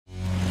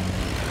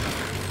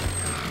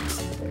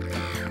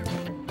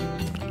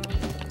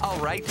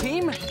right,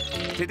 team?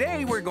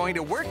 Today we're going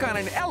to work on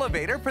an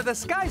elevator for the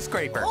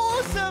skyscraper.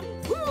 Awesome!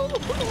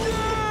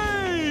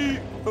 Yay!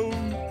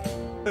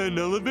 An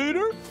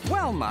elevator?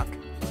 Well, Muck,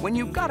 when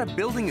you've got a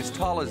building as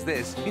tall as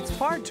this, it's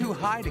far too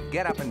high to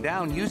get up and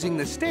down using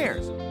the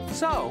stairs.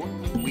 So,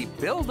 we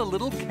build a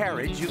little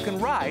carriage you can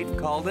ride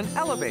called an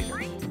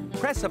elevator.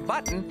 Press a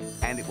button,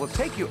 and it will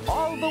take you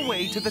all the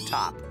way to the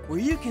top. Where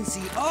you can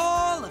see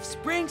all of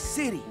Spring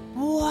City.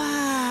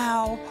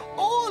 Wow!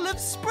 All of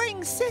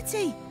Spring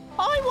City!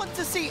 I want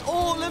to see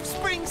all of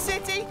Spring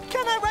City.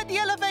 Can I ride the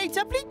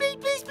elevator? Please, please,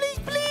 please, please,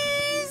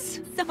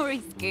 please!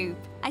 Sorry, Scoop.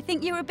 I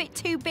think you're a bit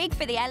too big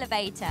for the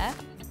elevator.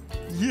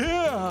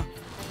 Yeah!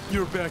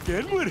 Your back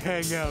end would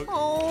hang out.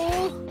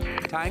 Oh!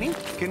 Tiny,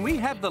 can we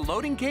have the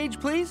loading cage,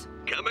 please?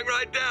 Coming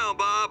right down,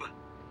 Bob.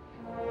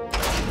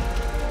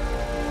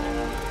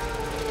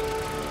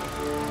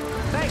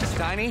 Thanks,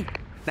 Tiny.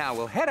 Now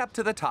we'll head up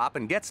to the top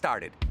and get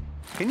started.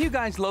 Can you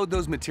guys load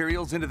those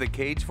materials into the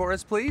cage for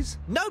us, please?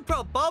 No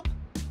problem, Bob.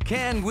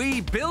 Can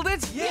we build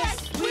it?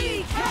 Yes,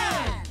 we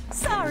can!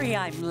 Sorry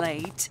I'm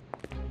late.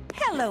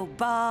 Hello,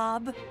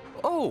 Bob.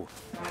 Oh,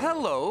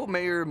 hello,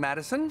 Mayor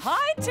Madison.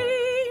 Hi,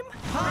 team.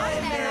 Hi,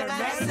 Mayor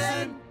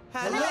Madison.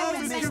 Hello,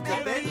 Mr.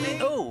 Bentley.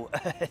 Oh,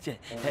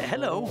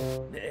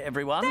 hello,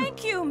 everyone.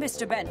 Thank you,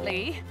 Mr.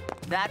 Bentley.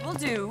 That will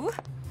do.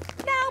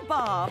 Now,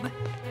 Bob,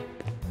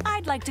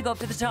 I'd like to go up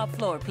to the top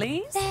floor,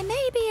 please. There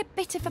may be a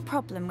bit of a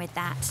problem with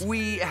that.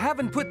 We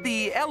haven't put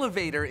the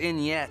elevator in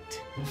yet.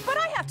 But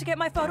I have to get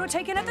my photo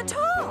taken at the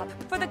top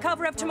for the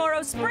cover of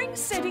tomorrow's Spring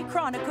City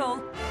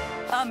Chronicle.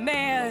 A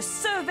mayor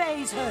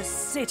surveys her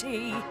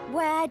city.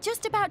 We're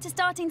just about to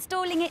start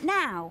installing it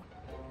now.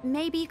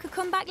 Maybe you could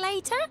come back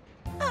later?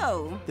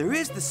 Oh, There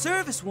is the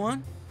service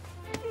one.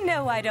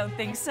 no, I don't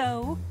think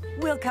so.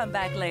 We'll come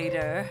back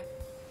later.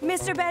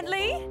 Mr.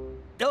 Bentley?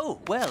 Oh,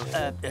 well,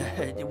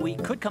 we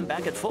could come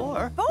back at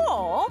 4.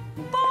 4?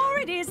 4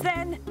 it is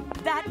then.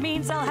 That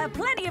means I'll have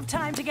plenty of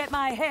time to get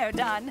my hair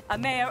done. A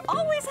mayor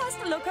always has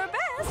to look her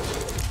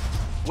best.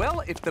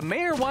 Well, if the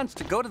mayor wants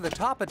to go to the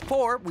top at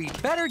 4, we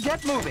better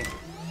get moving.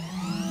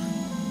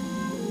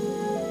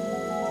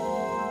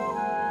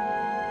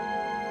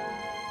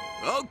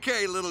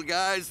 Okay, little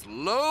guys,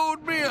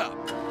 load me up.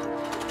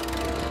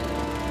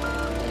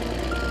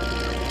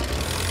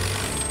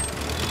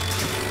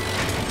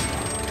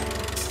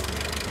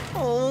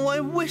 Oh, I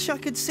wish I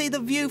could see the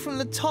view from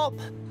the top.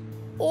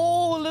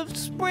 All of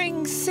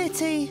Spring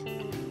City.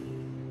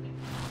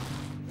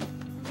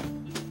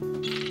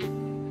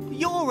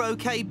 You're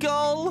okay,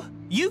 Gull.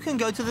 You can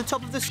go to the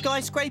top of the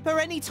skyscraper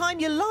anytime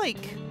you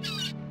like.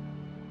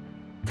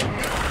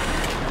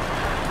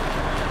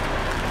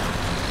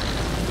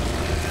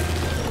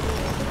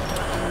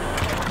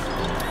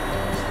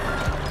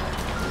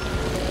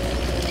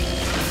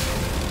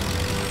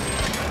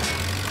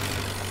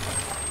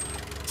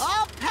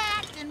 All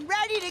packed and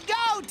ready to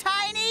go,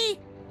 Tiny!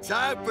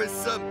 Time for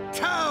some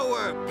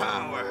tower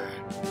power.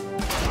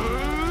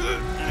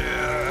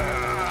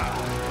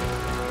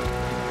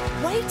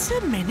 Wait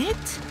a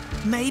minute.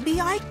 Maybe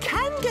I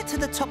can get to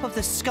the top of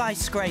the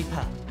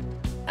skyscraper.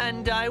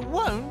 And I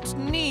won't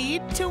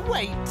need to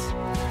wait.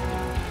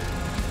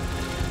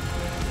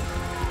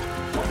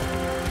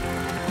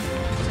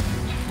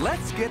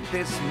 Let's get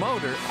this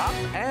motor up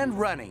and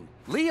running.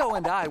 Leo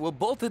and I will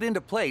bolt it into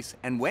place,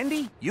 and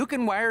Wendy, you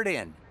can wire it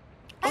in.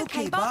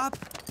 Okay, Bob.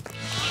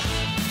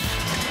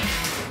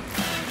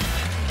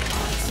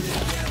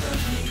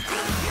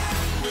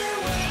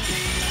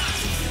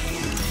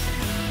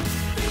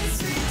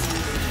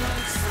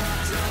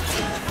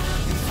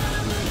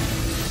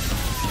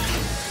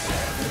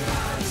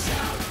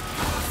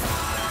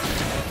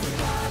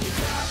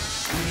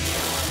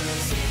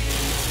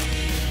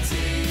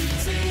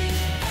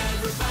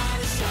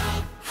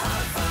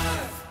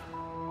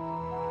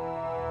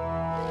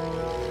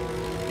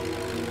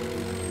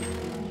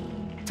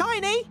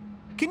 Tiny,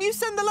 can you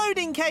send the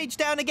loading cage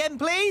down again,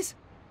 please?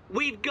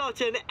 We've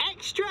got an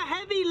extra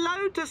heavy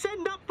load to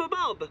send up for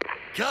Bob.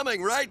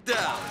 Coming right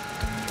down.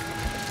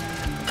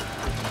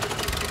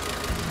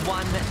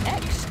 One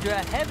extra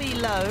heavy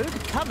load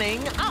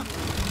coming up.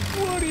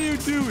 What are you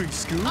doing,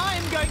 Scoop?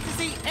 I'm going to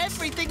see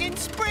everything in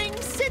Spring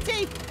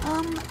City.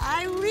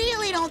 I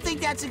really don't think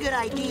that's a good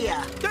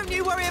idea. Don't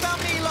you worry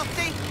about me,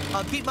 Lofty.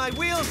 I'll keep my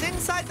wheels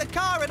inside the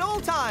car at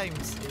all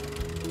times.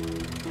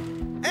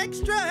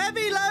 Extra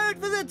heavy load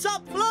for the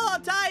top floor,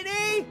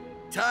 Tiny.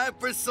 Time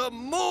for some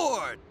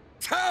more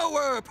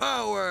tower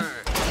power.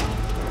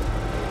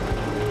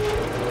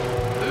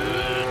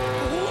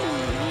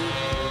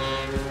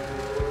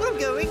 I'm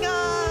going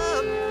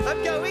up.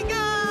 I'm going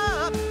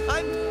up.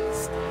 I'm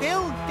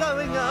still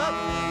going up.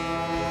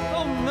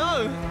 Oh,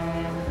 no.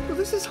 Well,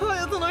 this is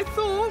higher than I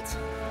thought.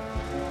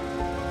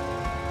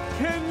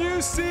 Can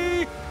you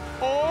see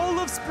all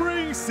of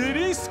Spring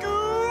City,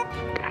 Scoop?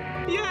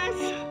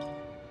 Yes,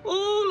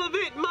 all of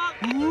it, Muck.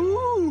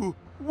 Ooh,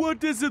 what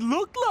does it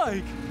look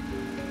like?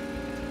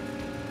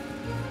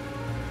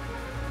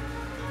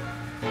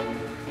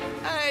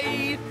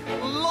 A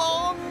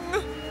long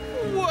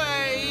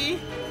way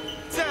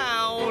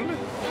down.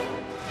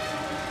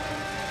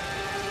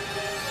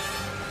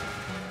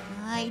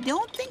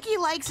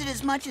 likes it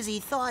as much as he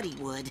thought he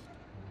would.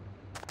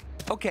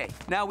 Okay,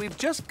 now we've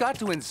just got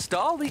to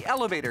install the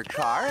elevator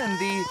car and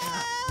the...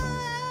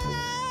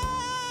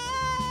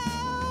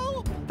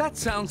 That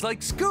sounds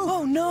like Scoop.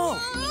 Oh, no!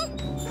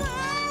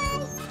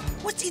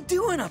 What's he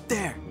doing up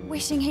there?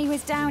 Wishing he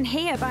was down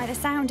here by the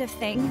sound of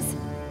things.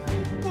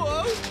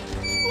 Whoa!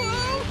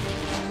 Whoa!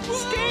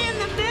 Stay in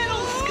the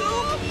middle,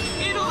 Scoop.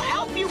 It'll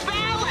help you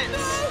balance.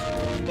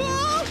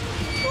 Whoa!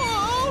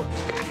 Whoa!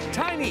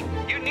 Tiny,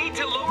 you need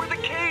to lower the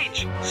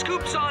cage.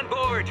 Scoop's on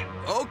board.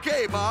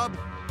 Okay, Bob.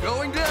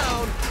 Going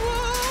down.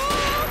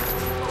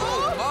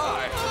 Oh,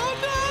 my.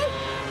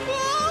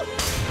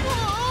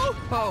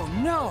 Oh,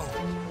 no.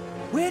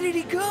 Where did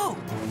he go?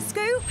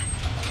 Scoop?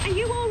 Are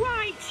you all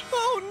right?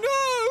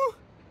 Oh,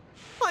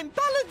 no! I'm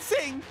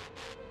balancing!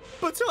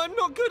 But I'm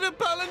not good at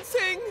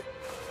balancing!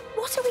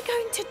 What are we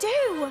going to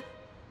do?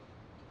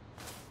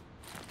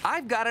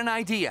 I've got an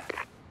idea.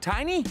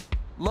 Tiny,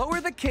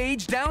 lower the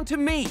cage down to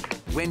me.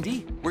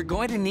 Wendy, we're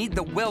going to need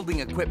the welding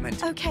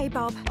equipment. Okay,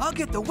 Bob. I'll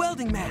get the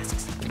welding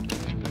masks.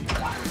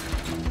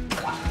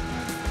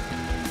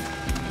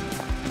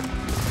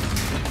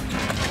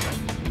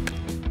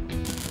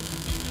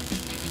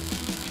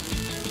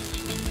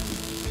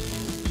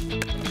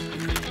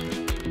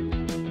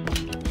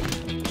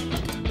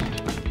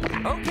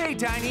 Okay,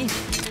 Tiny.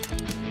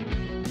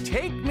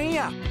 Take me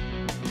up.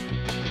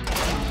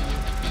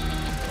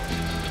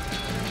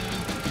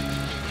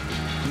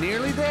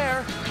 Nearly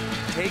there.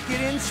 Take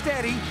it in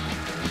steady.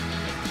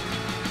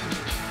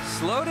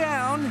 Slow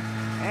down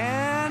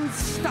and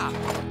stop.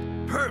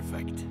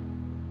 Perfect.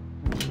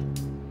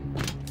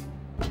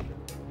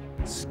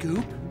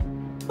 Scoop,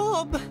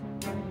 Bob,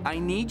 I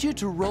need you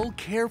to roll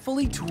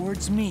carefully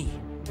towards me.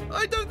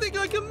 I don't think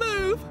I can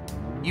move.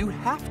 You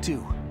have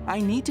to. I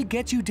need to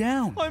get you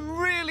down. I'm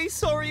really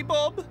sorry,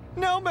 Bob.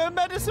 Now my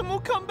medicine will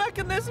come back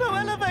and there's no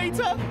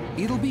elevator.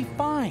 It'll be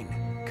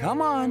fine.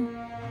 Come on.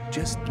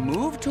 Just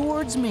move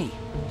towards me.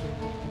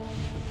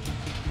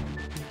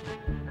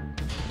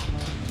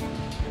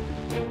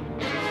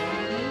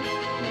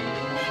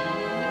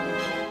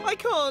 I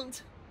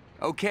can't.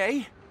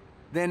 Okay,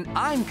 then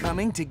I'm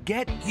coming to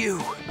get you.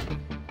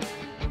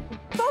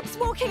 Bob's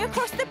walking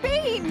across the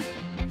beam.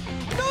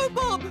 No,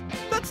 Bob!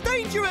 That's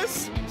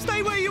dangerous!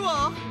 Stay where you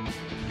are.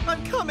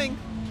 I'm coming.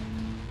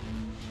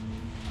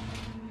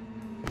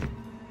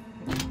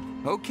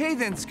 Okay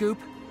then, Scoop.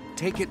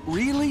 Take it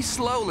really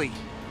slowly.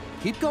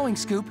 Keep going,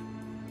 Scoop.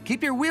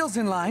 Keep your wheels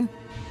in line.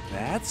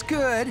 That's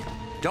good.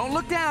 Don't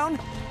look down.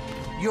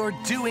 You're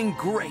doing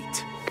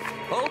great.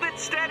 Hold it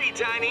steady,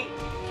 Tiny.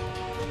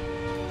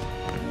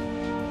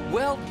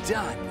 Well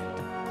done.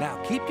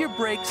 Now keep your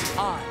brakes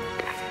on.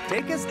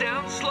 Take us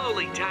down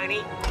slowly,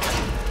 Tiny.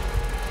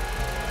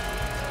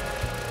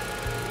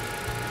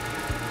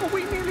 Are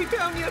we nearly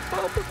down yet,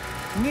 Bob?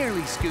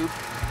 Nearly, Scoop.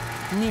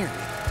 Nearly.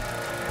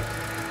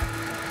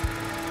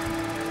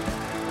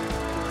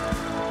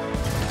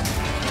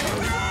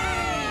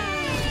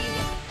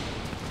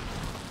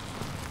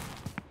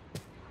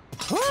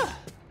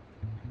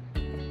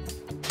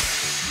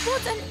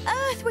 What on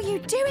earth were you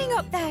doing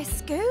up there,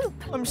 Scoop?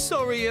 I'm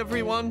sorry,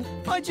 everyone.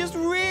 I just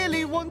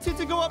really wanted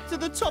to go up to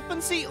the top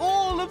and see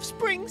all of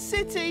Spring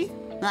City.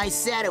 I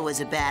said it was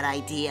a bad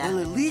idea. Well,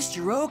 at least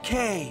you're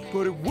okay.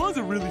 But it was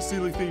a really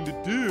silly thing to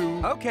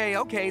do.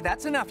 Okay,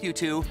 that's enough, you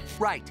two.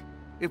 Right.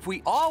 If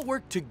we all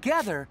work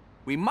together,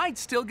 we might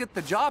still get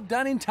the job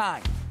done in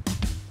time.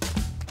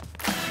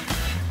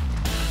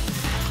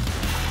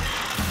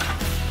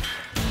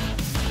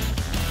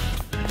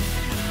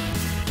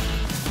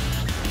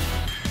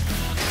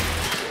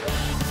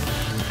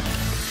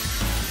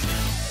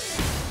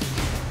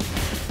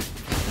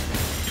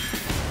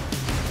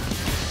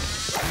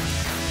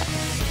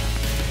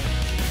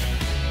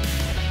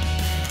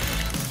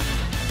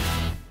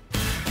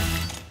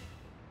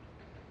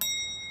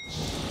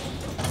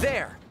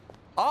 There.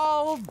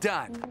 All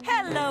done.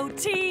 Hello,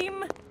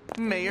 team.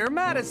 Mayor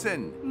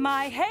Madison.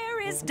 My hair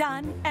is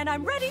done, and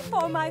I'm ready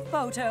for my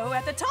photo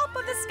at the top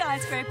of the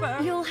skyscraper.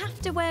 You'll have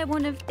to wear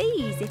one of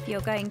these if you're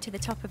going to the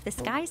top of the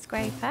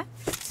skyscraper.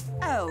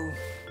 Oh.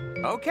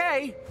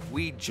 Okay,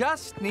 we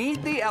just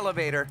need the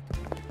elevator.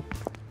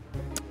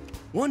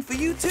 One for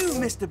you too,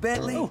 Mr.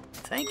 Bentley. Oh,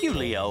 thank you,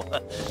 Leo.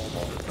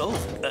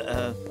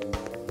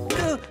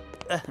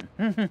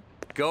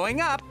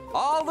 Going up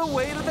all the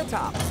way to the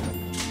top.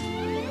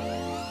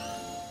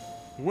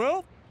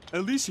 Well,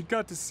 at least you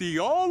got to see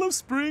all of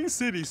Spring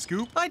City,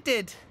 Scoop. I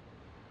did.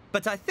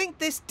 But I think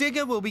this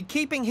digger will be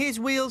keeping his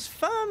wheels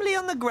firmly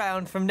on the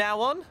ground from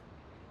now on.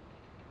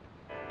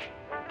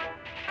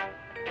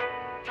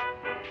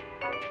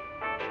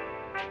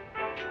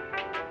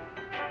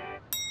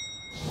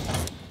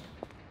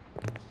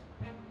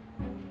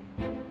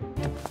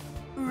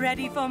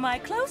 Ready for my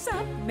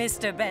close-up,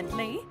 Mr.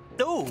 Bentley?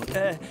 Oh,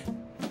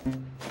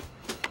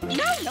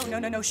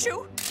 No,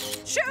 Shoo!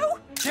 Shoo!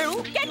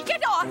 Shoo!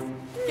 Get off!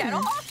 Get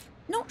off!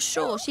 Not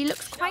sure. She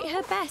looks quite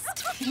her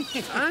best.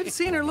 I've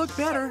seen her look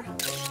better.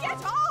 Get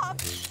off!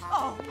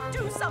 Oh,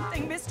 do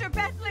something, Mr.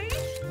 Bentley!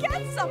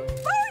 Get some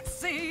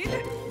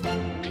birdseed!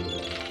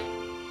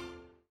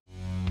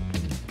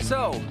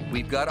 So,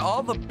 we've got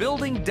all the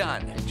building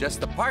done. Just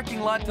the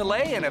parking lot to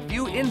lay and a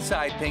few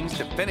inside things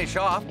to finish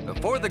off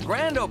before the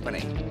grand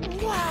opening.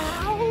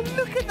 Wow,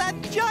 look at that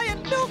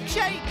giant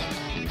milkshake!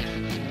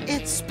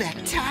 It's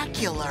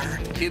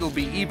spectacular. It'll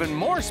be even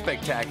more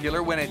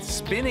spectacular when it's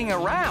spinning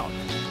around.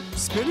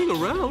 Spinning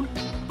around?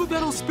 But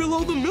that'll spill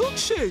all the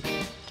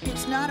milkshake.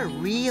 It's not a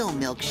real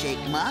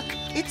milkshake, Muck.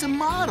 It's a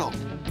model.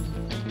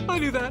 I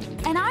knew that.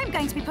 And I'm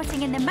going to be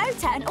putting in the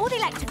motor and all the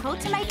electrical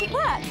to make it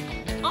work.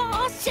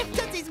 Oh, Chef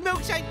Teddy's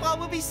milkshake bar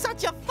will be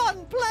such a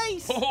fun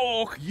place!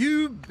 Oh,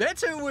 you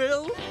bet it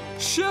will.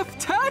 Chef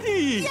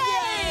Teddy!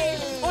 Yay!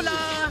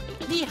 Hola,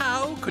 ni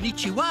hao,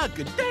 konnichiwa,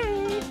 good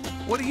day.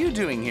 What are you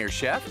doing here,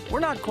 Chef? We're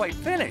not quite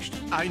finished.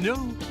 I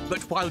know, but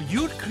while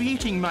you're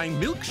creating my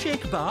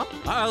milkshake bar,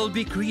 I'll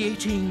be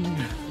creating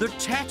the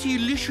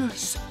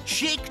Tattylicious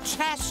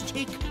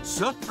Shake-tastic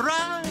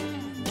Surprise.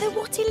 The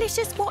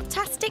Whattylicious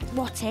What-tastic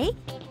Watty?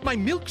 My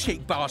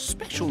milkshake bar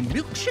special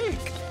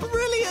milkshake.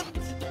 Brilliant!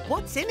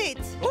 What's in it?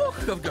 Oh,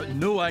 I've got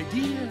no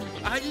idea.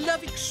 I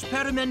love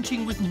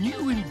experimenting with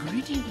new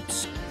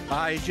ingredients.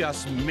 I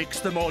just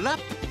mix them all up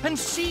and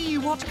see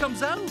what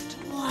comes out.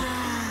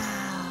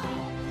 Wow!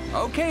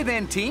 Okay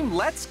then, team,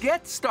 let's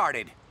get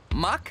started.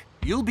 Muck,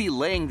 you'll be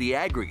laying the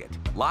aggregate.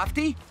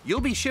 Lofty,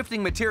 you'll be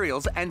shifting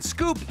materials, and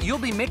Scoop, you'll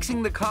be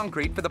mixing the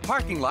concrete for the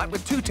parking lot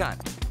with 2 ton.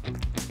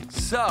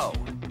 So,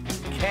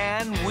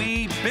 can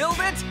we build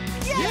it?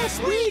 Yes,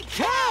 we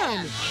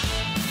can!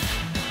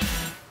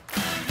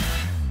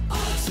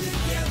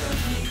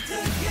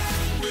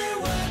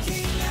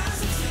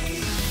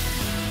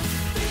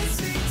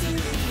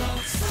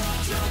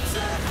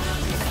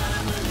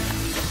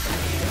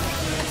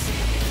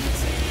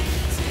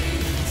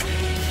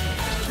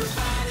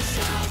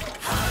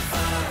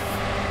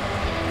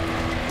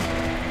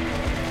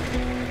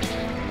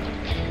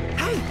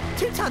 Hey,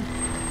 2 ton,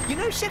 you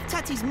know Chef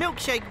Tatty's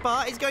milkshake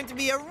bar is going to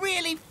be a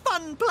really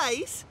fun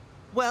place?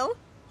 Well,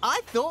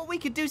 I thought we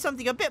could do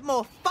something a bit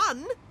more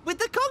fun with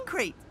the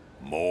concrete.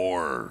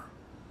 More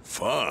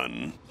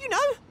fun? You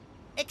know,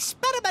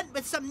 experiment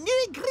with some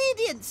new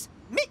ingredients.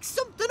 Mix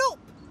something up.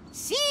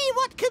 See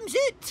what comes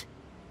out.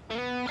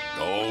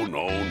 Oh,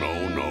 no,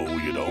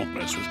 you don't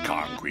mess with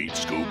concrete,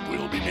 Scoop.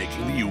 We'll be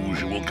making the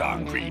usual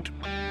concrete.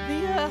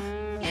 The,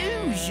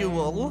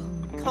 usual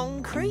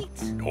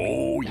concrete?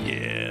 Oh,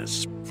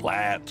 yes.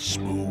 Flat,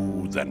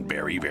 smooth, and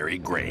very, very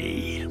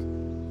gray.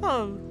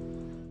 Oh.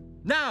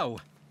 Now,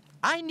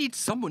 I need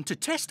someone to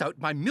test out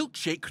my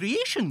milkshake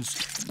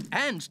creations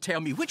and tell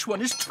me which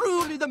one is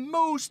truly the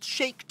most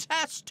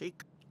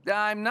shake-tastic.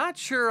 I'm not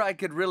sure I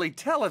could really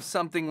tell if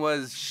something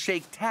was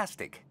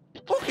shake-tastic.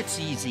 Oh, it's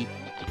easy.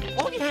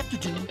 All you have to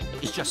do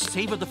is just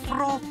savor the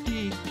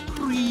frothy,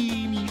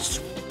 creamy,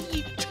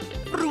 sweet,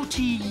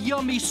 fruity,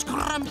 yummy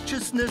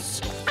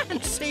scrumptiousness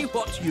and say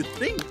what you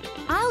think.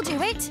 I'll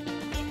do it.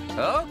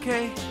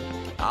 Okay,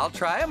 I'll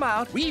try them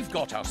out. We've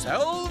got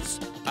ourselves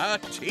a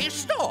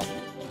taste-off.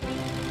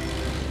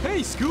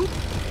 Hey, Scoop.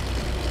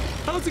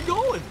 How's it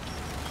going?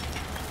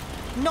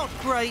 Not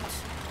great.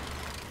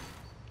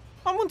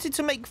 I wanted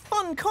to make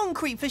fun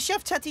concrete for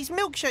Chef Tatty's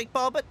milkshake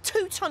bar, but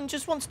 2 ton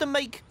just wants to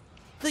make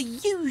the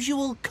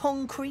usual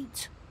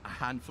concrete. A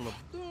handful of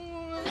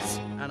those,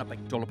 and a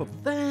big dollop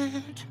of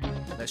that.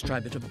 Let's try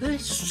a bit of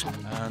this,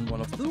 and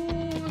one of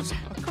those,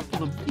 a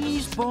couple of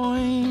these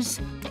boys.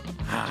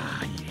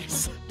 Ah,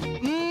 yes.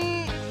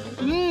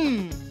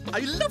 I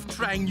love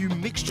trying new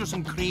mixtures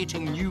and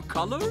creating new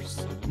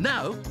colors.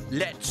 Now,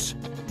 let's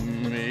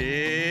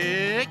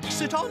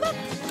mix it all up.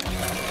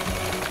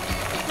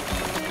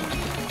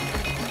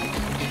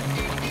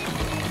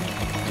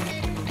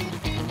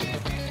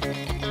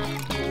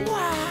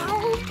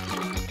 Wow!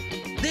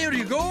 There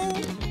you go.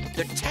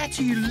 The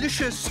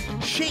Tattylicious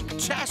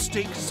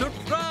Shake-tastic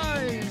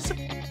Surprise.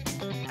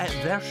 At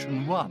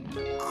version 1.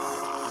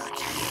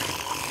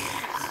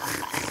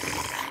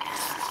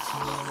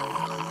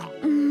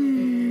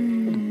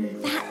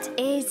 That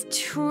is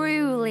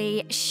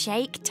truly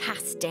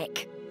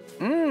shake-tastic.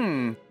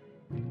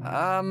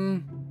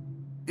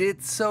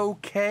 It's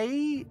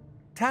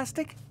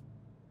okay-tastic?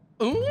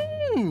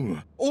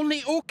 Ooh,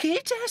 only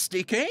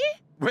okay-tastic, eh?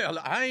 Well,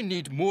 I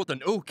need more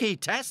than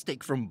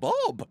okay-tastic from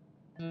Bob.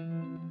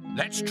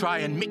 Let's try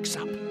and mix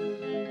up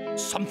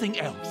something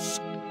else.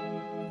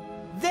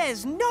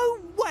 There's no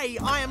way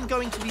I am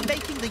going to be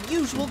making the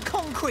usual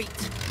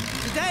concrete.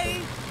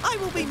 Today, I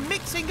will be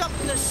mixing up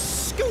the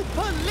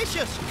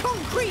Scooperlicious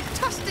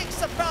Concrete-tastic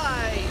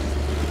Surprise.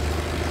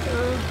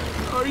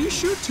 Are you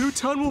sure 2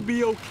 ton will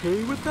be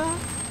okay with that?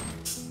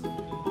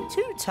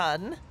 2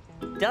 ton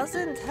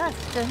doesn't have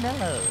to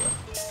know.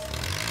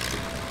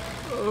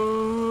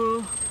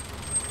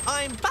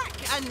 I'm back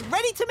and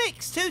ready to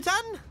mix, 2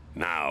 ton.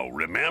 Now,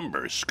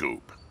 remember,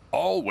 Scoop,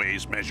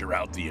 always measure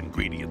out the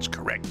ingredients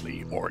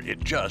correctly or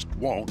it just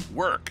won't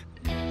work.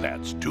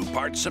 That's 2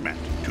 parts cement,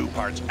 2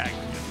 parts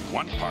aggregate,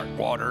 1 part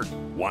water,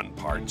 1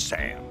 part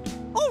sand.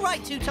 All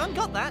right, 2 ton,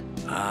 got that.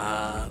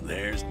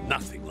 There's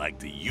nothing like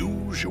the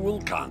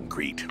usual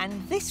concrete.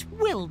 And this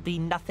will be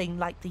nothing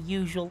like the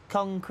usual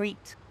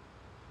concrete.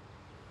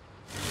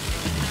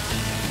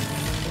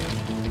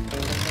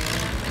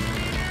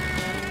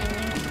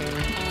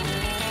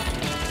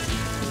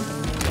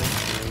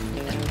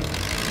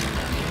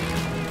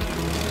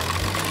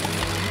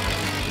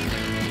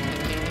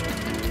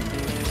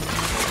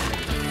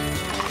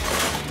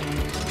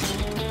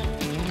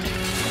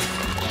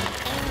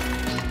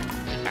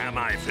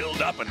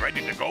 filled up and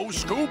ready to go,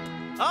 Scoop?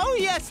 Oh,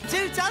 yes,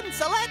 2 tons,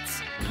 so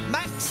let's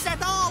max it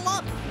all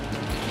up.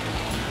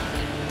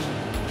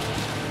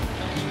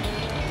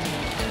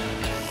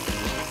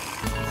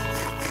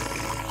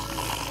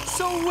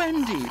 So,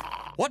 Wendy,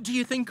 what do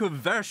you think of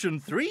version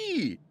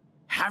 3?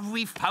 Have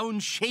we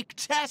found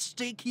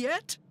Shake-tastic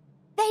yet?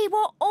 They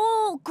were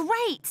all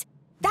great.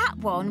 That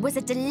one was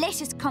a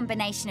delicious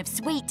combination of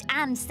sweet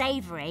and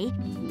savoury.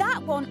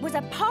 That one was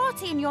a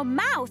party in your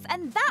mouth,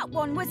 and that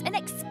one was an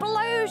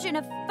explosion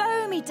of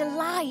foamy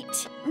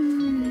delight.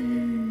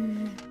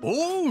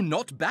 Oh,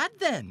 not bad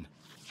then.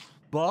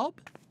 Bob?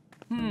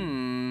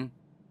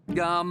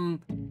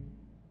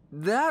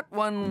 That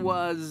one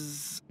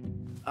was,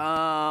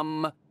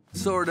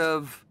 sort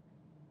of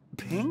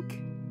pink?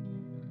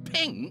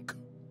 Pink?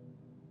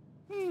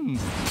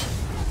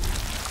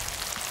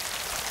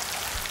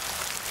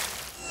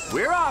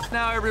 We're off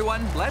now,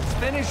 everyone. Let's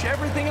finish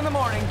everything in the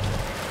morning.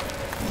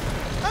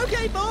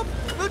 OK, Bob.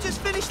 We'll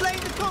just finish laying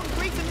the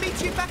concrete and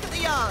meet you back at the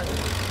yard.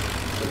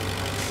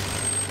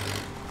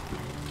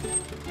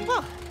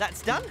 Well,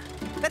 that's done.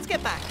 Let's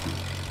get back.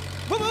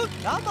 Woo-woo.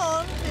 Come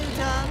on, 2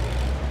 ton.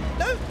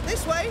 No,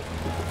 this way.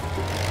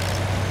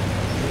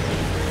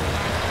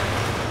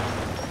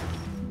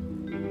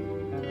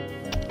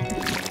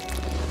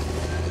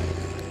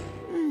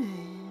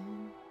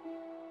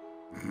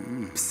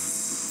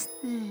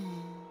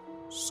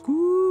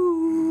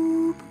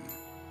 Scoop!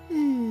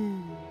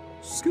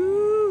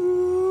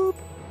 Scoop!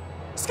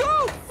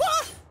 Scoop!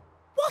 What?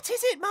 What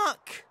is it,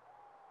 Muck?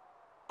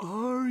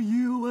 Are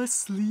you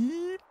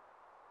asleep?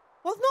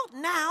 Well, not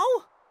now.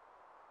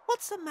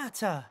 What's the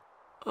matter?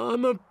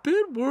 I'm a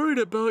bit worried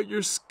about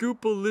your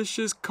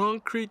Scoopalicious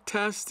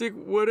concrete-tastic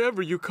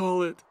whatever you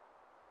call it.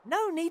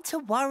 No need to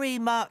worry,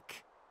 Muck.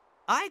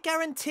 I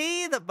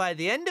guarantee that by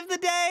the end of the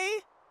day,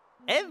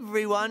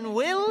 everyone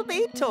will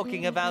be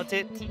talking about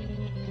it.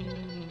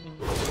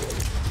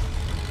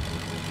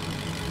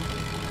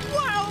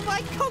 Wow,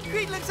 my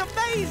concrete looks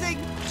amazing!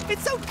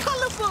 It's so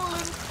colourful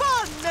and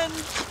fun and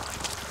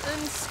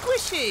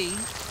squishy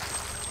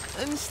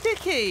and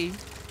sticky.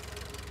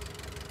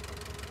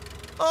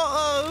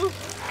 Uh-oh.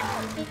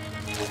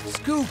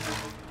 Scoop,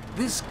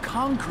 this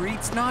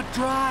concrete's not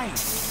dry.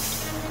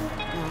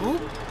 Oh,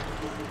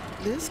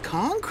 this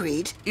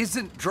concrete?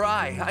 Isn't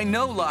dry. I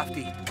know,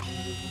 Lofty.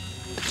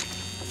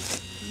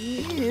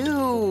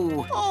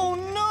 Ew. Oh,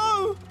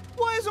 no!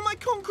 Why isn't my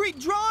concrete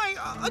dry?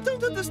 I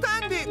don't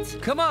understand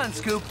it. Come on,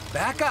 Scoop.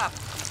 Back up.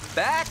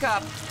 Back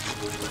up.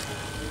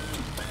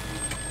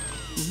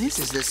 This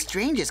is the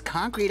strangest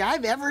concrete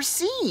I've ever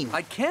seen.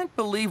 I can't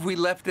believe we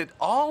left it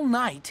all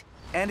night,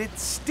 and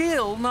it's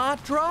still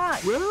not dry.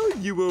 Well,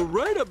 you were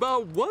right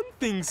about one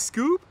thing,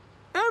 Scoop.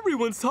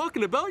 Everyone's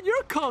talking about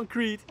your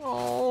concrete.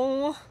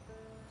 Oh,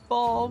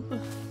 Bob.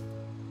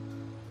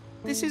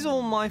 This is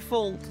all my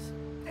fault.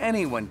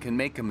 Anyone can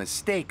make a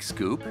mistake,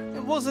 Scoop.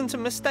 It wasn't a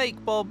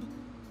mistake, Bob.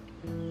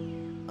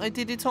 I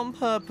did it on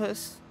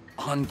purpose.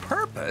 On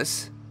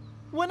purpose?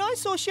 When I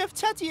saw Chef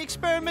Tatty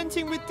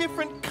experimenting with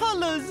different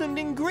colors and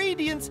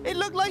ingredients, it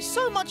looked like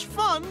so much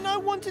fun, I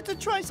wanted to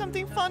try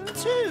something fun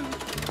too.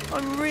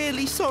 I'm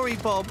really sorry,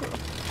 Bob.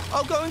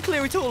 I'll go and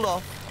clear it all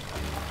off.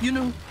 You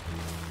know,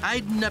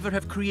 I'd never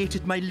have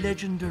created my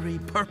legendary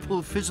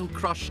purple fizzle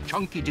crush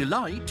chunky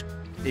delight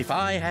if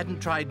I hadn't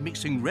tried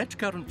mixing red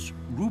currants,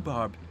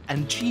 rhubarb,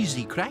 and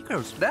cheesy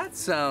crackers. That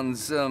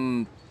sounds,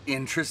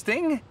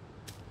 interesting.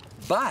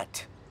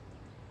 But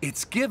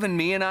it's given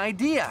me an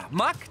idea.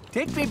 Muck,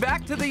 take me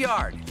back to the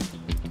yard.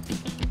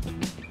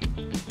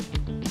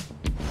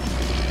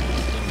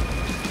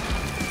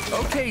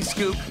 Okay,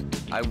 Scoop.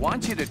 I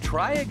want you to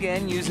try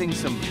again using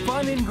some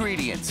fun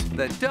ingredients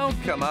that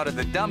don't come out of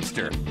the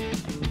dumpster.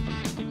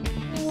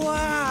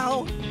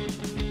 Wow!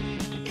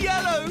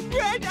 Yellow,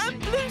 red, and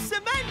blue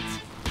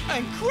cement!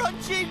 And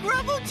crunchy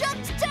gravel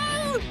chunks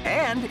too!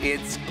 And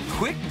it's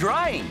quick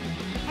drying.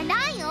 And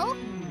I'll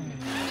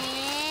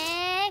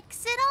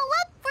mix it all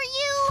up for you.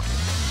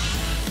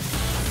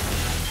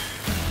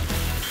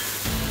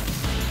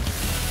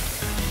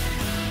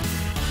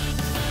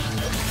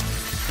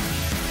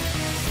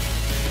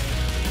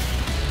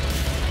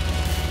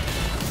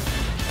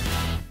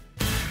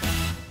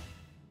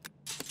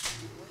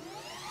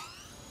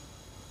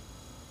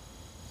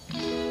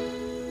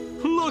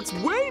 Looks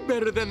way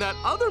better than that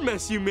other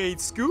mess you made,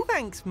 Scoop.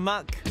 Thanks,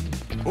 Muck.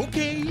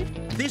 Okay,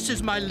 this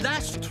is my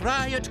last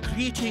try at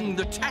creating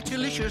the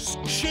Tattylicious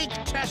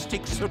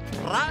Shake-tastic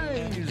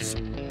surprise.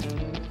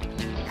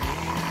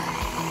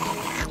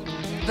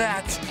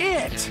 That's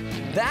it.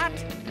 That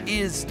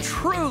is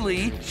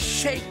truly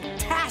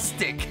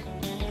shake-tastic.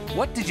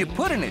 What did you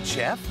put in it,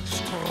 Chef?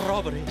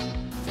 Strawberry.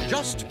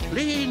 Just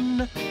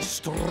plain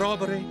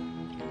strawberry.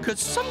 'Cause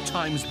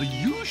sometimes the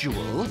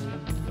usual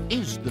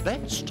is the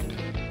best.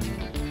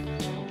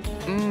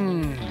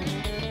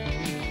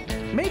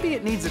 Maybe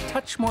it needs a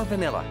touch more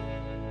vanilla.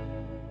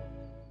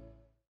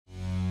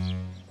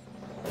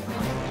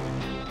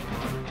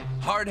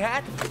 Hard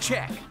hat?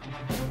 Check.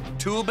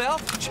 Tool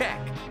belt?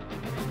 Check.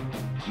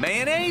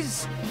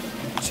 Mayonnaise?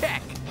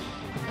 Check.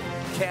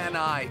 Can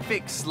I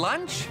fix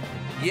lunch?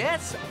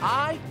 Yes,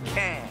 I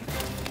can.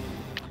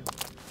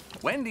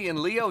 Wendy and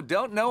Leo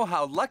don't know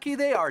how lucky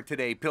they are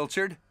today,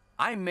 Pilchard.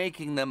 I'm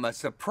making them a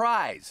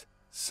surprise.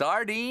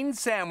 Sardine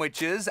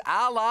sandwiches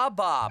a la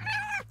Bob.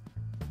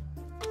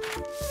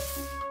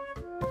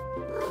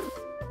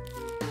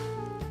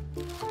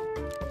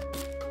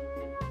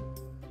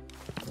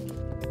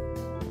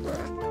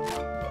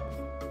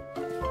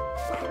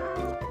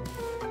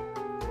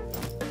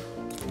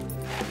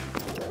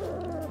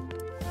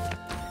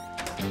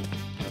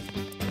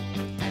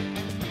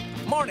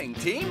 Morning,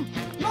 team.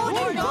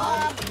 Morning,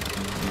 Bob.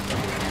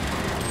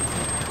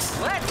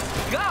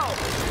 Let's go!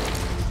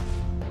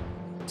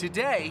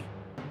 Today,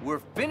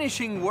 we're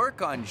finishing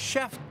work on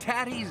Chef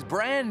Tatty's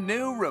brand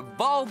new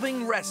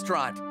revolving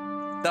restaurant,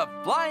 the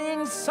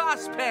Flying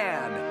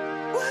Saucepan.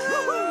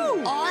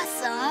 Woo!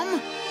 Awesome.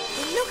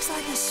 It looks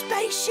like a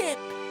spaceship.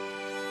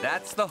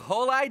 That's the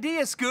whole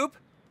idea, Scoop.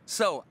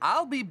 So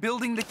I'll be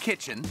building the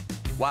kitchen,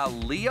 while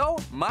Leo,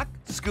 Muck,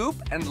 Scoop,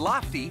 and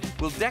Lofty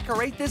will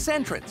decorate this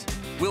entrance.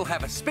 We'll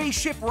have a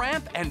spaceship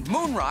ramp and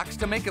moon rocks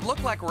to make it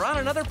look like we're on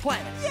another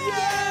planet.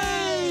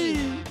 Yay!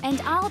 And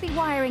I'll be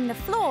wiring the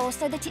floor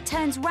so that it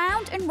turns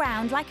round and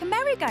round like a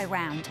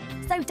merry-go-round,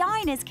 so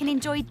diners can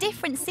enjoy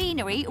different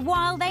scenery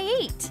while they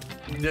eat.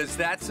 Does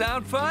that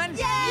sound fun?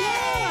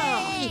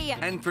 Yay!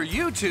 And for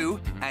you two,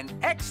 an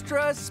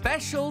extra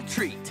special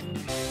treat.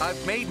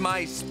 I've made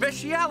my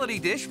specialty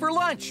dish for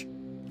lunch,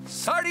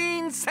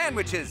 sardine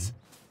sandwiches.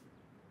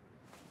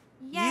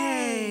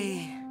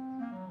 Yay!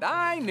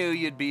 I knew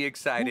you'd be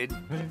excited.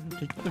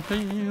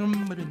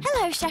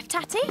 Hello, Chef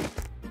Tatty.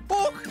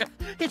 Oh,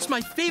 it's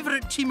my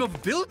favorite team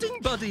of building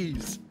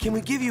buddies. Can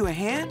we give you a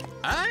hand?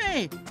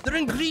 Aye, they're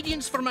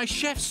ingredients for my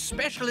chef's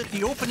special at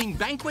the opening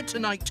banquet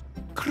tonight.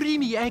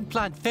 Creamy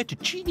eggplant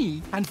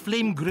fettuccine and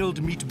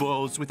flame-grilled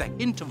meatballs with a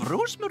hint of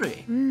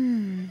rosemary.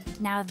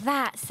 Now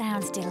that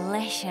sounds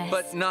delicious.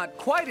 But not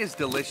quite as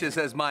delicious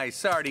as my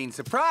sardine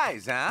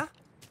surprise, huh?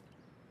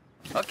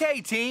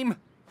 Okay, team.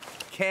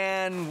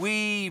 Can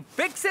we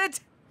fix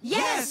it?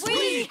 Yes,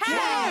 we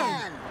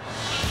can!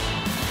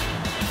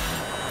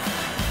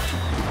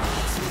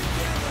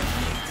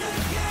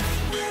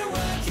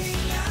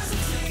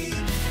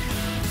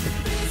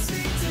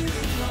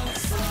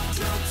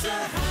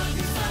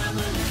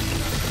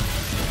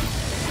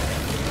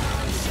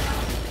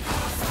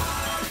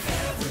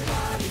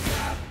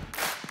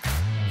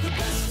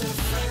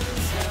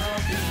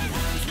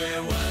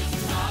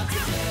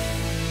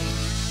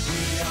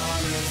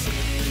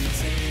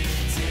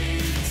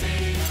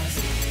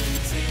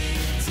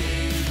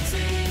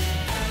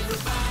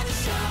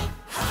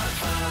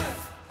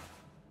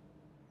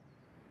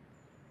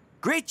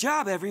 Great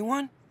job,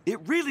 everyone. It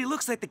really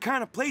looks like the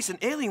kind of place an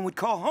alien would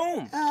call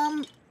home.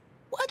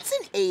 What's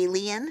an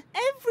alien?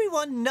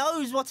 Everyone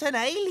knows what an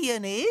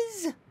alien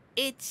is.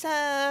 It's,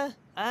 Leo,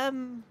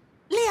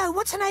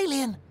 what's an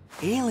alien?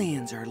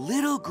 Aliens are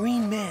little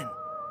green men.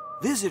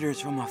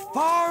 Visitors from a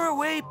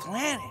faraway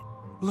planet.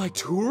 Like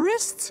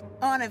tourists?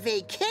 On a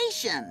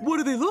vacation. What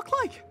do they look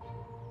like?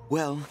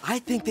 Well, I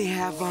think they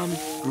have,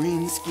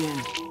 green skin,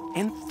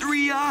 and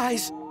 3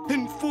 eyes,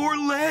 and 4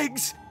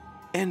 legs.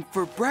 And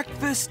for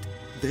breakfast,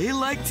 they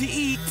like to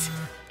eat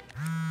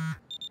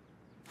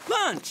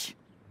lunch.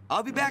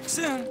 I'll be back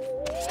soon.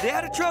 Stay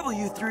out of trouble,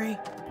 you 3.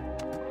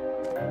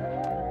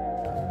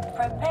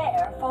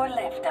 Prepare for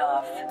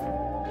liftoff.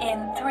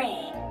 In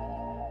 3,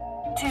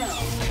 2,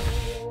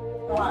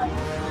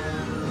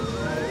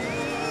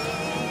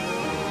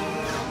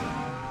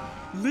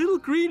 1. Little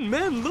green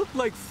men look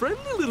like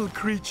friendly little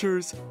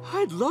creatures.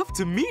 I'd love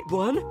to meet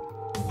one.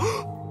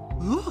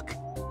 Look,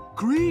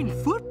 green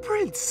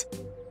footprints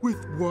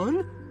with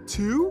 1,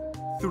 2,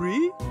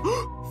 3,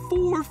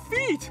 4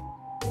 feet.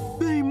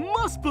 They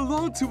must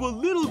belong to a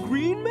little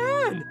green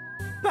man.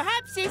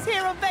 Perhaps he's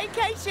here on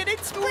vacation in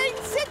Spring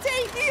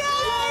City.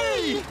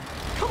 Yay!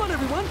 Come on,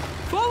 everyone.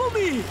 Follow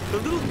me. The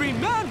little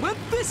green man went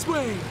this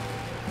way.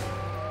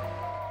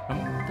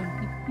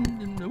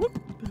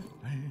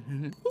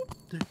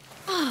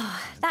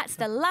 That's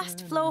the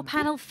last floor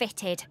panel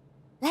fitted.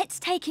 Let's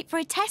take it for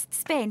a test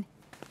spin.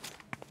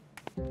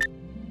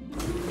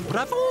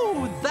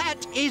 Bravo!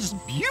 That is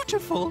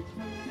beautiful.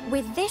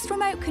 With this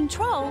remote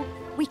control,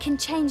 we can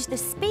change the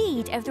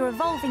speed of the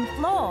revolving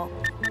floor.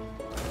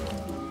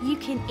 You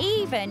can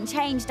even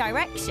change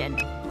direction.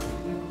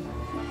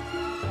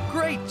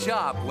 Great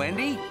job,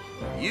 Wendy.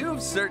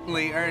 You've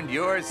certainly earned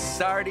your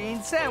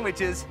sardine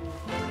sandwiches.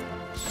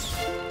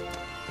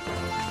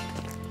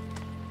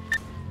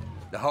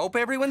 I hope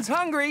everyone's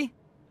hungry.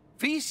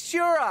 Feast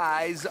your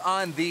eyes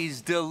on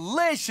these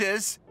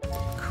delicious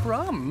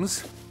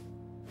crumbs.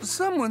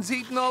 Someone's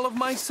eaten all of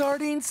my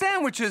sardine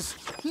sandwiches.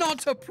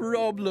 Not a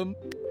problem.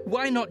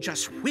 Why not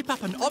just whip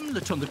up an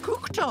omelette on the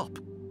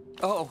cooktop?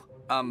 Oh,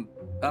 I'm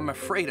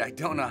afraid I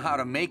don't know how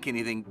to make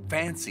anything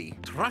fancy.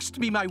 Trust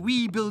me, my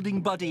wee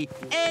building buddy.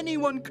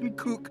 Anyone can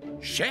cook.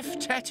 Chef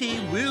Tatty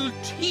will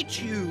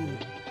teach you.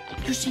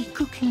 You see,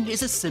 cooking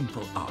is a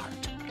simple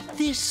art.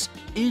 This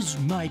is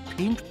my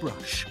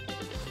paintbrush.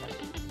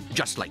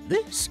 just like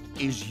this,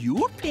 is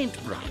your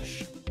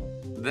paintbrush.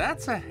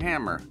 That's a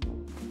hammer.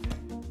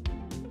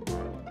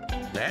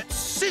 That's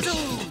sizzle.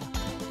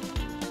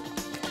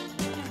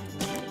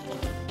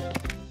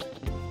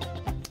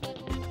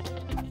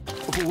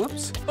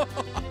 Whoops.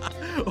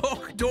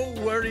 Oh, don't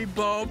worry,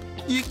 Bob.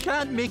 You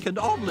can't make an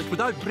omelette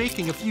without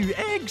breaking a few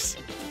eggs.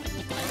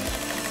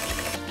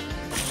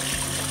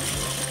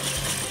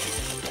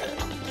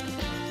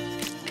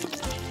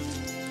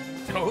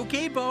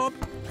 Okay, Bob.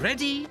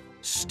 Ready,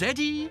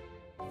 steady,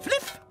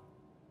 flip.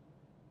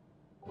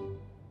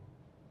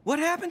 What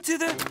happened to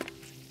the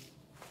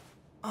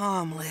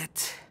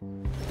omelet?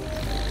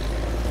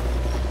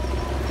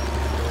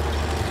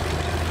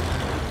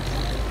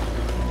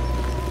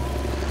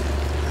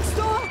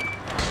 Stop!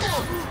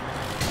 Oh.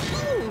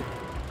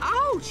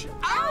 Ouch!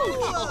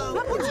 Ouch!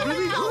 That was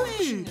really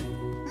heavy.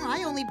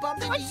 I only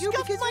bumped into you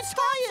scuffed because my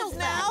tires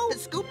now. The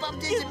Scoop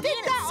bumped You into me did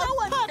and that it's so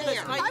on purpose.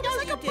 unfair. I I know was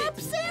like you a did. pub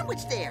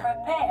sandwich there.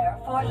 Prepare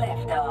for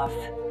liftoff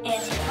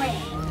in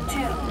 3, 2,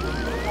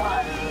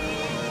 1.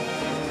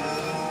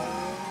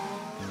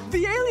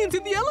 The alien's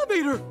in the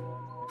elevator.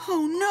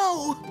 Oh,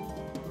 no.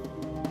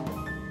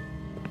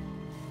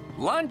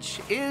 Lunch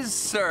is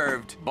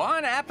served.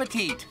 Bon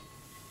appetit.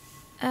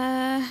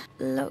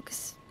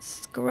 Looks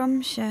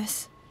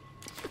scrumptious.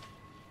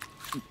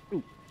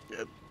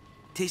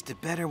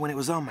 Tasted better when it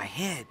was on my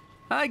head.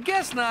 I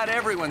guess not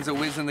everyone's a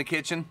whiz in the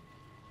kitchen.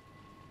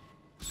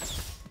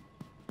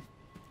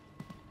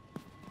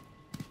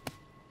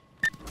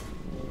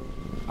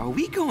 Are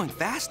we going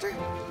faster?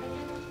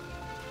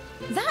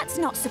 That's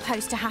not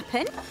supposed to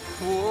happen.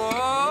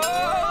 Whoa!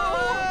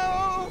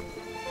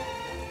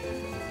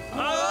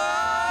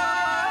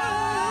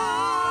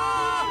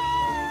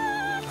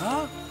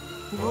 Huh?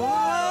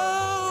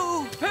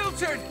 Whoa!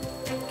 Pilchard,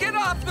 get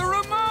off the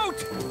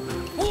remote!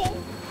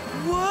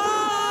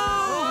 Whoa!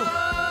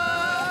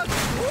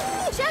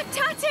 Chef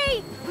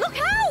Tatty, look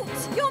out!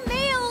 Your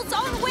meal's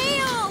on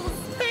wheels!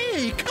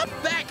 Hey, come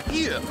back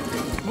here.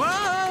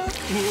 Whoa!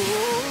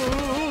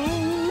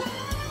 Whoa!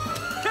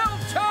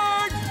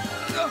 Pilchard!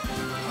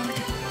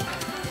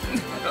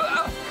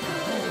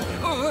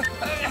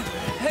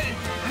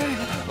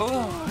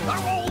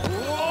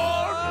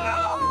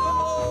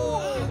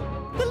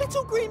 The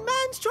little green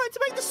man's trying to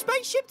make the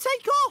spaceship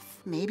take off.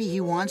 Maybe he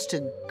wants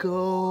to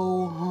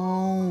go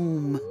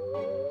home.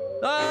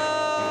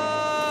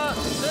 Bob,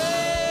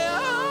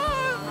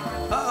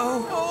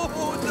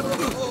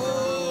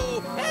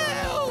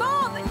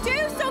 do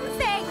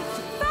something!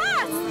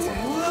 Fast!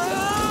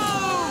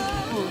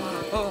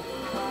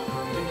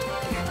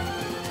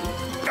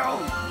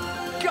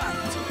 Got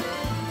it!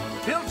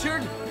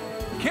 Pilchard,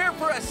 care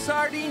for a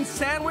sardine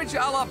sandwich a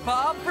la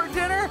Bob for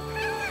dinner?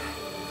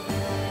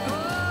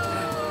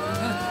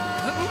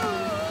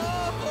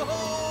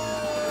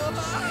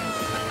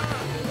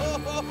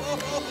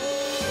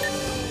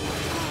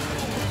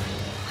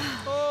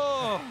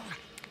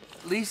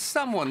 At least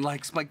someone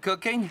likes my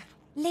cooking.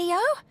 Leo?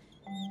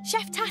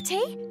 Chef Tatty?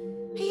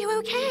 Are you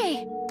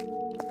okay?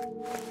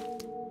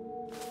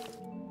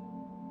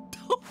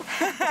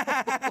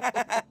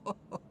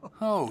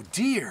 Oh,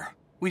 dear.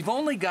 We've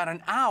only got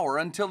an hour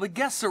until the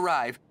guests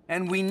arrive,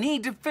 and we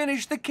need to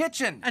finish the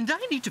kitchen. And I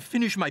need to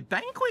finish my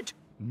banquet.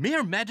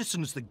 Mayor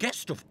Madison's the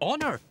guest of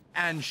honor,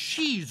 and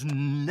she's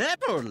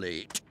never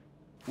late.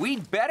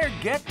 We'd better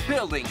get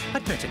building.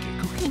 I'd better get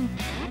cooking.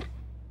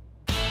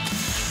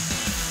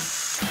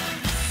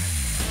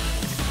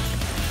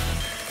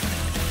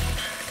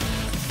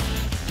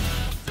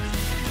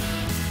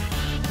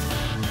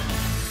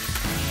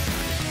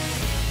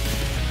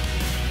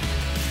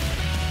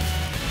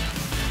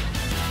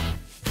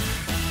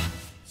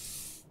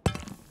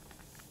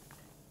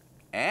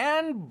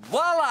 And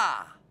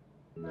voila!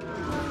 The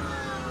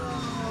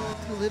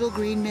little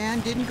green man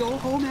didn't go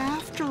home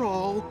after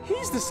all.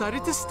 He's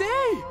decided to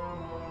stay.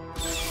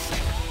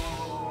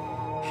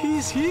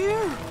 He's here.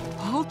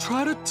 I'll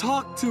try to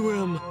talk to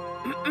him.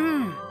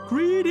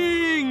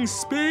 Greetings,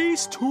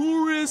 space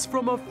tourists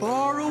from a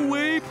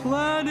faraway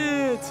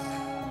planet.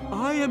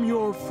 I am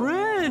your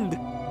friend,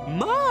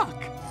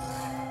 Muck.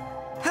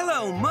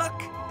 Hello,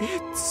 Muck.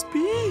 It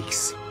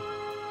speaks.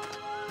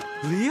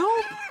 Leo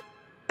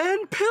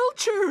and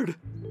Pilchard.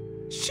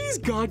 She's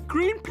got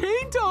green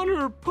paint on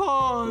her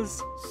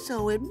paws.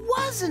 So it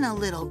wasn't a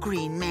little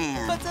green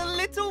man. But a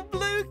little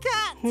blue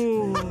cat.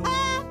 Oh,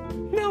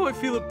 now I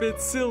feel a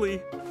bit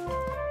silly.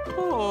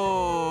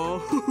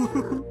 Oh,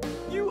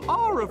 you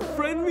are a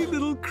friendly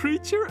little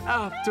creature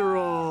after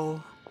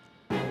all.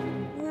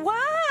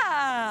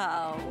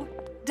 Wow!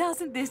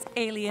 Doesn't this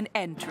alien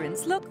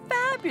entrance look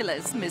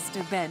fabulous,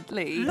 Mr.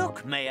 Bentley?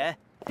 Look, Mayor.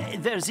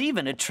 There's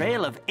even a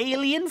trail of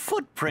alien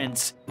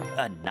footprints.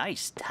 A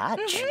nice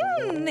touch.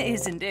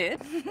 Isn't it?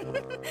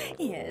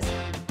 Yes.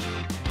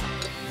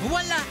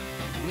 Voila!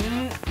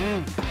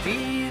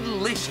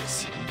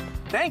 Delicious.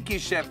 Thank you,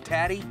 Chef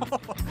Tatty.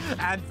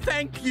 And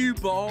thank you,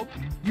 Bob.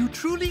 You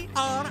truly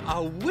are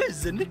a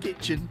whiz in the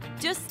kitchen.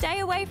 Just stay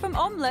away from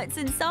omelettes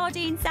and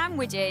sardine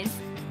sandwiches.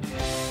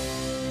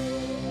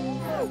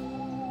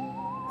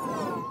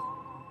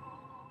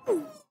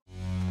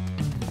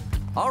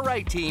 All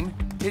right, team.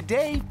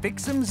 Today,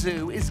 Fixham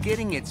Zoo is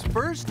getting its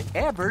first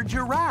ever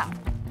giraffe.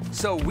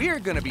 So we're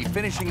gonna be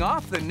finishing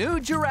off the new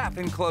giraffe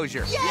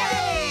enclosure.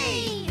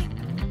 Yay!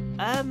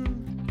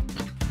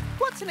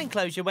 What's an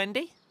enclosure,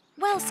 Wendy?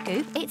 Well,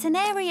 Scoop, it's an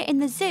area in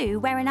the zoo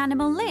where an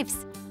animal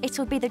lives.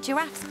 It'll be the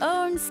giraffe's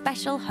own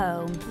special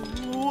home.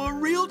 Oh, a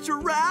real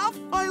giraffe?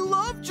 I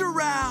love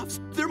giraffes.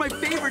 They're my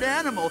favorite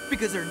animal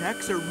because their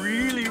necks are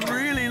really,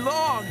 really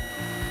long.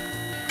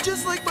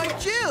 Just like my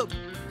jib.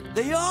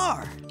 They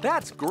are.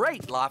 That's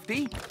great,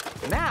 Lofty.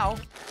 Now,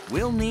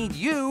 we'll need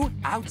you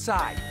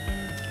outside.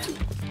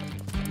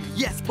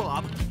 Yes,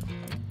 Bob.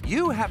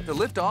 You have to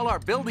lift all our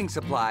building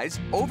supplies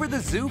over the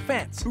zoo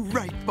fence.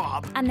 Right,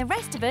 Bob. And the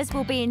rest of us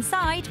will be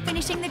inside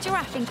finishing the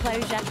giraffe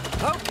enclosure.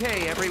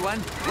 Okay,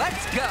 everyone,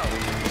 let's go.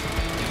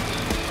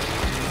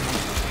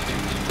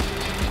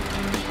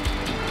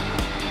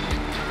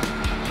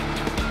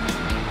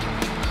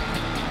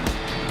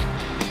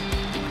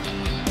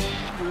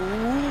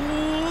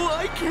 Ooh,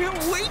 I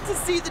can't wait to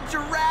see the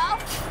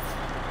giraffe.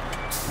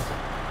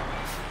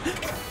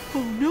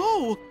 Oh,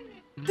 no.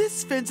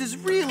 This fence is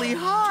really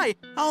high.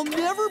 I'll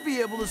never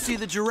be able to see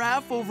the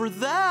giraffe over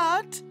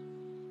that.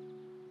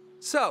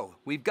 So,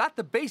 we've got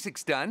the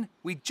basics done.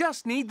 We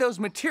just need those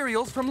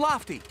materials from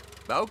Lofty.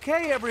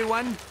 Okay,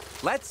 everyone,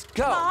 let's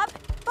go. Bob!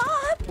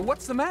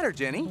 What's the matter,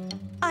 Jenny?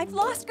 I've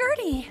lost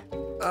Gertie.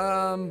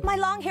 My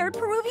long-haired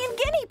Peruvian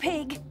guinea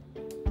pig.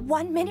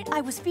 1 minute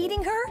I was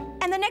feeding her,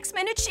 and the next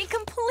minute she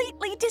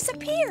completely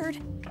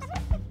disappeared.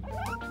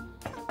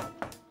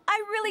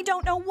 I really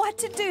don't know what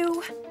to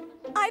do.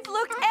 I've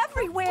looked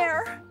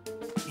everywhere.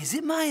 Is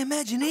it my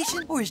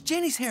imagination, or is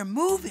Jenny's hair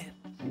moving?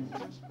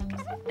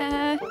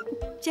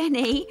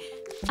 Jenny,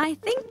 I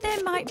think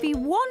there might be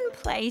one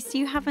place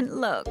you haven't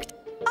looked.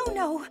 Oh,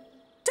 no.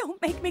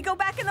 Don't make me go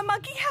back in the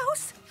monkey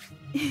house.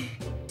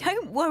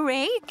 Don't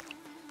worry.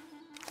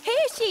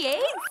 Here she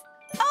is.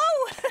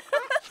 Oh,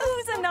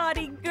 who's a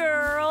naughty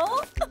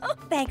girl?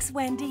 Thanks,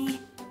 Wendy.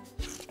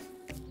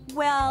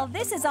 Well,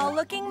 this is all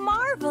looking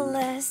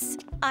marvelous.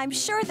 I'm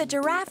sure the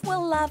giraffe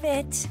will love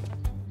it.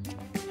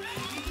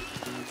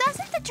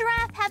 Doesn't the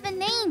giraffe have a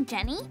name,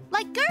 Jenny?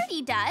 Like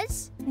Gertie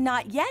does?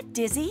 Not yet,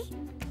 Dizzy.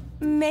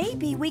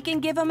 Maybe we can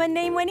give him a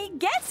name when he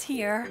gets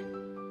here.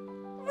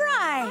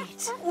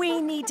 Right. We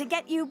need to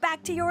get you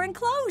back to your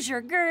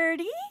enclosure,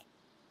 Gertie.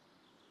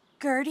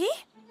 Gertie?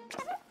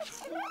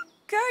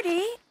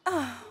 Gertie?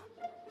 Oh.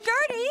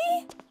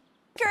 Gertie?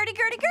 Gertie,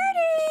 Gertie,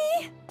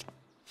 Gertie!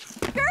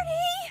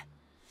 Gertie!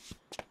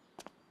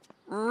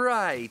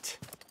 Right.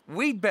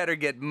 We'd better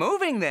get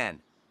moving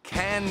then.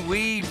 Can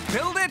we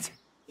build it?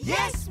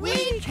 Yes,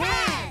 we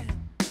can!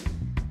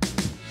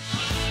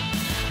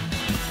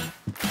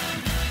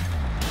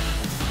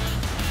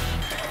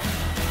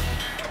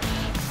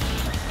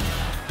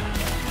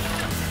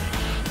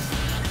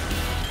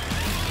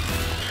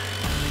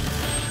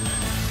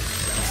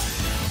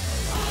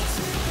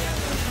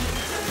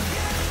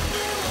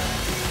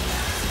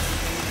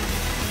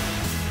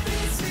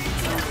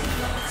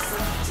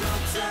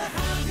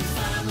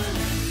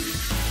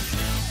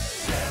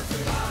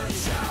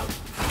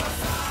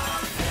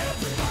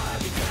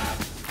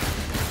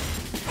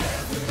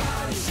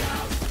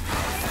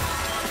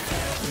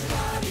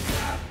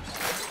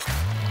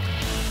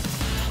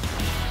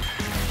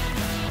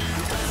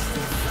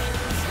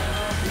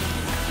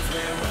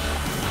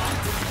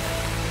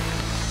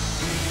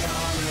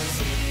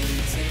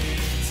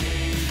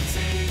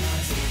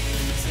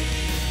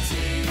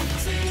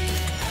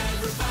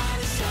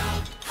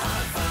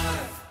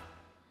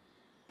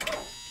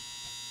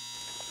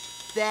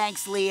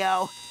 Thanks,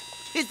 Leo.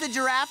 Is the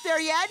giraffe there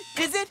yet?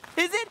 Is it?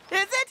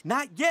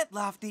 Not yet,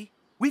 Lofty.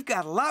 We've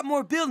got a lot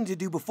more building to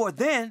do before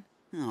then.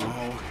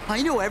 Oh,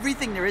 I know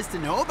everything there is to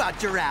know about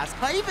giraffes.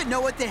 I even know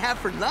what they have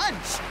for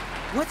lunch.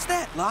 What's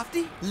that,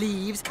 Lofty?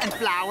 Leaves and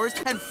flowers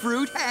and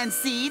fruit and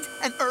seeds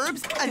and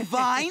herbs and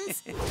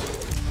vines.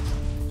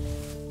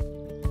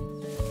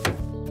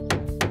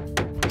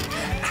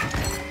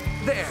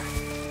 There.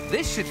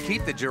 This should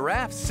keep the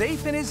giraffe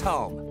safe in his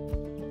home.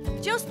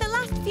 Just the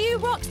last few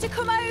rocks to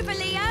come over,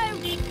 Leo.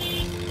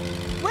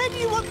 Where do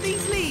you want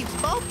these leaves,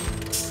 Bob?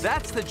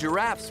 That's the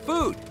giraffe's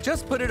food.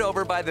 Just put it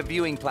over by the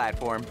viewing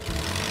platform.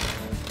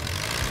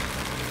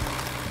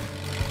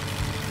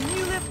 Can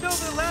you lift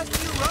over the last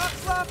few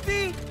rocks,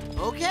 Lofty?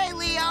 Okay,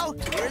 Leo,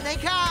 here they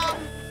come.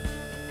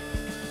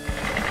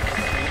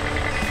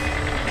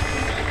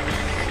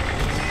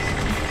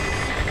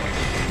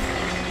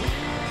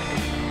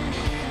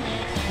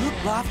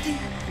 Look, Lofty,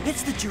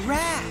 it's the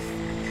giraffe.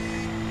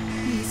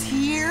 He's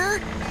here?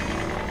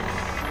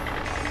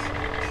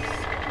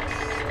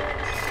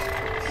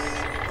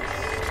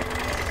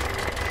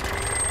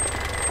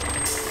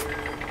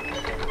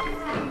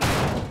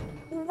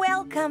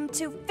 Welcome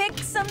to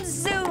Fixham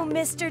Zoo,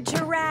 Mr.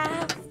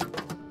 Giraffe.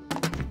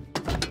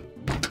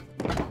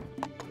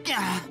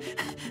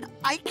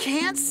 I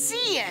can't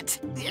see it.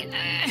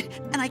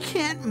 And I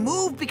can't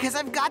move because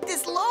I've got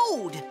this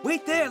load.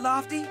 Wait there,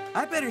 Lofty.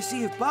 I better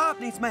see if Bob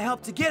needs my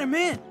help to get him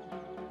in.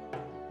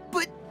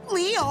 But,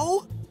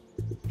 Leo...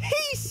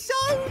 He's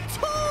so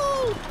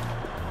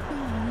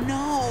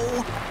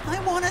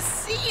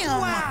see him.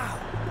 Wow,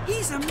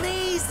 he's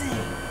amazing.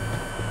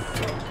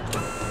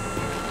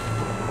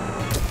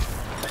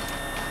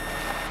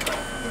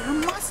 There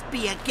must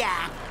be a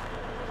gap.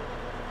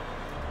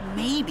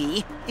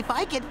 Maybe if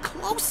I get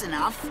close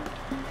enough,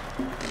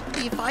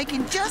 if I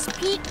can just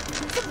peek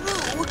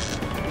through.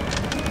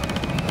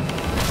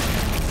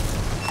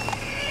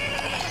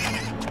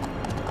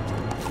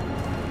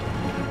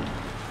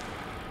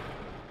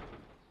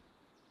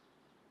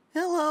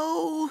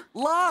 Hello.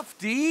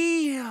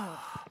 Lofty!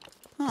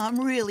 I'm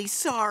really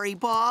sorry,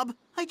 Bob.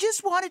 I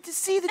just wanted to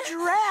see the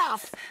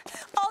giraffe.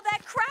 All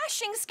that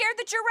crashing scared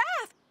the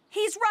giraffe.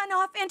 He's run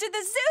off into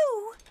the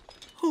zoo.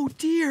 Oh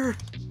dear,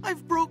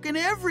 I've broken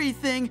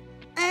everything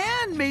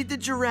and made the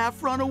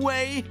giraffe run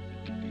away.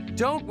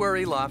 Don't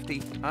worry,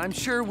 Lofty. I'm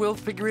sure we'll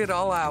figure it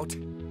all out.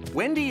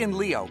 Wendy and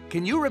Leo,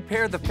 can you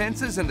repair the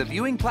fences and the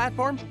viewing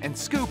platform? And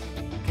Scoop,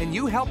 can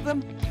you help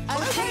them?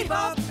 Okay,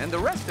 Bob. And the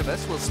rest of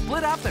us will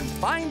split up and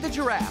find the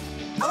giraffe.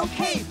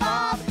 Okay,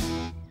 Bob.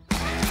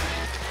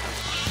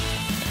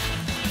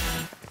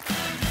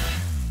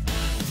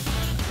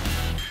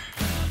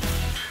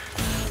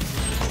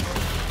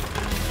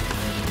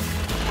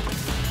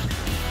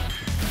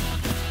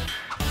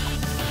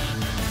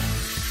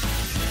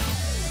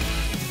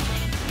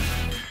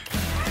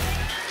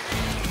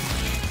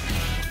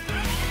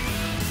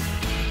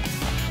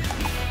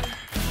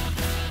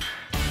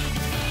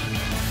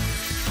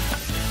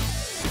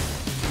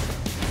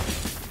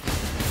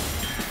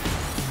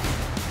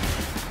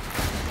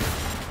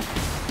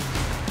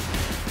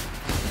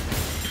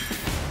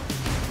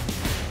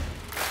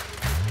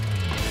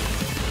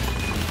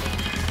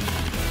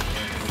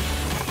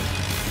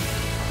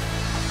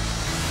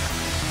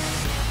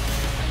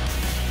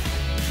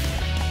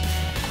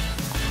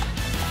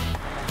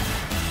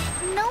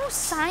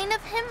 Sign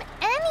of him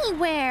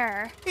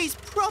anywhere. He's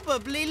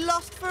probably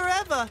lost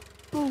forever.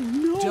 Oh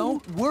no.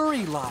 Don't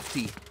worry,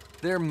 Lofty.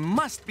 There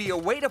must be a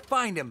way to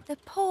find him. The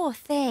poor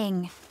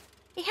thing.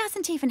 He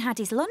hasn't even had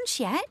his lunch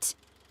yet.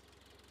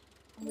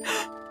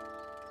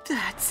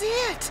 That's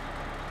it.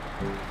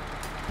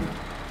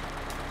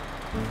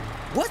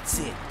 What's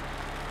it?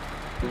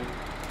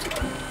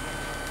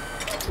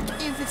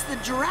 If it's the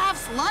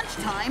giraffe's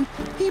lunchtime,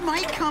 he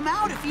might come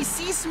out if he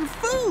sees some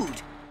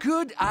food.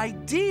 Good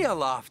idea,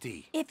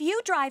 Lofty. If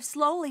you drive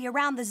slowly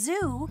around the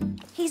zoo,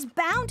 he's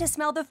bound to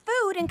smell the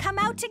food and come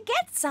out to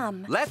get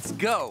some. Let's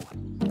go.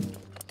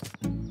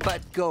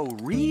 But go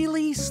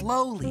really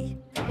slowly.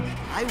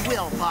 I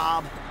will,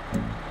 Bob.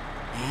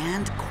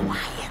 And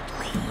quietly.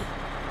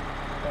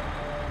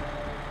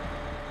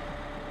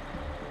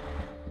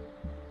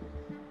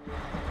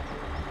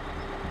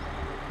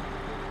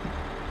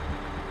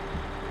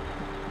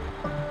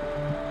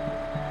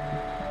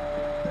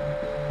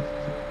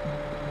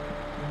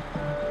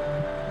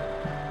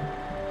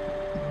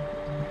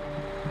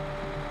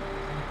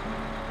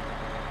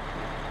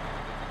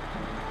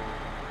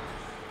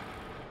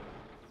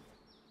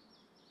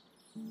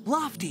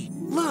 Lofty,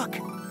 look.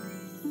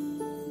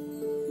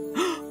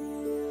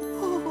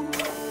 Oh,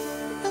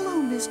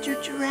 hello,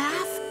 Mr.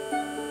 Giraffe.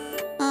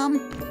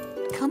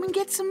 Come and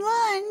get some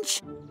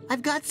lunch.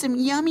 I've got some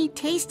yummy,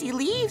 tasty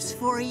leaves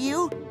for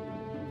you.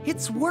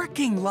 It's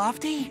working,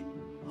 Lofty.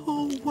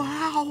 Oh,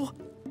 wow.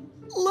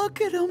 Look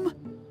at him.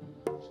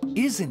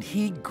 Isn't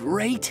he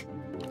great?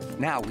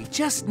 Now we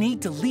just need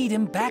to lead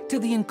him back to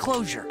the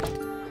enclosure.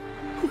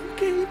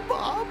 Okay,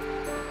 Bob.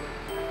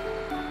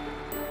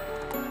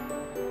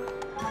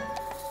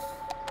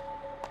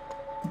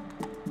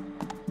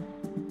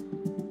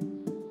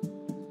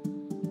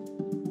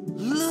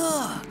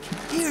 Look,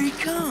 here he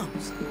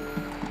comes.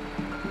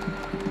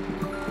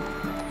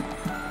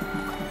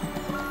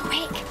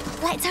 Quick,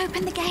 let's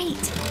open the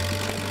gate.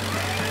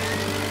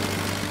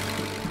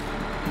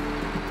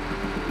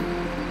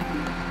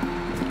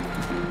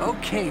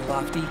 Okay,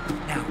 Lofty.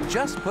 Now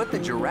just put the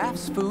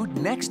giraffe's food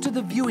next to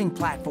the viewing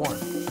platform.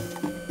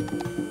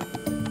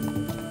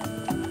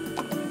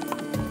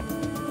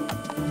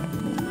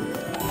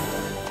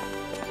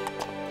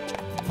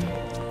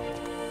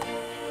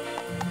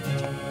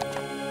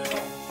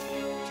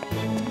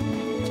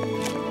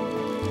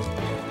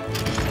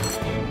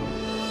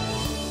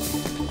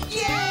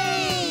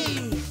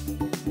 Yay!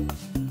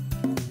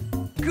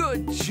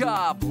 Good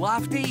job,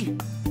 Lofty.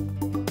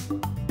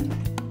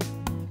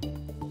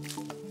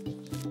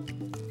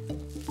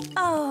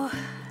 Oh,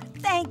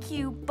 thank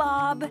you,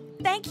 Bob.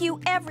 Thank you,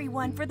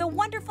 everyone, for the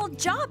wonderful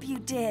job you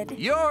did.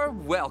 You're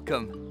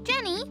welcome.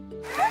 Jenny,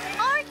 what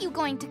are you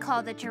going to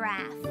call the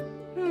giraffe?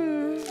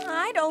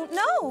 I don't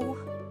know.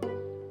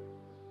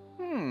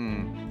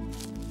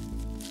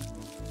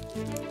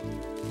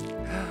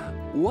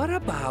 What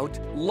about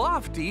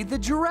Lofty the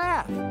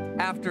giraffe?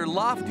 After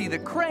Lofty the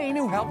crane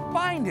who helped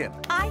find him.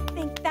 I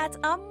think that's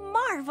a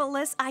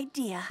marvelous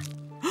idea.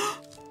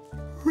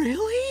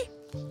 Really?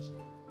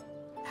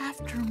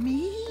 After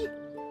me?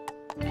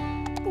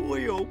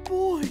 Boy, oh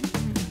boy.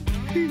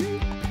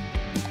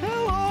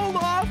 Hello,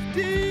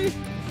 Lofty.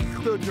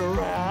 The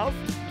giraffe.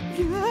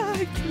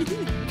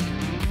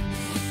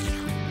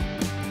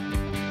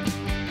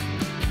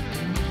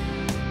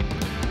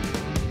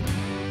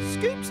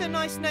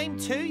 nice name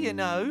too, you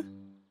know.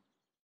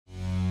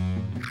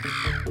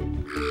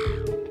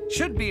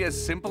 Should be a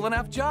simple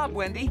enough job,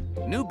 Wendy.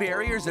 New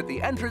barriers at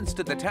the entrance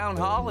to the town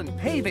hall and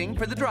paving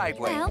for the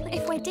driveway. Well,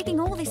 if we're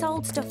digging all this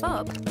old stuff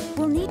up,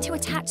 we'll need to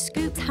attach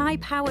Scoop's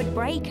high-powered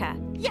breaker.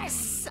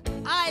 Yes!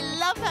 I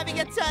love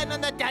having a turn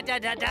on the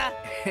da-da-da-da.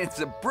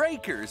 It's a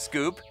breaker,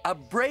 Scoop. A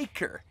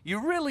breaker.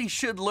 You really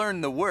should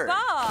learn the word.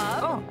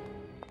 Bob! Oh.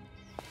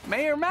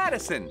 Mayor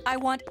Madison. I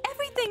want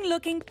everything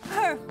looking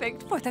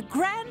perfect for the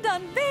grand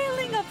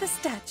unveiling of the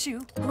statue.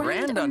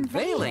 Grand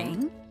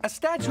unveiling? A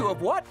statue of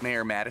what,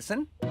 Mayor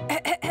Madison?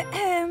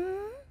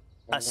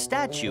 A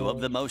statue of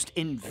the most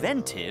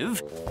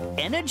inventive,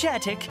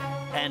 energetic,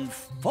 and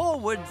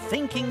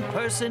forward-thinking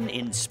person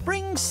in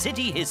Spring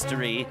City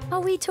history. Are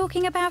we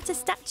talking about a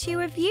statue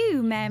of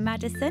you, Mayor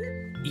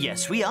Madison?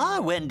 Yes, we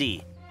are,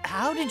 Wendy.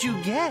 How did you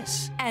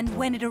guess? And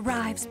when it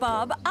arrives,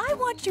 Bob, I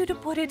want you to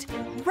put it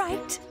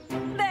right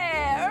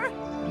there.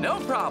 No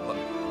problem.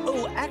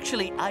 Oh,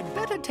 actually, I'd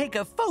better take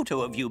a photo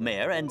of you,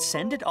 Mayor, and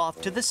send it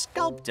off to the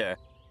sculptor,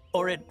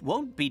 or it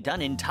won't be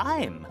done in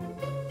time.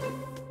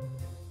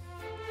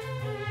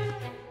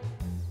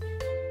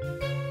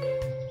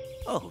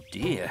 Oh,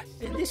 dear.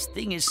 This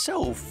thing is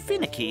so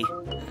finicky.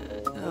 Come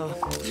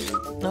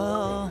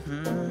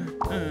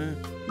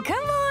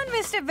on,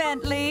 Mr.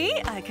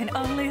 Bentley. I can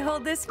only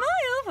hold this smile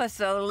for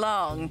so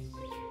long.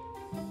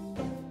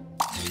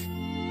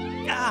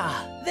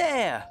 Ah,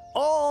 there.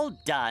 All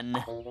done.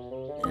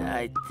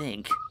 I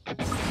think.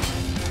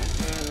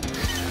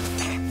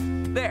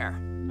 There.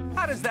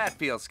 How does that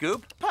feel,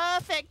 Scoop?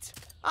 Perfect.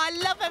 I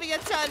love having a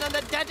turn on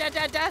the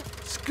da-da-da-da.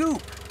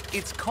 Scoop,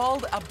 it's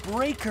called a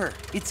breaker.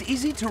 It's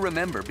easy to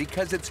remember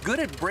because it's good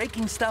at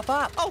breaking stuff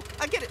up. Oh,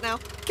 I get it now.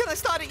 Can I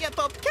start it yet,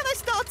 Bob? Can I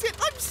start it?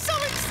 I'm so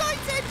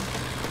excited!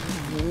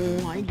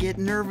 Oh, I get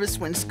nervous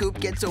when Scoop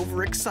gets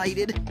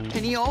overexcited.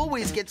 And he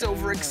always gets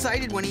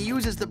overexcited when he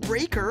uses the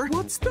breaker.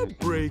 What's the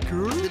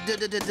breaker? The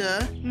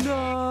da-da-da-da.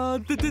 No,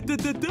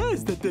 da-da-da-da-da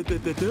is the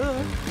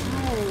da-da-da-da.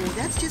 Oh,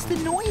 that's just the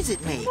noise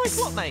it makes. Like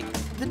what, mate?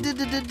 The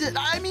da-da-da-da.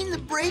 I mean the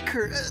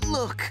breaker.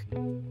 Look.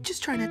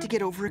 Just try not to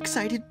get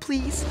overexcited,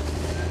 please.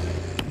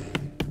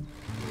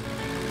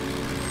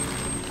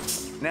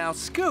 Now,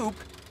 Scoop,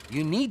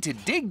 you need to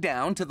dig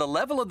down to the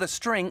level of the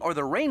string or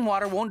the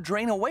rainwater won't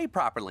drain away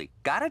properly.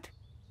 Got it?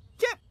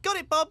 Yep, got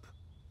it, Bob.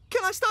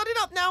 Can I start it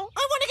up now?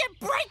 I want to get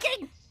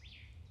breaking!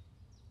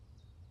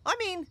 I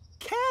mean,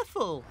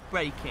 careful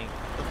breaking,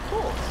 of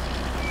course.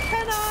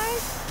 Can I?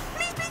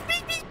 Please, please,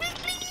 please, please, please,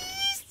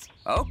 please!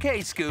 Okay,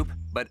 Scoop,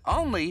 but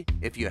only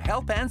if you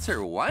help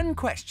answer one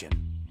question.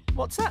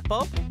 What's that,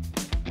 Bob?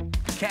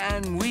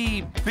 Can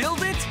we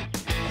build it?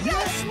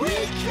 Yes, we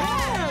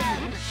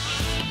can!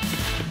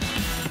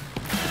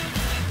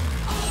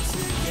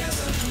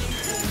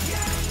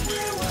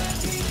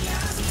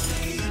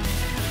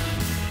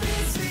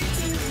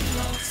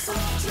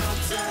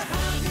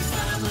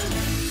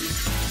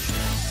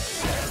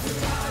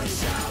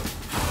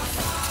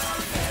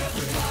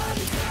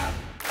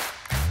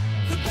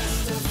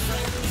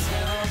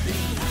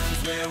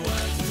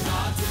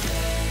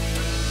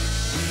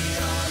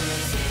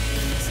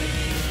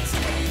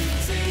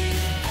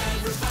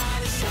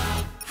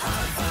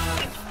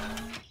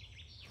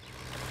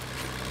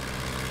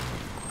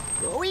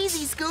 Go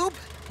easy, Scoop.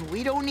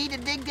 We don't need to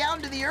dig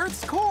down to the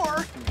Earth's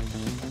core.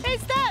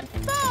 Is that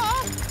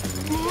far?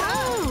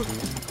 Whoa!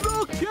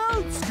 Look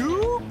out,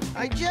 Scoop!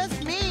 I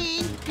just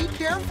mean, be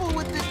careful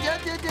with the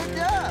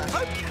da-da-da-da.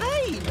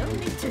 Okay, no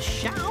need to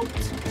shout.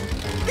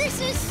 This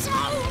is so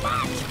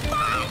much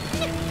fun!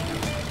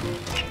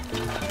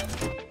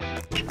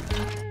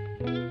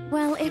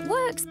 Well, it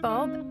works,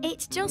 Bob.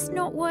 It's just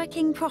not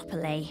working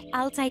properly.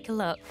 I'll take a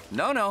look.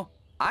 No.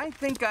 I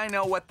think I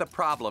know what the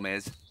problem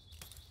is.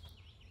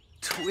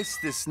 Twist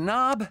this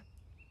knob,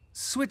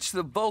 switch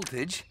the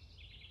voltage.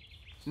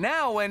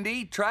 Now,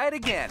 Wendy, try it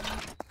again.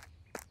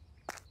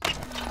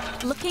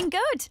 Looking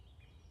good.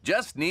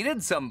 Just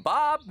needed some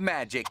Bob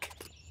magic.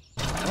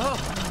 Oh.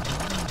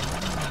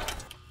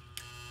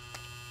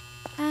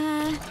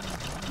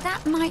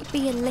 That might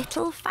be a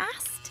little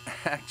fast.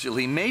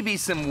 Actually, maybe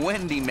some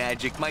Wendy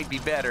magic might be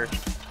better.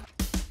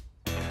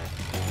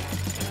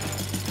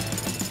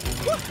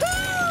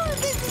 Woohoo!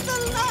 This is the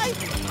life!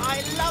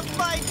 I love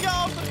my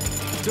job!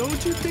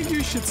 Don't you think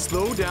you should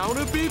slow down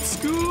a bit,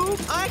 Scoop?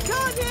 I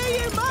can't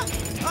hear you, Muck!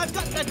 I've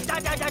got the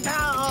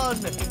da-da-da-da on!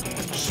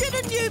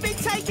 Shouldn't you be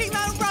taking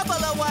that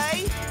rubble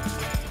away?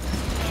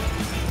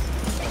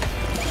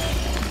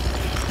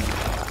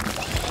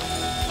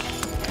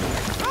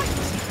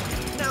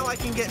 Right! Now I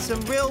can get some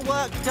real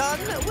work done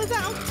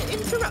without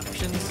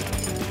interruptions.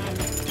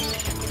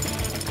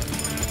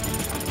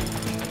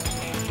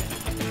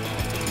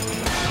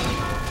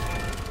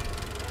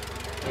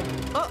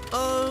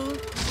 Uh-oh.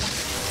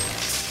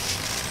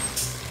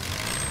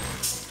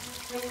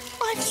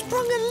 I've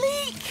sprung a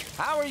leak!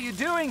 How are you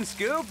doing,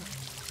 Scoop?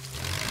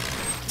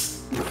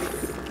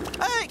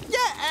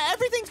 Yeah,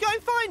 everything's going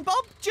fine,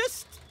 Bob.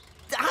 Just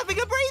having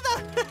a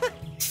breather.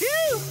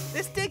 Phew!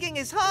 This digging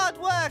is hard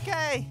work,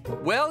 eh?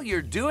 Well,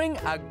 you're doing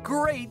a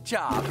great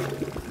job.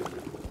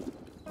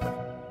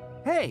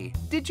 Hey,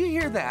 did you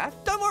hear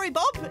that? Don't worry,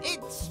 Bob.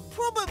 It's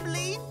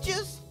probably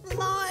just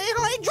my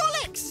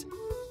hydraulics.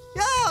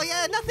 Oh,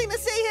 yeah, nothing to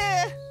see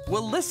here.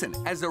 Well, listen,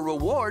 as a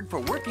reward for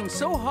working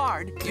so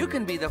hard, you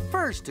can be the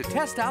first to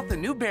test out the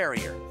new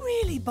barrier.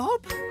 Really,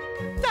 Bob?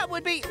 That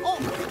would be... Oh.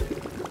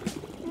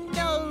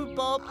 No,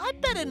 Bob, I'd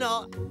better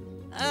not.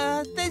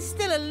 There's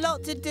still a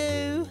lot to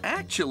do.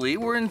 Actually,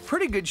 we're in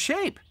pretty good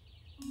shape.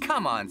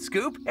 Come on,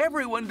 Scoop.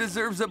 Everyone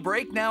deserves a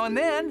break now and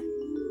then.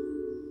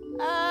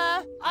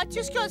 I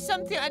just got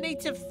something I need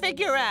to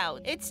figure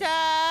out. It's, you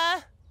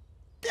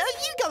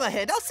go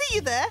ahead. I'll see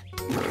you there.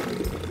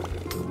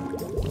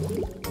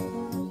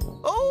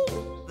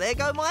 Oh, there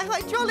go my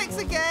hydraulics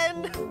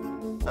again.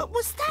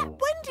 Was that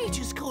Wendy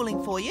just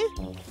calling for you?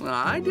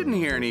 I didn't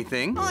hear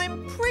anything.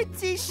 I'm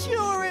pretty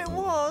sure it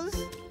was.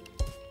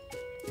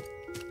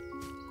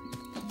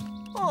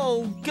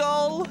 Oh,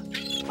 Gull.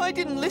 I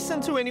didn't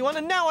listen to anyone,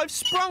 and now I've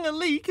sprung a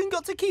leak and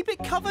got to keep it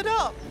covered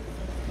up.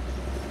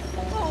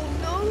 Oh,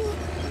 no.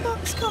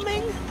 Muck's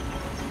coming.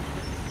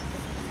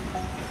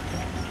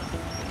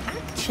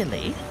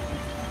 Actually,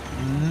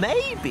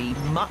 maybe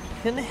Muck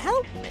can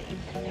help me.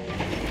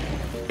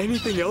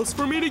 Anything else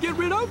for me to get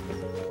rid of?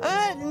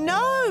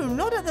 No,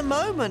 not at the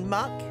moment,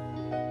 Muck.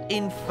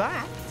 In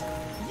fact,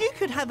 you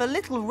could have a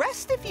little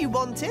rest if you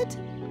wanted.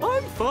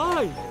 I'm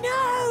fine.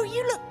 No,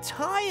 you look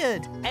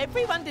tired.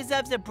 Everyone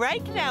deserves a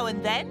break now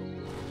and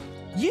then.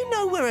 You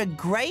know where a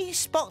grey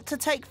spot to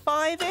take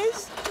 5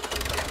 is?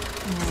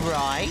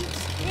 Right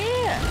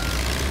here.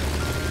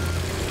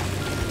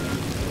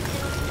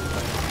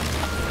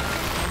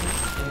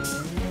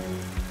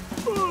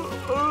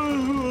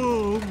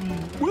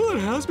 Well,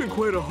 it has been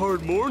quite a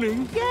hard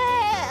morning.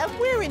 Yeah,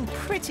 we're in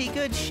pretty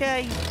good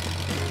shape.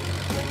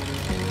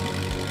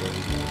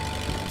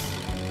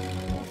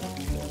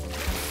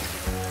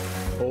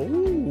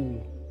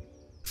 Oh.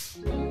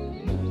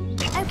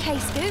 Okay,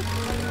 Scoop.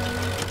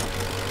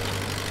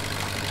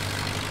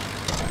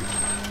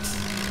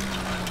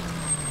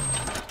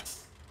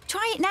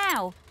 Try it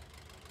now.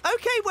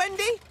 Okay,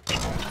 Wendy.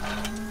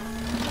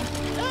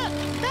 Look,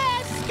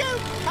 there's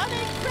Scoop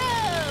coming through.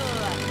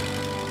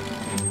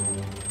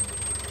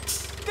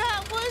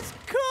 That was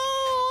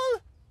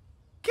cool.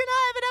 Can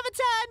I have another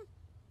turn?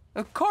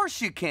 Of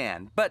course you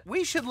can, but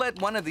we should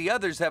let one of the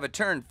others have a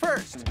turn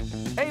first.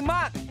 Hey,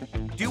 Muck,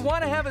 do you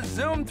want to have a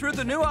zoom through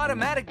the new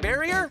automatic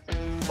barrier?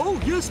 Oh,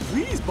 yes,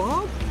 please,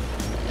 Bob.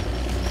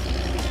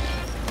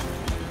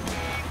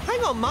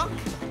 Hang on, Muck.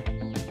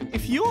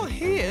 If you're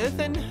here,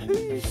 then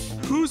who's...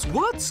 Who's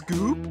what,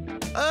 Scoop?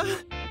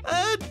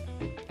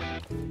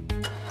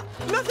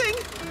 Nothing.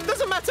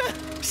 Doesn't matter.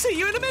 See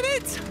you in a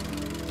minute.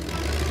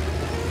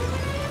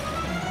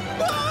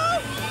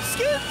 Whoa!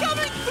 Scoop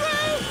coming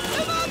through!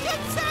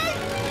 Emergency!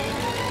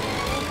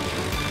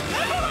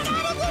 Everyone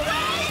out of the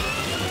way!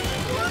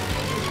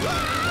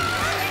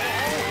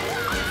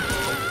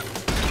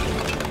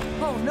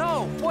 Oh,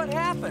 no. What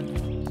happened?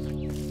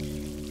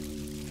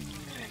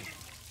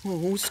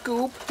 Oh,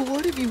 Scoop,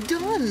 what have you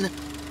done?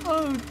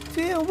 Oh,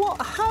 dear.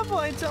 What have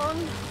I done?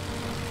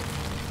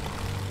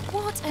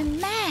 What a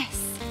mess.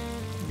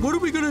 What are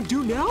we gonna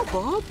do now,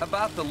 Bob?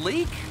 About the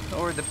leak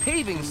or the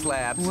paving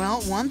slabs?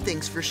 Well, one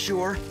thing's for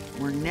sure.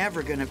 We're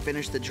never gonna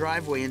finish the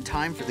driveway in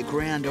time for the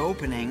grand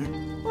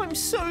opening. I'm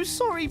so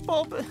sorry,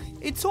 Bob.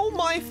 It's all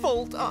my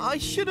fault. I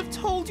should have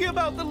told you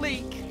about the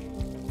leak.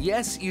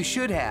 Yes, you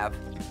should have.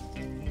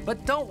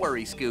 But don't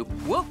worry, Scoop.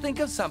 We'll think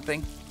of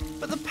something.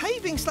 But the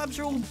paving slabs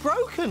are all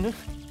broken.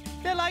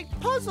 They're like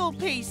puzzle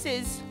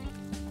pieces.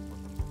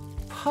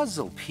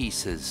 Puzzle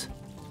pieces.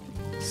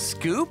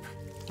 Scoop,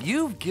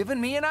 you've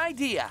given me an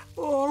idea.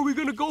 Oh, are we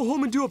gonna go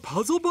home and do a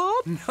puzzle,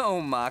 Bob? No,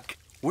 Muck.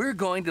 We're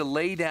going to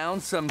lay down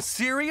some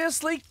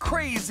seriously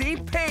crazy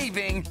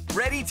paving.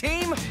 Ready,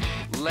 team?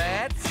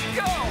 Let's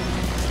go!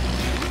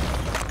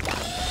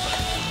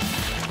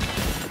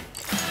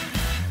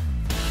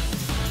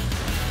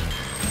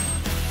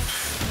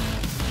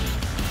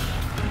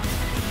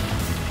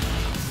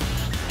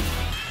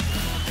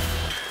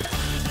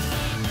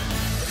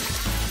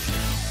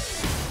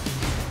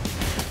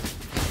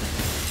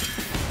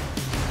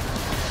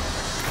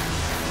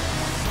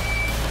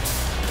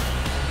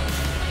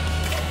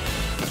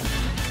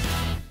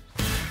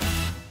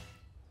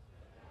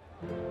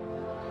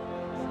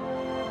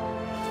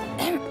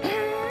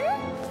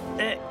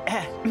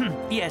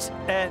 Yes,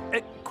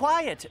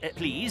 quiet,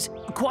 please.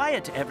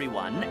 Quiet,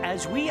 everyone,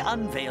 as we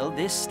unveil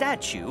this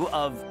statue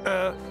of,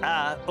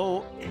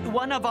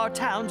 one of our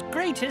town's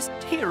greatest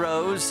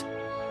heroes.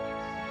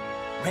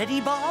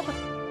 Ready, Bob?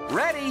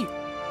 Ready?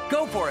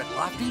 Go for it,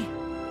 Lofty.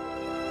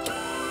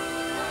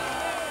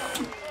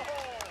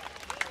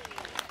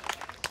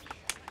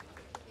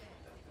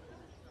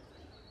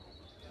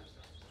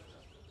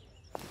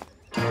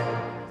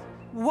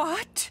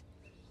 What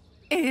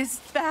is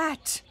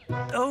that?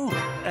 Oh,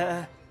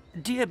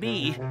 dear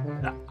me.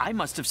 I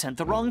must have sent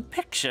the wrong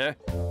picture.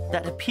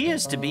 That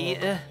appears to be,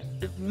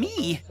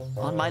 me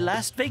on my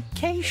last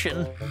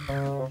vacation.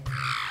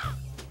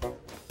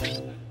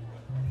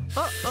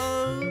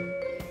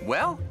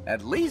 Well,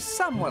 at least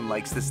someone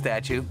likes the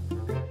statue.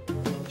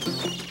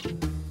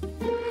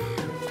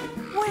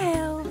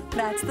 Well,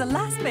 that's the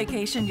last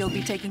vacation you'll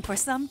be taking for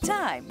some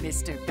time,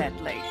 Mr.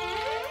 Bentley.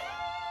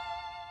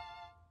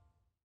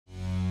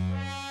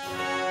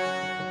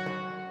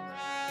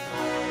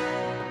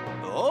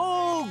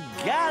 Oh,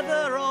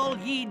 gather all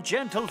ye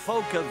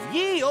gentlefolk of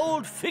ye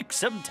old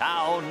Fixham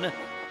town.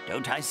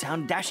 Don't I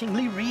sound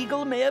dashingly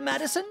regal, Mayor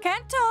Madison?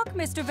 Can't talk,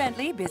 Mr.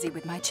 Bentley. Busy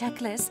with my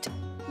checklist.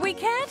 We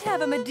can't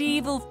have a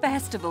medieval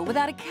festival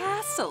without a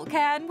castle,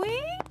 can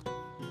we?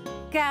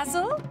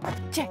 Castle?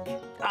 Check.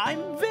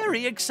 I'm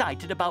very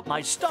excited about my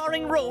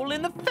starring role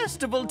in the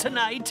festival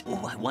tonight.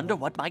 Oh, I wonder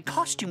what my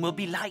costume will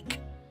be like.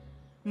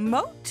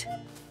 Moat?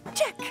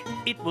 Check.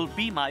 It will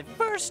be my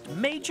first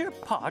major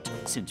part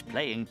since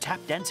playing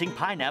Tap Dancing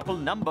Pineapple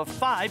number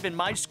 5 in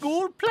my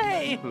school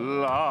play.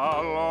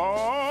 La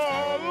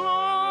la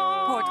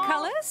la.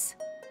 Portcullis?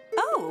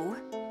 Oh,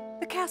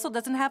 the castle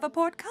doesn't have a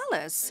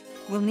portcullis.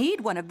 We'll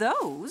need one of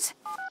those.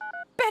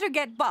 Better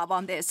get Bob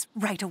on this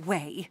right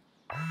away.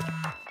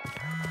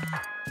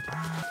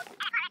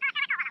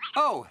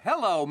 Oh,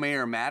 hello,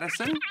 Mayor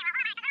Madison.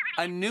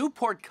 A new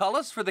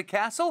portcullis for the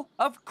castle?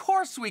 Of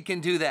course we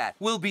can do that.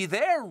 We'll be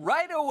there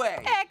right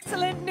away.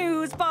 Excellent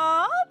news,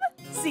 Bob.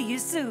 See you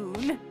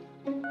soon.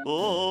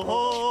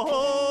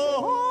 Oh.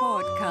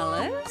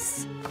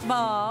 Portcullis,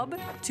 Bob,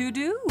 to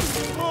do.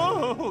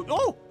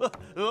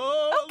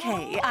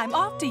 Okay, I'm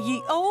off to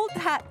ye old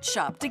hat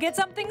shop to get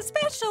something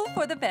special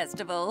for the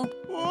festival.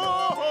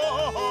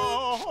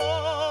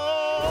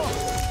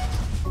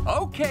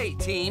 Okay,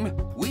 team.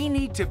 We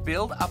need to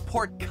build a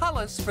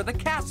portcullis for the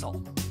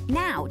castle.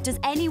 Now, does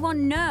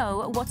anyone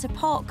know what a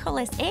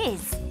portcullis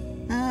is?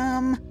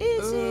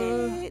 Is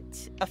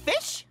it a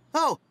fish?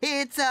 Oh,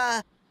 it's,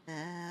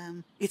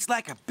 It's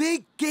like a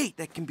big gate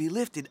that can be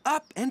lifted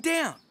up and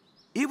down.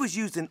 It was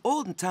used in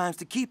olden times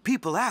to keep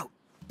people out.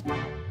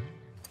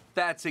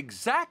 That's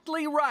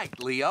exactly right,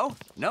 Leo.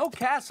 No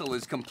castle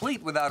is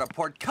complete without a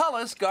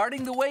portcullis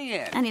guarding the way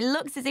in. And it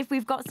looks as if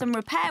we've got some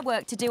repair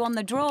work to do on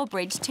the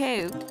drawbridge,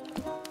 too.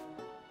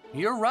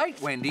 You're right,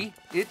 Wendy.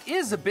 It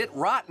is a bit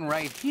rotten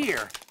right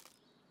here.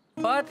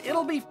 But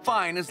it'll be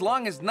fine as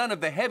long as none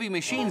of the heavy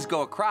machines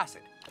go across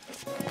it.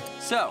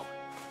 So,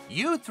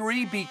 you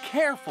three be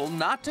careful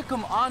not to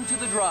come onto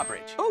the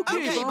drawbridge.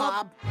 okay,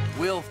 Bob.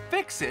 We'll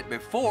fix it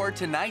before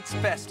tonight's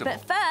festival.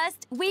 But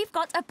first, we've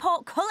got a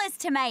portcullis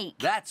to make.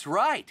 That's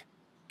right.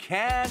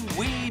 Can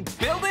we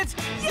build it?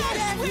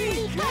 Yes,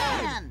 we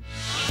can!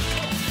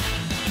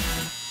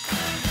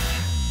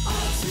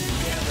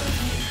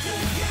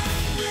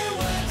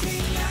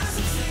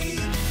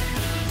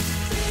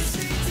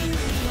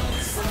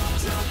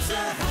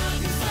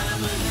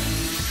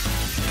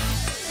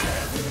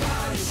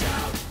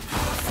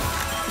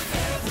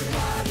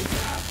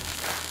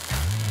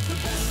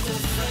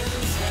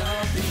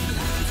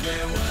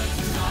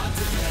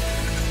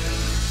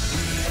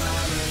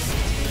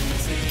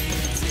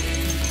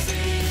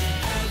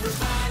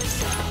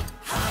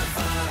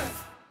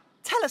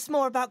 Tell us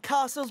more about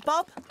castles,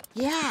 Bob.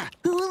 Yeah,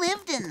 who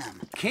lived in them?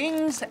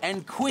 Kings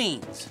and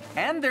queens,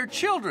 and their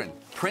children,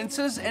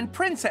 princes and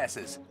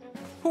princesses,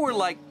 who were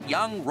like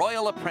young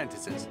royal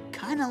apprentices.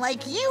 Kinda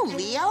like you,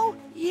 Leo.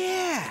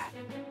 Yeah,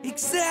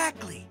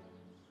 exactly.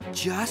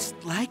 Just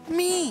like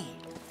me.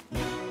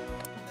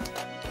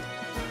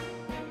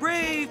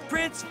 Brave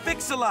Prince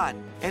Fix-a-Lot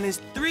and his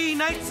 3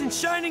 knights in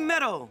shining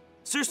metal,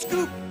 Sir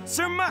Scoop,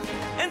 Sir Muck,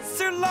 and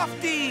Sir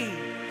Lofty.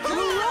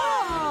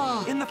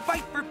 Hurrah! In the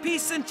fight for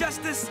peace and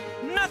justice,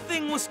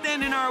 nothing will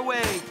stand in our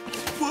way.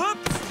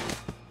 Whoops!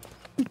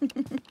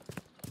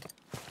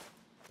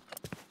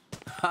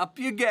 Up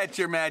you get,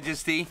 Your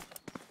Majesty.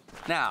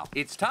 Now,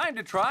 it's time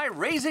to try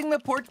raising the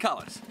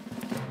portcullis.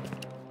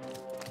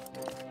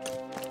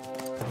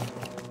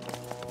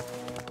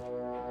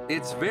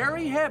 It's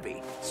very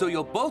heavy, so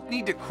you'll both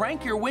need to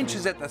crank your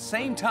winches at the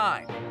same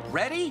time.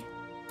 Ready?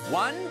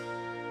 1,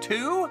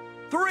 2,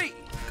 3.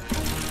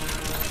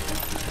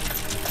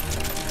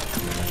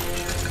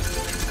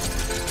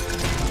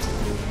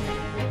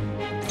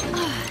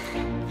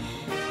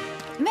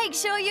 Make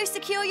sure you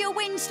secure your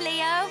winch,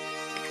 Leo.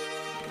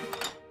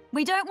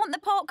 We don't want the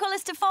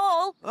portcullis to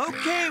fall.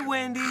 Okay,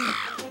 Wendy.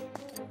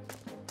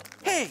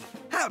 Hey,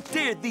 how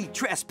dare thee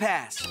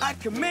trespass? I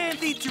command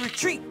thee to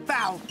retreat,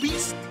 foul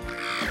beast.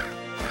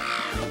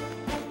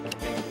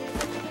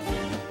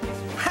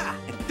 Ha!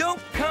 And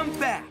don't come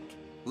back.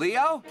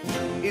 Leo,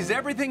 is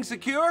everything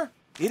secure?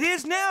 It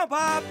is now,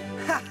 Bob.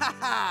 Ha ha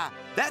ha!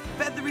 That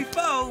feathery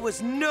foe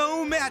was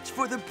no match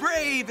for the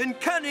brave and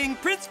cunning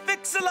Prince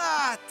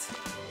Fix-a-Lot.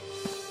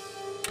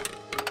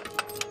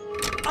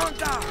 On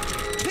guard!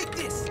 Take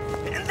this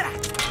and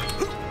that!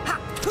 Ha!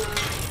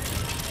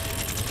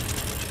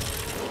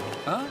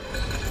 Huh?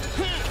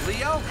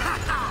 Leo?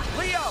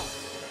 Leo!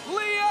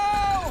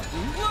 Leo!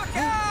 Look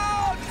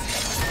out!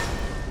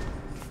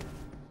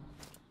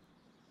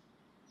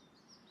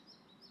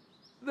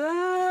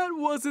 That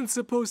wasn't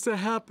supposed to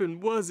happen,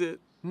 was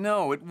it?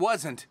 No, it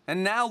wasn't.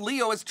 And now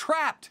Leo is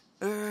trapped.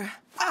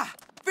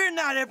 Fear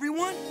not,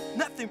 everyone.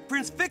 Nothing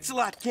Prince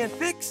Fix-a-Lot can't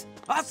fix.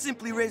 I'll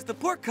simply raise the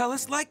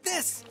portcullis like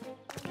this.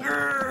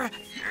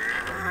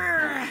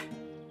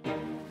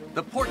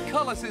 The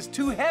portcullis is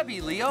too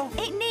heavy, Leo.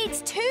 It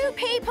needs 2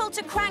 people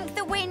to crank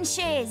the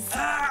winches.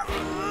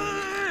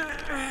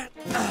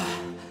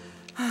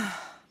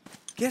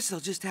 Guess I'll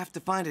just have to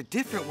find a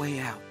different way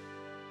out.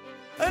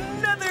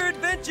 Another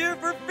adventure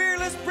for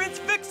fearless Prince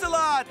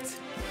Fix-a-Lot!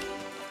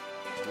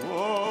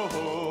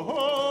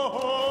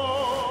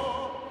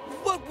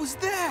 What was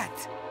that?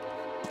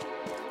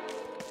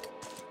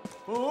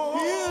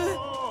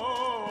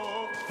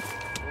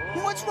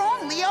 What's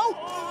wrong, Leo?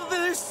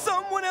 There's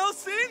someone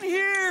else in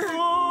here!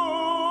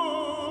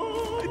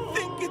 I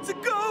think it's a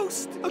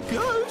ghost! A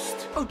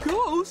ghost? A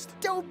ghost?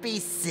 Don't be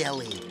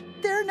silly.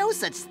 There are no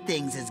such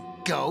things as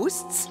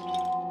ghosts.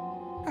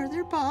 Are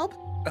there, Bob?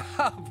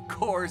 Of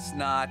course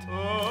not.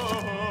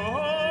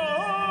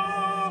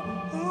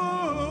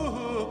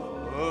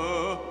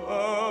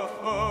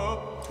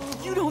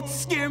 You don't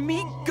scare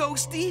me,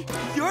 Ghosty!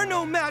 You're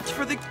no match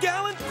for the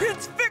gallant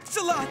Prince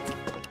Fix-a-Lot!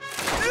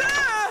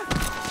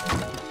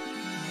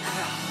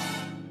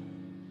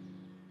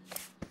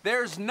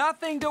 There's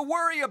nothing to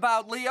worry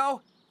about,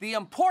 Leo. The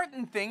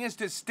important thing is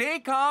to stay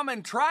calm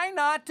and try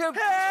not to...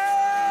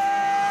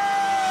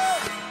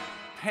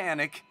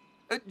 panic.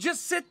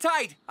 Just sit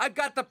tight. I've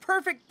got the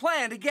perfect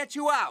plan to get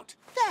you out.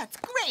 That's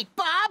great,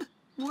 Bob.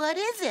 What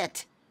is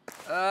it?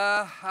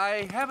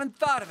 I haven't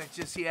thought of it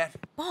just yet.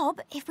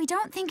 Bob, if we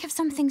don't think of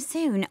something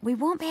soon, we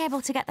won't be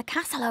able to get the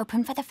castle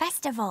open for the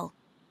festival.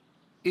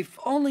 If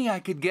only I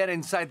could get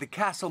inside the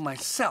castle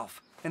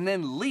myself, and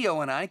then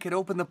Leo and I could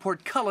open the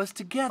portcullis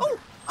together. Oh,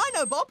 I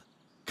know, Bob.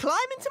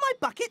 Climb into my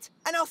bucket,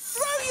 and I'll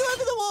throw you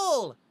over the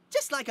wall,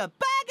 just like a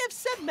bag of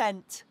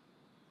cement.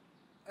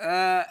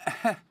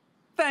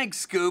 Thanks,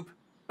 Scoop.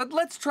 But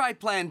let's try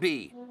Plan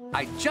B.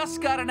 I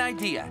just got an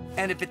idea,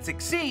 and if it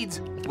succeeds,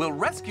 we'll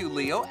rescue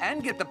Leo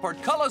and get the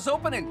portcullis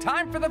open in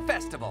time for the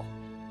festival.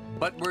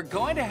 But we're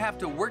going to have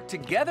to work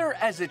together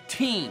as a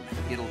team.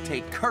 It'll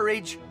take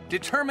courage,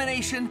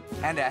 determination,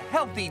 and a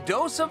healthy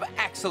dose of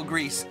axle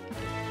grease.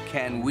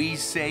 Can we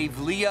save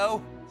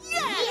Leo?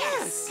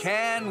 Yes!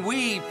 Can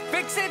we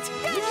fix it?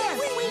 Yes,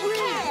 we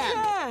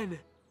can!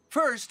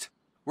 First,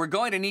 we're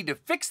going to need to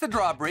fix the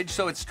drawbridge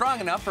so it's strong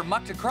enough for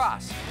Muck to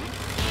cross.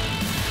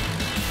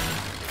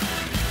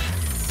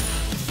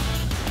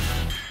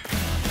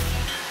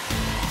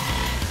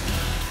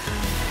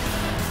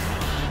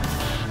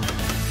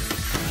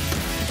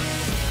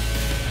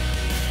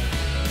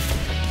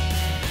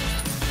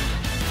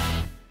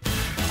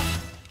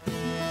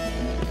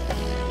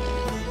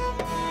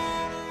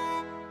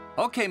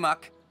 Okay,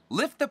 Muck.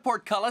 Lift the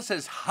portcullis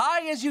as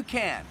high as you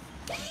can.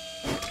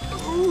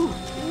 Ooh,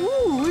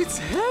 it's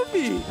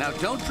heavy. Now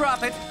don't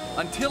drop it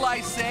until I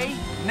say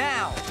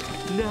now.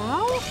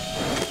 Now?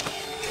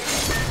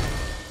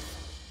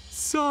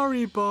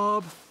 Sorry,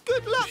 Bob.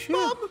 Good luck,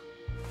 Bob.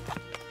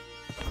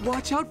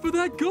 Watch out for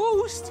that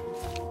ghost.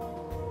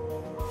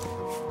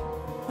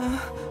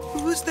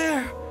 Who's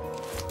there?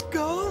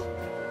 Gull?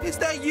 Is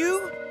that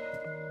you?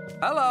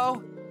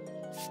 Hello,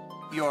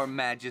 Your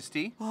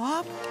Majesty.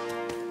 Bob?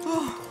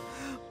 Oh,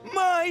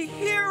 my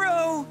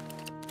hero!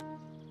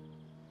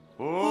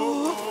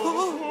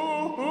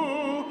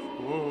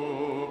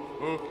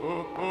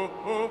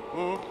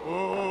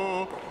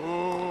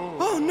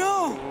 Oh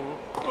no!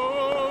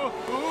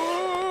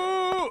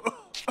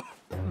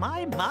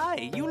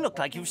 My, you look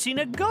like you've seen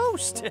a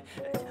ghost.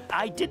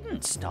 I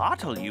didn't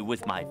startle you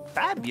with my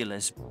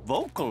fabulous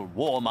vocal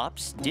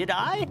warm-ups, did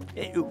I?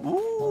 Of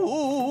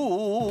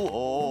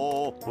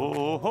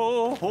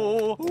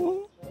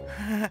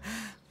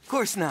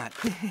course not.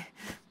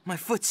 My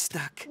foot's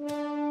stuck.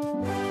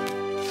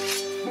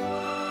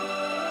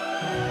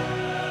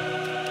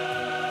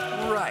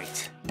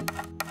 Right.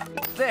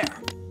 There.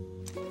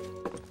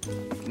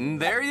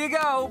 There you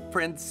go,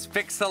 Prince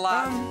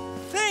Fix-a-Lot.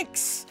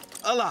 Thanks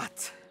a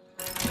lot.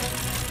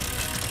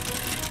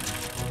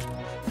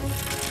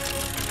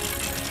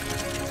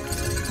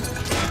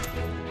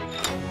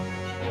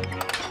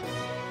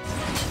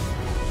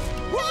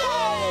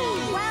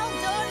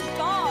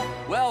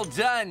 Well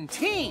done,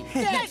 team.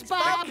 Thanks,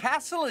 Bob. The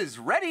castle is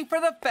ready for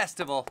the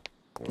festival.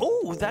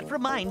 Oh, that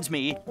reminds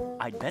me.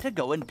 I'd better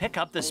go and pick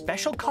up the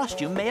special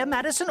costume Mayor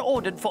Madison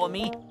ordered for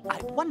me. I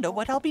wonder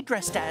what I'll be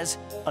dressed as.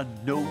 A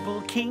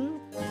noble king?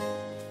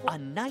 A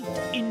knight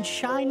in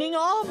shining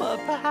armor,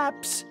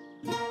 perhaps?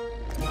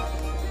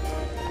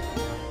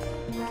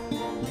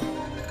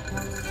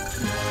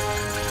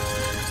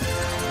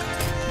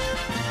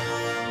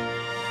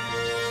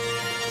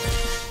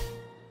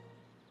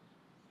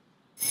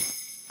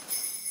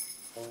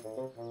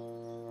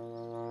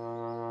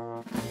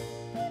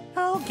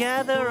 Oh,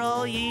 gather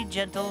all ye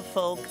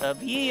gentlefolk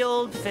of ye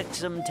old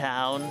Fixham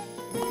town.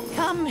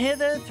 Come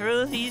hither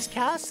through these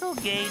castle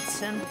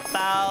gates and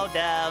bow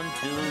down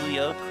to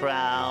your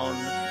crown.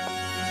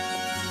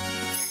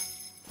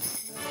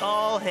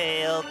 All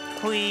hail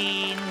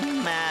Queen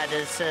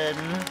Madison.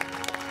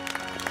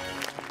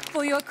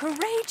 for your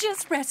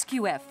courageous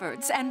rescue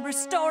efforts and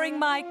restoring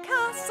my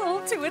castle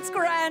to its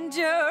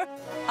grandeur,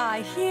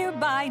 I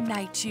hereby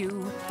knight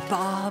you,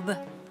 Bob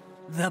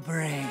the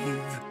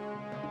Brave,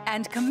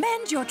 and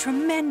commend your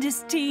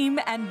tremendous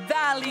team and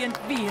valiant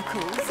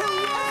vehicles.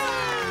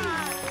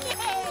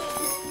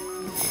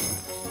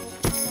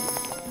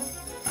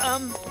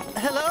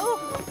 Hello?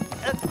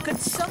 Could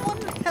someone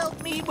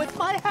help me with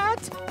my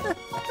hat?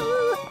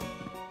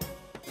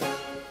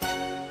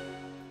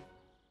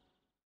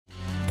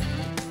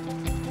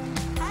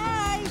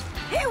 Hi!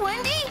 Hey,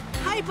 Wendy!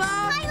 Hi, Bob!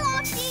 Hi,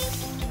 Lofty!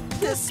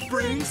 The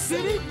Spring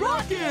City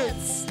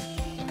Rockets!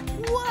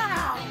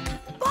 Wow!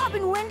 Bob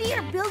and Wendy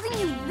are building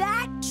you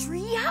that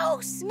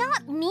treehouse?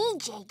 Not me,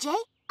 JJ.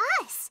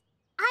 Us.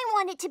 I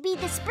want it to be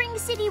the Spring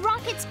City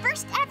Rockets'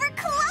 first ever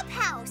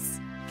clubhouse.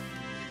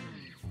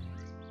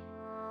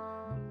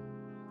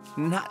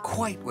 Not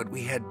quite what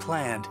we had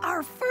planned.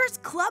 Our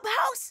first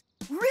clubhouse?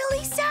 Really,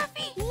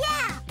 Safi?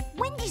 Yeah!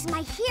 Wendy's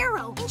my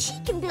hero, and she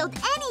can build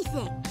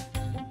anything.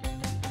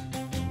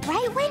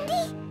 Right,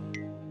 Wendy?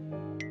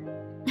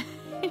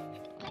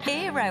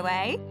 Hero,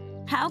 eh?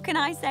 How can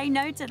I say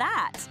no to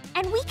that?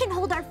 And we can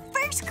hold our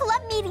first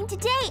club meeting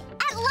today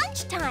at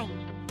lunchtime.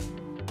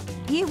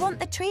 You want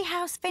the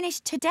treehouse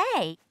finished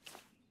today?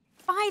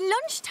 By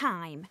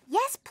lunchtime?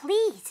 Yes,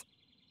 please.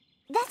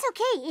 That's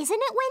okay,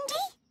 isn't it,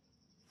 Wendy?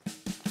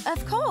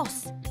 Of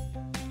course.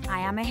 I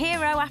am a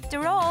hero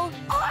after all.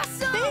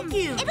 Awesome! Thank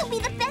you! It'll be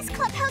the best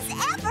clubhouse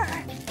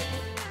ever!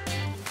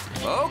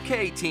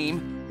 Okay,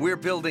 team. We're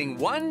building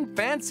one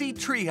fancy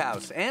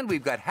treehouse, and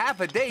we've got half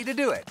a day to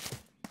do it.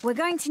 We're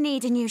going to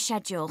need a new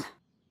schedule.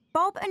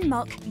 Bob and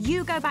Muck,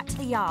 you go back to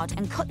the yard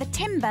and cut the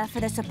timber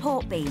for the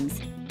support beams.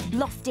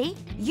 Lofty,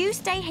 you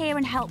stay here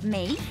and help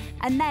me,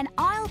 and then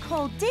I'll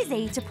call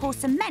Dizzy to pour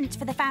cement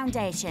for the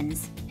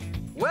foundations.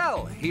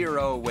 Well,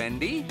 hero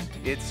Wendy,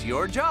 it's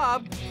your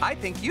job. I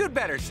think you'd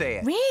better say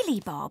it. Really,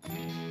 Bob?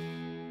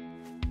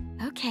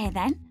 Okay,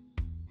 then.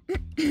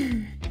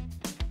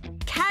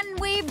 Can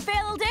we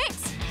build it?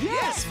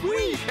 Yes,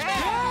 we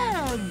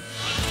can!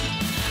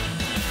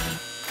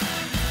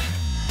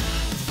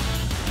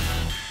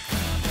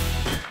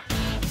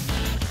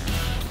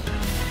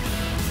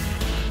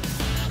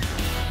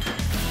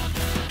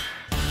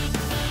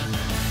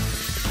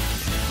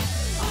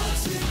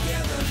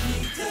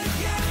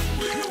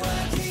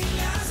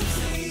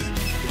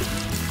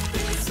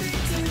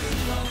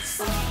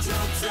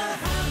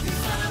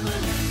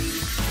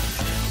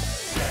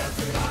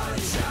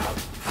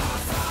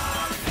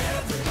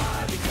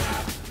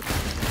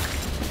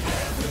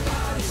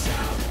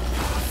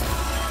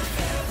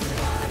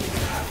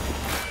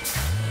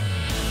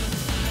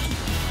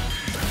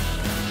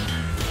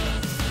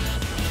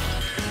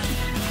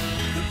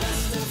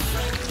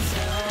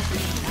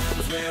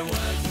 We're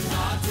working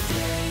hard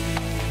today.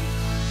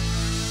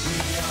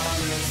 We are a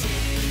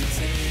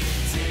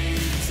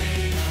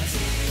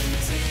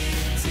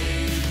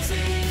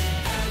team.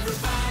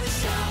 Everybody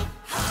shout,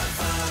 high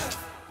five.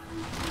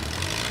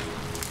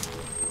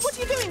 What are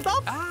you doing,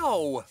 Bob?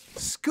 Ow!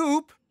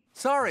 Scoop!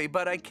 Sorry,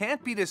 but I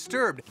can't be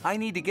disturbed. I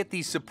need to get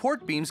these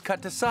support beams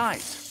cut to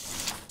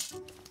size.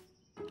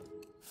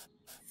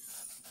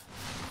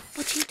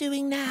 What are you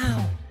doing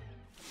now?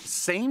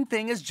 Same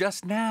thing as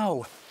just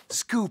now.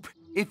 Scoop,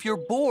 if you're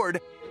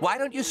bored, why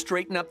don't you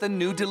straighten up the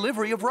new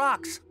delivery of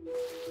rocks?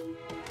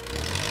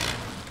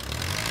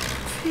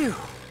 Phew.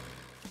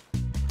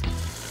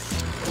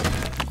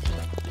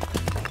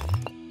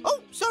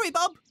 Oh, sorry,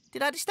 Bob.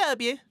 Did I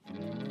disturb you?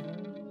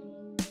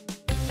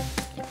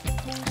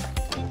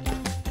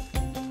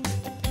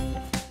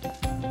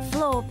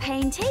 Floor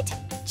painted?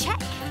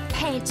 Check.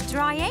 Paint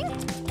drying?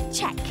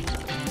 Check.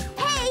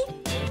 Hey,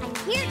 I'm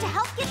here to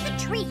help get the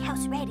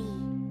treehouse ready.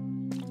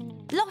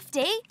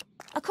 Lofty,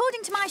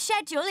 according to my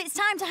schedule, it's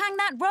time to hang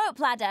that rope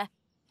ladder.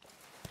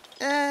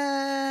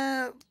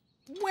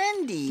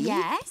 Wendy?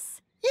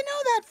 Yes? You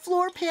know that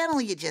floor panel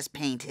you just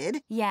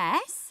painted?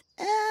 Yes?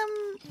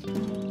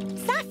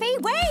 Safi,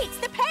 wait!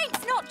 The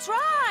paint's not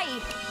dry!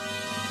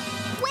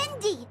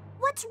 Wendy,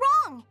 what's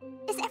wrong?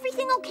 Is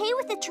everything okay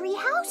with the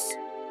treehouse?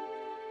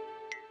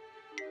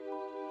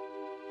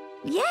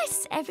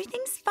 Yes,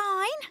 everything's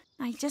fine.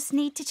 I just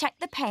need to check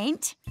the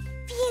paint.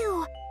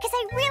 Phew, because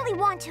I really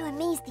want to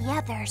amaze the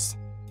others.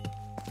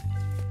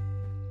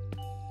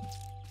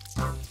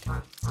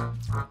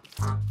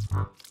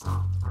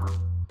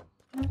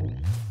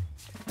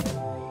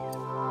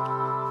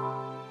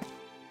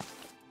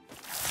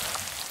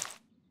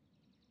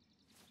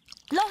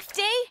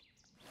 Lofty,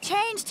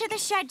 change to the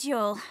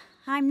schedule.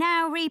 I'm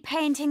now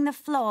repainting the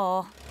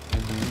floor.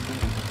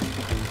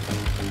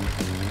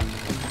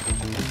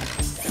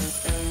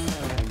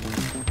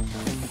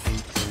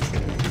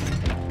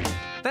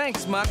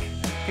 Thanks, Muck.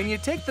 Can you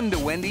take them to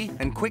Wendy,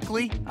 and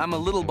quickly? I'm a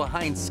little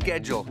behind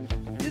schedule.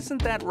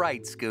 Isn't that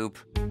right, Scoop?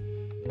 Don't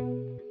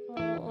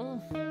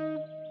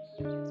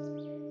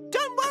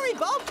worry,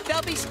 Bob.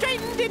 They'll be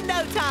straightened in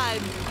no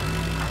time.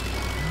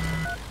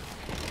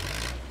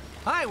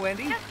 Hi,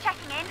 Wendy. Just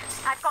checking in.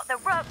 I've got the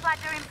rope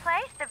ladder in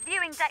place, the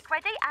viewing deck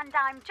ready, and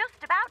I'm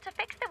just about to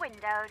fix the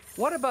windows.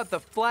 What about the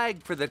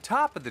flag for the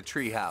top of the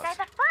treehouse? There's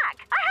a flag.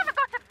 I haven't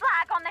got a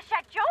flag on the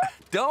schedule.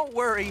 Don't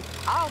worry,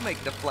 I'll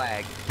make the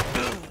flag.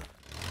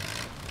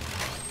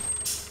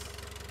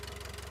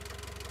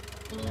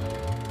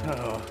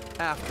 Oh,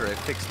 after I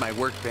fix my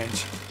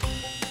workbench.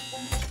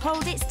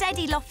 Hold it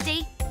steady,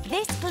 Lofty.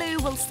 This glue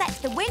will set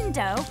the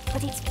window,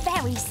 but it's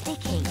very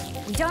sticky.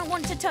 We don't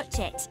want to touch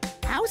it.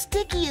 How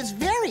sticky is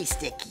very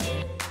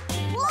sticky?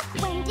 Look,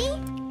 Wendy.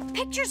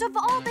 Pictures of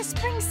all the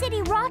Spring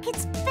City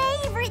Rockets'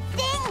 favorite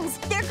things.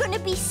 They're gonna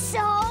be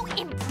so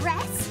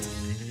impressed.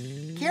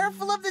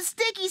 Careful of the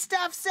sticky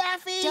stuff,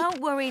 Saffy. Don't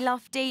worry,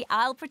 Lofty.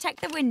 I'll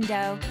protect the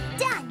window.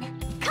 Done.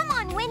 Come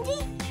on,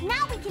 Wendy.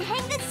 Now we can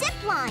hang the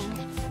zip line.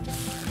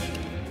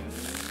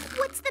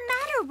 What's the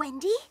matter,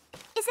 Wendy?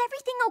 Is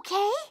everything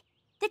okay?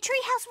 The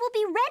treehouse will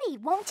be ready,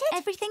 won't it?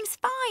 Everything's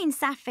fine,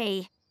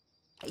 Saffy.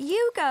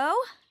 You go.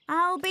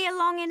 I'll be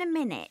along in a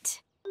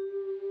minute.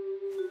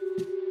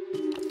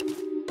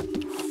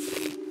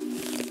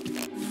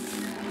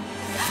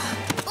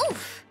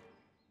 Oof!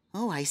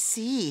 Oh, I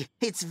see.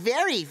 It's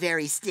very,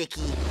 very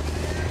sticky.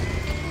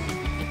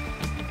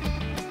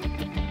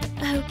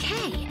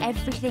 Okay,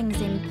 everything's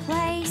in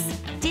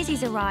place.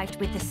 Dizzy's arrived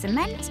with the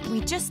cement.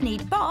 We just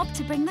need Bob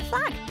to bring the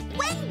flag.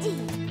 Wendy!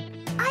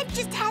 I've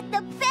just had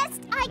the best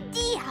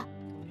idea.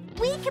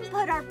 We can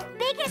put our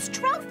biggest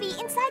trophy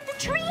inside the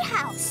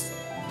treehouse.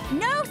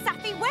 No,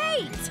 Saffy,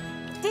 wait!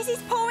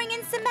 Dizzy's pouring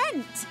in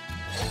cement.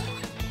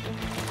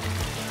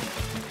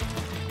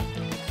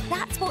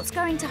 That's what's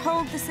going to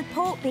hold the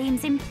support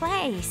beams in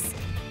place,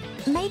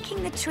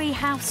 making the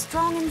treehouse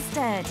strong and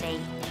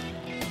sturdy.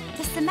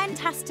 The cement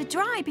has to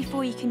dry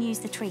before you can use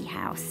the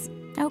treehouse,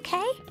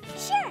 okay?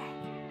 Sure.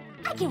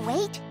 I can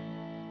wait.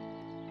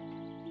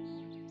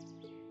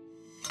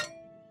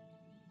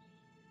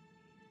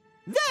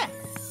 There!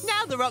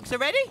 Now the rocks are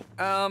ready.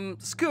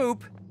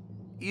 Scoop,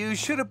 you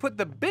should have put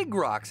the big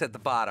rocks at the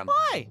bottom.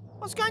 Why?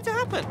 What's going to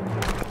happen?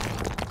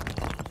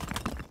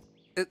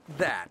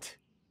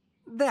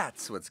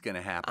 That's what's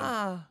gonna happen.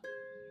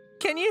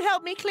 Can you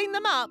help me clean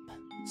them up?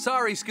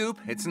 Sorry, Scoop.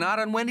 It's not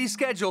on Wendy's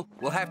schedule.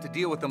 We'll have to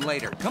deal with them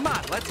later. Come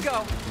on, let's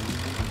go.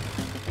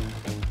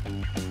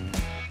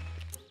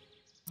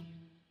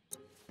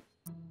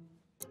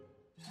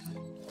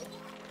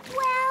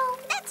 Well,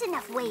 that's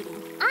enough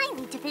waiting. I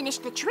need to finish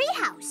the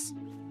treehouse.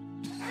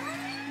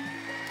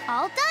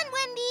 All done,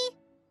 Wendy.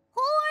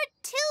 Poured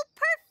to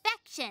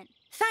perfection.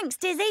 Thanks,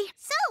 Dizzy.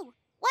 So,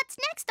 what's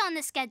next on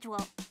the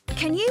schedule?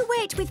 Can you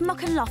wait with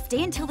Muck and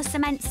Lofty until the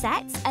cement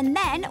sets, and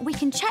then we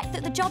can check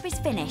that the job is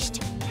finished?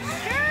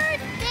 Sure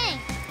thing.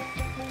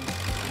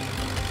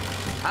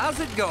 How's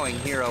it going,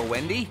 Hero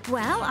Wendy?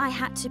 Well, I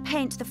had to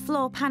paint the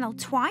floor panel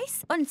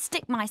twice,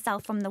 unstick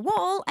myself from the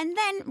wall, and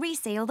then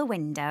reseal the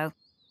window.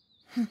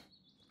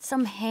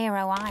 Some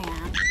hero I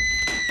am.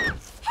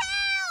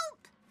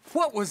 Help!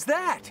 What was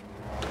that?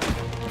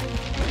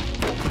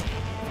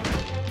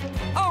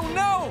 Oh,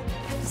 no!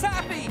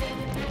 Sappy!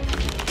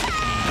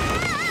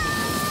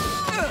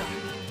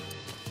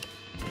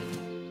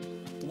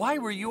 Why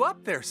were you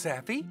up there,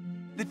 Sappy?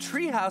 The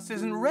treehouse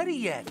isn't ready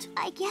yet.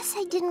 I guess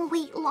I didn't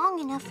wait long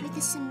enough for the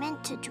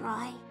cement to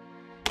dry.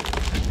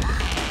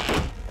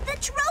 The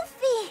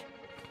trophy!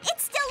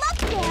 It's still up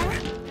there!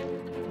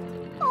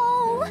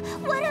 Oh,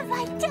 what have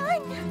I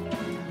done?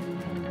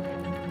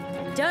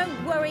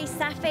 Don't worry,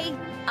 Saffy.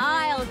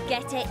 I'll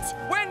get it.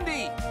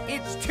 Wendy,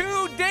 it's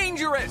too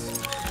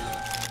dangerous!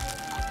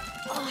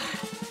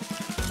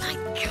 I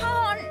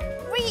can't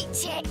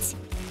reach it.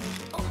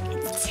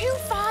 It's too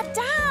far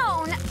down.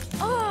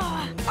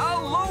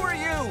 I'll lower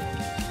you!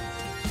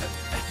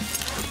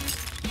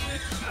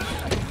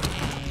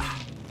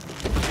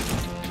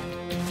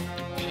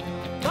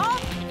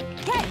 Bob,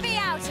 get me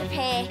out of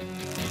here.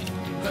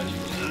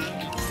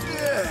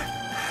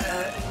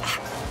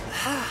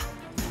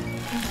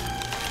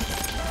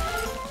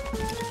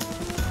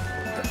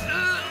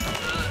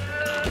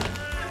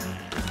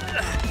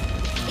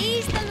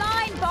 Ease the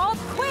line, Bob,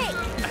 quick.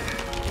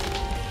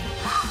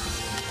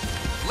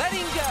 Let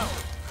him go!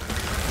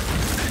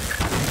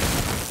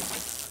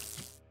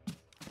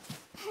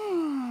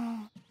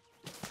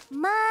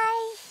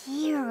 My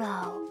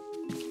hero.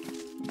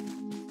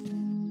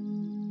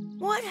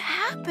 What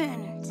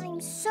happened?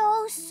 I'm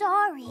so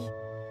sorry.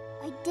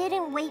 I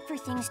didn't wait for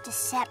things to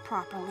set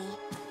properly.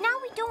 Now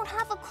we don't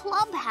have a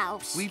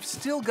clubhouse. We've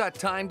still got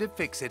time to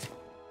fix it.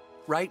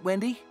 Right,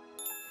 Wendy?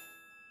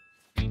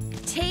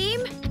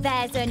 Team,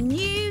 there's a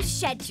new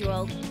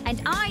schedule,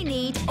 and I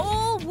need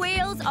all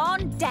wheels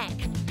on deck.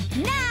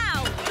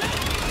 Now!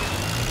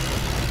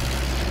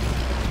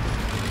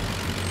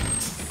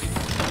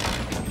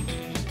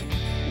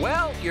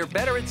 Well, you're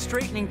better at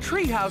straightening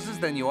tree houses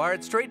than you are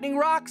at straightening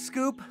rocks,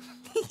 Scoop.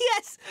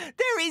 Yes,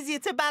 they're easier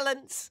to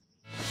balance.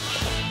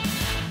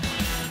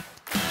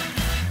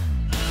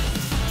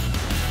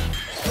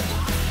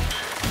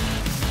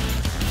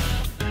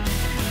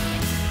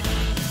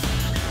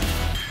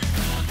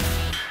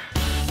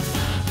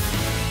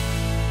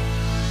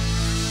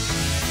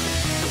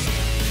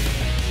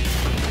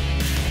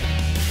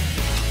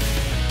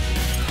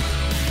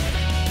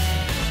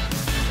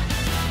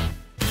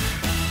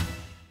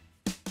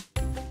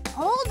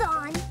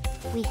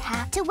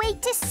 have to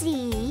wait to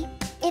see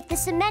if the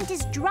cement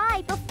is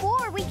dry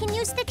before we can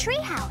use the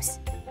treehouse.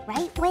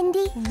 Right,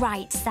 Wendy?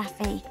 Right,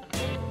 Safi.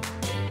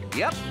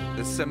 Yep,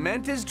 the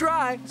cement is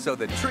dry, so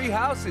the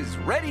treehouse is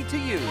ready to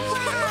use.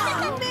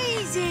 Wow.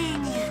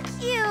 Amazing!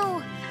 Thank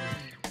you!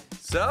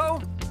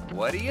 So,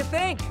 what do you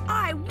think?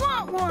 I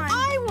want one!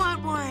 I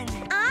want one!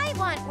 I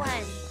want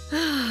one!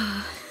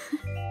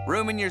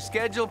 Room in your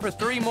schedule for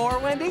 3 more,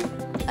 Wendy?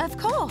 Of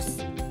course.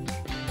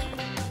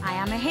 I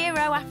am a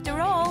hero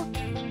after all.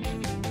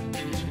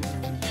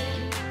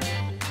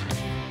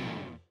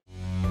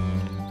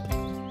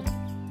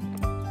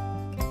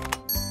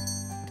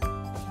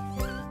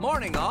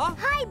 Morning, all.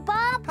 Hi,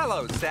 Bob.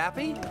 Hello,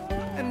 Sappy.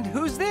 And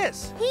who's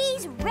this?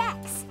 He's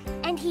Rex,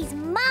 and he's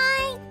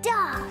my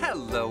dog.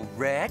 Hello,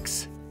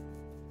 Rex.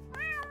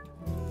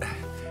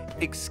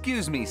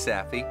 Excuse me,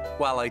 Sappy,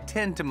 while I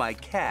tend to my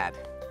cat.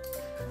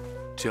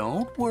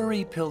 Don't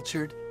worry,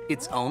 Pilchard.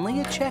 It's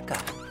only a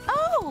checkup.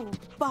 Oh,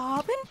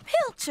 Bob and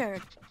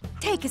Pilchard.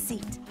 Take a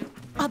seat.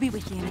 I'll be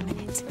with you in a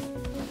minute.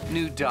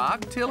 New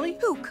dog, Tilly?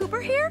 Who,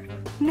 Cooper here?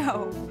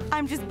 No,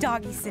 I'm just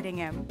doggy sitting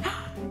him.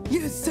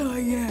 Yes, I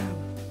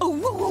am. Oh,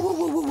 whoa, whoa, whoa,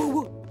 whoa, whoa,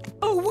 whoa.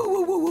 Oh, whoa,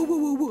 whoa, whoa, whoa,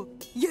 whoa, whoa.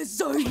 Yes,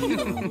 I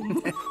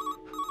am.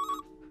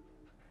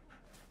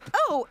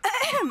 Oh,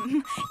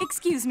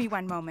 excuse me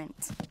one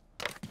moment.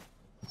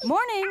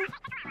 Morning.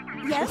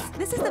 Yes,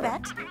 this is the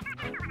vet.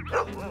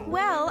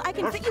 Well, I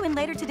can fit you in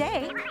later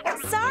today.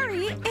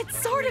 Sorry,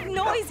 it's sort of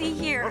noisy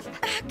here.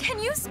 Can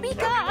you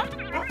speak up?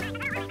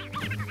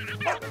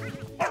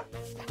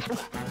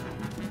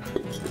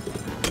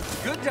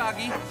 Good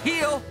doggy.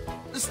 Heel.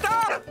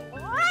 Stop!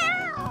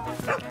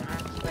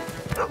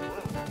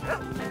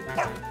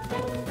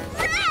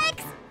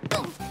 Rex!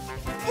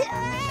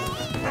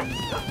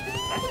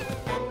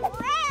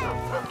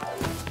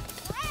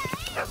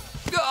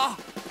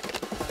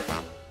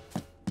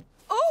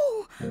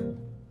 Oh!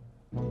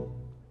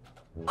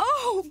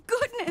 Oh,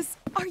 goodness.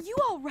 Are you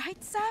all right,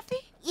 Safi?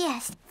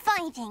 Yes,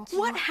 fine, thank you.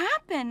 What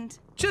happened?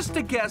 Just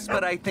a guess,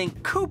 but I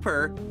think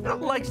Cooper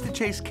likes to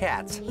chase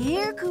cats.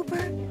 Here,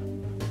 Cooper.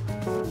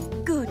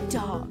 Good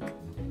dog.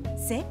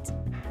 Sit.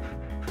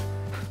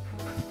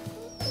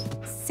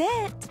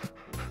 Sit.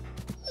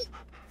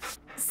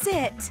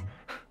 Sit.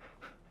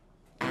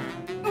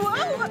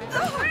 Whoa!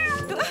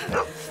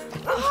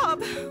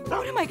 Bob,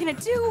 what am I gonna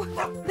do?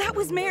 That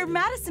was Mayor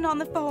Madison on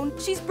the phone.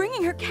 She's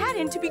bringing her cat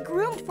in to be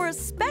groomed for a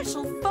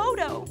special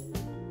photo.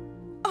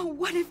 Oh,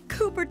 what if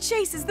Cooper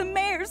chases the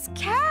mayor's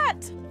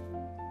cat?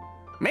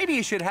 Maybe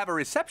you should have a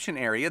reception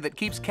area that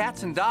keeps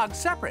cats and dogs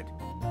separate.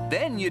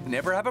 Then you'd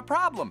never have a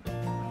problem.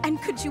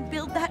 And could you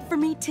build that for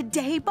me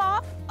today,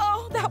 Bob?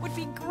 Oh, that would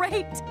be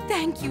great.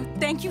 Thank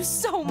you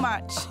so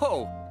much.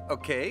 Oh,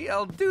 okay,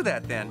 I'll do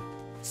that then.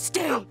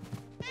 Stay.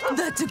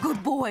 That's a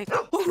good boy.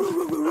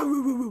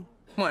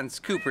 Once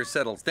Cooper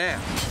settles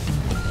down.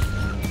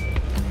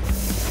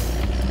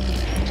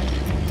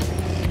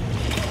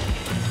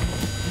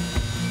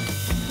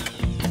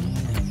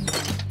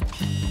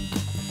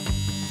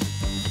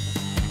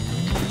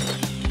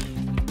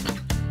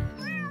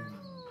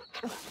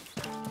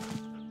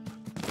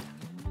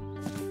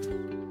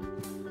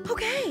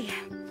 Okay,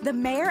 the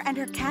mayor and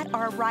her cat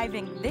are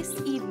arriving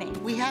this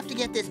evening. We have to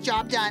get this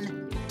job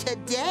done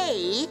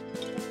today.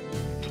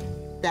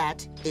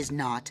 That is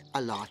not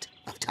a lot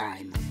of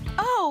time.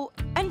 Oh,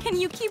 and can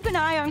you keep an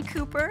eye on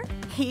Cooper?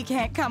 He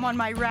can't come on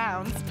my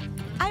rounds.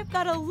 I've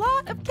got a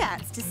lot of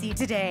cats to see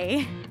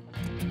today.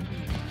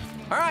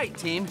 All right,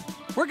 team.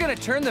 We're gonna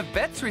turn the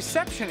vet's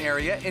reception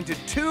area into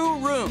 2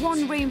 rooms.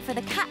 1 room for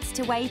the cats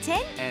to wait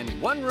in. And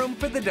 1 room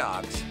for the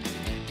dogs.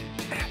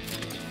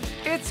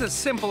 It's a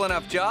simple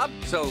enough job,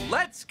 so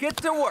let's get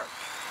to work.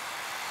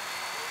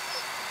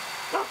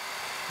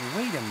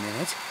 Wait a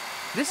minute.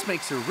 This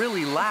makes a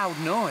really loud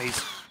noise.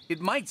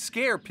 It might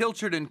scare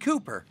Pilchard and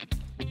Cooper.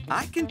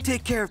 I can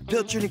take care of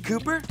Pilchard and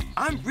Cooper.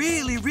 I'm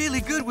really,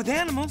 really good with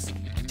animals.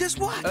 Just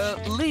watch.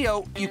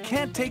 Leo, you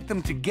can't take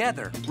them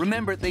together.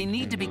 Remember, they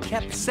need to be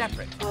kept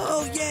separate.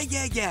 Oh,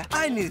 yeah.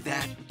 I knew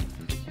that.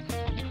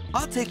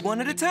 I'll take one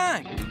at a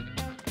time.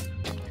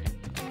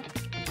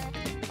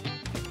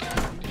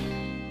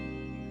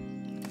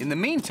 In the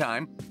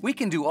meantime, we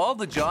can do all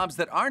the jobs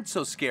that aren't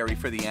so scary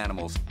for the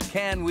animals.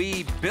 Can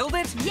we build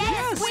it?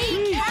 Yes,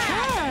 we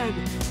can!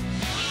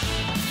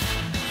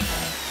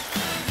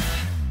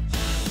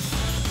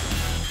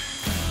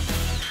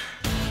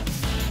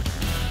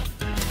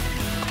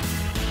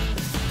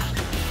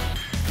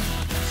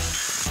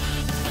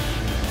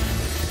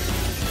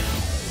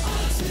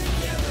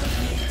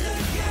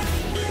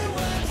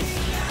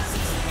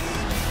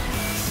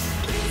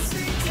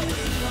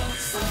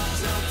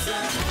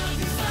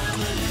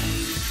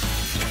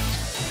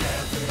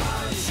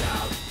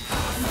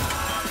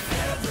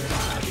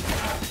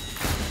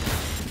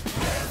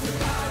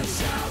 Everybody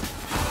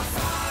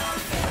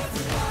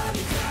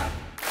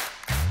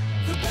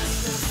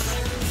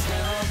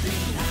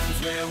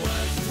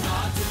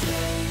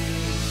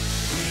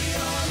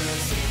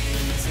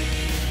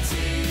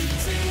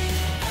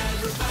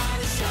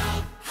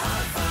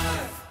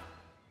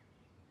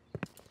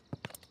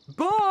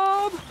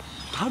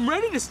I'm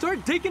ready to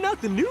start digging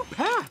out the new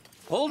path.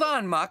 Hold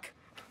on, Muck.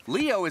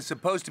 Leo is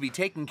supposed to be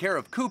taking care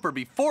of Cooper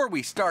before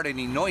we start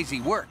any noisy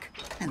work.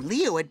 And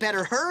Leo had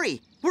better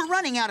hurry. We're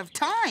running out of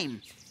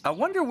time. I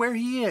wonder where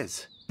he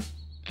is.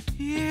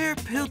 Here,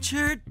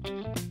 Pilchard.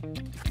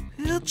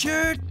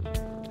 Pilchard,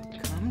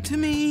 come to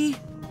me.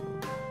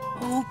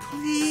 Oh,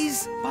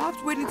 please.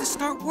 Bob's waiting to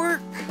start work.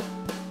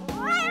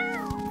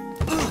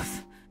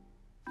 Oof.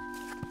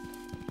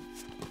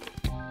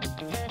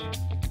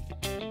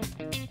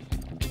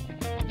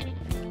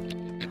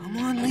 Come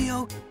on,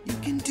 Leo. You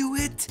can do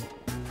it.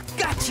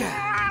 Gotcha!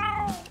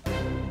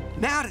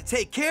 Now to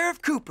take care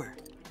of Cooper.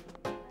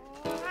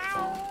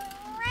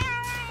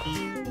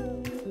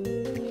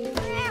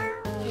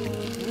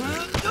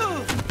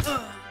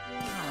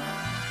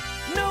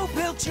 No,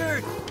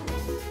 Pilchard!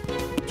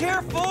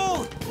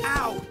 Careful!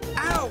 Ow!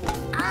 Ow!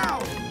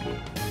 Ow!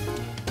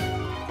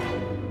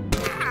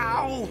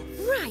 Ow!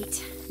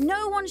 Right.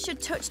 No one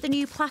should touch the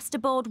new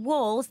plasterboard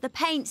walls. The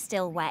paint's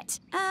still wet.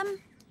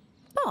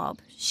 Bob,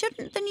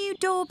 shouldn't the new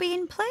door be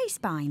in place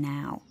by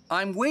now?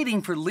 I'm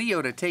waiting for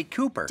Leo to take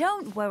Cooper.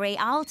 Don't worry,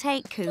 I'll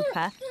take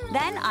Cooper.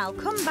 Then I'll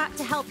come back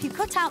to help you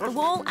cut out the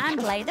wall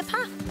and lay the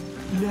path.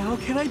 Now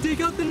can I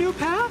dig out the new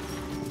path?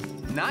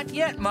 Not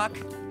yet, Muck.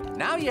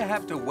 Now you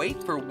have to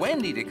wait for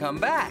Wendy to come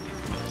back.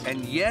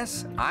 And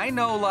yes, I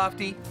know,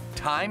 Lofty,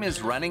 time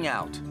is running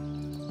out.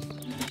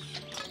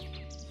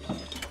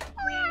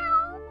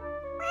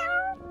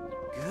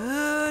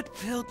 Good,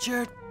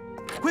 Pilchard.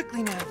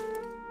 Quickly now.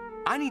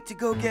 I need to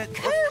go get...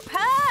 Cooper!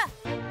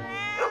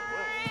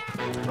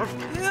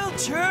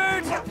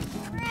 Pilchard!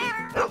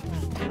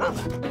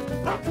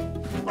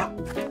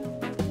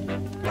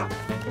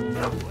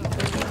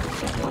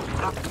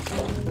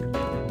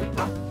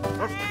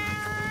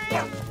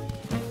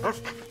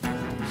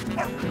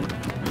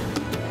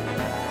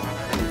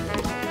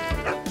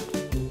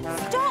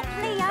 Stop,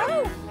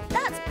 Leo!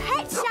 That's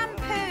pet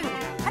shampoo!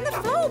 And the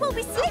floor will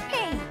be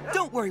slippy!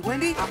 Don't worry,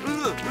 Wendy.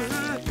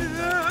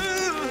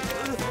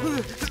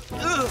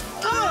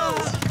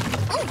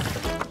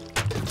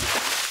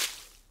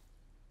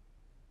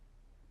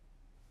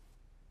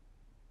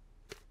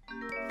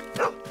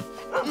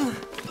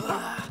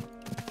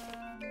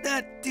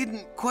 That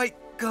didn't quite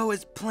go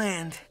as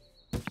planned.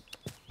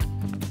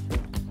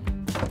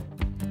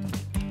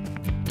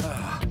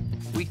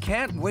 We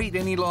can't wait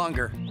any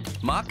longer.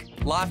 Muck,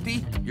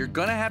 Lofty, you're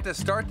gonna have to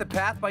start the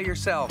path by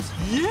yourselves.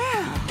 Yeah!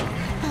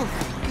 Oh,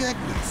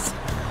 goodness.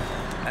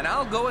 And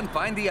I'll go and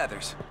find the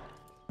others.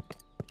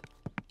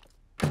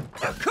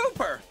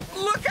 Cooper,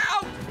 look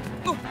out!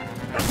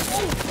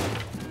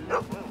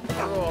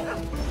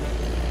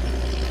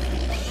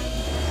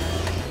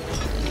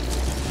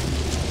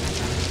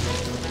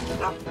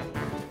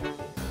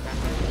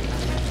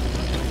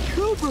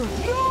 Cooper,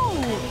 no!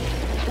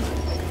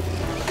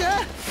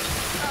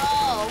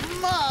 Oh,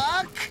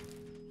 Muck!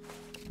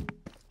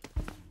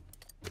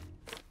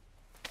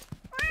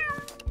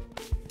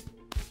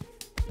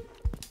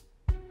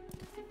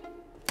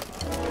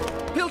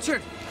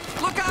 Pilchard,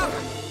 look out!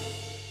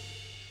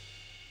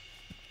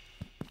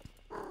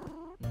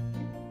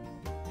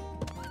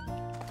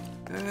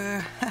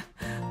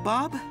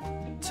 Bob,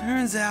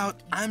 turns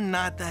out I'm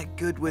not that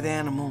good with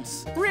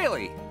animals.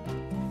 Really?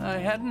 I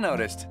hadn't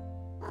noticed.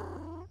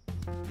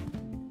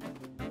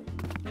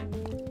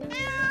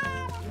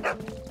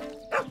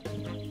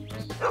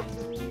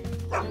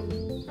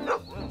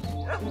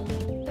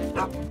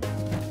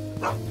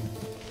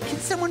 Can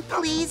someone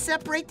please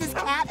separate this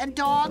cat and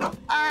dog?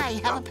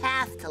 I have a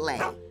path to lay.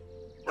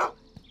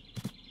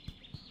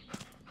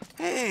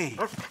 Hey,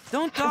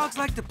 don't dogs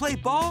like to play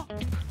ball?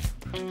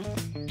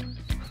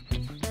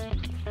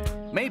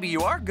 Maybe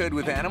you are good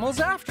with animals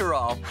after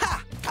all.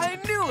 Ha! I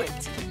knew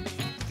it!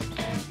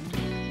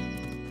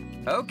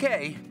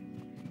 Okay.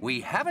 We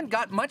haven't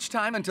got much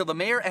time until the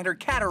mayor and her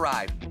cat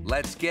arrive.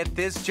 Let's get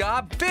this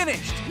job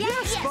finished.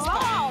 Yes,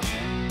 Bob!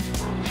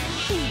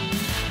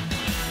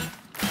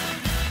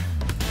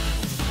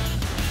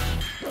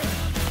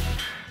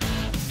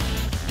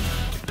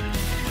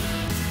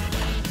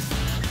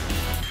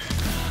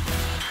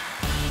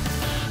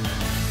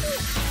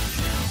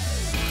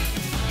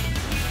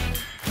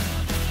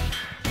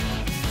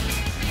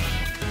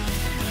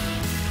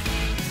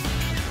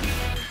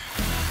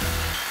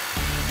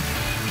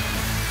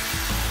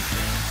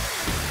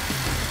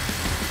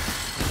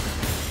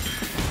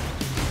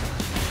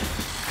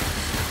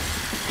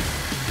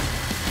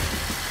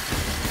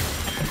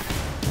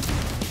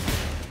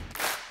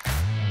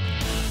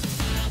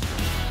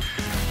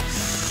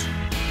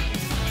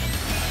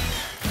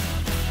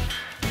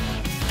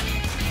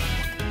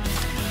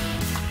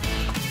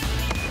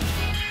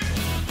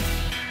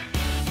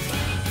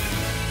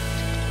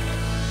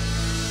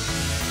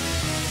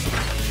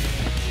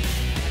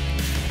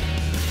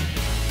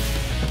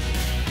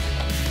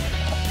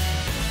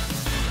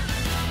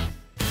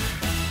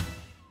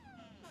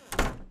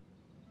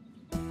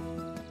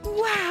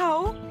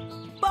 Wow!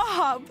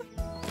 Bob!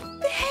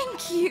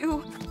 Thank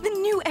you! The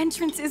new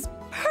entrance is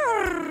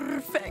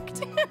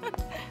Perfect.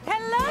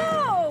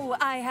 Hello!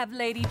 I have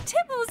Lady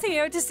Tibbles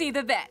here to see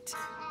the vet.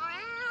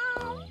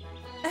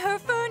 Her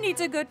fur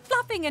needs a good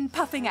fluffing and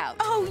puffing out.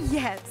 Oh,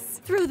 yes.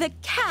 Through the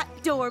cat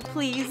door,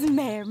 please,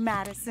 Mayor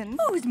Madison.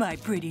 Who's my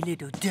pretty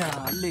little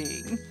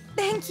darling?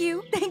 Thank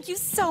you. Thank you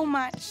so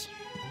much.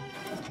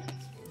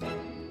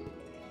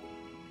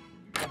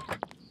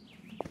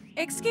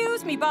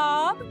 Excuse me,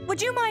 Bob.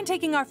 Would you mind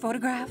taking our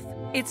photograph?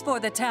 It's for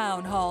the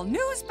town hall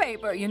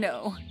newspaper, you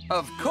know.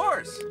 Of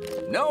course.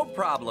 No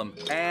problem.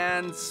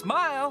 And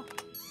smile.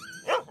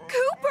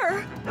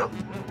 Cooper!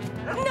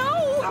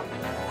 No!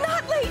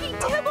 Not Lady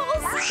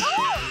Tibbles!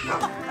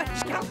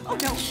 Oh,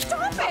 no,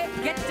 stop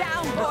it! Get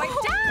down, boy,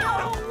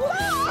 down!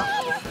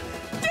 Bob!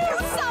 Do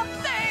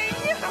something!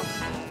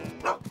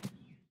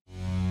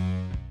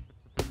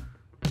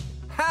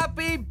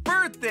 Happy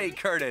birthday,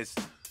 Curtis!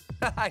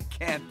 I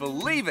can't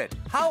believe it.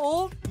 How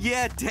old?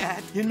 Yeah,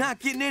 Dad, you're not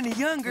getting any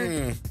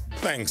younger.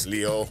 Thanks,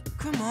 Leo.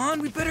 Come on,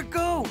 we better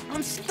go.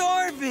 I'm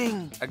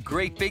starving. A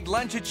great big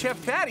lunch at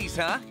Chef Patty's,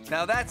 huh?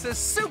 Now that's a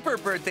super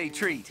birthday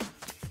treat.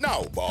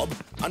 Now, Bob,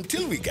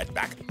 until we get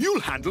back,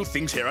 you'll handle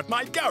things here at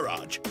my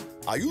garage.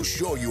 Are you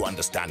sure you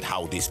understand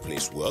how this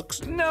place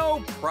works?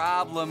 No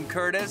problem,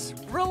 Curtis.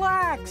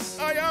 Relax.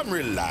 I am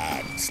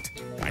relaxed.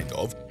 Kind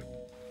of.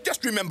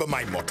 Just remember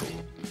my motto.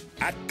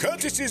 At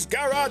Curtis's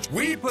Garage,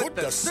 we put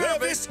the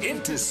service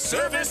into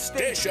service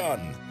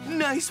station.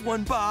 Nice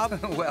one, Bob.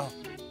 Well,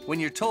 when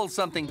you're told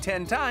something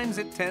 10 times,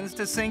 it tends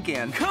to sink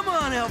in. Come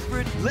on,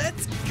 Alfred.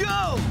 Let's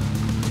go.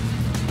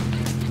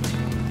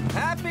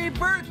 Happy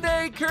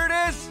birthday,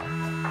 Curtis!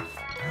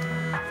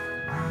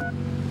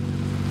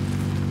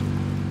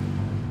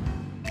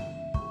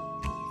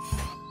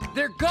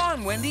 They're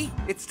gone, Wendy.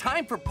 It's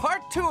time for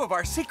part 2 of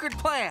our secret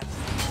plan.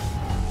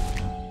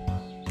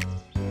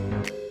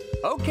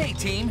 Okay,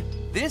 team,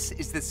 this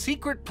is the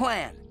secret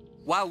plan.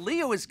 While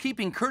Leo is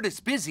keeping Curtis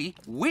busy,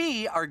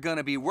 we are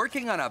gonna be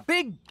working on a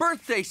big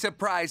birthday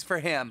surprise for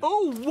him.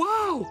 Oh,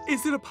 wow!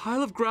 Is it a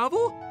pile of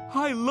gravel?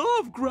 I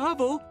love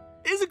gravel.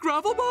 Is it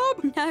gravel,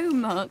 Bob? No,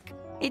 Muck.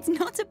 It's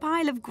not a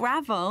pile of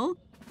gravel.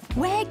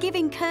 We're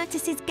giving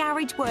Curtis's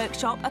garage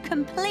workshop a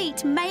complete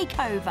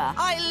makeover.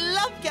 I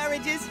love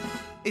garages.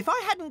 If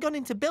I hadn't gone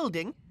into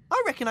building, I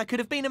reckon I could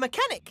have been a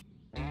mechanic.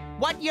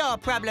 What your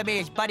problem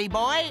is, buddy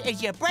boy,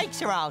 is your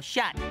brakes are all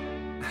shut.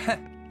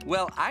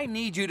 Well, I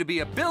need you to be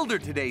a builder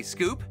today,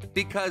 Scoop,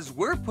 because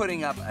we're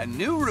putting up a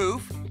new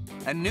roof,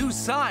 a new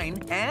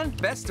sign, and,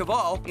 best of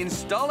all,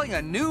 installing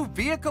a new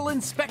vehicle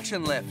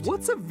inspection lift.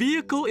 What's a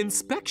vehicle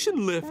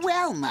inspection lift?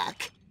 Well,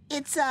 Muck,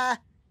 it's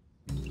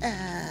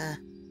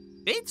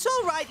It's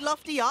all right,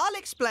 Lofty, I'll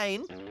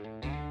explain.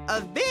 A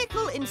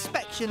vehicle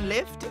inspection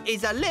lift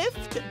is a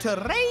lift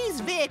to raise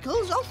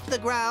vehicles off the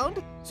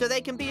ground so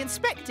they can be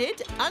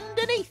inspected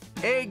underneath.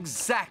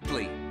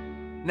 Exactly.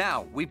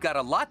 Now, we've got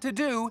a lot to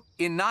do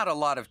in not a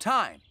lot of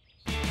time.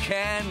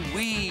 Can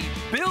we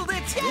build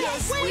it?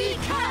 Yes, we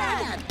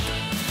can!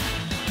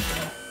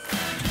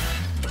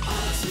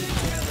 All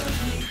together,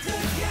 meet the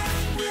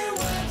gang. We're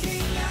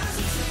working as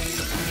a team.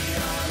 We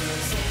are a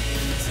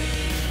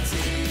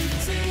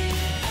team.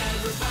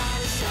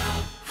 Everybody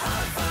shout,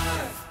 high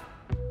five.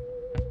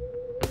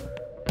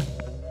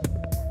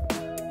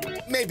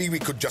 Maybe we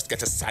could just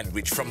get a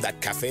sandwich from that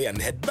cafe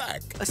and head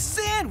back. A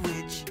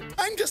sandwich?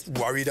 I'm just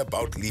worried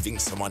about leaving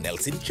someone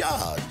else in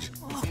charge.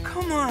 Oh,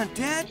 come on,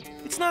 Dad.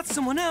 It's not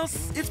someone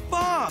else, it's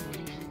Bob.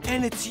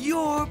 And it's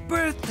your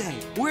birthday.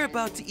 We're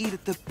about to eat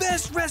at the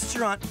best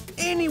restaurant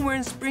anywhere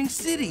in Spring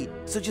City.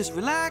 So just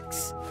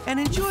relax and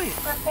enjoy it.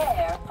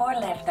 Prepare for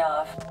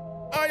liftoff.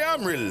 I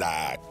am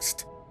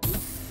relaxed.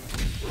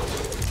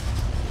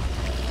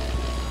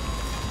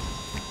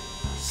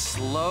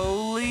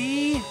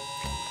 Slowly,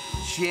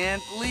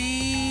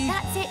 gently.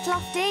 That's it,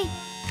 Lofty.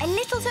 A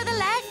little to the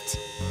left.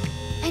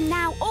 And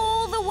now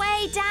all the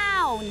way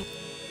down.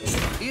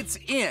 It's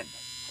in.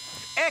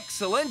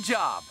 Excellent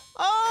job.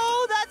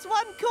 Oh, that's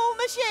one cool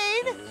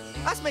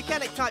machine. Us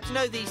mechanic types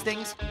know these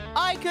things.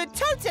 I could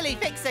totally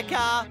fix a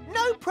car.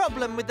 No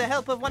problem with the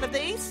help of one of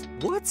these.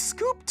 What's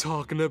Scoop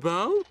talking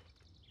about?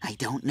 I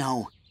don't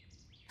know.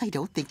 I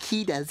don't think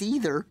he does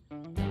either.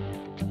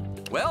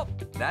 Well,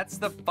 that's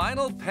the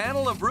final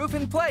panel of roof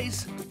in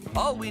place.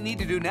 All we need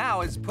to do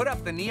now is put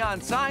up the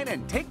neon sign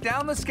and take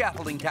down the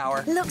scaffolding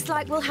tower. Looks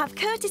like we'll have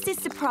Curtis's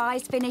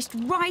surprise finished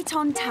right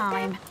on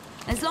time.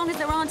 As long as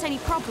there aren't any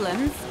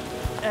problems.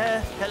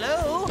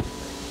 Hello?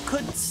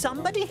 Could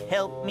somebody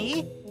help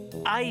me?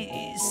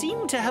 I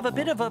seem to have a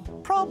bit of a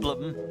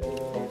problem.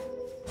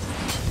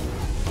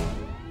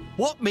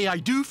 What may I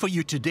do for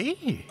you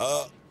today?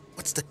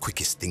 What's the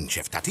quickest thing,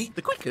 Chef Tatty?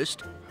 The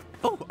quickest?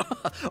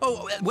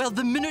 Well,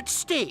 the minute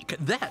steak.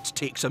 That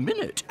takes a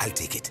minute. I'll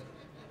take it.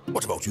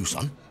 What about you,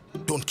 son?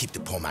 Don't keep the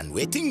poor man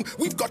waiting.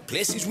 We've got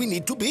places we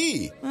need to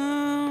be.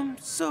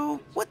 So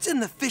what's in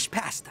the fish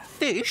pasta?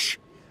 Fish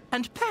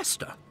and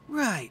pasta.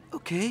 Right,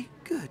 okay,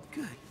 good.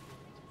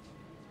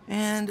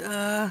 And,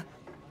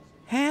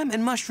 ham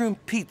and mushroom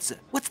pizza.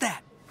 What's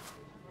that?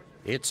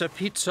 It's a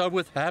pizza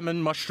with ham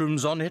and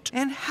mushrooms on it.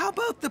 And how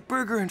about the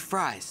burger and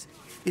fries?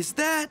 Is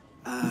that,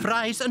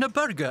 Fries and a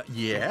burger,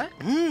 yeah?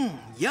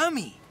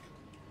 Yummy.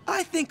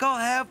 I think I'll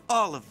have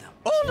all of them.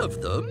 All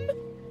of them?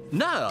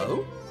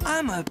 No.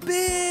 I'm a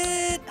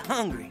bit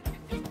hungry.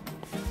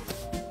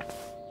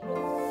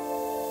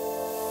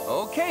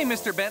 Okay,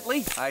 Mr.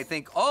 Bentley. I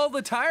think all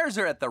the tires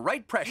are at the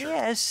right pressure.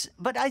 Yes,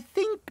 but I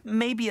think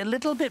maybe a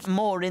little bit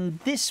more in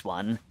this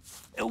one.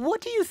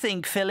 What do you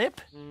think, Philip?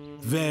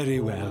 Very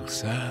well,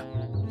 sir.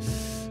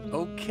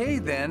 Okay,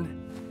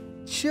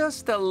 then.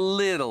 Just a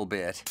little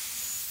bit.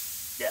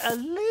 A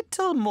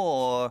little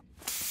more.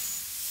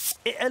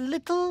 A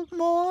little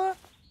more?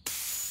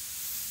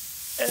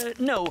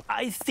 No,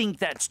 I think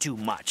that's too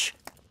much.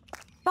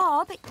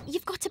 Bob,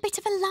 you've got a bit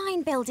of a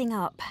line building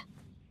up.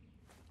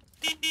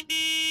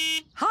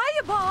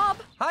 Hiya, Bob.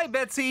 Hi,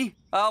 Betsy.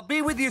 I'll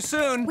be with you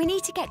soon. We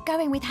need to get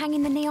going with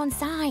hanging the neon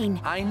sign.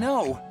 I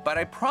know, but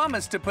I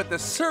promised to put the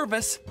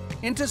service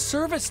into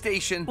service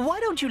station. Why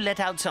don't you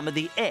let out some of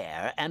the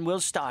air and we'll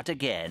start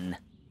again?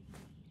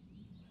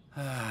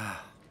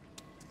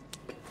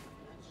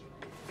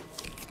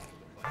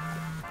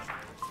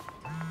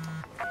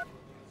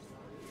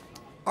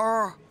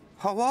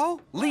 Hello?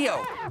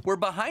 Leo, we're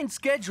behind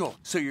schedule,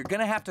 so you're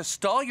gonna have to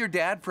stall your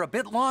dad for a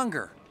bit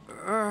longer.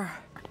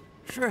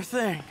 Sure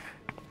thing.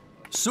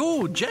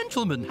 So,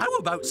 gentlemen, how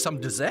about some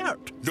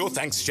dessert? No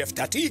thanks, Chef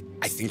Tatty.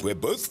 I think we're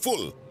both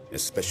full,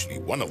 especially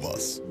one of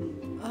us.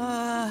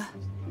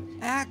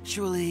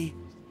 Actually,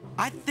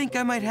 I think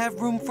I might have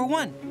room for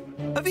one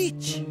of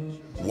each.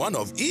 One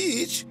of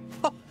each?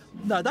 Oh,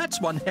 now that's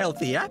one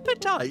healthy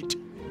appetite.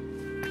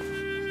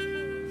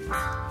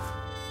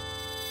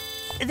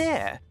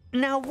 There.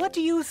 Now, what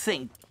do you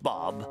think,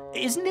 Bob?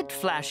 Isn't it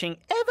flashing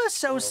ever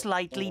so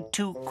slightly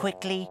too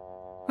quickly?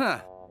 Huh.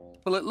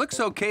 Well, it looks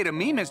okay to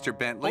me, Mr.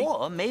 Bentley.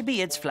 Or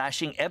maybe it's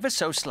flashing ever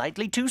so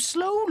slightly too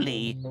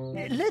slowly.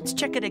 Let's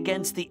check it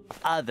against the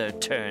other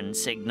turn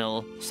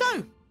signal.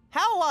 So,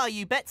 how are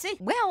you, Betsy?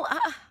 Well,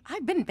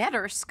 I've been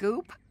better,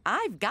 Scoop.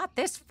 I've got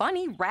this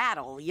funny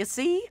rattle, you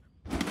see?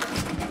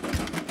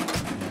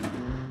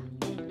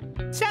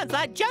 Sounds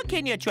like junk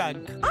in your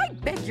trunk. I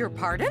beg your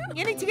pardon?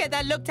 You need to get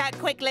that looked at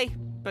quickly.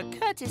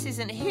 But Curtis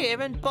isn't here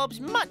and Bob's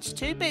much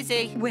too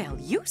busy. Well,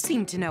 you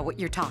seem to know what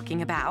you're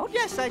talking about.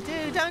 Yes, I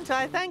do, don't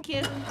I? Thank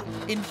you.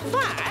 In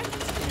fact,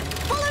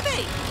 follow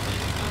me.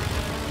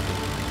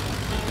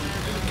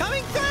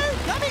 Coming through,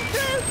 coming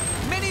through.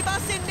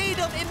 Minibus in need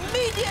of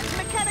immediate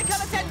mechanical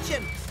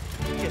attention.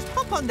 Just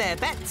hop on there,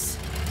 Bets.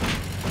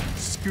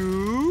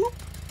 Scoop?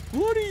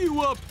 What are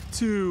you up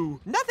to?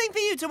 Nothing for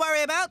you to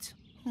worry about.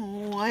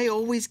 Oh, I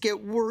always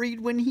get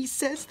worried when he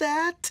says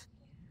that.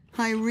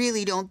 I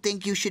really don't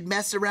think you should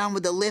mess around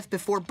with the lift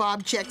before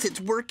Bob checks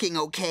it's working,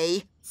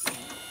 okay?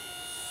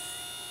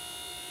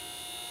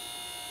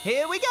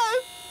 Here we go.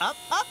 Up,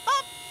 up,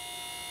 up.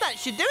 That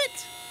should do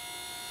it.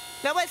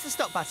 Now, where's the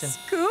stop button?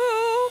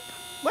 Scoop!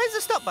 Where's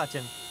the stop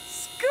button?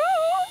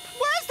 Scoop!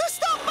 Where's the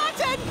stop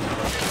button?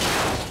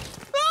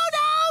 Oh,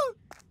 no!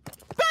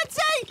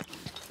 Betsy!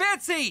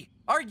 Betsy,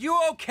 are you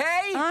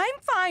okay? I'm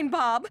fine,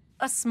 Bob.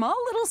 A small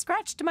little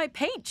scratch to my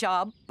paint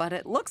job, but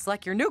it looks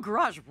like your new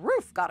garage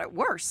roof got it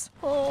worse.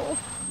 Oh,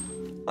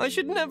 I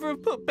should never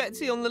have put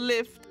Betsy on the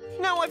lift.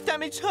 Now I've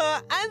damaged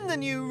her and the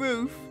new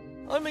roof.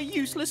 I'm a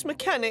useless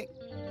mechanic.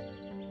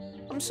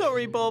 I'm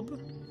sorry, Bob.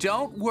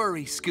 Don't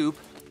worry, Scoop.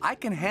 I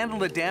can handle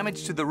the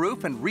damage to the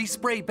roof and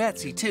respray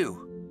Betsy,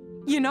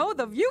 too. You know,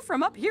 the view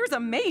from up here's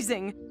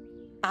amazing.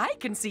 I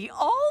can see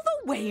all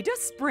the way to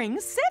Spring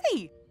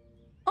City.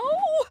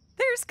 Oh,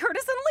 there's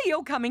Curtis and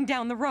Leo coming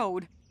down the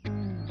road.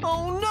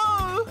 Oh,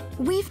 no!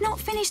 We've not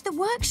finished the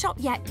workshop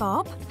yet,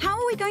 Bob. How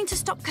are we going to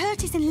stop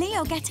Curtis and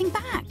Leo getting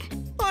back?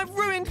 I've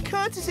ruined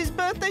Curtis's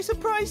birthday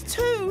surprise,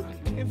 too.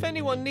 If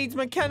anyone needs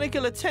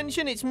mechanical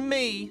attention, it's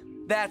me.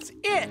 That's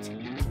it!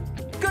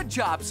 Good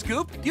job,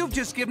 Scoop. You've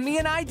just given me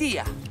an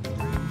idea.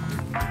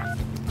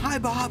 Hi,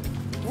 Bob.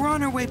 We're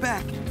on our way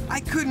back. I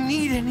couldn't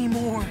eat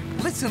anymore.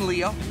 Listen,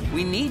 Leo,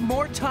 we need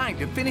more time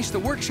to finish the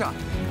workshop.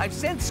 I've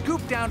sent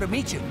Scoop down to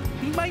meet you.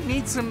 He might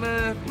need some,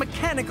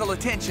 mechanical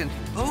attention.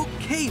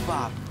 Okay,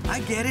 Bob.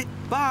 I get it.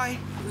 Bye.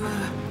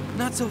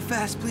 Not so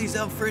fast, please,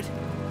 Alfred.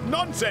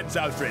 Nonsense,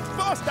 Alfred.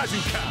 Fast as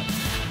you can.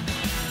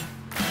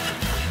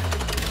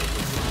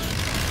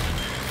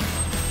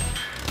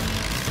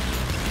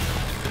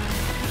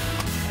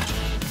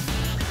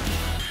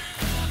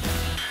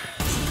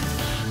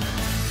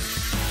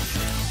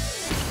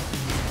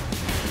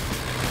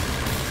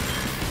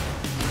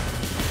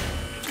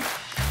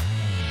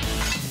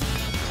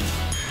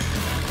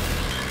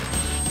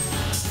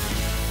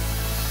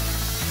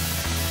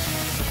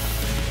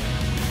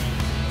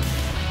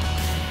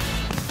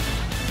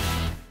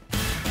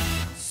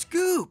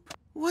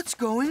 What's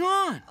going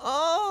on?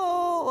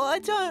 Oh, I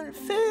don't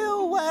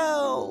feel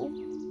well.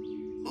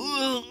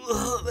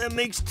 That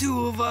makes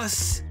two of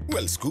us.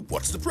 Well, Scoop,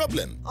 what's the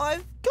problem?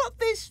 I've got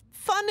this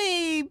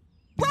funny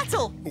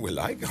rattle. Well,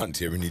 I can't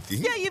hear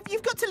anything. Yeah,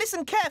 you've got to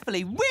listen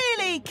carefully.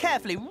 Really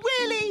carefully.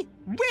 Really,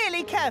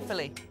 really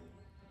carefully.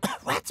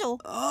 Rattle?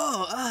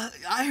 Oh,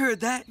 I heard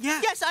that, yeah.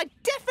 Yes, I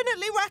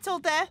definitely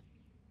rattled there.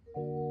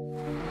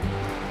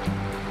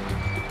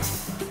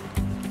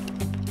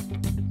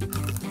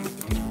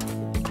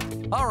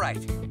 All right,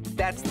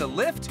 that's the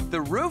lift,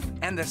 the roof,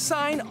 and the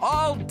sign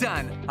all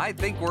done. I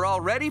think we're all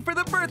ready for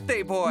the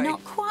birthday boy.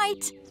 Not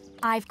quite.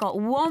 I've got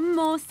one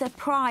more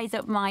surprise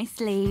up my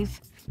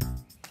sleeve.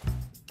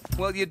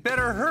 Well, you'd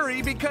better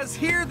hurry because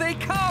here they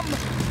come.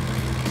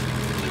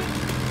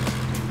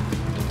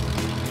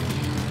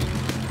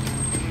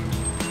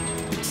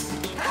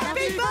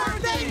 Happy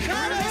birthday,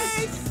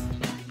 Curtis!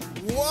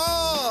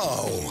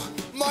 Wow!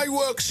 My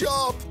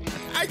workshop!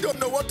 I don't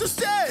know what to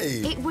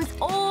say! It was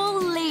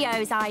all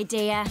Leo's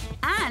idea.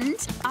 And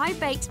I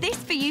baked this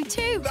for you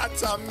too.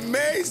 That's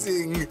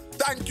amazing!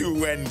 Thank you,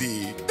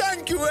 Wendy.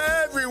 Thank you,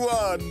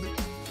 everyone!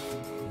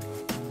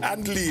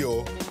 And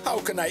Leo, how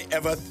can I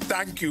ever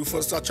thank you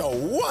for such a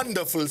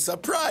wonderful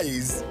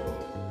surprise?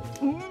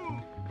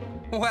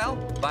 Well,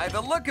 by the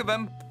look of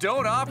him,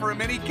 don't offer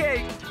him any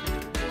cake.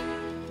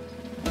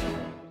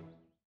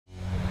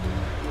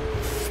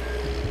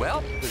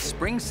 Well, the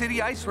Spring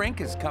City ice rink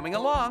is coming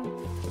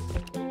along.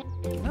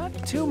 Not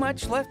too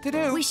much left to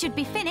do. We should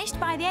be finished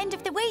by the end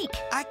of the week.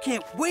 I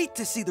can't wait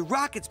to see the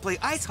Rockets play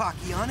ice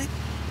hockey on it.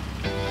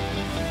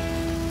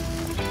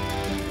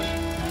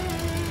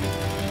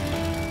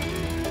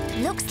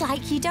 Looks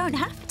like you don't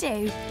have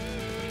to.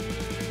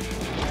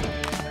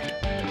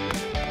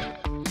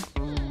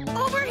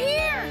 Over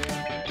here!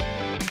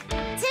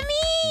 To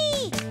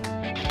me!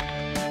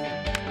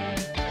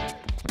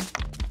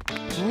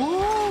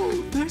 Whoa,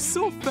 they're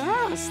so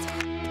fast.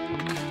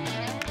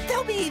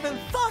 They'll be even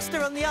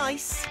faster on the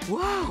ice.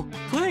 Wow,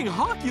 playing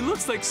hockey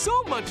looks like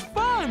so much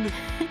fun.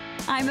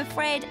 I'm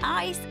afraid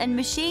ice and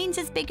machines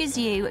as big as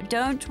you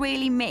don't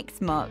really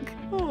mix, Muck.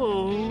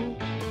 Oh.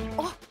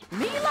 Oh,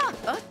 Mila,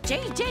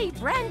 JJ,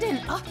 Brandon,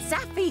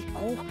 Safi.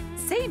 Oh,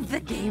 save the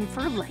game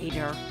for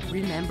later.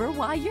 Remember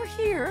why you're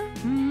here,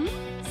 hmm?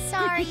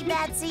 Sorry,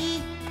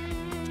 Betsy.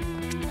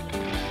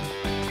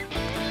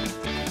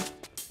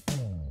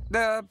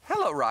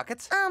 Hello,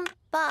 Rockets.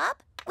 Bob,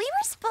 we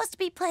were supposed to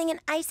be playing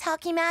an ice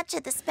hockey match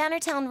at the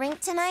Spannertown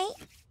rink tonight.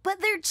 But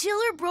their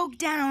chiller broke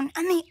down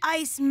and the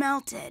ice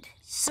melted.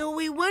 So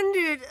we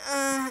wondered,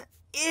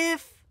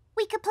 if...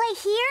 We could play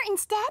here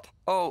instead?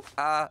 Oh,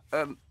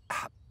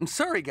 I'm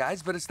sorry,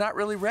 guys, but it's not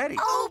really ready.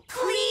 Oh,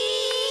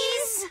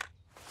 please!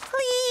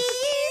 Please!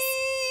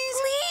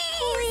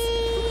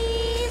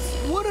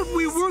 What if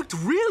we worked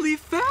really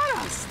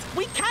fast?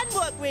 We can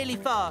work really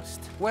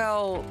fast.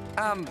 Well,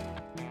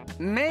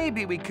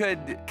 maybe we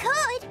could...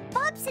 Could?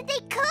 Bob said they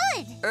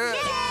could!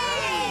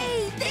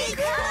 Yay! They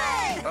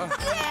could!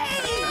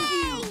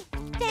 Yay!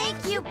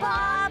 Thank you,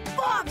 Bob!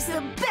 Bob's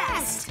the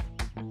best!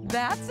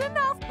 That's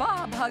enough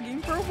Bob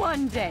hugging for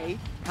one day.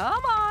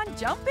 Come on,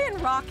 jump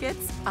in,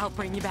 Rockets. I'll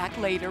bring you back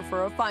later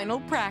for a final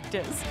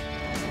practice.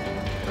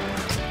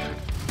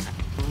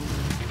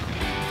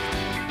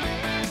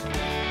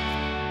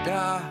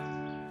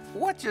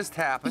 What just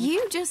happened?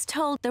 You just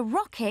told the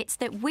Rockets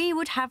that we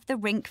would have the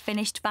rink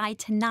finished by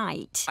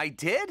tonight. I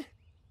did?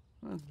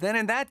 Then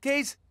in that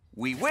case,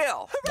 we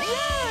will.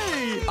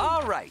 Hooray!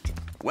 All right.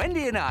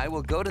 Wendy and I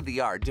will go to the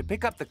yard to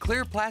pick up the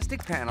clear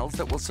plastic panels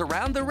that will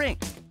surround the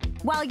rink.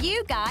 While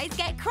you guys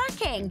get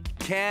cracking.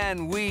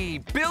 Can we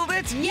build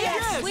it?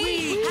 Yes,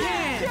 we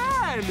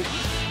can!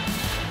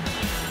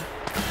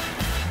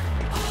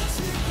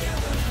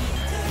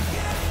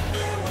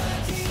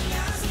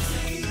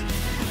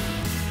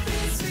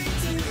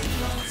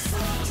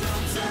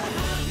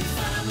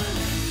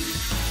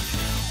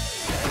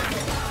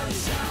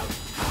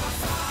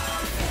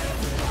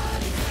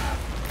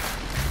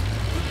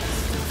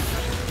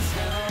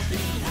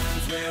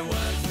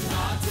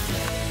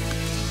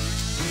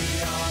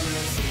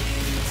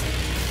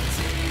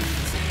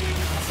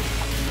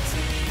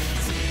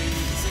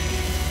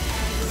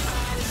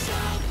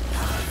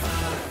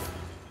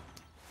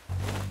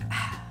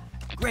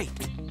 Great.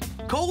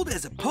 Cold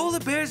as a polar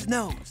bear's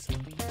nose.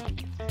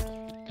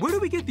 Where do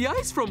we get the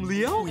ice from,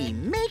 Leo? We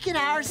make it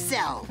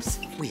ourselves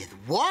with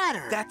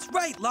water. That's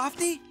right,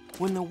 Lofty.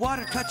 When the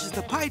water touches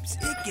the pipes,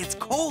 it gets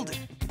colder.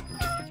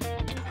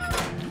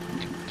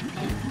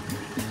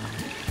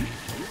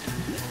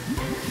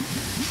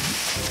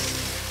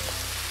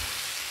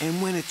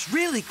 And when it's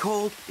really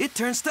cold, it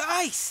turns to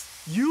ice.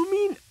 You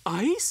mean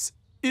ice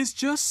is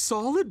just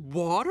solid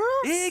water?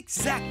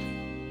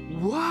 Exactly.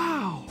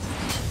 Wow.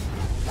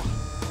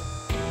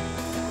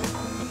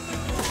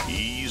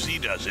 Easy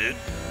does it.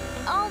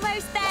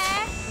 Almost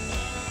there.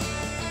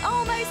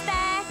 Almost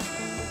there.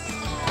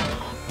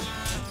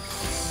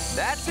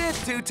 That's it,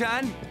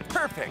 2-ton.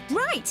 Perfect.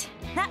 Right.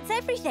 That's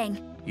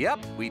everything.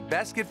 Yep, we'd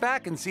best get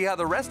back and see how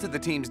the rest of the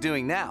team's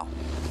doing now.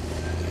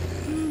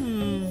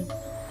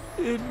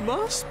 It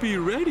must be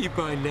ready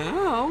by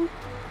now.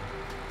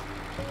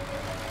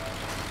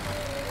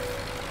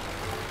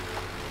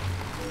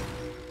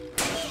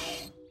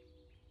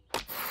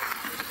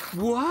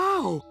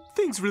 Wow,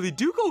 things really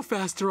do go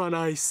faster on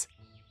ice.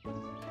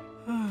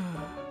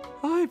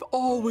 I've I've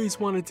always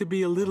wanted to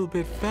be a little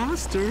bit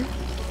faster.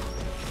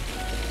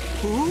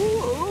 Ooh,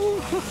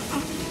 ooh,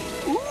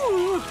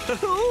 ooh.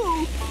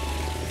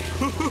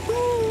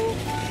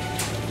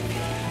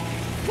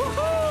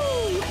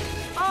 Woohoo!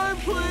 I'm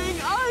playing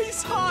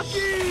ice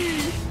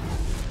hockey!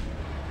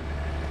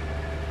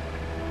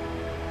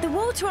 The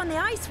water on the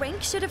ice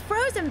rink should have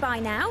frozen by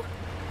now.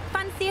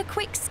 Fancy a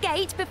quick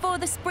skate before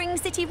the Spring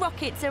City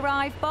Rockets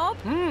arrive,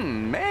 Bob?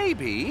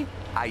 Maybe.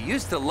 I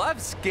used to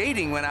love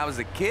skating when I was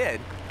a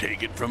kid.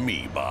 Take it from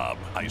me, Bob.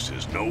 Ice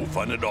is no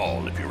fun at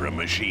all if you're a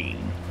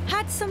machine.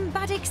 Had some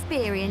bad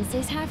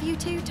experiences, have you,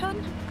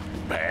 Two-Ton?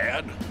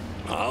 Bad?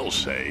 I'll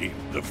say.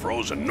 The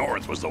frozen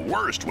north was the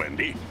worst,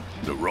 Wendy.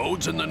 The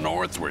roads in the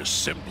north were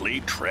simply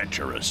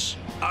treacherous.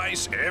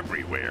 Ice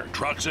everywhere.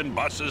 Trucks and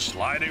buses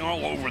sliding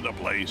all over the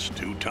place.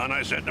 Two-Ton,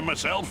 I said to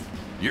myself,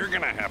 you're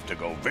gonna have to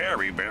go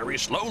very, very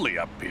slowly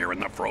up here in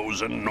the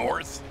frozen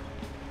north.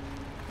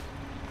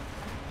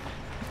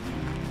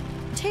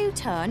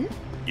 Two-Ton?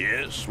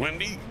 Yes,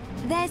 Wendy?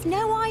 There's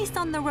no ice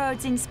on the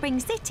roads in Spring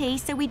City,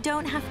 so we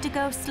don't have to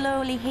go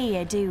slowly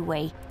here, do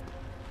we?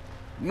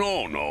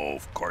 No,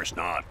 of course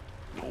not.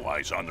 No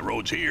ice on the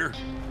roads here.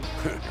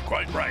 You're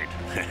quite right.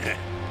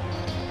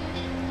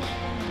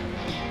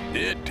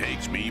 It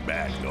takes me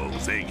back, though,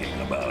 thinking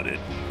about it.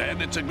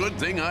 And it's a good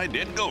thing I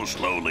did go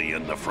slowly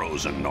in the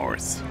frozen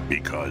north.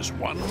 Because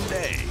one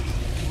day...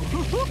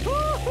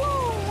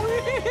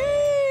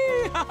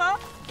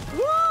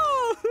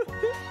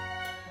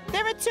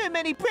 There are too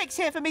many bricks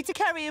here for me to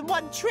carry in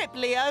one trip,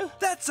 Leo.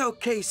 That's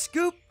okay,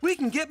 Scoop. We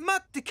can get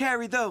Muck to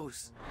carry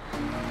those.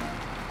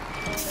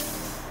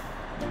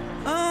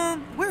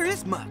 Where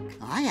is Muck?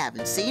 I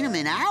haven't seen him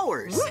in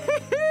hours.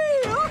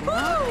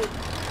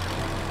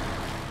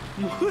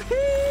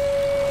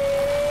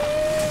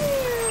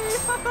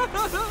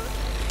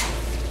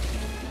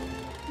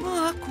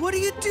 Muck, what are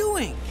you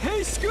doing?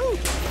 Hey, Scoop,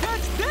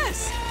 catch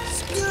this!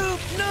 Scoop,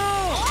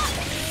 no!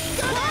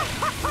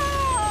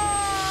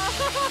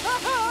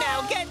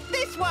 Now get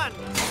this one!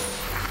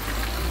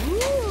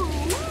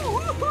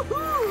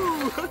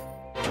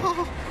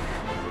 Oh,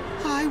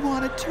 I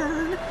want to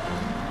turn.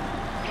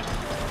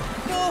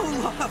 No,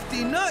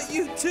 Lofty, not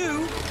you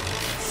too.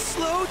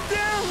 Slow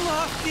down,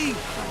 Lofty.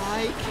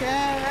 I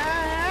can't.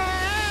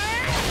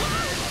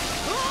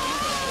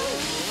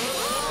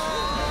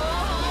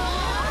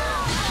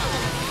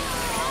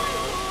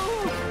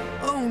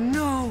 Oh,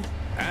 no.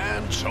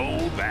 And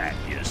so that,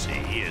 you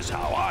see, is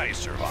how I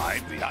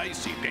survived the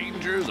icy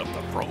dangers of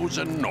the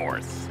frozen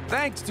north.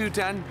 Thanks,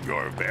 Two-Ton.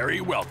 You're very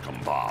welcome,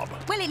 Bob.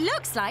 Well, it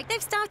looks like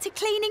they've started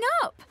cleaning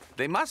up.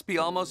 They must be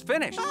almost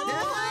finished.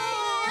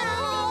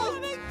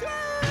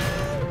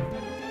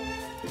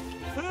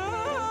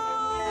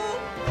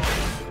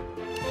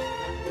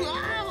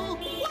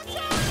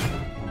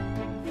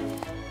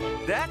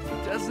 That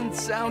doesn't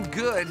sound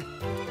good.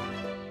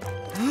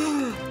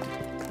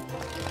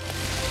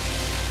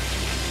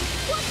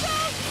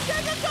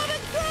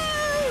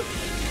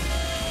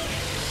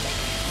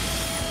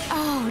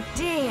 Oh,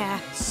 dear.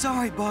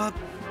 Sorry, Bob.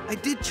 I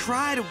did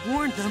try to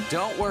warn them.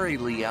 Don't worry,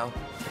 Leo.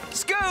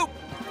 Scoop!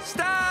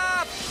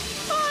 Stop!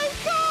 I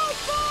can't,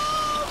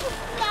 Bob!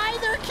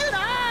 Neither can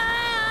I!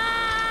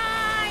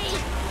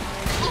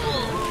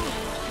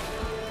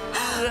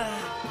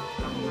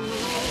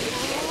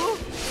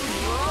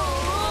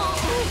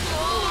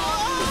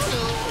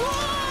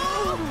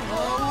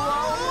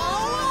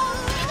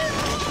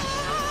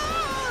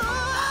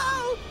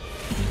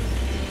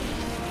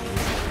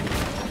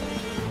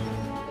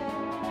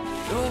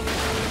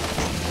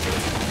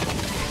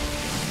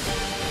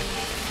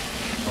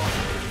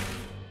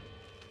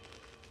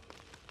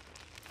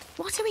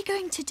 What are we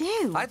going to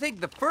do? I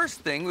think the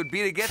first thing would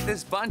be to get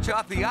this bunch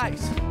off the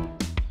ice.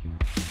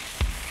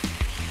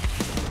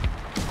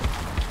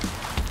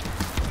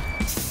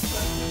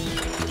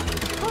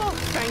 Oh,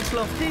 thanks,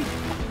 Lofty.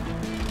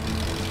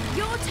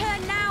 Your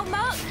turn now,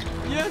 Muck.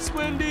 Yes,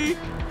 Wendy.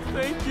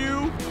 Thank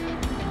you.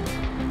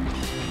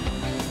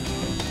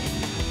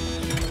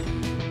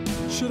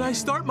 Should I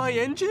start my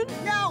engine?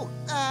 No,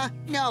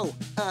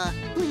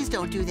 please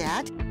don't do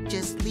that.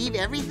 Just leave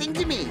everything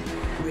to me.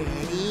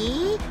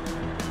 Ready?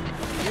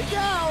 Here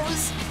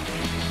goes.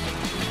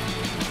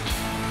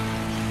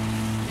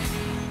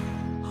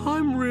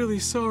 I'm really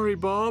sorry,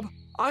 Bob.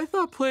 I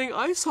thought playing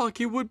ice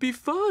hockey would be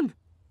fun.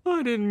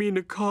 I didn't mean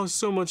to cause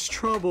so much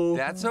trouble.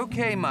 That's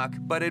okay, Muck,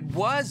 but it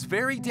was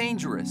very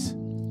dangerous.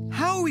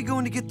 How are we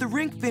going to get the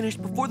rink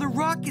finished before the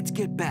Rockets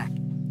get back?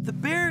 The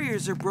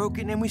barriers are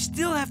broken and we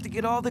still have to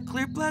get all the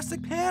clear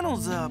plastic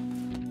panels up.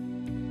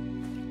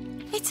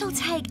 It'll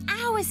take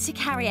hours to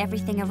carry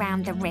everything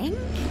around the rink.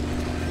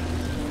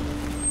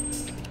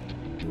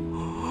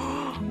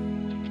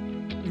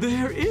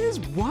 There is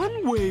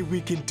one way we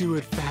can do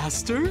it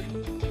faster.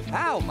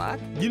 How, Muck?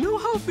 You know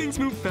how things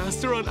move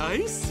faster on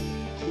ice?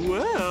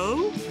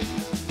 Well,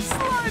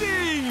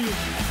 sliding!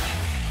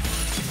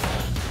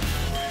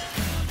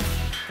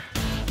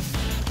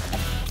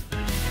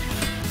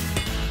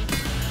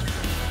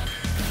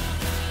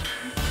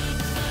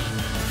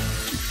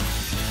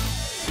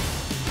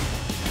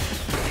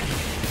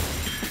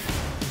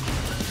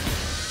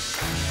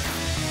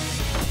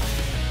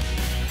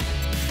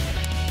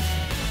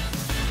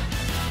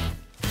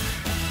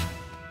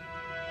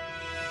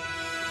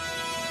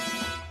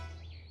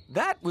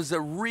 That was a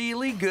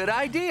really good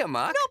idea,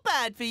 Muck. Not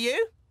bad for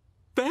you.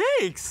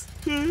 Thanks.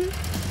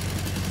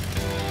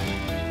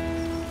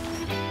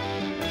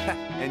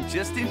 And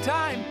just in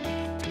time.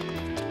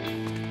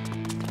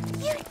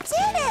 You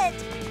did it!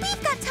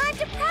 We've got time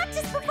to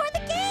practice before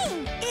the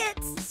game.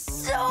 It's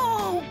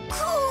so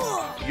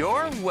cool.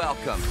 You're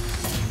welcome.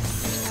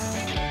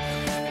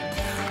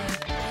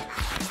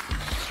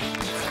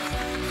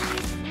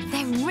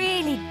 They're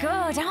really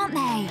good, aren't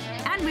they?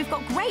 And we've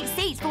got great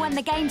seats for when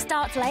the game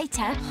starts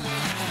later.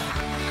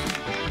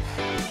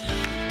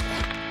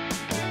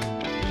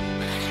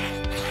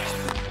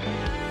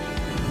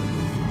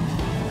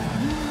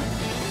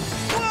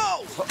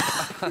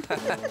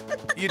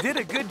 You did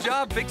a good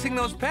job fixing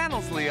those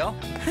panels, Leo.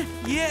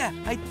 Yeah,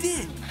 I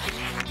did.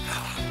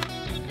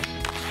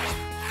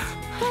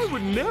 I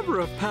would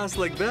never have passed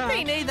like that.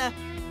 Me neither.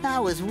 I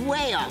was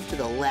way off to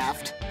the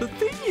left. The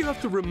thing you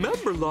have to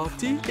remember,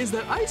 Lofty, is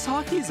that ice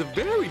hockey is a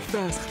very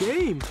fast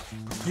game.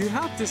 You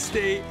have to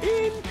stay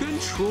in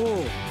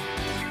control.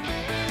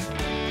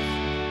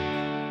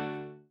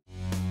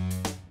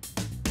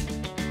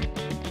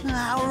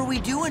 How are we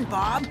doing,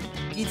 Bob?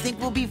 Do you think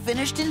we'll be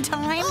finished in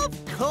time?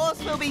 Of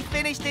course we'll be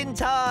finished in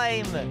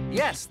time.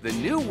 Yes, the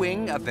new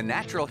wing of the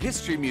Natural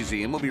History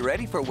Museum will be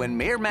ready for when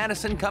Mayor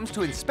Madison comes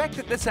to inspect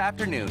it this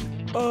afternoon.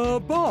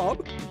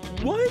 Bob,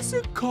 why is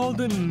it called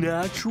a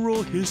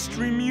Natural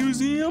History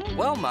Museum?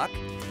 Well, Muck,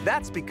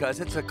 that's because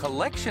it's a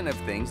collection of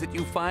things that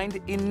you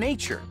find in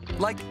nature,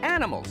 like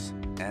animals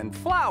and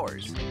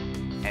flowers.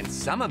 And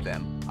some of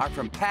them are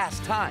from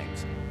past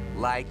times,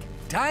 like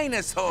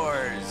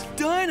dinosaurs.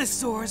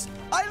 Dinosaurs?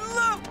 I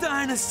love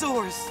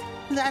dinosaurs.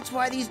 That's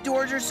why these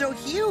doors are so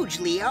huge,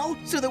 Leo,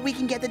 so that we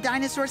can get the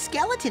dinosaur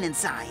skeleton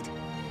inside.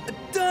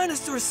 A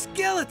dinosaur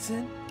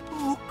skeleton?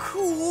 Oh,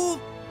 cool.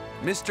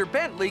 Mr.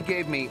 Bentley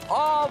gave me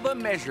all the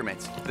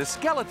measurements. The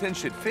skeleton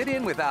should fit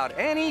in without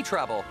any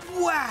trouble.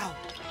 Wow,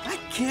 I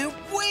can't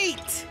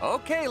wait.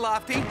 Okay,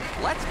 Lofty,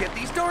 let's get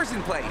these doors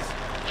in place.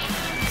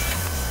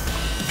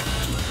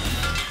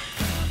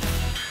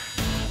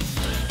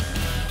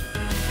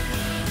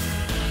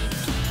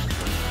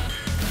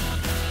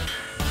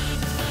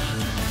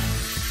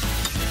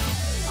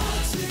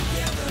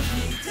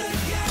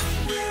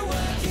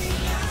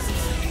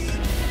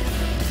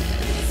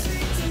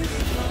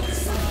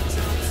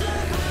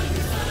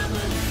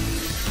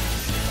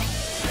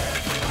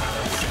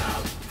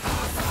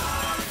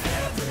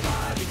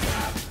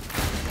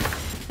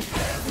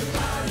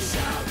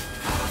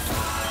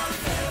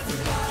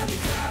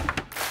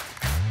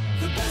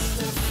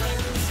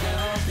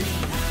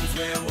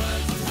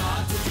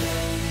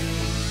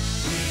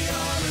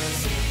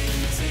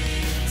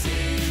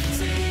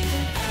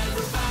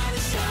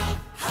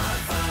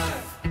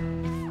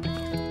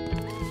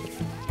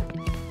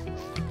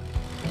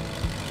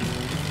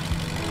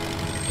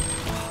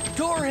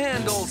 Door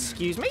handles!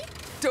 Excuse me?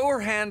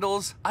 Door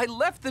handles. I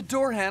left the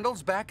door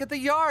handles back at the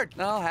yard.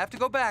 I'll have to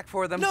go back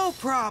for them. No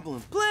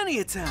problem. Plenty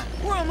of time.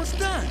 We're almost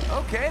done.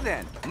 Okay,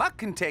 then. Muck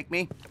can take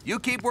me. You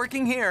keep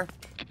working here.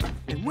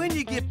 And when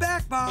you get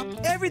back, Bob,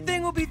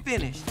 everything will be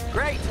finished.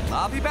 Great.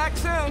 I'll be back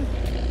soon.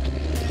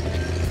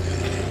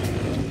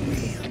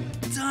 Real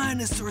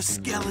dinosaur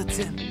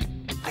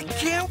skeleton. I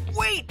can't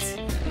wait!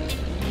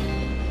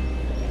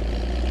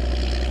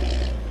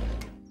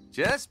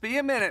 Just be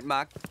a minute,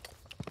 Muck.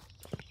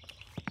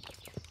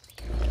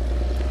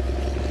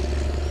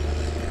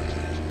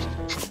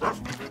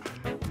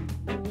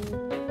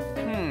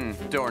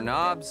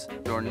 Doorknobs,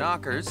 door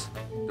knockers,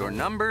 door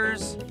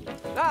numbers.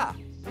 Ah,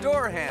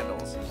 door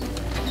handles.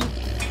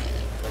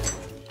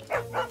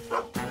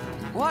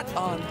 What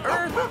on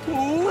earth?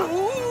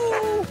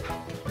 Ooh.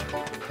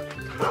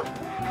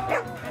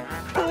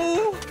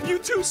 Oh, you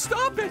two,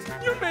 stop it!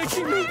 You're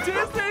making me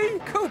dizzy!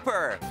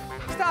 Cooper,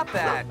 stop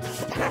that.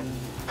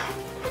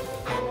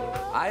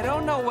 I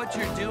don't know what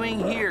you're doing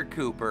here,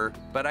 Cooper,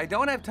 but I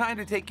don't have time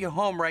to take you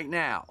home right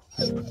now.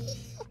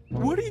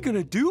 What are you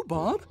gonna do,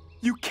 Bob?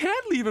 You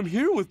can't leave him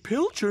here with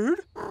Pilchard.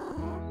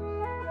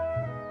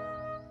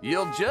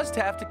 You'll just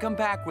have to come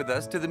back with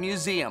us to the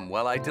museum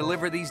while I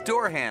deliver these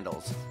door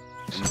handles.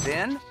 And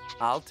then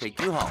I'll take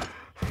you home.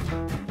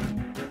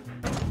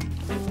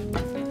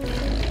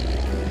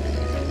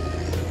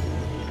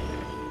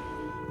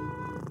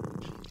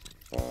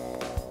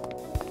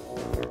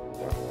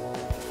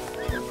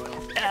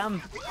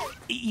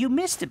 You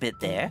missed a bit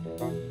there.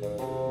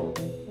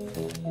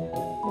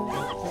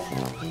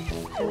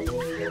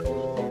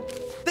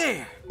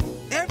 There!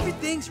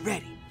 Everything's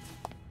ready.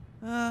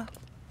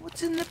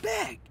 What's in the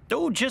bag?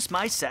 Oh, just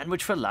my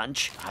sandwich for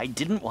lunch. I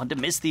didn't want to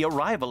miss the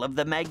arrival of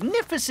the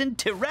magnificent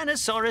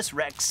Tyrannosaurus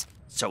Rex.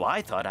 So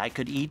I thought I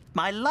could eat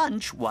my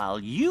lunch while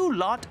you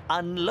lot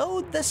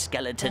unload the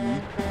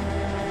skeleton.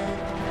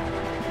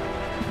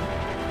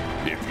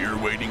 If you're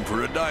waiting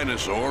for a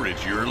dinosaur,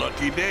 it's your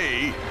lucky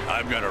day.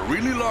 I've got a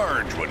really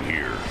large one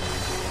here.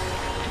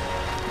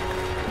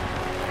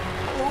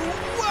 Oh,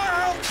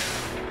 wow!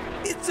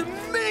 It's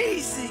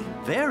amazing!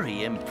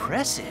 Very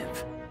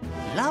impressive.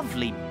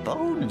 Lovely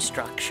bone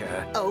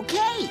structure.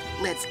 Okay,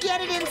 let's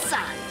get it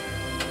inside.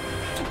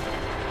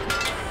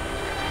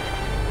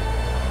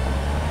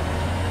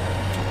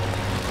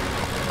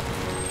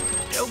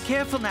 Oh,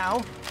 careful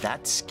now.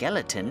 That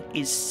skeleton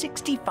is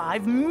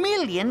 65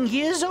 million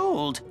years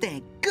old.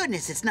 Thank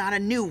goodness it's not a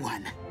new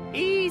one.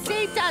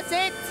 Easy does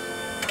it.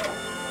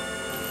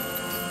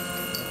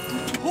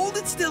 Hold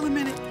it still a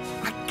minute.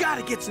 I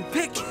gotta get some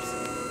pictures.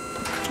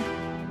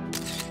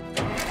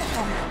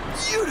 Oh,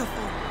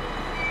 beautiful.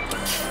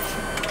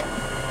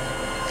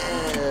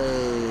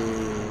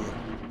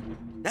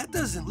 That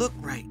doesn't look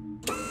right.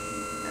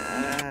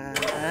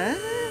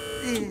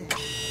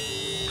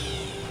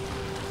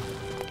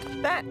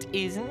 That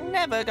is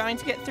never going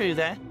to get through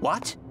there.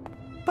 What?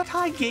 But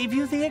I gave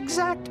you the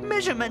exact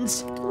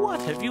measurements.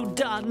 What have you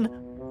done?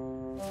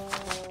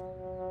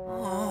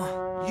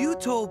 Oh, you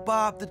told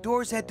Bob the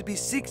doors had to be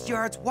 6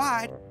 yards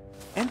wide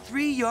and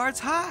 3 yards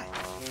high.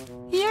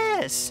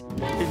 Yes.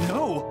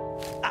 No.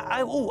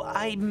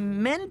 I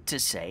meant to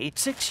say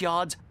 6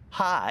 yards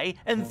high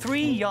and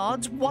 3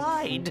 yards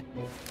wide.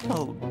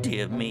 Oh,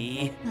 dear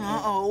me.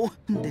 Uh-oh,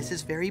 this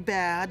is very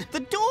bad.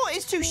 The door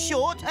is too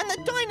short and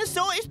the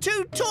dinosaur is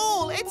too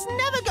tall. It's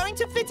never going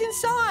to fit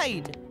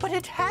inside. But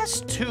it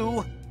has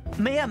to.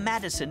 Mayor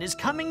Madison is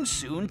coming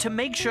soon to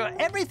make sure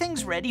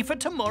everything's ready for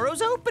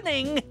tomorrow's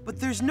opening. But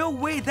there's no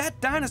way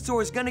that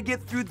dinosaur is gonna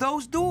get through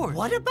those doors.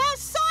 What about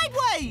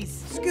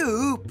sideways?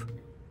 Scoop.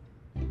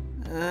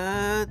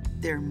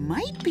 There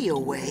might be a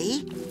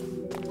way.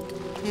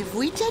 If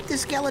we take the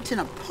skeleton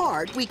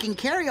apart, we can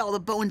carry all the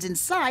bones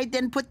inside,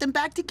 then put them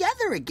back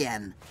together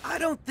again. I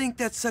don't think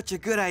that's such a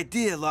good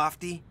idea,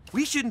 Lofty.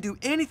 We shouldn't do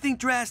anything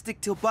drastic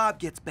till Bob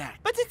gets back.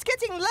 But it's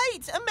getting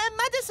late and Mayor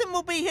Madison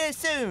will be here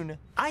soon.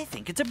 I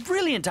think it's a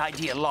brilliant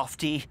idea,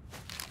 Lofty.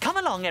 Come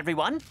along,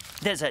 everyone.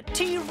 There's a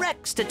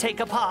T-Rex to take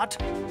apart.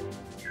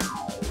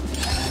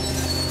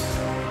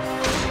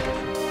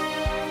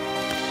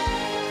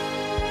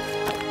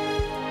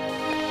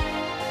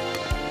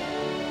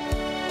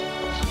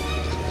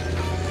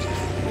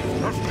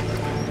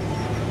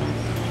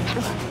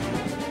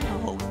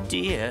 Oh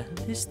dear,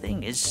 this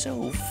thing is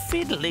so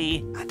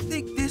fiddly. I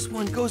think this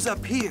one goes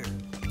up here.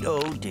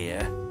 Oh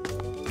dear.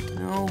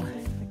 No,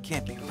 it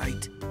can't be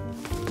right.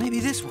 Maybe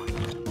this one.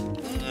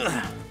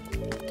 Ugh.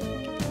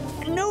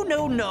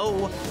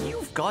 No.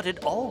 You've got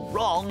it all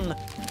wrong.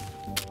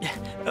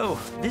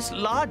 Oh, this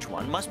large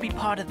one must be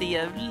part of the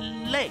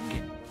leg.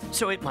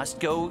 So it must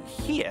go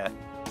here.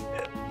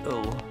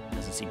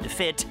 Doesn't seem to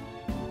fit.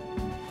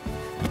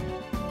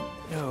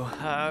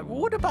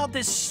 What about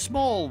this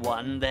small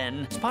one,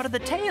 then? It's part of the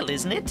tail,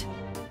 isn't it?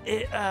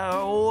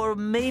 Or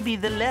maybe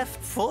the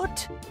left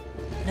foot?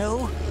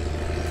 No? Oh,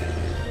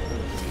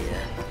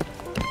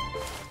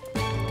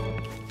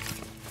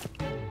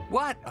 dear.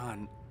 What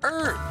on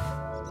earth?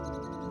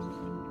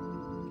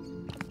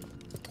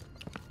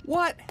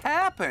 What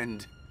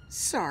happened?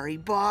 Sorry,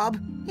 Bob.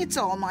 It's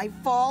all my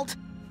fault.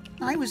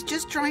 I was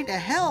just trying to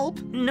help.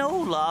 No,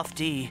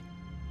 Lofty.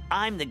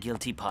 I'm the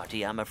guilty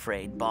party, I'm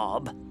afraid,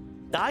 Bob.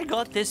 I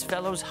got this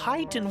fellow's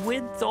height and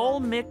width all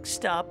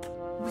mixed up.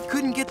 We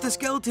couldn't get the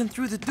skeleton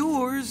through the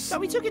doors. So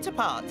we took it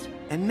apart.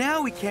 And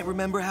now we can't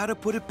remember how to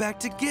put it back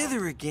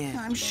together again.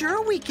 I'm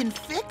sure we can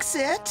fix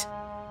it.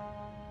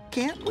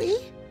 Can't we?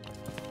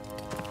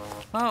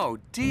 Oh,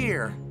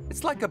 dear.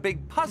 It's like a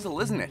big puzzle,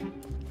 isn't it?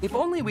 If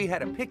only we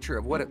had a picture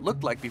of what it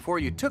looked like before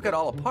you took it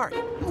all apart.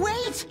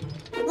 Wait!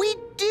 We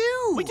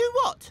do! We do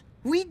what?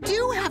 We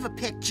do have a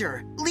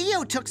picture.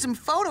 Leo took some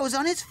photos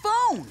on his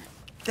phone.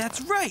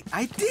 That's right,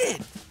 I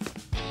did.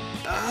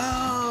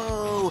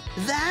 Oh,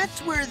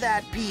 that's where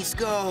that piece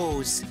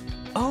goes.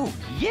 Oh,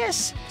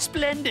 yes.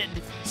 Splendid.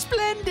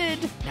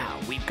 Splendid. Now,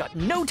 we've got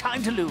no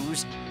time to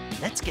lose.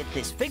 Let's get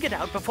this figured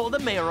out before the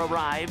mayor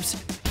arrives.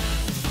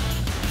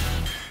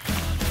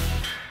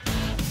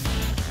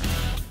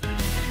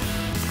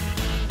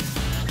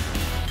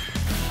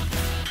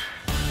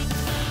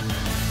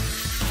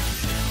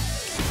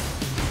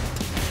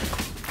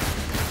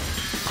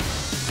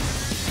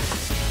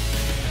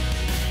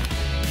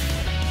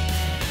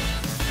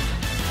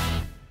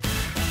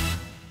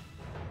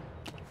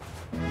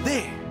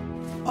 There,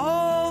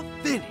 all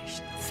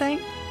finished.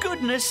 Thank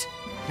goodness.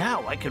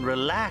 Now I can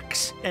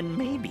relax and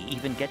maybe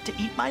even get to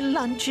eat my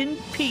lunch in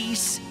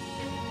peace.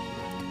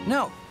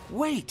 No,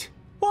 wait.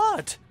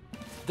 What?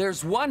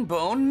 There's one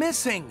bone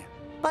missing.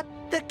 But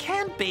there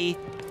can't be.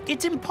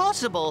 It's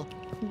impossible.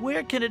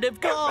 Where can it have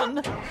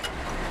gone?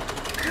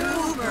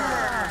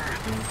 Cooper!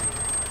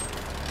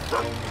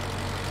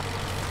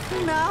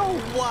 Now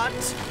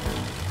what?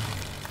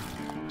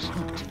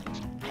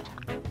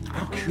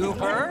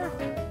 Cooper,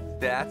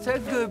 that's a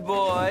good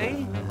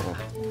boy.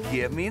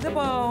 Give me the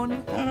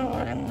bone.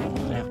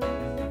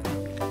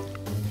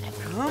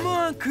 Come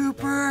on,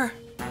 Cooper.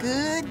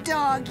 Good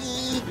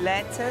doggy.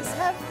 Let us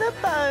have the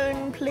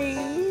bone,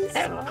 please.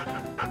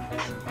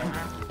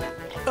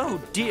 Oh,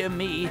 dear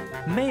me.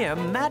 Mayor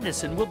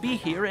Madison will be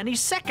here any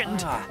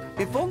second.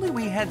 If only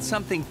we had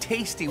something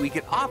tasty we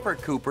could offer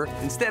Cooper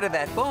instead of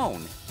that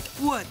bone.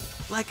 What,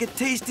 like a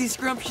tasty,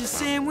 scrumptious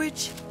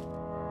sandwich?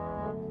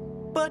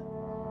 But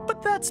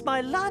that's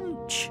my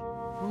lunch.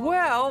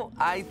 Well,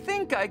 I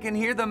think I can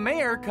hear the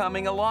mayor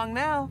coming along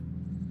now.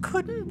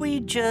 Couldn't we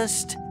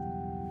just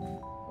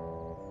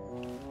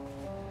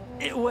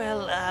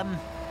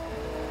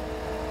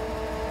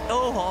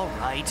Oh, all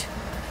right.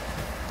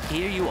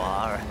 Here you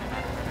are.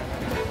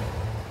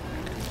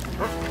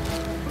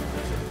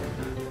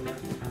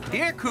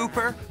 Here,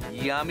 Cooper.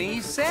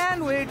 Yummy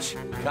sandwich.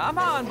 Come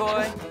on,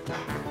 boy.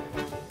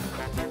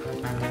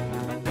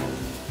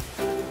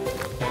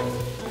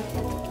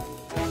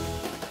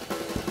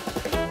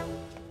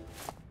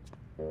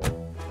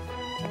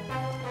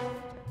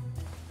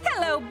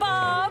 Hello,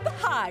 Bob.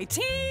 Hi,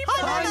 team.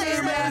 Hi,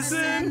 Mr.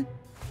 Madison.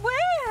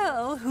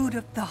 Well, who'd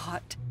have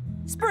thought?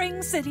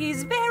 Spring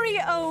City's very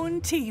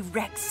own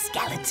T-Rex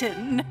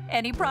skeleton.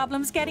 Any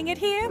problems getting it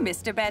here,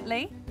 Mr.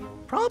 Bentley?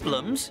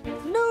 Problems?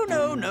 No,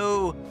 no,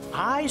 no.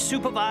 I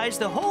supervise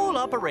the whole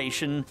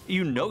operation.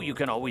 You know you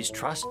can always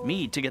trust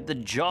me to get the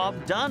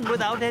job done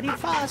without any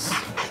fuss.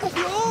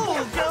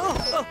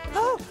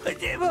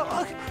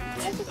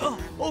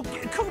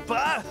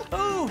 Cooper!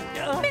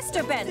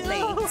 Mr.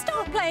 Bentley,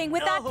 stop playing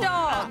with that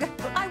dog.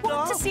 I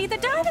want to see the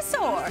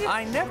dinosaur.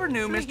 I never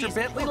knew Mr.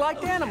 Bentley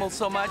liked animals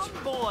so much.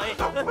 Boy,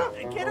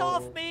 get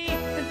off me!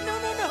 No,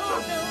 no, no,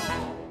 no!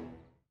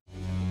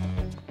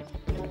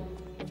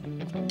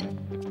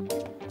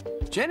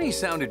 Jenny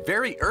sounded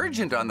very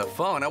urgent on the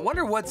phone. I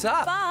wonder what's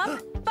up.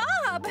 Bob!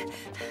 Bob!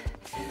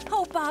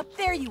 Oh, Bob,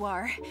 there you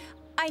are.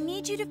 I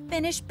need you to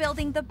finish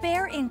building the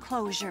bear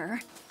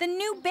enclosure. The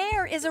new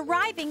bear is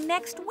arriving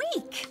next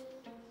week.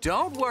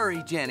 Don't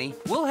worry, Jenny.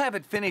 We'll have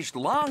it finished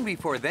long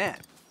before then.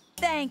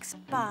 Thanks,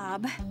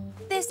 Bob.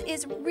 This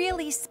is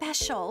really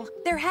special.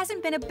 There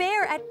hasn't been a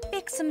bear at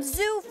Fixham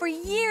Zoo for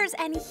years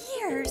and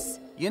years.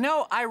 You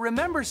know, I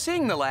remember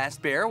seeing the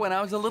last bear when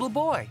I was a little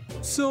boy.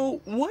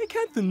 So why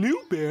can't the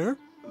new bear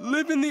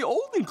live in the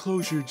old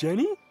enclosure,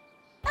 Jenny?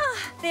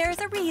 There's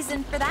a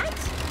reason for that.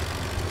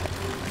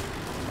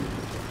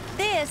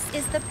 This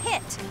is the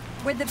pit,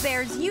 where the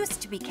bears used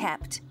to be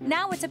kept.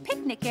 Now it's a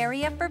picnic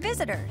area for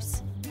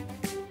visitors.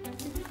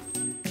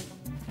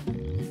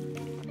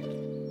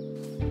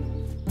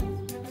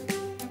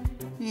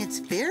 It's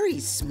very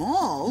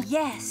small.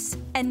 Yes,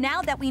 and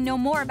now that we know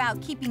more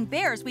about keeping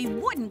bears, we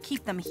wouldn't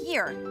keep them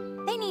here.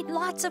 They need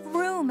lots of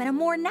room and a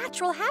more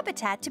natural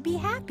habitat to be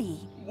happy.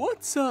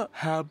 What's a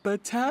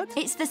habitat?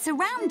 It's the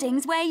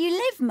surroundings where you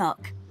live,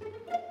 Muck.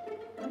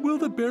 Will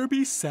the bear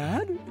be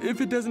sad if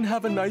it doesn't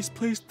have a nice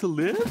place to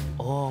live?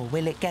 Or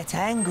will it get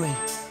angry?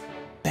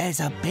 Bears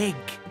are big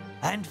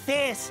and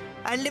fierce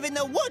and live in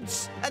the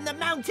woods and the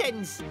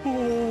mountains.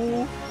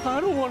 Oh, I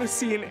don't want to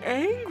see an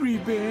angry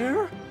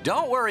bear.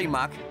 Don't worry,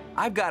 Muck.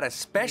 I've got a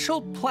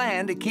special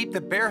plan to keep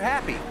the bear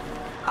happy.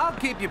 I'll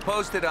keep you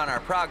posted on our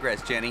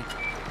progress, Jenny.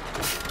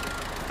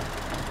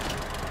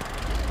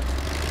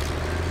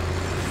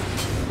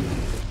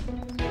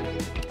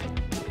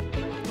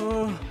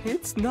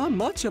 It's not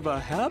much of a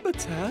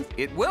habitat.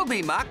 It will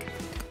be, Muck.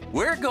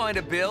 We're going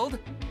to build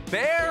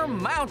Bear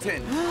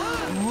Mountain.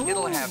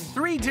 It'll have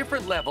 3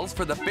 different levels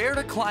for the bear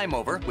to climb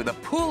over, with a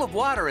pool of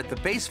water at the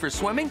base for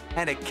swimming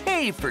and a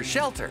cave for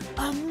shelter.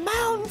 A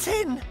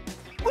mountain!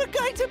 We're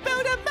going to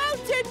build a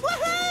mountain!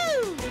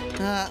 Woohoo!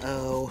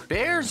 Uh-oh.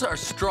 Bears are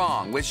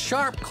strong with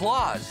sharp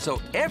claws,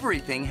 so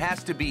everything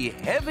has to be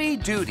heavy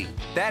duty.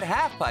 That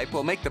half pipe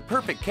will make the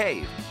perfect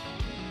cave.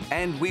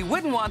 And we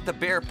wouldn't want the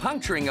bear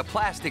puncturing a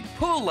plastic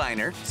pool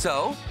liner,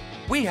 so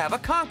we have a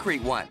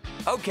concrete one.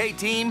 Okay,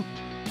 team,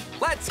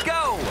 let's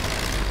go!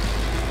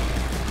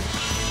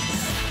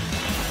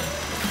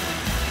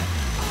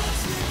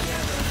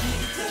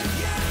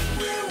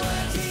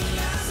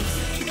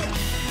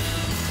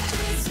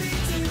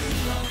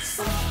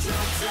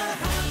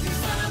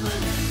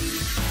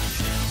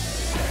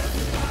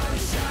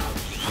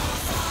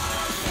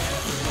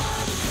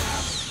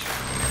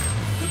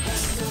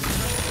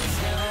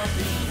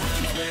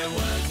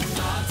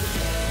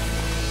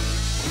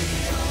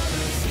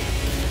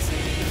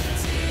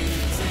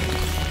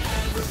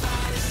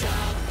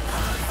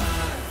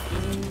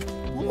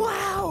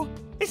 Wow!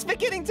 It's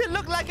beginning to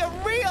look like a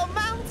real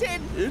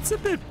mountain! It's a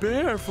bit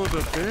bare for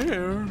the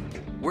bear.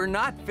 We're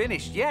not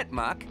finished yet,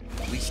 Muck.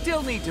 We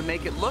still need to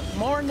make it look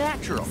more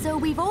natural. So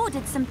we've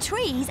ordered some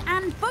trees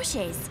and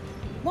bushes.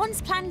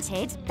 Once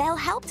planted, they'll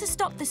help to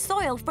stop the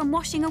soil from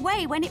washing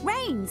away when it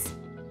rains.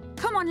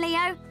 Come on,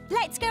 Leo.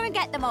 Let's go and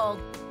get them all.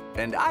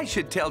 And I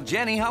should tell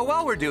Jenny how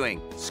well we're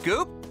doing.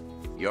 Scoop,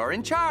 you're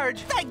in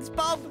charge. Thanks,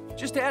 Bob.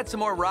 Just add some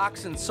more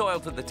rocks and soil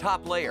to the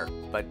top layer,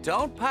 but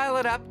don't pile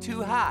it up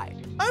too high.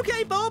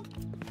 Okay, Bob.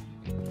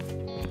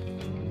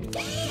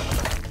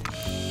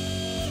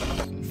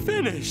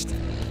 Finished.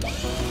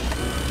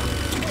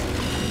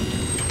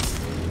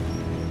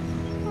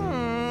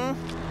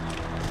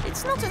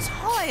 It's not as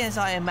high as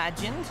I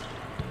imagined.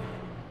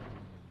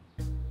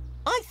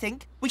 I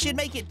think we should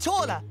make it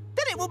taller.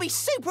 Then it will be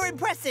super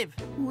impressive.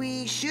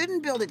 We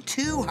shouldn't build it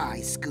too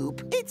high,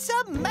 Scoop. It's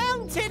a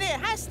mountain. It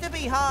has to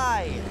be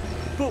high.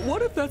 But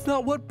what if that's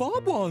not what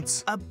Bob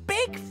wants? A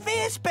big,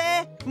 fierce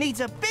bear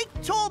needs a big,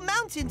 tall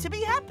mountain to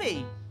be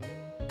happy.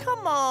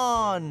 Come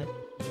on.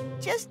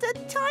 Just a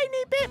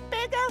tiny bit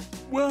bigger.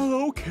 Well,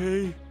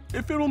 okay.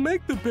 If it'll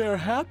make the bear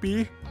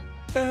happy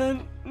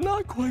and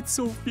not quite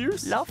so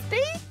fierce.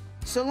 Lofty?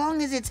 So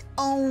long as it's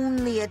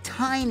only a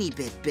tiny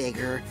bit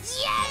bigger.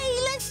 Yay!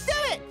 Let's do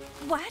it!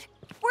 What?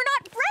 We're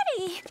not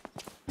ready!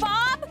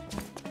 Bob!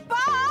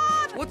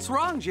 Bob! What's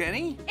wrong,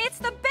 Jenny? It's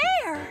the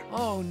bear!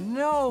 Oh,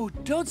 no.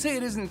 Don't say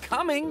it isn't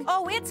coming.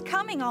 Oh, it's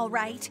coming all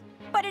right.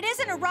 But it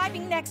isn't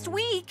arriving next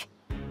week.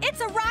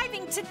 It's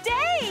arriving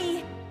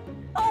today!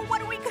 Oh,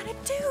 what are we gonna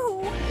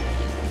do?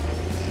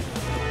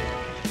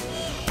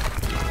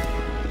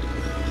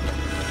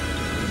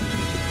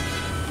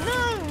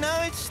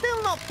 No, it's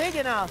still not big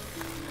enough.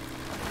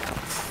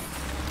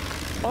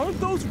 Aren't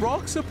those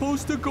rocks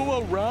supposed to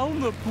go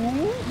around the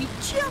pool? We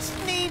just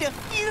need a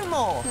few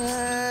more.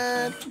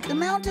 The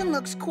mountain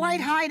looks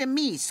quite high to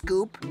me,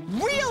 Scoop.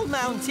 Real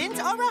mountains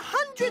are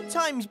 100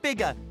 times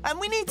bigger, and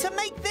we need to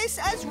make this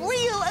as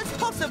real as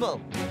possible.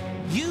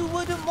 You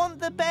wouldn't want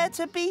the bear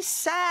to be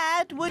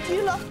sad, would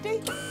you,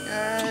 Lofty?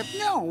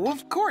 No,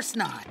 of course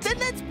not. Then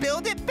let's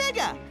build it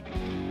bigger.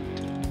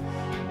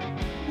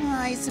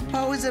 I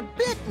suppose a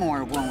bit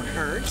more won't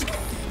hurt.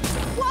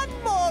 One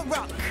more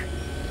rock.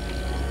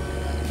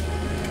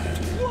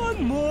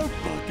 One more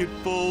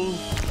bucketful.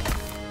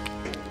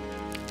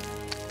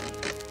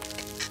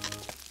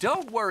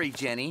 Don't worry,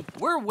 Jenny.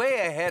 We're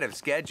way ahead of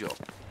schedule.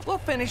 We'll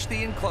finish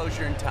the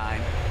enclosure in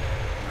time.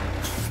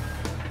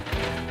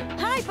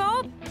 Hi,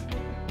 Bob.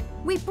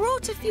 We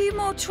brought a few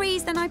more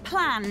trees than I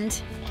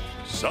planned.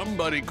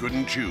 Somebody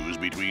couldn't choose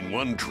between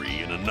one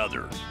tree and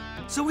another.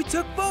 So we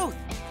took both.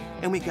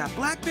 And we got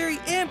blackberry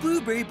and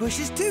blueberry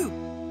bushes, too.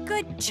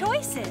 Good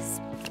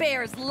choices.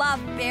 Bears love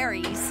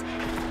berries.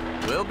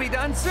 We'll be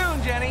done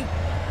soon, Jenny.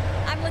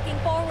 I'm looking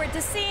forward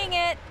to seeing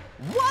it.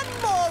 One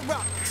more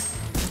rock.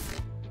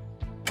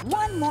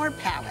 One more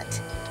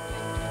pallet.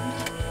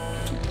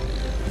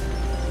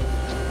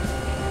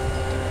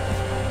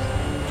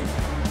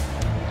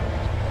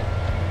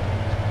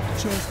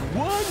 Just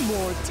one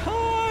more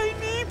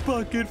tiny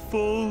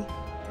bucketful.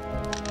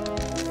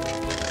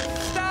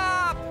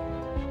 Stop!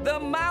 The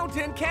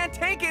mountain can't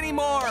take any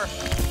more.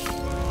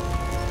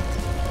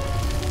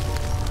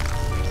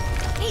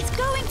 It's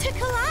going to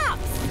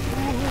collapse.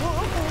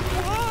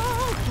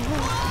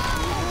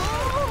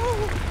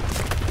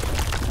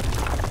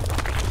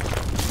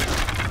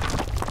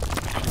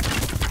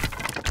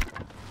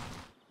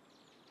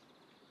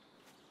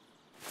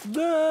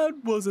 That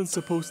wasn't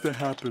supposed to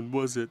happen,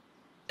 was it?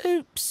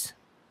 Oops.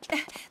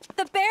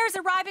 The bear's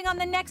arriving on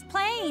the next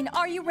plane.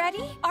 Are you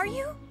ready? Are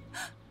you?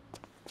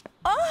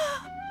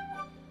 Oh!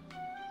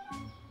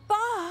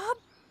 Bob,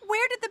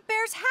 where did the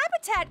bear's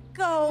habitat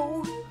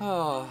go?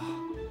 Oh.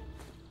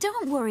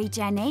 Don't worry,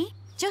 Jenny.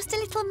 Just a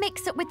little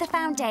mix-up with the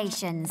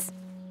foundations.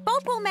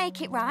 Bob will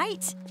make it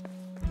right.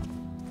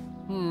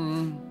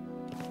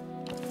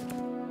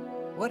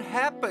 What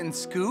happened,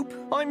 Scoop?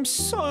 I'm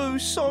so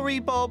sorry,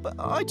 Bob.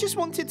 I just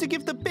wanted to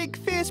give the big,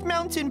 fierce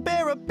mountain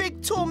bear a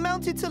big, tall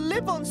mountain to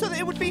live on so that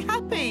it would be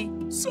happy.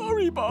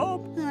 Sorry,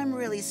 Bob. I'm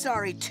really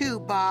sorry, too,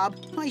 Bob.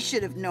 I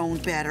should have known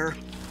better.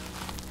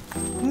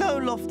 No,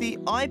 Lofty,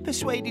 I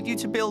persuaded you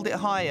to build it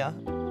higher.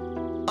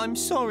 I'm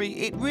sorry,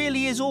 it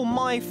really is all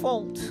my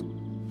fault.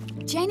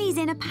 Jenny's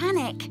in a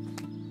panic.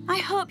 I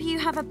hope you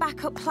have a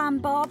backup plan,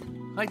 Bob.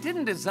 I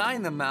didn't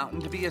design the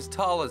mountain to be as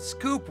tall as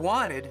Scoop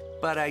wanted,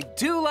 but I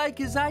do like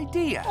his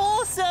idea.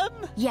 Awesome!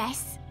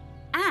 Yes,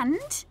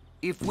 and?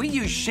 If we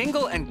use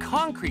shingle and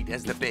concrete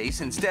as the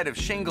base instead of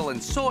shingle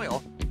and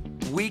soil,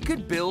 we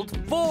could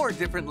build 4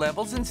 different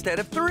levels instead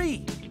of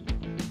 3.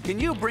 Can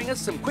you bring us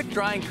some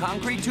quick-drying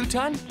concrete,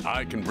 2-ton?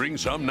 I can bring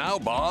some now,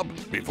 Bob,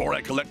 before I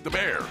collect the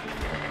bear.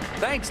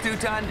 Thanks,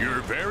 2-ton.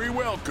 You're very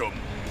welcome.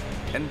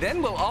 And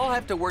then we'll all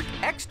have to work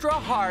extra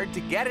hard to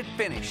get it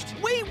finished.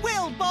 We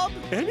will, Bob!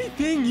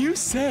 Anything you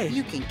say.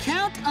 You can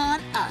count on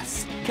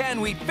us.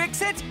 Can we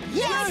fix it?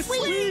 Yes,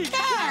 we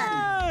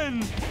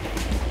can!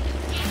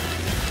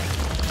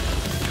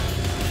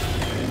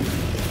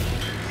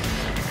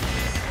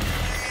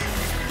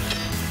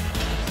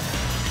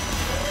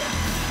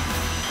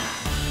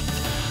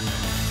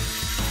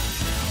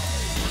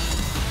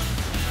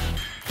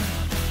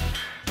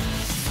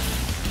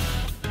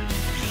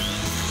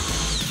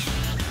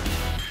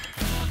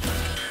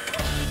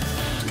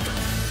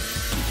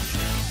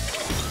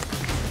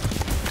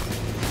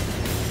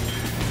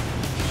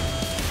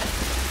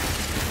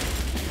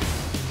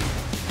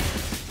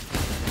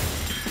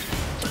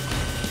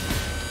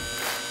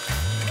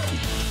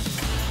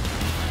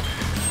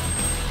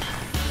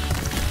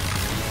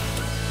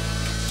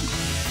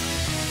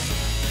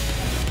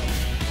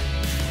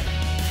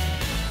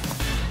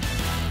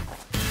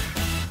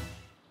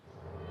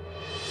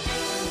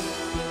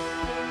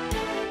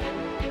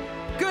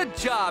 Good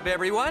job,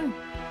 everyone.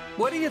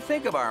 What do you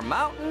think of our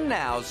mountain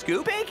now,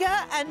 Scoop? Bigger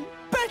and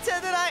better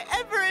than I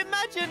ever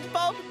imagined,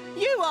 Bob.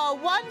 You are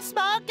one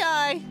smart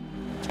guy.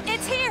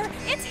 It's here!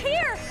 It's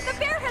here! The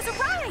bear has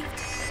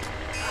arrived!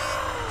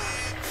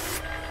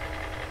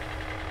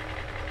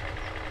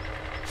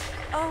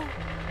 Oh,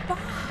 Bob,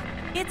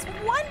 it's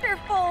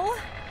wonderful!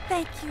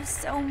 Thank you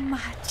so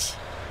much.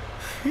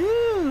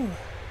 Phew.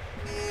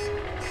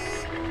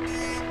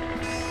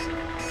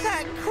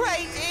 That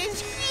crate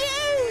is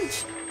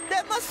huge! The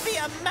There must be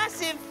a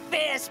massive,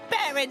 fierce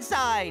bear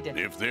inside.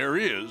 If there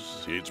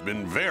is, it's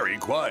been very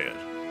quiet.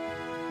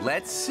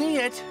 Let's see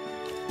it.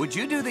 Would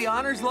you do the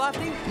honors,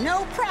 Lofty?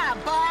 No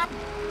prob, Bob.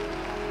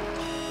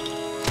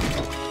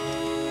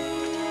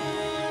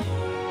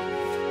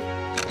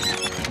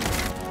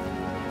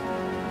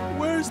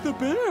 Where's the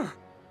bear?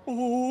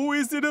 Oh,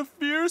 is it a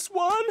fierce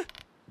one?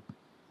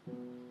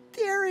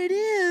 There it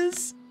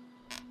is.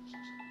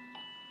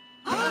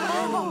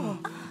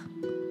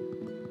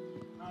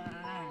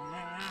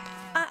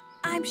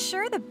 I'm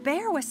sure the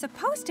bear was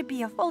supposed to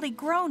be a fully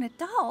grown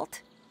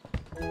adult.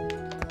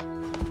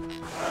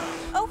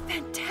 Oh,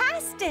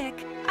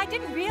 fantastic! I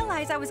didn't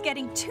realize I was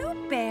getting two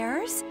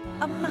bears,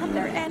 a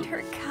mother and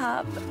her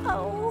cub.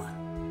 Oh.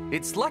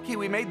 It's lucky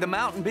we made the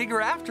mountain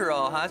bigger after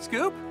all, huh,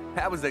 Scoop?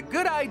 That was a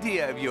good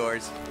idea of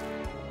yours.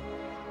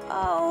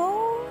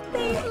 Oh,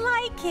 they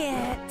like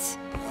it.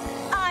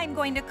 I'm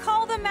going to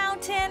call the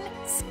mountain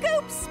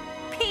Scoop's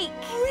Peak.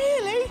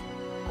 Really?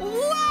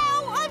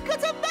 Wow! I've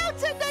got a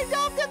mountain named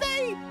after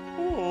me!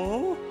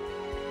 Oh,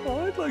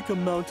 I'd like a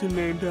mountain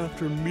named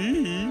after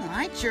me.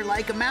 I'd sure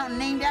like a mountain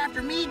named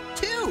after me,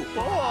 too,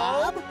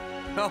 Bob.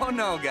 Oh,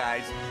 no,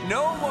 guys.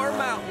 No more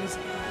mountains,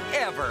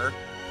 ever.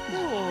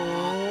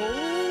 Oh.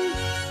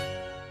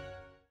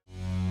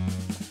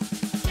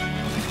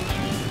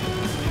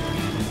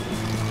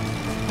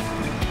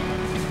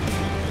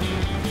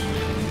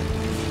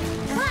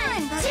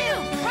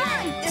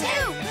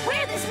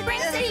 We're the Spring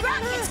City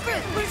Rockets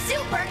group. We're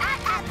super at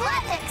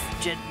athletics.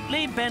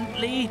 Gently,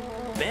 Bentley.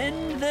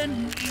 Bend the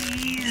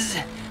knees.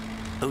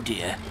 Oh,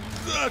 dear.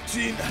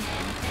 13,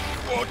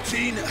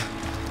 14,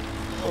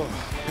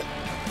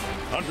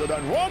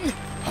 101,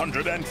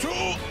 102.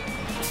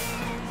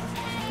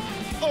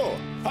 Oh,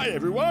 hi,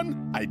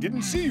 everyone. I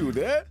didn't see you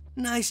there.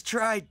 Nice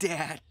try,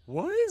 Dad.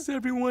 Why is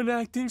everyone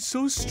acting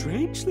so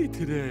strangely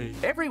today?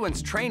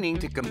 Everyone's training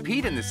to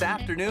compete in this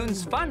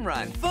afternoon's fun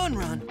run. Fun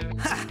run?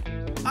 Ha!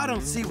 I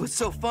don't see what's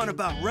so fun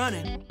about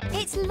running.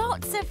 It's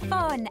lots of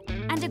fun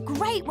and a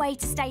great way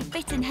to stay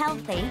fit and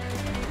healthy.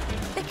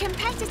 The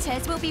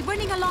competitors will be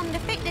running along the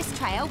fitness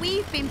trail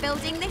we've been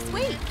building this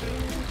week.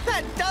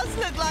 That does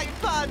look like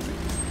fun.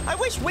 I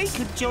wish we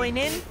could join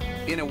in.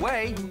 In a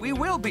way, we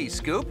will be,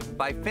 Scoop,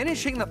 by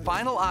finishing the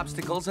final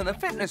obstacles in the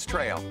fitness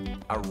trail.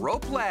 A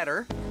rope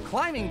ladder,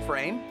 climbing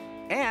frame,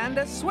 and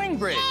a swing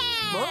bridge.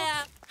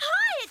 Yeah.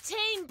 Hiya,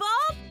 Teen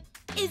Bob.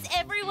 Is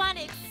everyone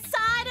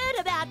excited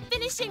about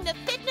finishing the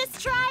fitness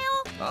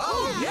trail?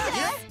 Oh,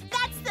 yeah.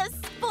 That's the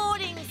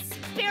sporting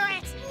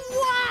spirit.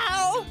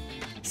 Wow!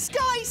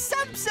 Sky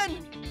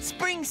Sampson,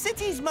 Spring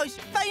City's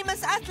most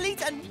famous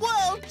athlete and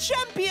world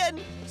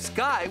champion.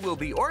 Sky will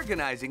be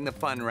organizing the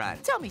fun run.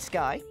 Tell me,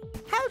 Sky,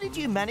 how did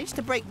you manage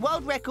to break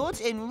world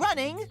records in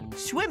running,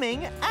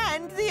 swimming,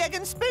 and the egg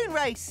and spoon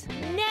race?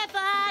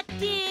 Never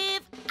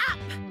give up.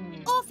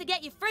 Or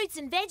forget your fruits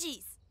and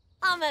veggies.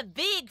 I'm a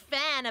big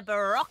fan of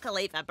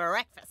broccoli for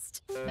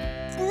breakfast.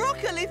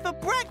 Broccoli for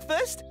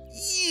breakfast?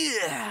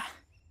 Yeah!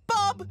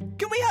 Bob,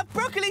 can we have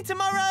broccoli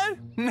tomorrow?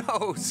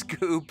 No,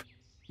 Scoop.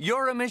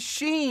 You're a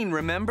machine,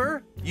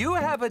 remember? You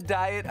have a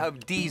diet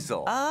of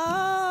diesel.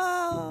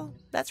 Oh,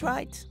 that's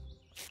right.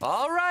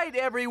 All right,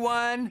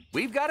 everyone.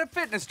 We've got a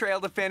fitness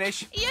trail to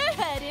finish. You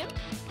heard him.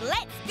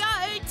 Let's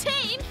go,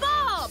 Team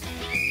Bob!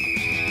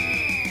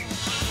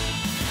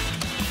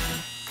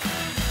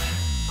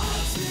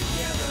 All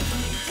together,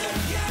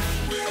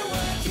 we're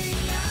working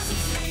as a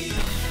team.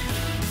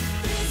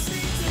 This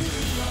leads to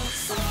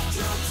lots of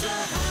jobs, a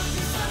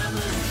happy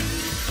family.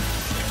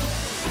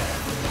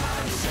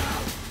 Everybody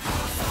shout,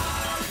 high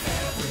five,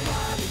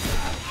 everybody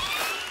clap.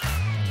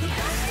 The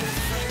best of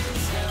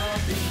friends,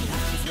 helping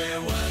hands,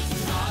 we're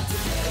working hard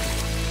today.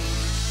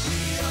 We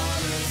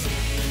are a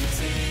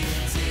team.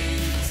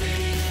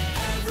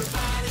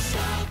 Everybody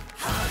shout,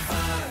 high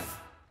five.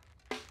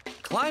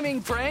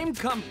 Climbing frame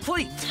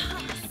complete.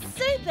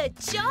 Super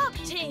job,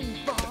 Team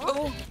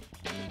Bob.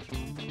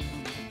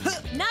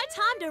 No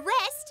time to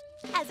rest.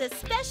 As a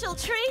special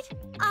treat,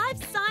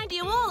 I've signed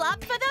you all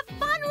up for the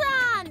fun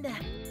run.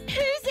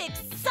 Who's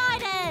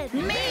excited?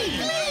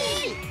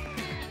 Me!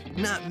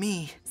 Not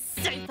me.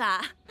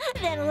 Super.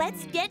 Then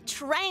let's get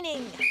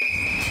training.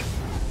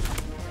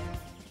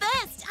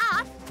 First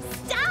up,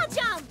 star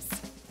jumps.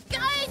 Go,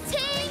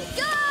 team,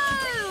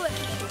 go!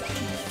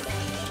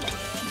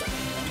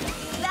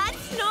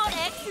 That's not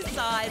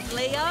exercise,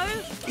 Leo.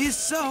 Is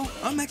so,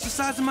 I'm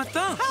exercising my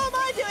thumb. How am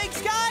I doing,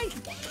 Sky?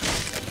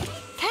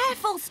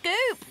 Careful,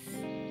 Scoop.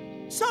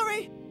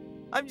 Sorry,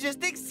 I'm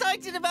just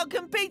excited about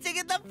competing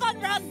in the fun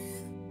run.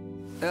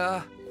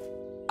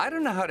 I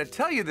don't know how to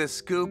tell you this,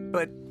 Scoop,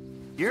 but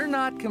you're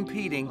not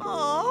competing.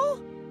 Oh,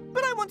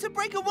 but I want to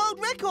break a world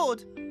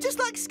record, just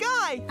like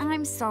Sky.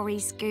 I'm sorry,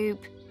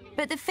 Scoop,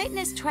 but the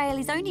fitness trail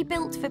is only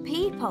built for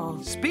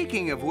people.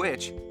 Speaking of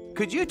which,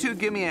 could you two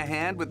give me a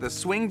hand with the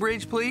swing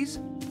bridge, please?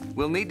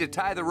 We'll need to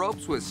tie the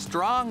ropes with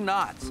strong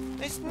knots.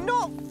 It's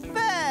not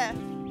fair.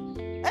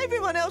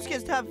 Everyone else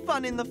gets to have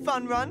fun in the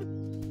fun run.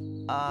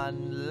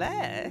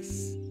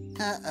 Unless...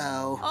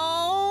 Uh-oh.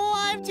 Oh,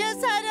 I've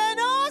just had an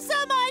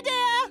awesome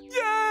idea!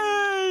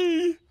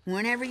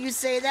 Whenever you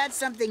say that,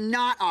 something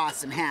not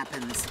awesome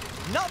happens.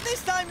 Not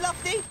this time,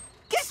 Lofty.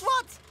 Guess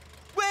what?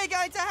 We're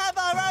going to have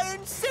our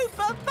own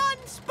super fun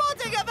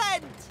spotting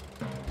event!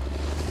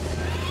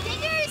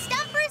 Diggers,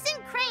 dumpers,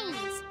 and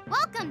cranes,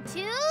 welcome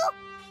to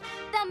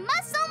the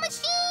Muscle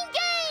Machine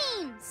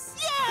Games!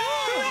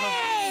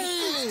 Yay!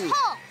 He's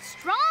tall,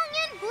 strong,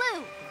 and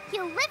blue.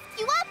 He'll lift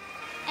you up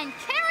and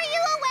carry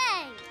you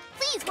away.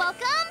 Please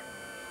welcome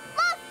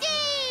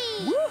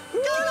Lofty!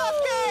 Go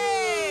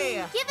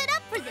Lofty! Give it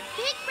up for the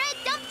big red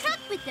dump truck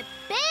with the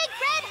big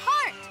red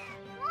heart,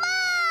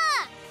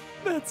 Muck!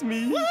 That's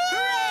me.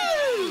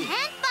 Hooray!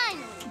 And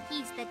finally,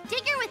 he's the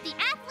digger with the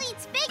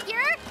athlete's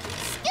figure,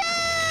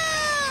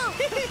 Scoop!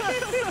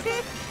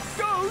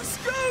 Go,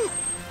 Scoop!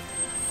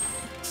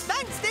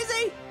 Thanks,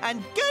 Dizzy,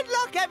 and good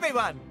luck,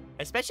 everyone,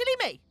 especially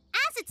me.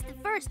 As it's the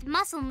first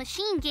Muscle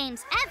Machine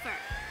Games ever,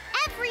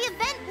 every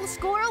event will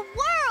score a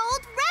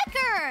world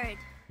record!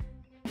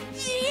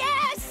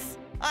 Yes!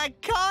 I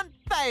can't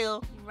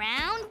fail.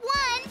 Round 1,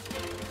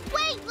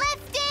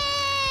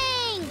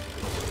 weightlifting!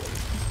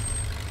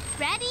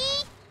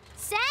 Ready,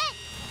 set,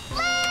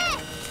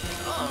 lift!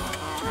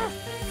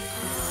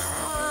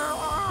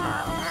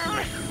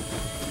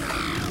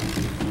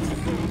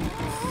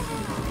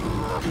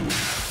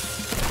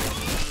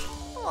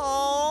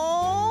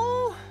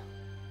 Oh!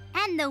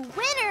 And the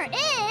winner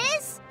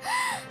is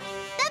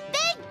the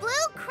Big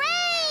Blue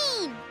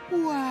Crane!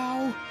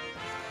 Wow.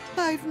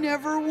 I've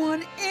never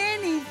won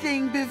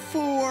anything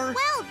before.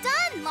 Well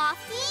done,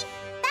 Lofty!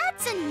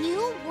 That's a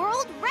new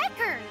world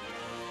record!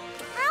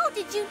 How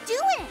did you do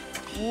it?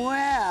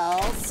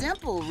 Well,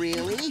 simple,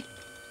 really.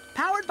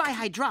 Powered by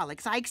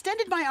hydraulics, I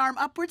extended my arm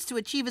upwards to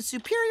achieve a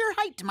superior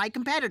height to my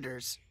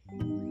competitors.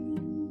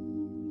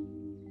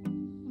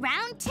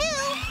 Round 2,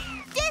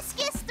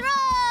 discus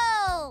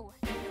throw!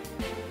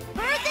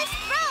 Furthest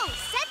throw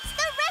sets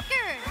the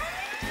record!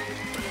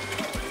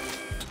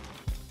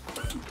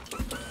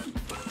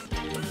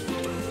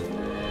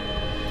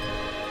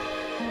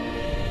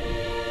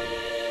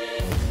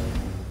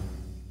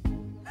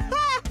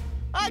 Ha!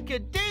 I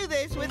could do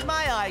this with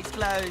my eyes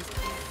closed.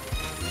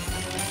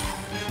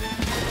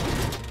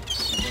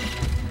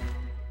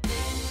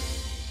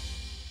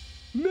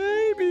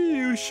 Maybe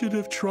you should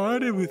have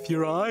tried it with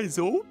your eyes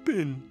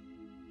open.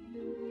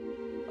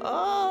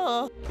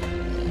 Oh.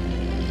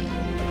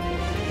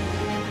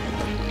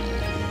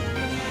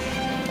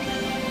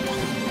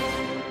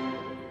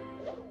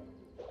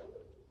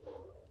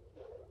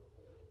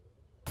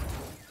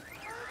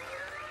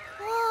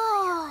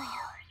 Whoa!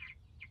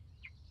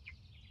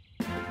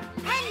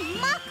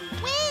 And Muck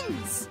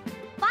wins!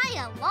 By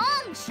a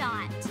long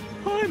shot!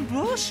 I'm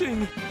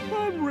blushing.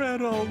 I'm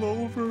red all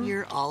over.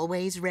 You're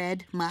always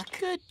red, Muck.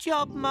 Good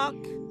job, Muck.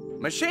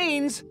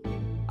 Machines,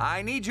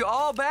 I need you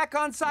all back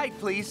on site,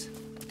 please.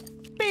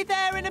 Be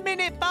there in a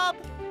minute, Bob.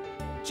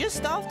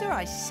 Just after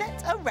I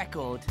set a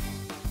record.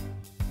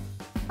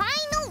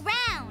 Final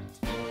round!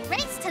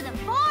 Race to the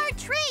far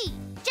tree!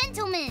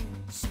 Gentlemen,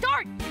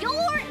 start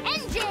your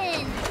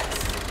engines!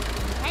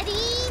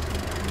 Ready,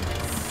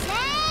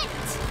 set,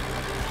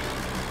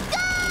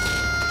 go!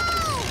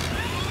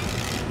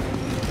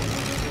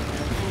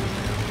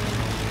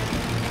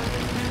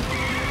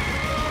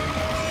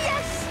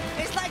 Yes!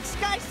 It's like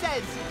Sky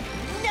says,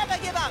 never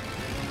give up.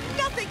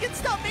 Nothing can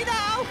stop me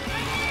now.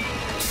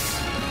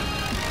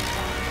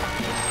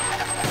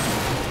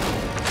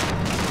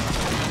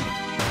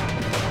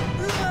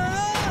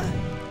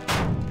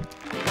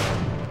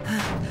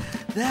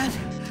 That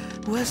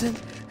wasn't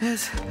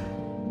as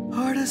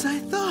hard as I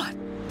thought.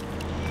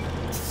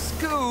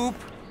 Scoop,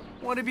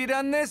 what have you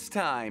done this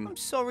time? I'm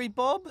sorry,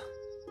 Bob.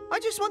 I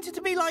just wanted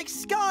to be like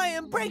Sky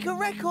and break a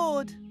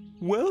record.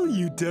 Well,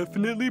 you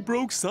definitely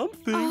broke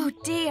something. Oh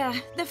dear,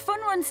 the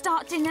fun run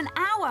starts in an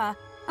hour,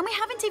 and we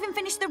haven't even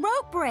finished the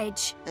rope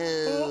bridge.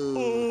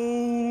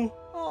 Uh-oh.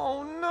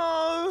 Oh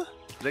no.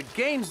 The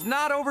game's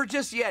not over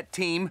just yet,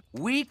 team.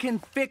 We can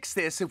fix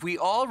this if we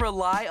all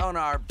rely on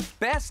our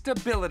best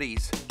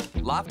abilities.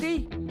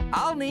 Lofty,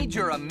 I'll need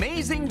your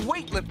amazing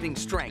weightlifting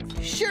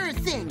strength. Sure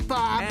thing,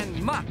 Bob. And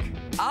Muck,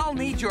 I'll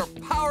need your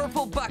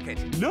powerful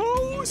bucket.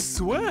 No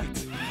sweat.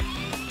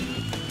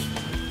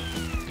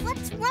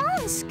 What's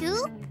wrong,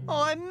 Scoop?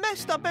 Oh, I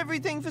messed up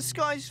everything for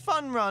Sky's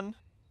fun run.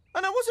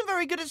 And I wasn't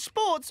very good at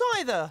sports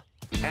either.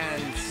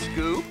 And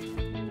Scoop,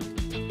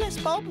 Yes,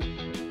 Bob?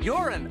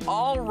 you're an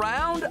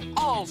all-round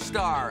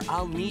all-star.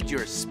 I'll need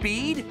your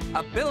speed,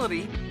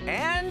 ability,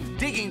 and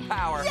digging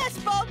power. Yes,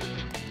 Bob!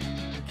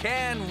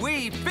 Can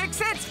we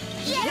fix it?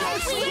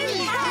 Yes,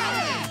 we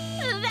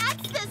can!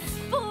 That's the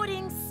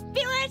sporting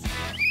spirit!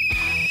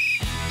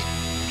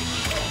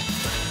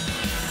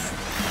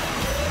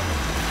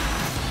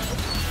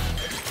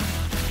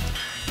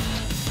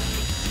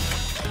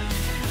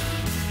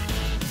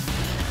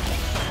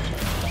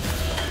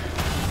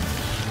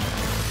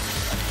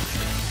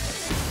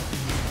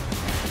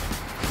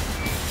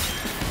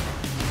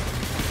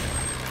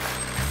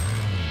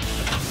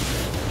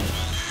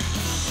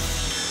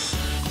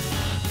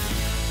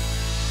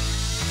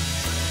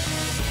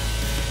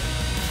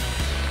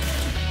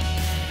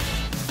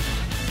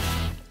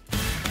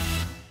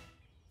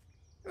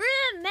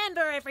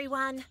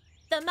 everyone.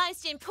 The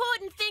most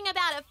important thing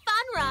about a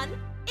fun run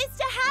is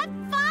to have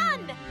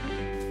fun.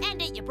 And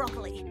eat your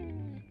broccoli.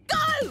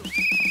 Go!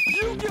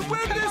 You can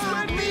win this,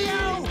 Wendy!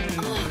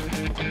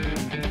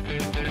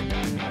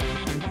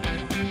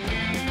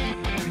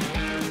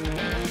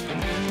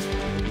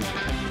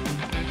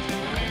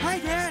 Hi,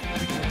 Dad.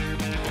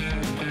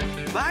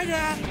 Bye,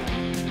 Dad.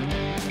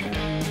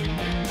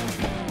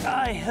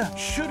 I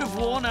should have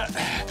worn a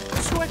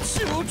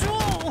sweatsuit.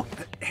 Oh!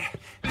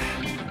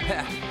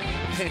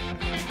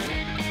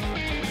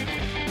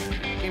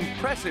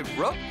 Impressive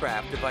rope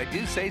craft, if I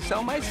do say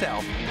so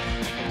myself.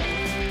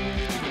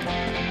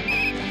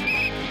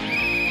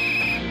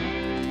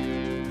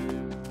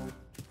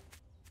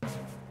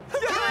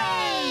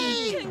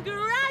 Hooray!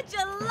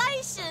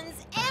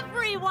 Congratulations,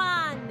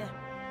 everyone!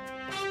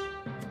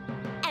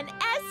 And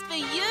as for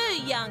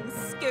you, young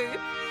Scoop...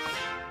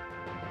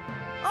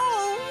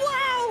 Oh,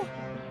 wow!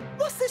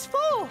 What's this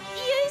for?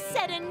 You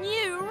set a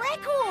new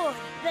record!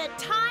 The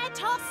tire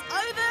toss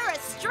over a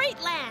street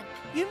lamp!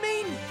 You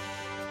mean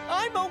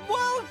I'm a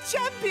world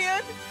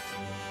champion?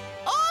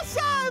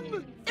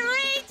 Awesome! 3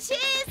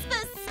 cheers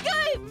for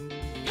Scoop!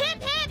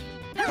 Hip hip!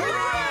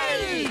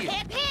 Hooray!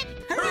 Hip hip!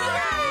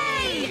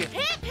 Hooray!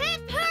 Hip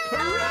hip!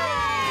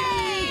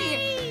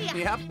 Hooray!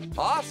 Yep,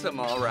 awesome,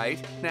 all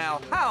right.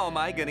 Now, how am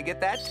I gonna get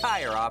that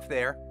tire off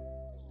there?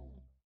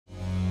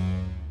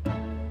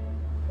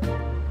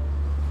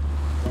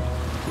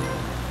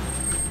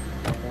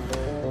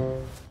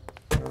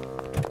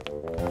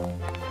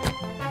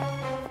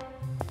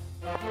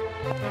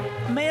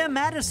 Mayor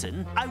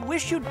Madison, I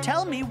wish you'd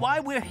tell me why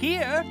we're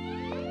here.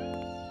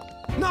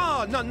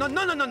 No.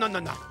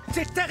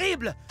 C'est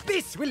terrible.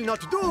 This will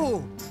not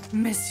do.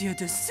 Monsieur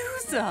de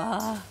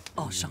Souza.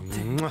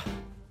 Enchanté.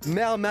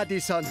 Mayor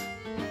Madison,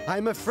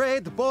 I'm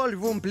afraid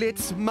Ballroom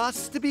Blitz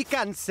must be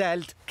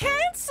cancelled.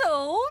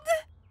 Cancelled?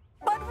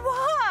 But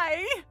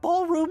why?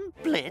 Ballroom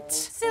Blitz?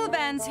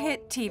 Sylvan's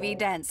hit TV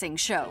dancing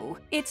show.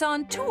 It's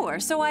on tour,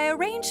 so I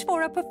arranged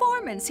for a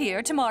performance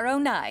here tomorrow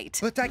night.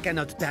 But I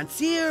cannot dance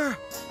here.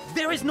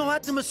 There is no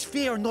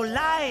atmosphere, no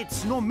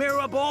lights, no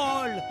mirror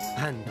ball.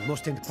 And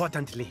most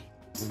importantly,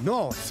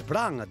 no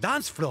sprung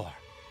dance floor.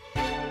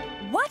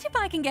 What if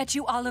I can get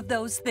you all of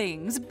those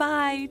things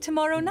by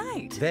tomorrow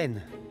night?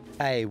 Then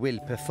I will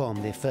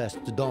perform the first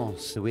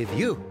dance with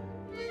you.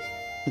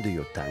 Do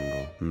you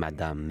tango,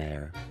 Madame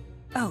Mayor?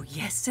 Oh,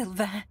 yes,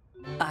 Sylvain.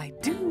 I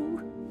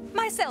do.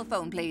 My cell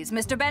phone, please,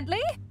 Mr.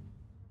 Bentley.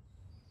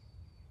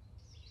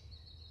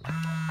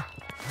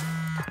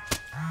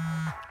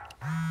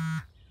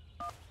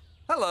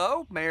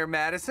 Hello, Mayor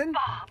Madison.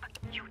 Bob,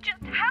 you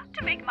just have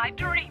to make my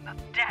dream of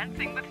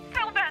dancing with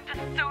Sylvan de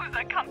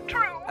Souza come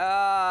true.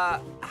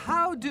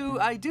 How do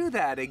I do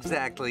that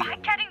exactly? By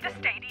getting the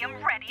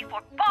stadium ready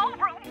for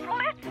Ballroom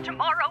Blitz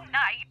tomorrow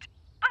night.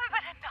 But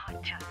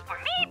not just for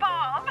me,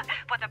 Bob,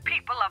 for the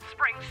people of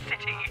Spring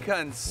City.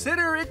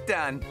 Consider it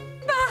done.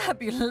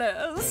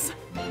 Fabulous.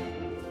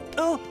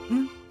 Oh.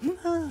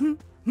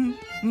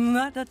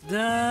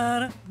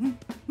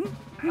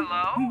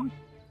 Hello?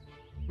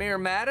 Mayor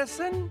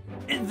Madison?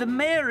 The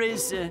mayor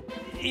is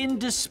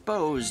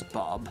indisposed,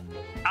 Bob.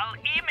 I'll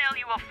email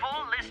you a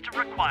full list of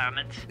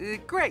requirements.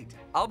 Great.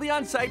 I'll be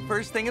on site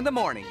first thing in the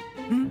morning.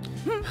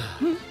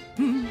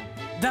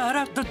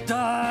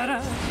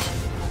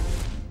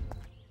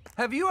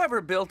 Have you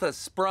ever built a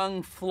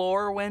sprung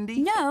floor,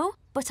 Wendy? No,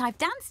 but I've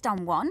danced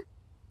on one.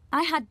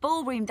 I had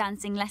ballroom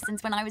dancing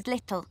lessons when I was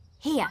little.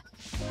 Here.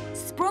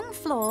 Sprung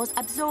floors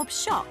absorb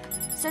shock,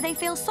 so they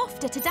feel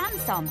softer to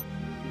dance on.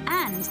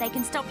 And they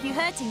can stop you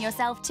hurting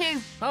yourself too.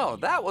 Oh,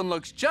 that one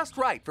looks just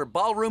right for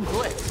Ballroom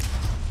Blitz.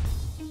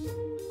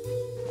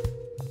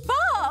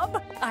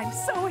 Bob! I'm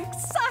so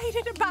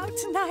excited about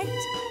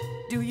tonight.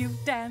 Do you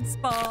dance,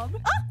 Bob?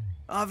 Ah!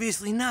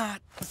 Obviously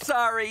not.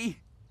 Sorry.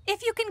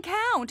 If you can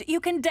count, you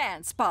can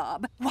dance,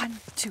 Bob.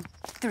 1, 2,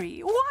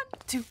 3. 1,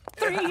 2,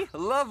 3.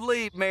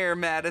 Lovely, Mayor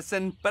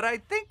Madison, but I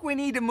think we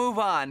need to move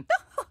on.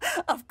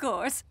 Of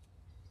course.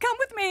 Come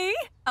with me.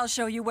 I'll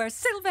show you where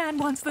Sylvan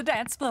wants the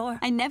dance floor.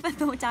 I never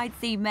thought I'd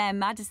see Mayor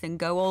Madison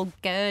go all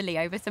girly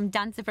over some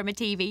dancer from a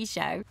TV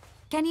show.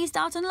 Can you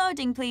start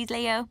unloading, please,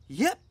 Leo?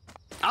 Yep.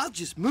 I'll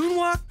just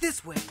moonwalk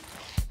this way.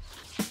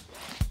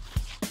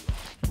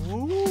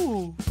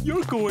 Oh,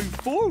 you're going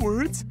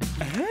forwards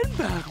and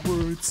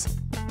backwards.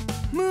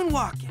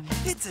 Moonwalking.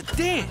 It's a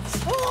dance.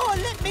 Oh,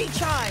 let me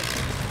try.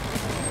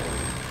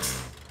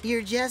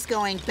 You're just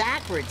going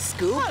backwards,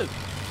 Scoop. Oh,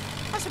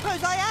 I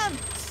suppose I am.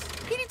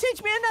 Can you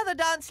teach me another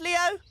dance,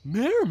 Leo?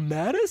 Mayor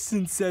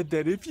Madison said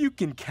that if you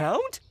can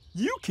count,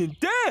 you can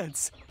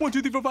dance. 1,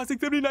 2, 3, 4, 5,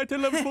 6, 7, 8, 9, 10,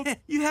 11, 12.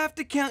 You have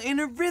to count in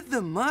a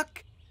rhythm,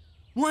 Muck.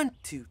 1,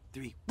 2,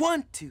 3.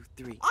 1, 2,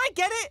 3. I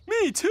get it.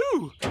 Me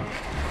too.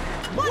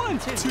 1,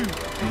 2, 3.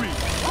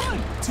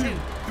 1, 2,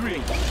 3.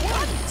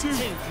 1, 2,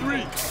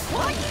 3. 1,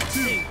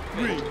 2, 3.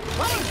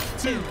 1,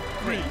 2,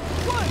 3.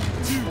 1,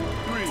 2,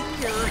 3.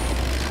 I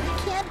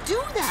can't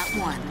do that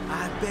one.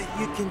 I bet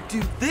you can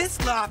do this,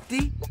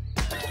 Lofty.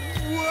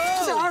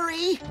 Whoa!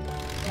 Sorry.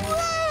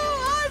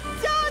 Whoa! I'm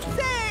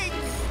dancing!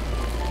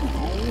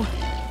 Oh,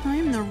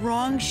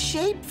 wrong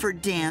shape for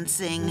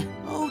dancing.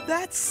 Oh,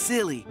 that's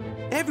silly.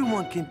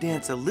 Everyone can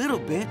dance a little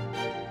bit.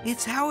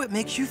 It's how it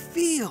makes you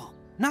feel,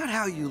 not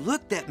how you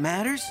look that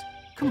matters.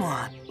 Come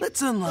on,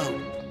 let's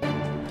unload.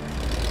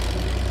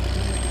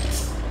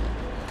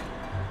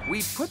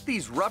 We put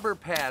these rubber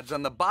pads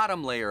on the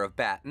bottom layer of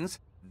battens,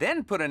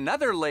 then put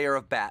another layer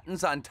of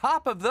battens on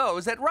top of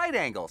those at right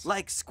angles.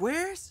 Like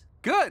squares?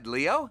 Good,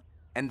 Leo.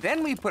 And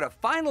then we put a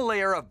final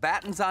layer of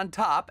battens on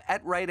top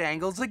at right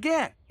angles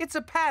again. It's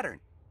a pattern,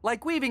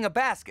 like weaving a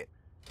basket.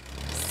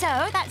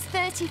 So that's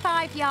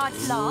 35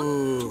 yards long.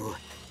 Ooh,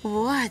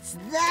 what's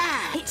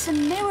that? It's a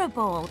mirror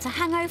ball to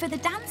hang over the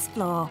dance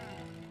floor.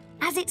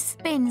 As it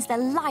spins, the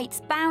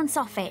lights bounce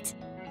off it,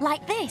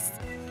 like this.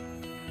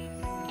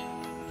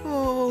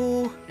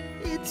 Oh,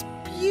 it's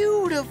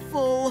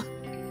beautiful.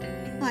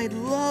 I'd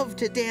love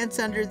to dance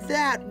under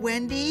that,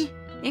 Wendy.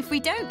 If we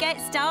don't get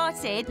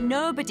started,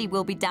 nobody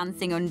will be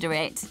dancing under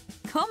it.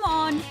 Come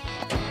on.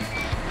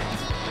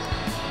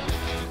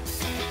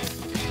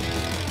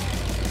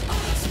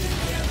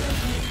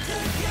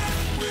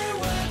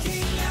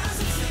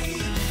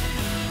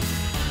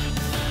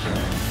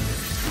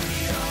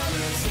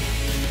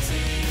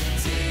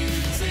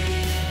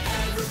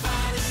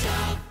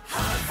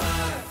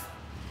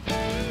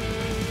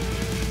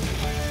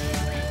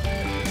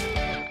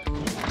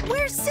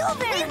 Where's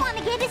Sylvan? We want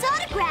to get his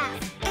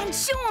autograph. And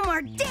show him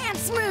our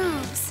dance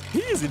moves. He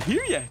isn't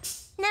here yet.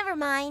 Never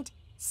mind.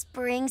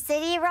 Spring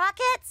City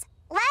Rockets,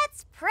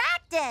 let's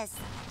practice.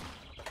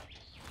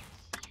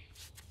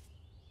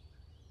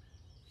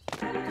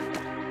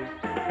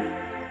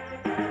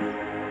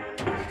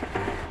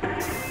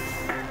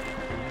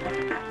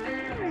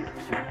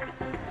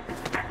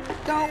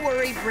 Don't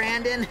worry,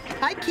 Brandon.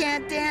 I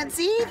can't dance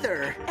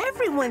either.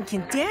 Everyone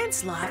can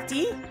dance,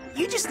 Lofty.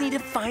 You just need to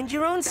find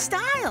your own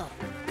style.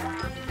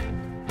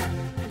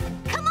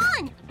 Come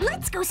on,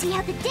 let's go see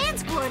how the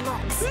dance floor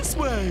looks. This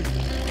way.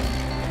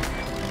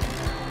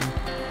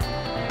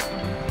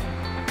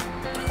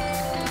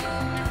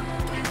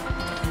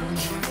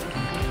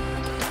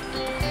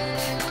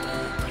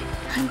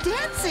 I'm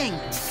dancing.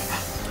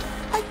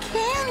 I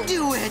can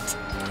do it.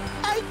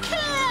 I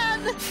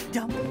can.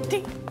 Dum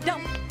dee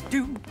dum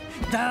doo,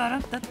 da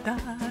da da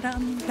da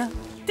dum dum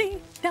dee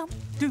dum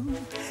doo.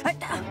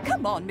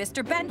 Come on,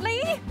 Mr.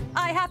 Bentley.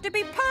 I have to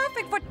be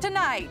perfect for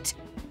tonight.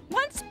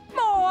 Once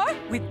more,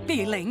 with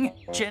feeling.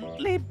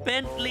 Gently,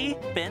 Bentley,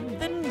 bend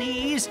the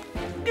knees.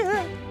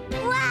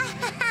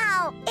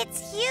 Wow,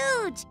 it's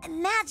huge.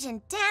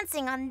 Imagine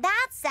dancing on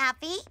that,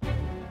 Sappy.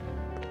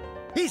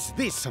 Is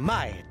this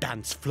my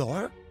dance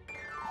floor?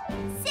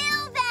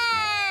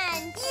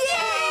 Sylvan!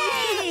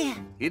 Yay!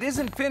 It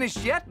isn't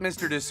finished yet,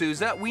 Mr.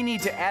 D'Souza. We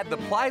need to add the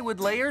plywood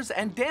layers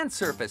and dance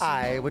surface.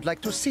 I would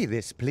like to see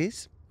this,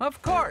 please.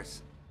 Of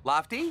course.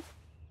 Lofty,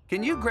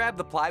 can you grab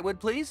the plywood,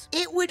 please?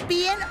 It would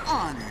be an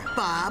honor,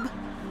 Bob.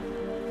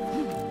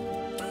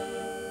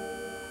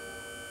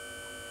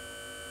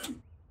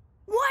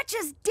 Watch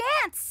us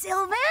dance,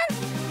 Sylvan!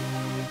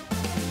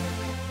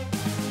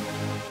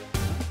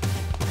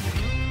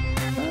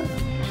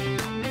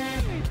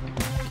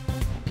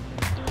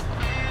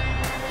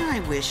 I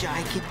wish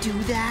I could do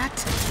that.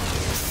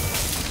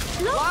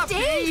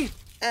 Lofty!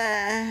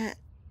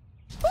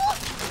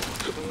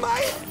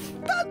 My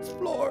dance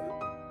floor!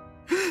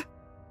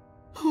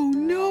 Oh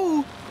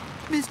no!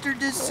 Mr.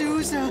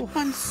 D'Souza,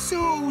 I'm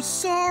so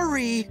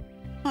sorry.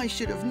 I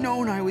should have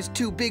known I was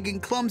too big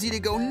and clumsy to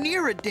go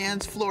near a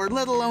dance floor,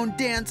 let alone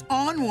dance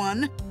on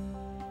one.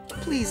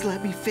 Please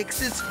let me fix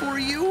this for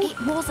you.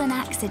 It was an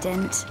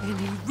accident. And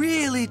he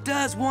really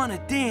does want to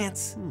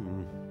dance.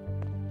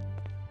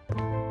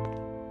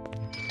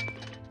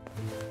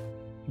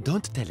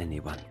 Don't tell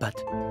anyone, but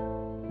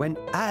when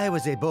I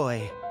was a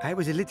boy, I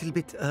was a little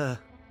bit,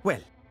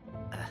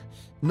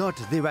 not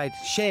the right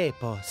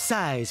shape or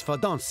size for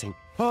dancing.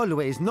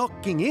 Always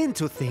knocking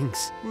into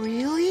things.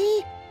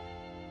 Really?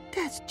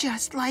 That's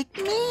just like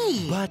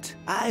me. But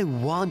I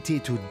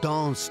wanted to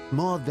dance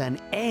more than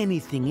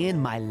anything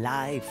in my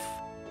life.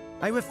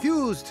 I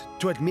refused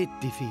to admit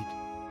defeat.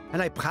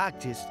 And I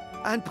practiced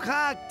and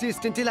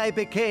practiced until I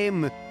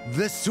became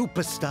the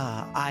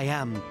superstar I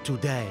am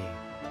today.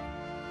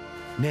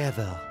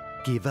 Never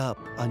give up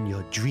on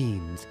your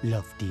dreams,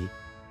 Lofty.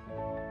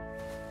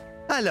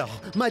 Alors,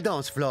 my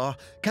dance floor,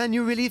 can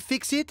you really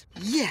fix it?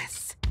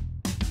 Yes,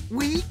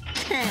 we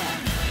can.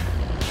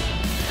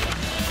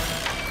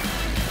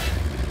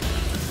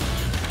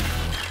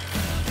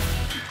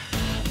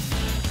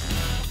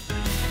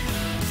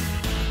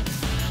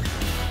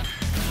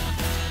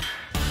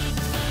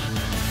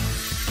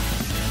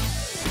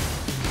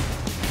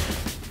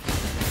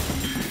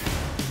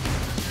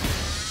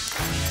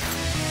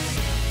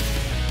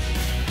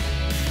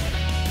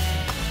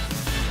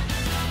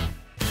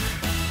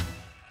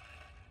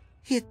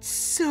 It's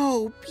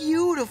so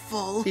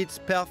beautiful. It's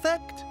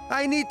perfect.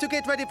 I need to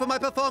get ready for my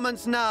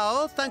performance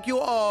now. Thank you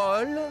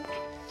all.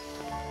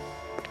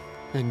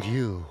 And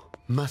you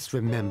must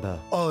remember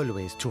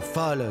always to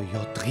follow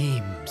your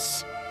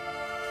dreams.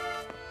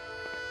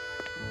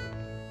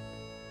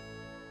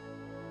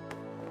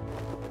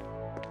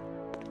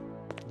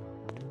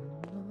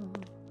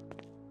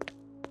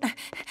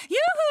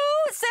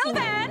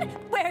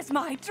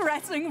 my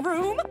dressing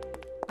room.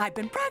 I've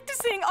been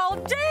practicing all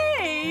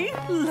day.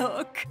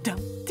 Look.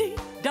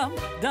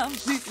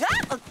 Dum-dee-dum-dum-dee.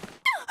 Ah!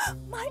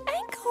 My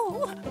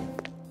ankle.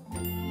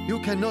 You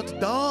cannot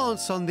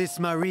dance on this,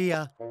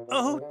 Maria.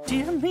 Oh,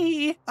 dear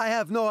me. I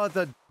have no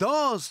other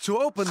dance to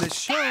open the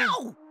show.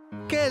 Ow!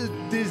 Quel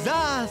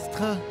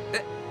désastre!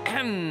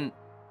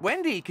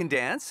 Wendy can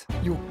dance.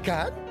 You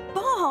can?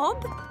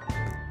 Bob?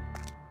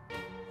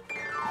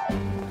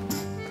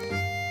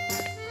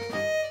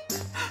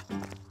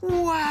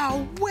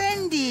 Wow,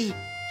 Wendy!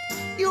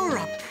 You're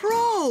a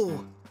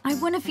pro! I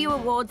won a few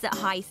awards at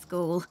high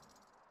school.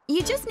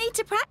 You just need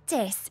to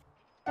practice.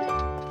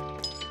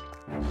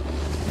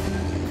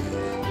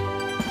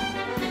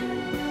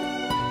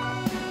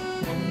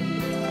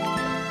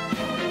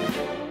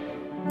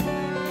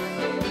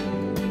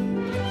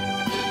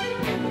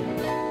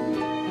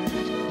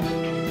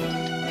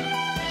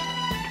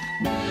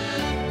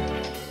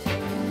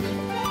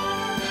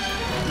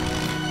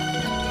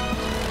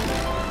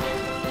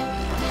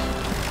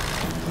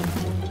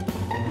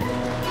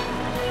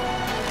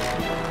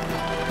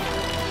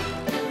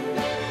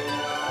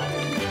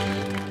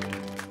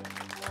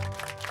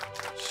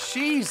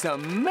 She's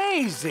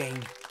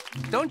amazing.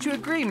 Don't you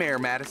agree, Mayor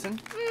Madison?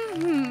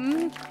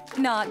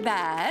 Mm-hmm. Not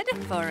bad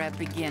for a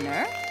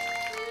beginner.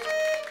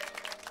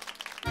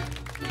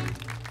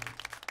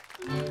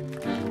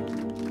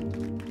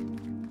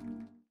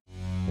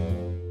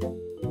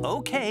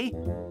 Okay,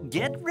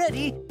 get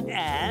ready,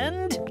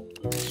 and...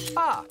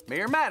 Ah,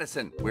 Mayor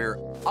Madison, we're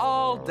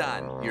all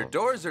done. Your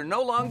doors are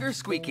no longer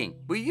squeaking.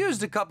 We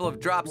used a couple of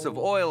drops of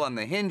oil on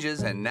the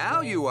hinges, and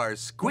now you are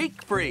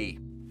squeak-free.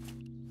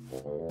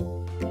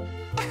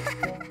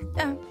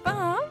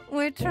 Bob,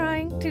 we're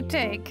trying to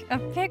take a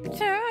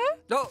picture.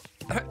 Oh,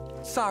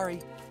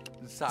 sorry.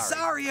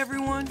 Sorry,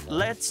 everyone.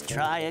 Let's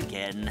try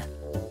again.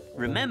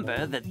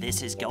 Remember that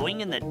this is going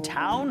in the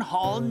town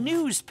hall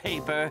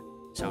newspaper,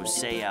 so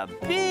say a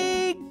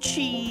big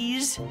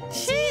cheese.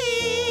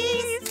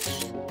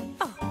 Cheese!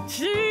 Oh,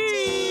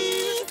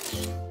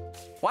 cheese!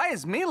 Why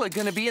is Mila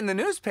gonna be in the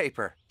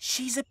newspaper?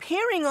 She's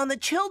appearing on the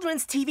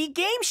children's TV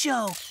game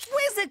show,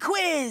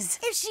 Quiz-a-Quiz.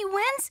 If she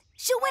wins,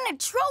 she'll win a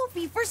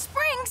trophy for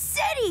Spring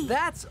City.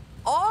 That's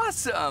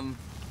awesome.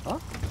 Huh?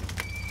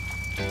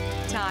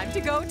 Time to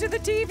go to the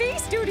TV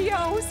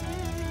studios.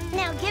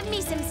 Now give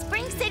me some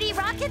Spring City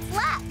Rockets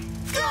luck.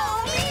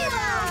 Go,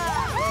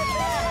 Mila!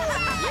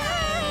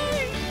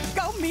 Yay!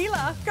 Go,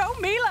 Mila! Go,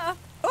 Mila!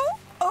 Oh,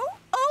 oh,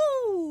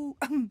 oh!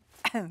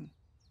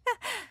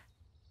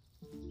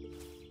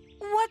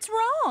 What's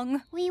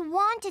wrong? We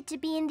wanted to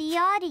be in the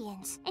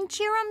audience and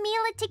cheer on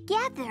Mila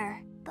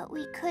together, but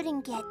we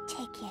couldn't get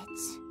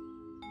tickets.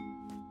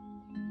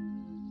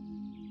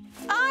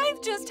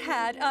 I've just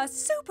had a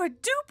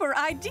super-duper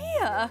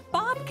idea.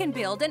 Bob can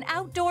build an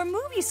outdoor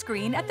movie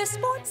screen at the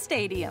sports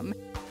stadium.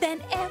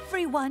 Then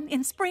everyone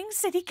in Spring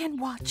City can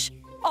watch.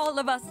 All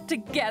of us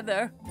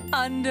together,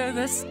 under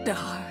the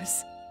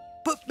stars.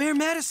 But, Mayor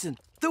Madison,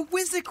 the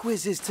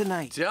Whiz-a-Quiz is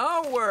tonight.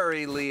 Don't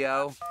worry,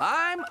 Leo.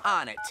 I'm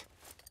on it.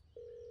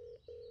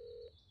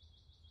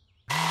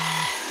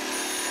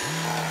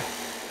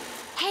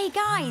 Hey,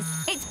 guys,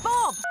 it's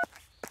Bob.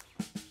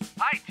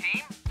 Hi,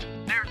 team.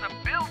 There's a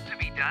build to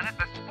be done at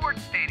the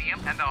sports stadium,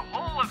 and the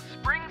whole of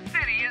Spring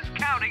City is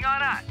counting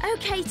on us.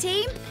 Okay,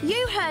 team,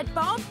 you heard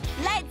Bob.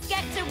 Let's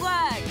get to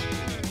work.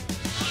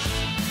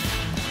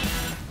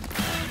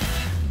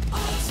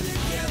 All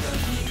together,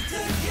 meet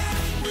the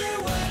gang.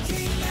 We're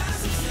working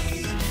as a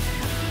team.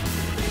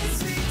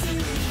 Busy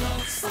doing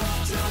lots of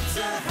jobs, a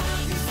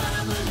happy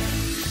family.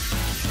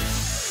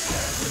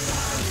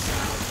 Everybody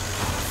shout,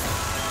 high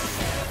five,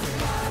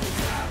 everybody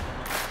clap.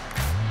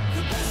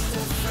 The best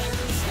of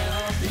friends,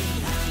 helping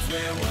hands,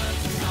 we're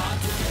working hard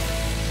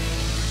today.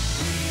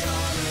 We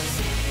are a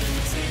team,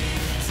 team,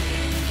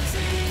 team,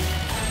 team.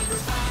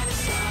 Everybody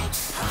shout,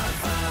 high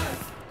five.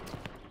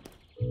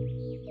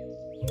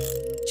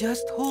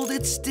 Just hold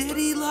it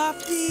steady,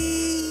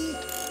 Lofty.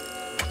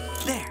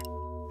 There.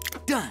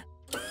 Done.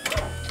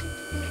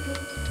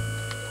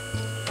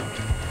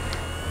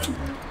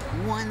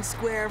 One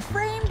square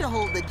frame to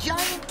hold the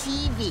giant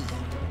TV.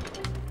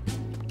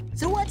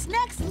 So what's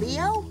next,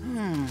 Leo?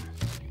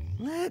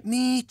 Let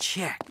me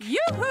check.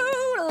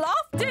 Yoo-hoo,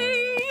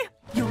 Lofty!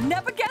 You'll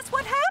never guess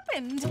what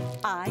happened.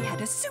 I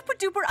had a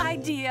super-duper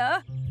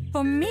idea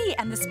for me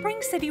and the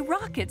Spring City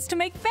Rockets to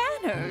make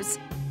banners.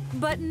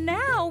 But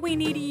now we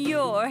need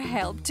your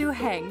help to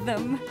hang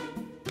them.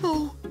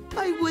 Oh,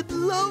 I would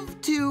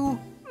love to.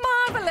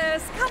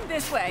 Marvelous! Come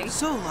this way.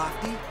 So,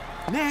 Lofty,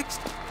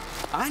 next,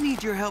 I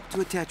need your help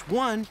to attach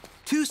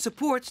 2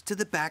 supports to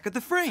the back of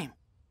the frame.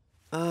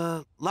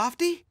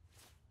 Lofty?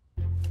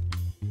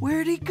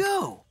 Where'd he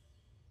go?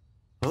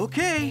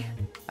 Okay,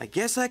 I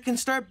guess I can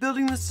start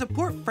building the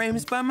support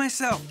frames by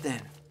myself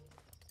then.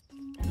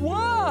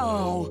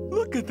 Wow!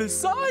 Look at the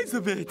size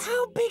of it!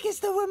 How big is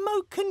the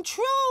remote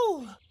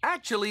control?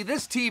 Actually,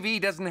 this TV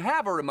doesn't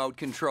have a remote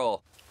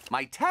control.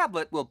 My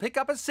tablet will pick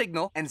up a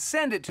signal and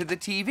send it to the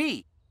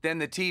TV. Then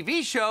the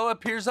TV show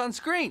appears on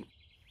screen.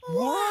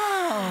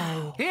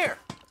 Wow! Here,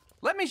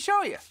 Let me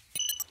show you.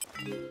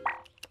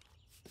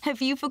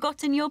 Have you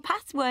forgotten your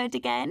password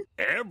again?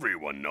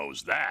 Everyone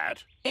knows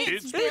that.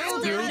 It's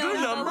Builder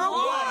number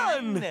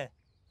one!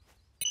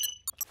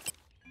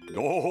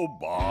 Oh,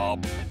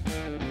 Bob.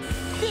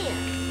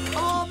 Here,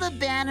 all the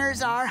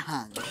banners are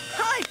hung.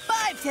 High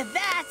five to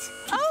that!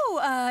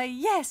 Oh,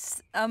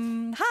 yes.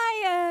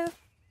 High,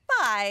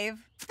 five.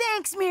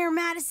 Thanks, Mayor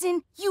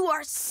Madison. You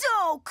are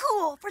so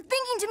cool for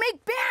thinking to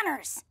make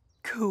banners.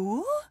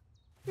 Cool?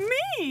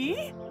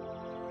 Me?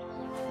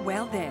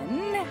 Well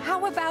then,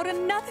 how about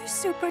another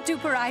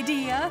super-duper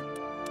idea?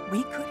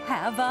 We could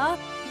have a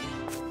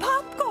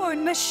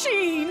popcorn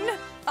machine.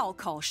 I'll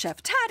call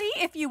Chef Taddy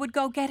if you would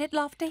go get it,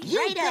 Lofty.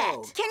 You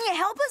bet. Can you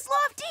help us,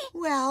 Lofty?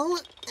 Well,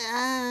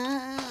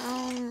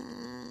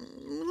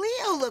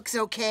 Leo looks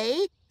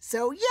okay.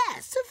 So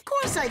yes, of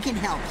course I can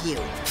help you.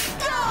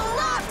 Go,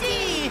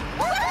 Lofty!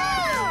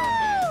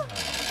 Woohoo!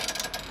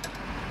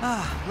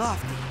 Ah,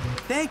 Lofty,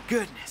 thank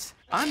goodness.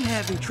 I'm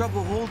having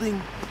trouble holding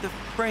the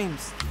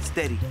frames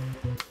steady.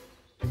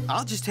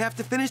 I'll just have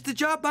to finish the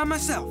job by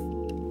myself.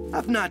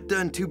 I've not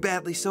done too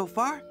badly so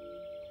far.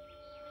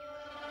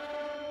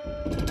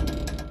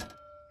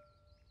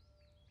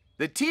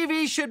 The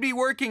TV should be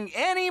working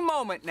any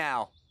moment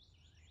now.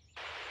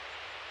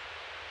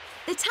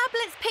 The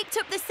tablet's picked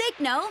up the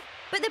signal,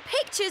 but the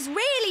picture's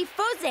really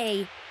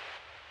fuzzy.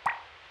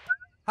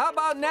 How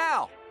about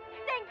now?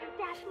 Thank you,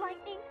 Dash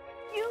Lightning.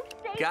 You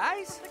saved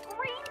Guys? us from the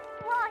green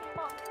slime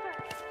monster.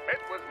 It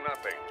was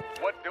nothing.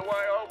 What do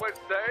I always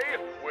say?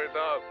 With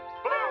a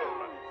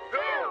boom,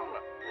 zoom,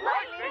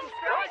 lightning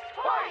strikes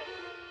twice.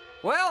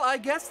 Well, I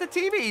guess the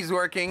TV's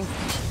working.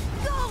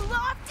 Go,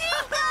 Lofty!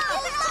 Go,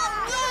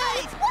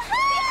 Lofty!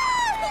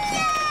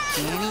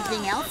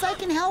 Anything else I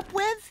can help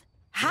with?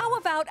 How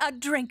about a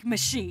drink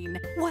machine?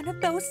 One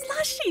of those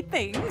slushy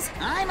things.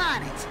 I'm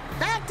on it.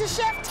 Back to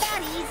Chef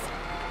Taddy's.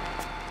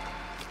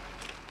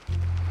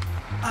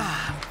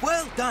 Ah,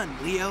 well done,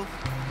 Leo.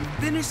 You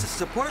finished the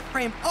support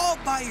frame all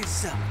by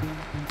yourself.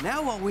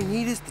 Now all we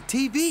need is the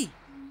TV.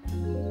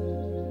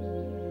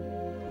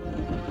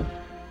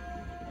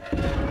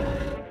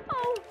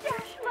 Oh,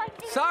 Dash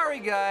Lightning. Sorry,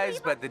 guys,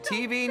 but the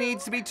TV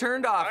needs to be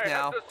turned off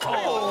now.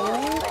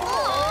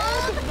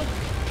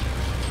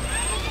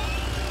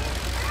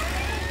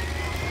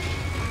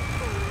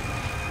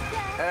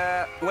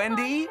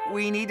 Wendy,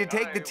 we need to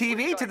take the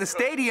TV to the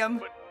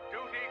stadium.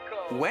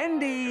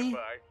 Wendy.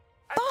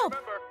 Bob,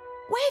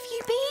 where have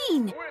you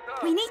been?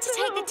 We need to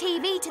take the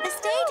TV to the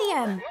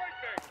stadium.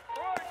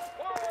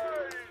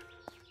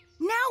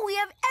 Now we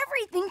have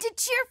everything to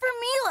cheer for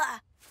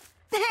Mila.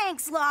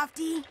 Thanks,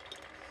 Lofty.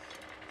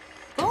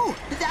 Oh,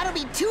 that'll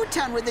be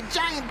 2-ton with a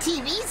giant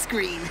TV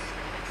screen.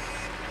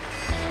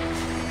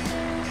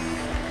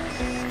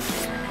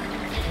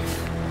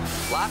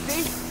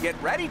 Lofty,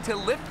 get ready to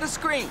lift the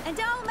screen. And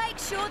I'll make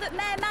sure that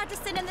Mayor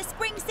Madison and the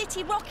Spring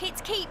City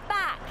Rockets keep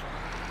back.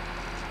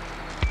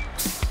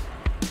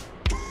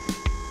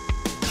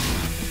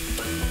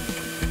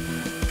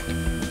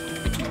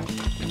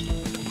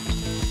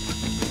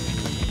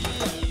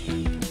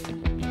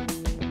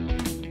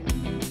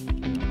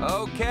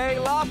 Okay,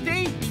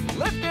 Lofty,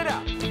 lift it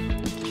up.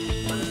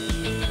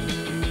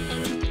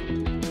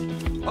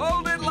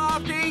 Hold it,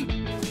 Lofty.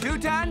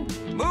 2-ton,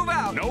 move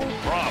out. No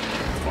problem,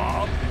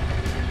 Bob.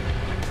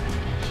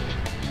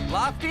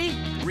 Lofty,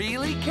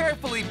 really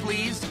carefully,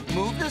 please.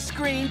 Move the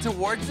screen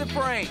towards the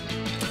frame.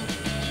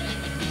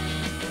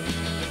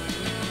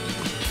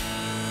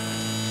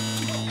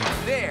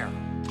 There.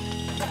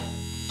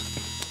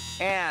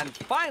 And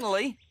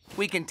finally,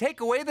 we can take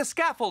away the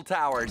scaffold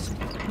towers.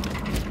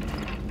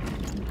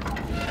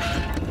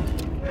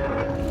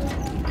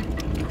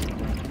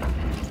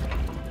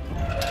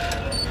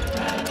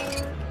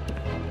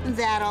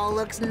 That all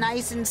looks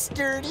nice and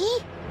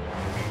sturdy.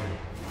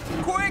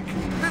 Quick!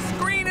 The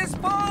screen is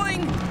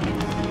falling!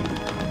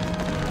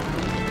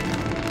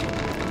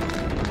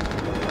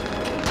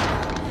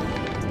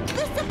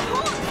 The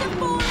supports are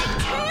falling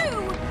too!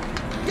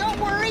 Don't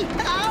worry,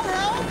 I'll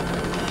help.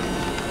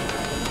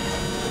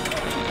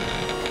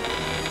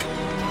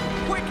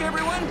 Quick,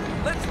 everyone!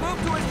 Let's move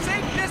to a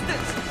safe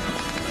distance!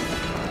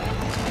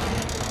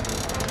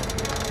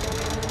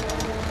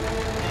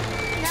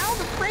 Now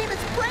the frame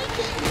is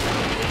breaking.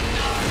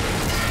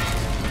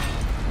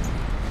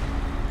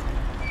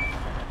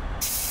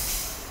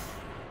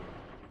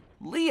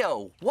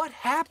 Leo, what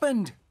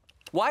happened?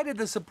 Why did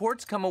the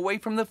supports come away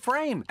from the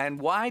frame?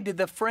 And why did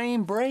the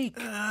frame break?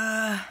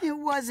 It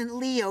wasn't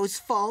Leo's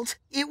fault.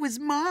 It was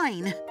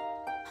mine.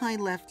 I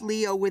left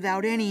Leo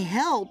without any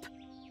help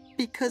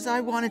because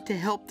I wanted to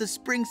help the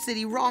Spring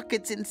City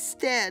Rockets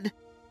instead.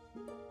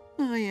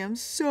 I am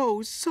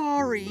so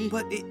sorry.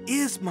 But it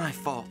is my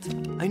fault.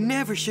 I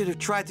never should have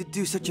tried to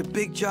do such a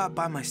big job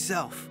by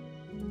myself.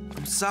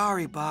 I'm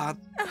sorry, Bob.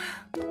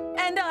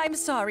 And I'm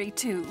sorry,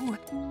 too.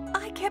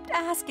 I kept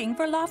asking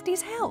for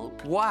Lofty's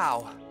help.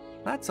 Wow,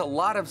 that's a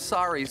lot of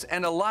sorries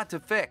and a lot to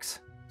fix.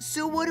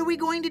 So what are we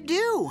going to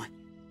do?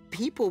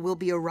 People will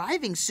be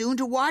arriving soon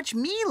to watch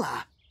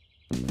Mila.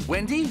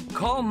 Wendy,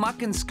 call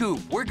Muck and Scoop.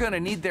 We're gonna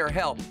need their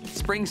help.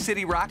 Spring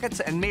City Rockets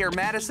and Mayor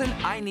Madison,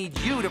 I need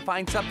you to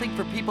find something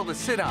for people to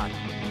sit on.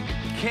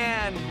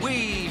 Can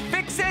we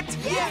fix it?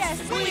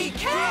 Yes, we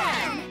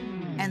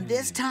can! And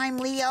this time,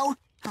 Leo,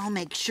 I'll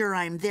make sure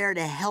I'm there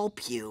to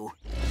help you.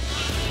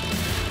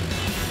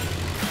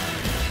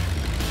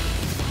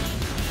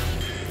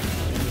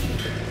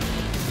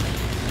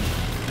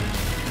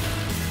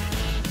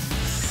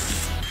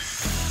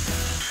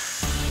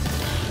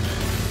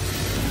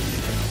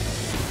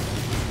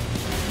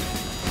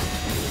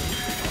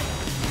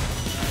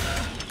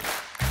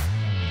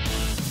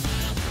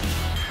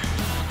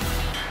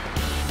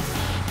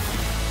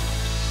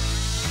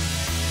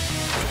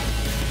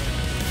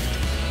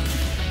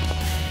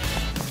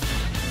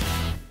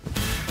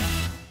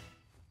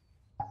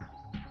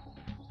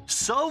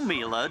 So,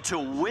 Mila, to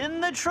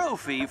win the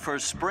trophy for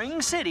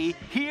Spring City,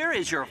 here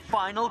is your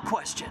final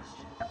question.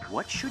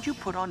 What should you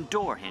put on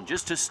door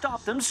hinges to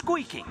stop them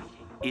squeaking?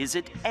 Is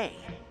it A,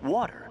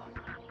 water,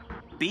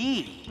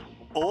 B,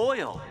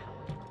 oil,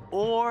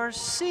 or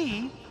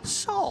C,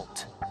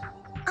 salt?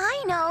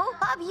 I know.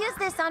 Bob used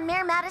this on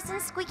Mayor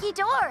Madison's squeaky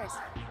doors.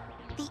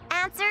 The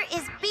answer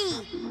is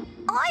B,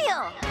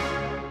 oil.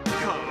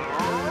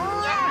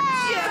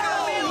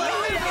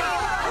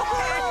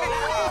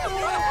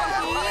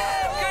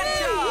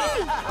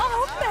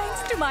 Oh,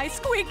 thanks to my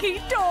squeaky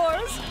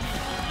doors.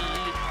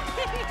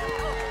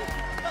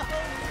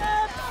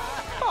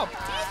 Bob,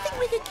 do you think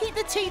we could keep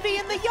the TV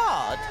in the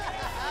yard?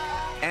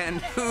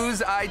 And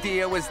whose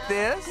idea was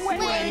this?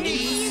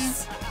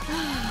 Wendy's.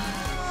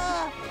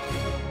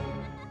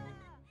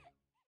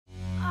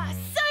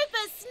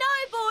 Super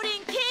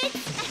snowboarding, kids!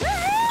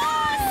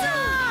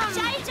 Awesome!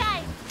 JJ,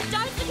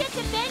 don't forget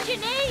to bend your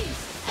knees.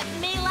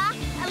 Mila,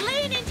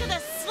 lean into the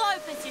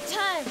slope as you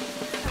turn.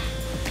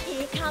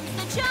 Here comes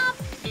the jump.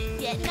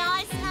 Get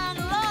nice and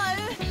low.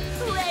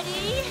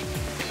 Ready,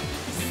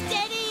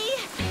 steady,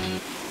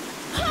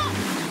 hop!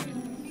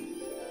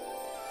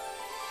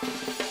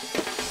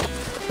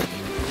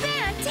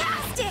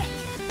 Fantastic!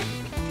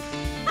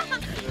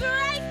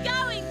 Great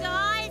going,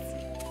 guys!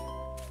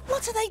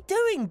 What are they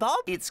doing, Bob?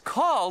 It's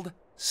called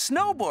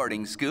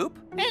snowboarding, Scoop.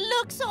 It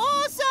looks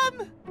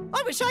awesome!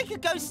 I wish I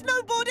could go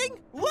snowboarding.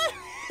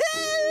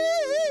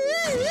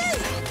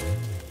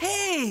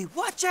 Hey,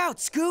 watch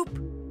out,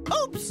 Scoop!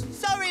 Oops,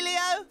 sorry,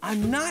 Leo.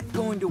 I'm not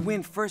going to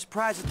win first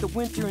prize at the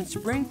Winter and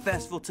Spring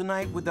Festival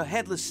tonight with the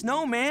headless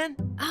snowman.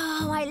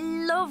 Oh, I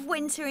love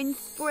winter and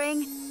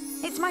spring.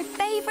 It's my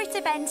favorite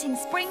event in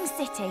Spring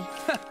City.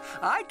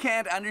 I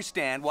can't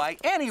understand why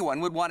anyone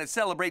would want to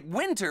celebrate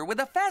winter with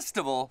a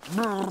festival.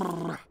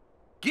 Brrr.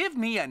 Give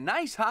me a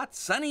nice, hot,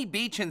 sunny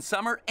beach in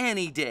summer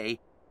any day.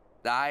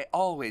 I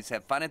always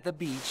have fun at the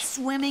beach.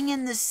 Swimming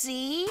in the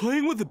sea?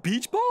 Playing with a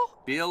beach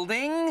ball?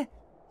 Building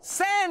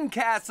sand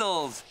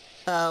castles.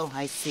 Oh,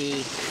 I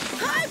see.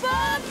 Hi,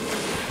 Bob!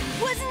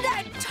 Wasn't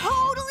that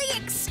totally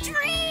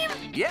extreme?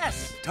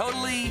 Yes,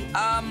 totally,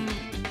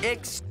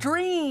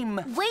 extreme.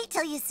 Wait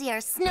till you see our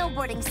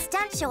snowboarding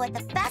stunt show at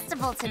the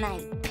festival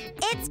tonight.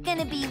 It's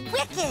gonna be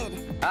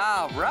wicked.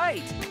 All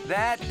right.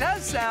 That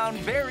does sound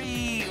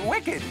very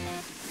wicked.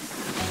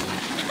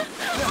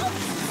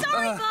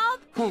 Sorry, Bob.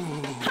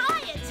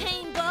 Hiya,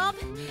 Team Bob.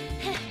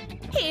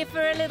 Here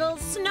for a little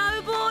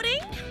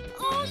snowboarding?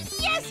 Oh,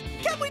 yes!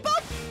 Can we,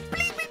 Bob?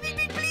 Please, please,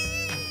 please,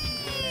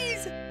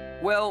 please!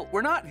 Well,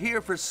 we're not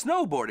here for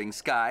snowboarding,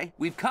 Sky.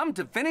 We've come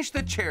to finish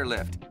the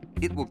chairlift.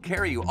 It will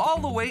carry you all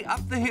the way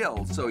up the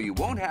hill, so you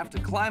won't have to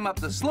climb up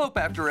the slope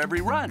after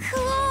every run.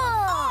 Cool!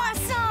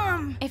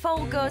 Awesome! If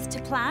all goes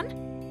to plan,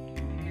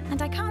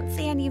 and I can't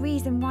see any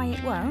reason why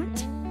it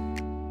won't,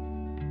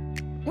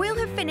 we'll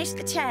have finished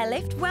the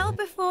chairlift well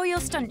before your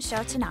stunt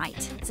show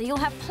tonight, so you'll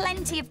have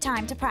plenty of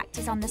time to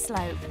practice on the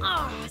slope.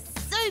 Oh,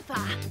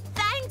 super.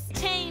 Thanks,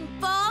 Team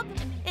Bob.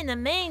 In the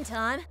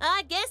meantime,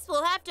 I guess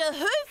we'll have to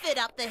hoof it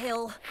up the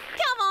hill.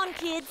 Come on,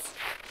 kids.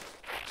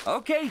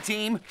 Okay,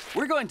 team.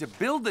 We're going to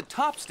build the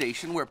top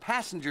station where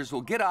passengers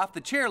will get off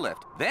the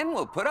chairlift. Then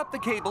we'll put up the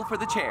cable for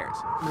the chairs.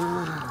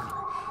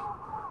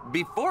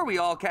 Before we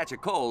all catch a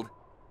cold,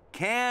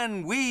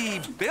 can we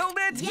build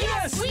it?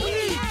 Yes,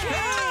 we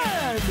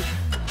can!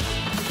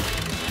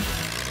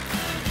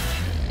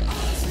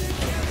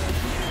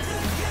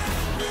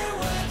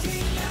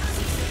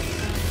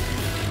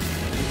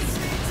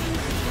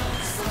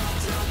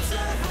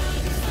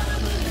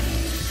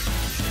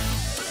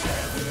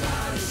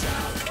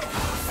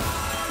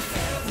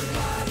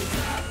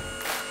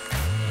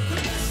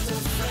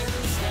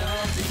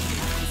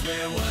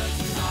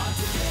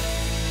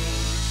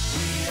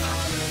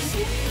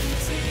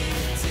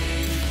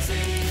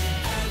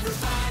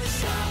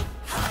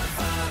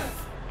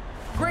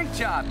 Great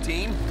job,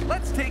 team.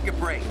 Let's take a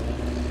break.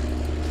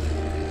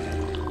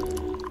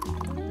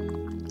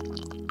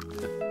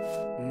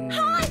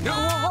 Hi, No,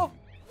 Bob!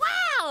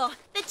 Wow!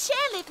 The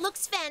chairlift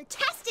looks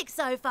fantastic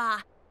so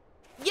far.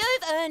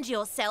 You've earned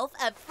yourself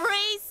a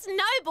free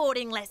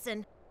snowboarding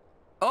lesson.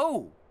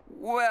 Oh,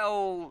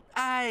 well,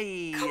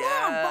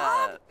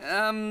 Come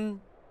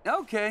on,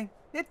 Okay.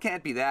 It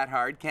can't be that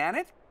hard, can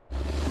it?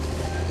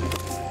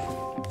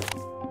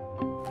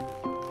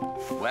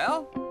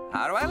 Well,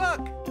 how do I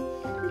look?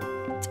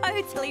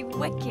 Totally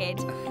wicked.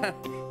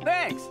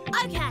 Thanks.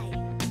 Okay,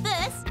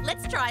 first,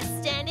 let's try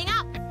standing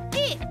up.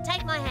 Here,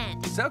 take my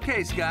hand. It's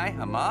okay, Sky.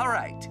 I'm all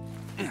right.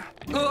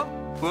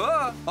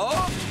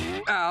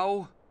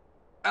 Ow.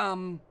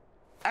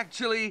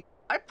 Actually,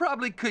 I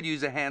probably could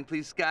use a hand,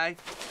 please, Sky.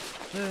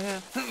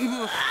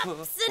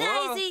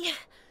 Upsy-daisy.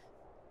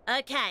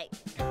 Okay,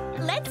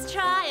 let's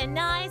try a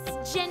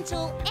nice,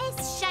 gentle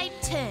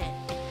S-shaped turn.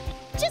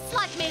 Just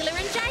like Mila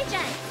and JJ.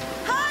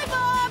 Hi,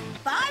 Bob!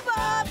 Bye,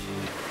 Bob!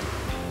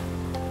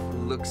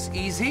 Looks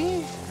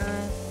easy.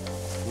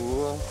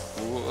 Whoa.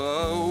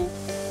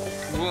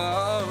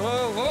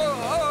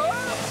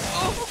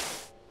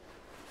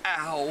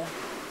 Ow.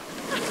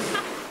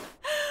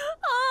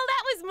 Oh,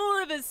 that was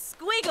more of a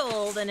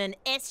squiggle than an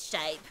S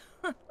shape.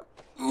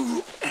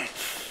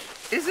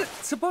 Is it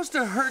supposed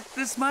to hurt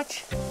this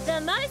much?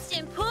 The most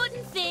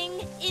important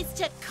thing is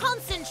to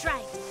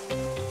concentrate.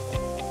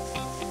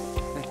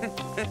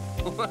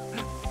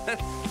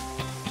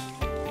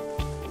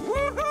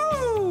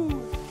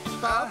 Woohoo!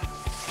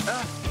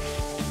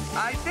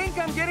 I think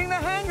I'm getting the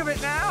hang of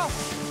it now.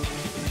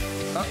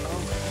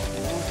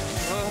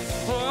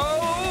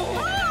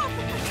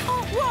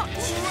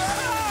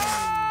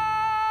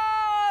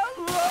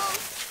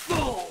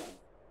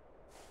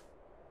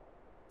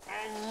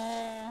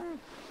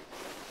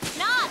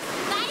 Nice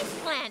face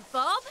plant,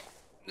 Bob.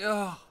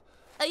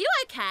 Are you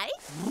okay?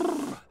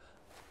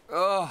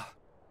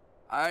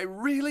 I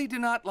really do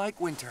not like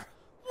winter.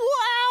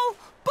 Wow!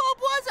 Bob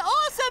was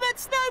awesome at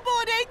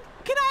snowboarding!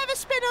 Can I have a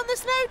spin on the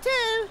snow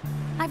too?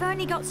 I've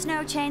only got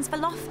snow chains for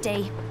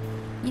Lofty.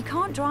 You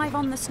can't drive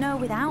on the snow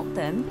without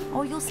them,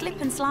 or you'll slip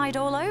and slide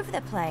all over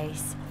the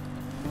place.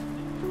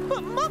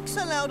 But Muck's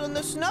allowed on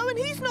the snow and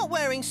he's not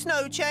wearing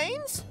snow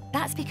chains.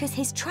 That's because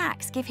his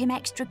tracks give him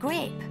extra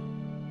grip.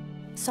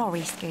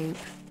 Sorry, Scoop.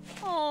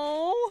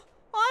 Oh,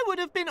 I would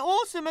have been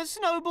awesome at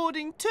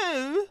snowboarding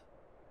too.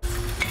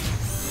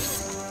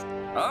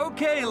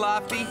 Okay,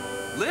 Lofty.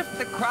 Lift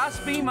the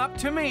crossbeam up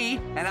to me,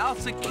 and I'll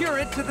secure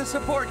it to the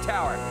support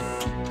tower.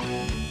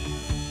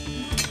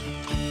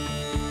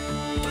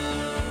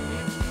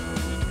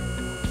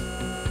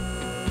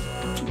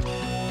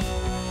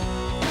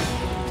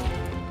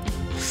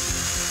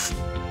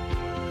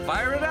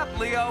 Fire it up,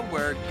 Leo.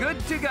 We're good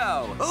to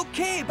go.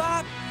 Okay,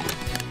 Bob.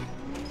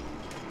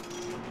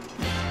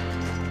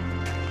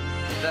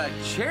 The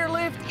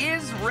chairlift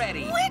is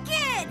ready.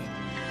 Wicked!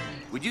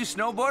 Would you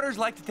snowboarders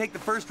like to take the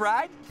first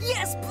ride?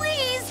 Yes,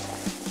 please!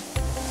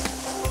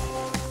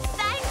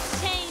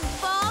 Thanks, Team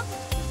Bob.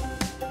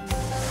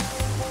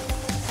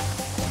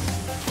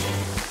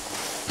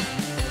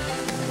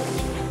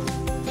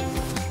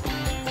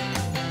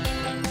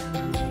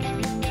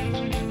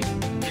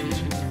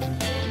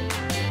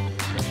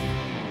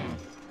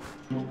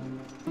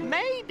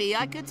 Maybe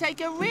I could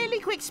take a really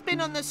quick spin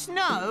on the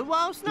snow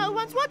whilst no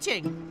one's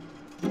watching.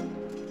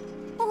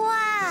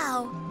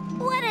 Wow!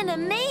 What an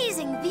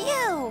amazing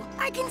view!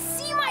 I can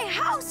see my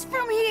house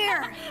from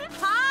here!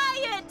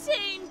 Hiya,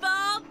 Teen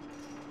Bob!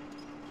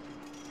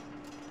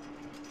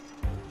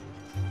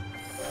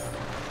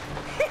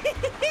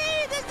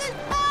 This is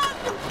fun!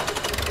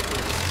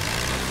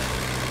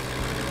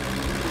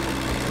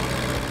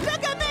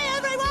 Look at me,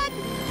 everyone!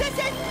 This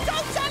is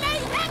totally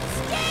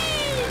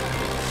extreme!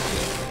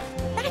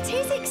 That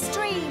is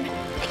extreme.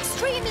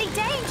 Extremely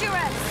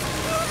dangerous.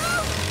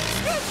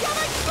 It's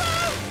coming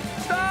through!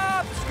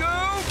 Stop,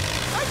 Scoop!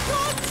 I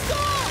can't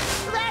stop!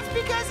 That's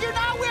because you're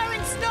not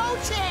wearing snow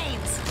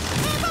chains!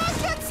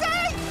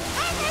 Emergency!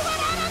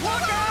 Everyone out of the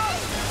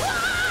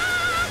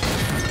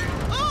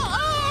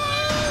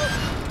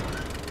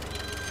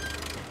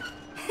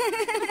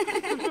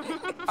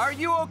way! Are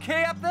you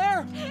okay up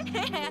there?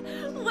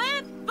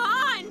 We're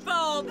fine,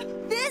 Bob.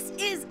 This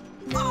is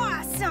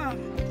awesome!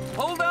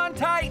 Hold on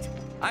tight.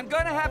 I'm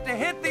gonna have to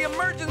hit the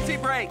emergency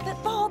brake.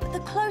 But Bob, the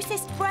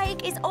closest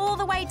brake is all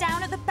the way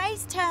down at the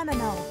base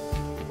terminal.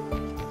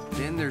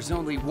 Then there's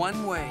only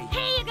one way.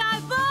 Here you go,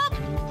 Bob.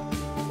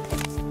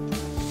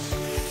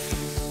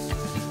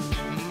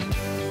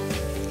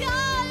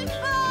 Go,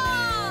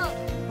 Bob!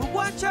 But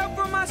watch out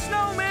for my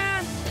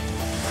snowman!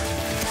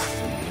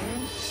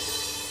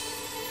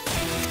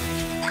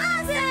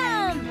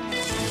 Awesome!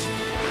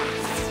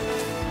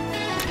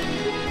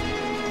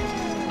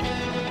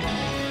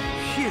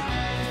 Phew.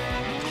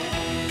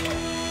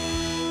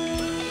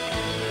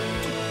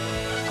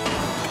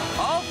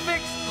 All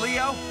fixed,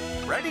 Leo.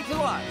 Ready to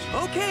launch.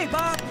 Okay,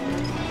 Bob.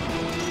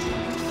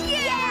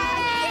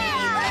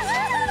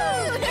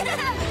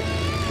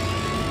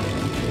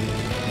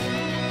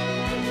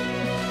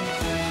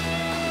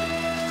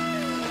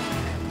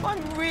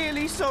 I'm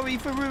really sorry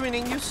for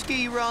ruining your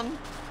ski run.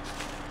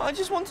 I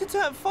just wanted to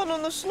have fun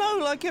on the snow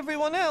like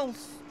everyone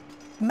else.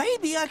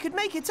 Maybe I could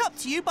make it up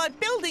to you by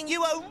building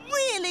you a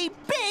really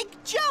big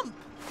jump.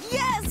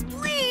 Yes,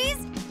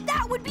 please!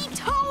 That would be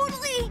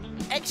totally...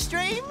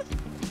 Extreme?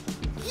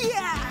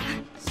 Yeah!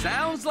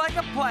 Sounds like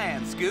a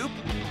plan, Scoop.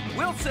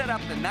 We'll set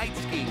up the night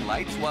skiing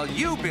lights while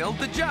you build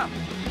the jump.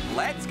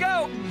 Let's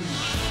go!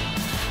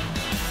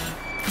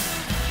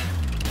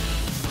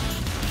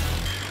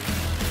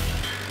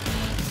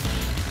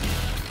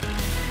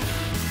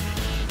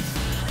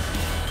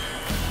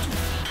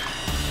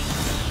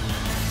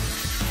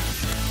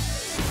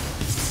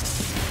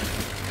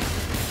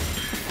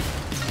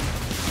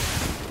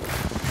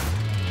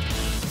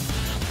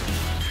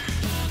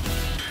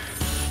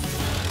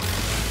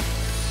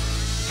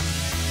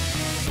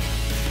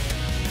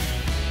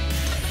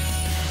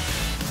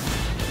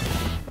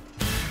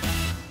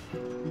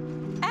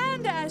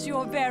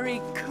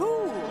 very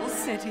cool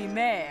city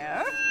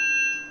mayor,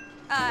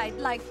 I'd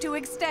like to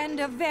extend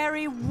a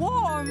very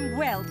warm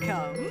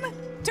welcome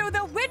to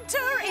the Winter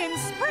in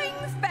Spring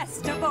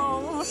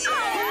Festival.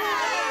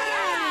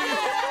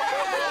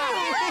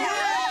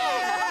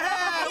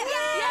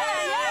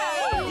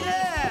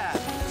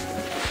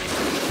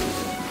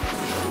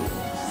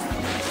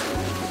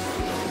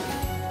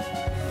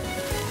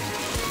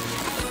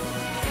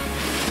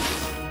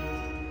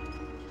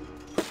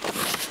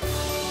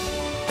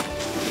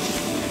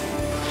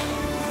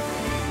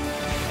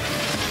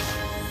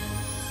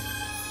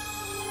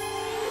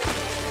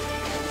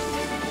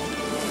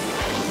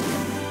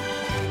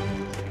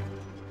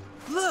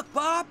 Look,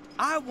 Bob,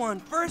 I won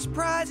first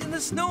prize in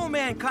the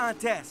snowman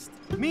contest.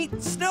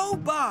 Meet Snow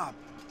Bob.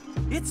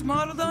 It's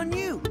modeled on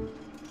you.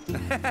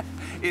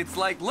 It's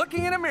like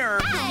looking in a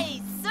mirror.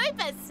 Hey,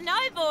 super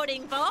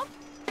snowboarding, Bob.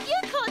 You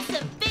caught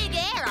some big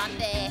air up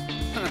there.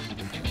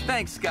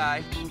 Thanks,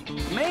 Sky.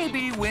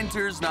 Maybe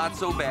winter's not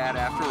so bad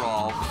after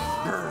all.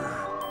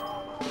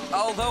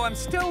 Although I'm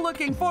still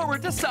looking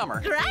forward to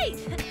summer. Great.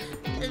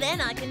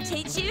 Then I can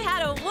teach you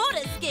how to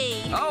water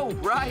ski. Oh,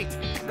 right.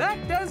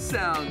 That does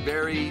sound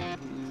very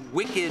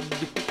wicked.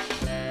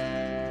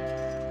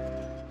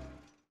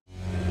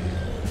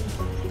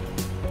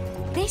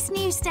 This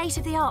new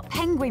state-of-the-art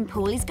penguin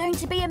pool is going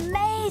to be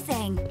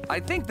amazing. I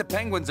think the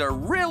penguins are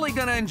really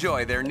going to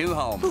enjoy their new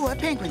home. Who are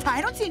penguins?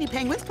 I don't see any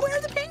penguins. Where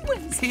are the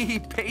penguins? Be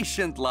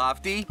patient,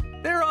 Lofty.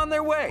 They're on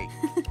their way.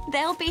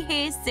 They'll be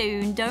here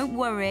soon, don't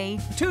worry.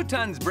 2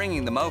 Ton's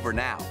bringing them over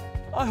now.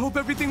 I hope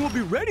everything will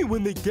be ready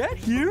when they get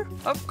here.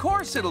 Of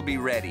course it'll be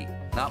ready.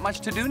 Not much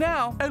to do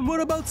now. And what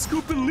about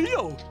Scoop and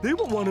Leo? They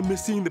won't want to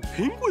miss seeing the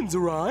penguins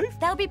arrive.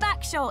 They'll be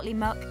back shortly,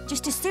 Muck,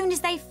 just as soon as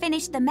they've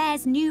finished the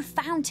mayor's new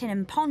fountain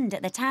and pond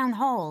at the town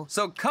hall.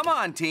 So come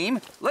on, team.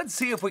 Let's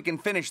see if we can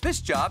finish this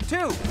job,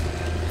 too.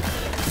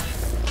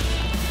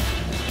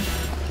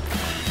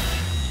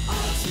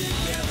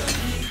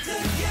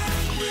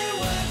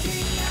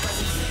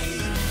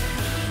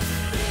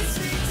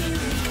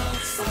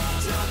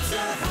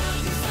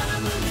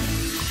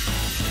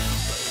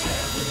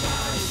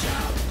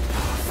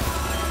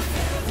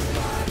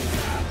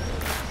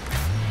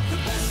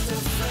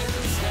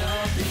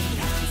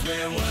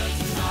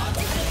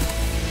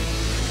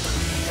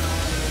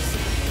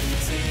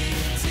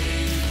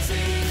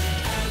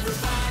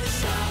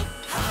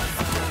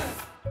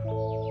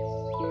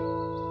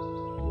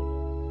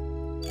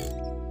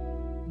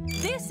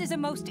 This is a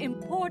most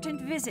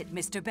important visit,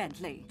 Mr.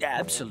 Bentley.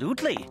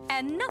 Absolutely.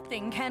 And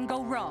nothing can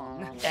go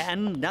wrong.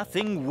 And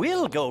nothing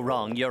will go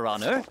wrong, Your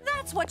Honor.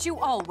 That's what you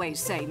always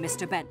say,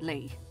 Mr.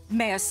 Bentley.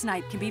 Mayor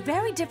Snipe can be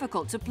very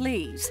difficult to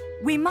please.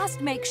 We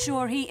must make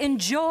sure he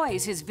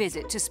enjoys his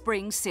visit to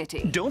Spring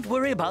City. Don't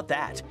worry about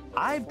that.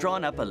 I've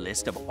drawn up a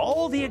list of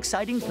all the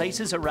exciting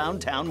places around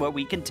town where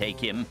we can take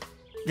him.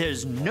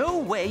 There's no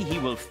way he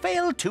will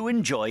fail to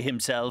enjoy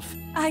himself.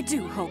 I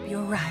do hope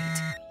you're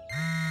right.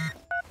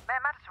 Mayor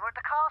Madison, we're at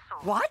the castle.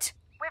 What?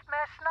 With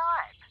Mayor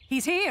Snipe.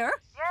 He's here?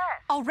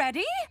 Yes. Already?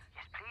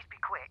 Yes, please be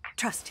quick.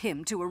 Trust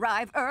him to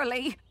arrive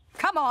early.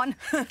 Come on.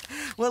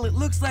 Well, it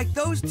looks like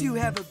those two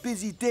have a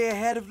busy day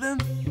ahead of them.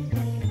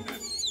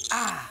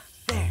 Ah,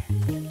 there.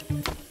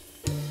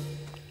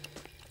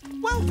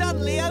 Well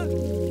done, Leo.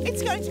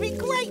 It's going to be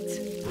great.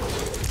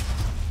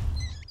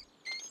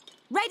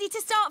 Ready to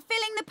start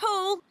filling the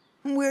pool?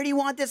 Where do you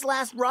want this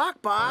last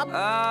rock, Bob?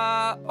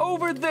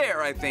 Over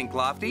there, I think,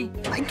 Lofty.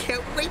 I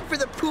can't wait for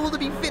the pool to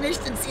be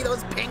finished and see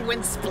those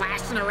penguins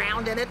splashing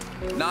around in it.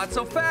 Not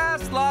so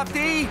fast,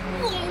 Lofty.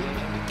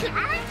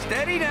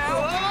 Steady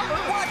now.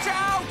 Watch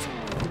out!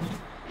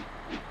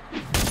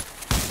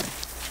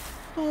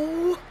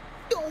 Oh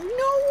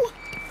no!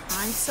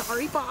 I'm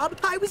sorry, Bob.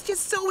 I was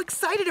just so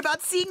excited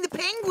about seeing the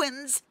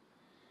penguins.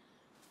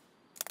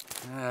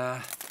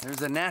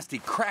 There's a nasty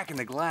crack in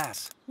the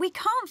glass. We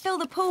can't fill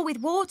the pool with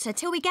water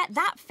till we get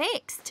that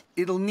fixed.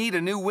 It'll need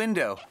a new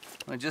window.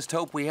 I just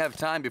hope we have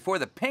time before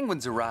the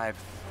penguins arrive.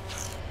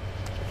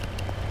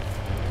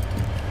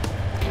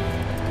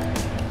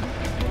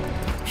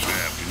 Good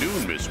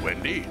afternoon, Miss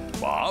Wendy.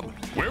 Bob,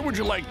 where would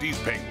you like these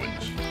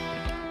penguins?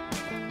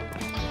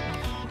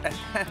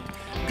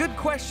 Good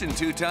question,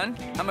 2 Ton.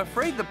 I'm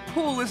afraid the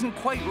pool isn't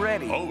quite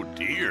ready. Oh,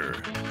 dear.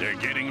 They're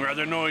getting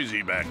rather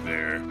noisy back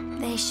there.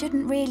 They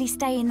shouldn't really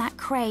stay in that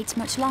crate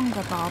much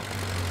longer, Bob.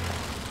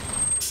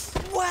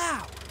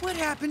 Wow! What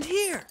happened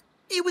here?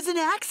 It was an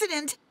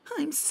accident.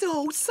 I'm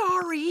so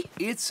sorry.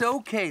 It's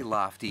okay,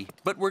 Lofty,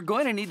 but we're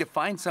going to need to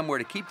find somewhere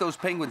to keep those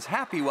penguins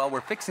happy while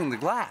we're fixing the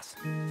glass.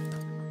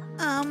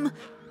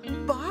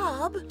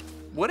 Bob?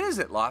 What is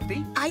it,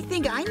 Lofty? I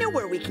think I know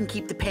where we can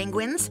keep the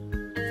penguins.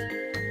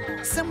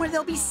 Somewhere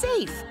they'll be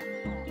safe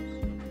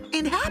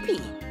and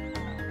happy.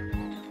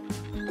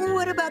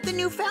 What about the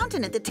new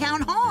fountain at the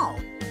town hall?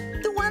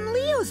 The one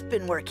Leo's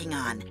been working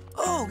on.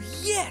 Oh,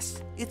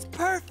 yes! It's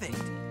perfect.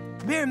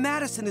 Mayor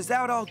Madison is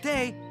out all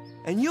day,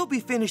 and you'll be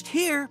finished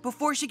here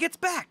before she gets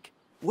back.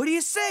 What do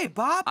you say,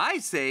 Bob? I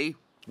say,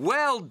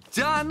 well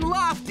done,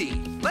 Lofty.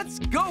 Let's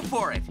go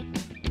for it.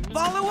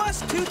 Follow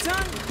us, 2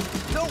 Ton.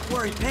 Don't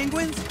worry,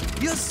 penguins.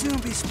 You'll soon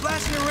be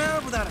splashing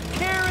around without a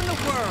care in the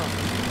world.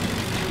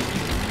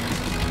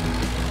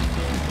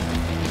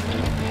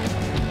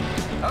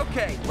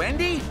 Okay,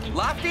 Wendy,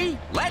 Lofty,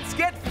 let's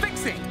get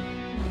fixing.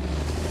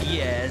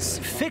 Yes,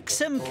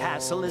 Fixham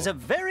Castle is a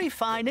very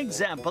fine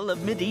example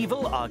of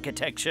medieval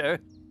architecture.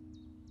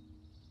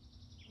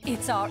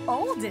 It's our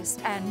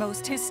oldest and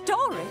most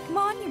historic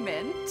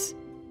monument.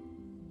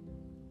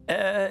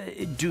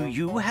 Do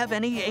you have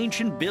any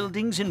ancient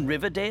buildings in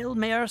Riverdale,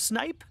 Mayor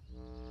Snipe?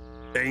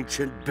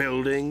 Ancient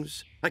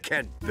buildings? I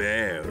can't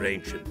bear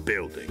ancient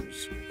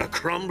buildings. A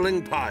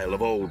crumbling pile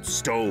of old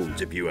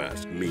stones, if you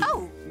ask me.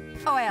 Oh,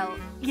 well,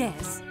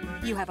 yes.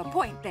 You have a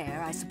point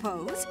there, I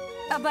suppose.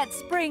 But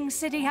Spring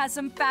City has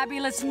some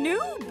fabulous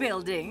new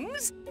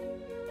buildings.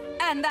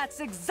 And that's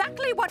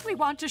exactly what we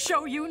want to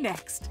show you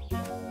next.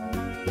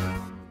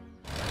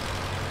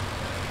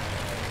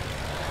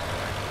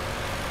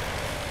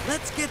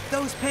 Let's get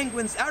those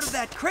penguins out of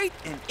that crate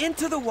and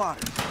into the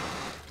water.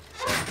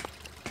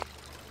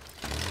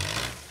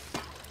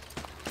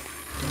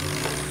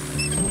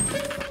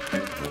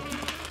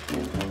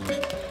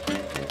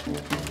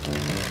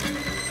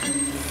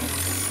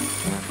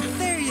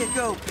 There you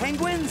go,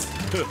 penguins.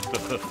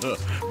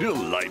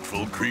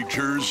 Delightful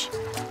creatures.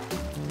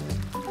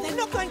 They're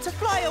not going to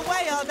fly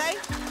away, are they?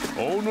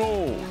 Oh,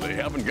 no, they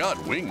haven't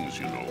got wings,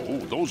 you know.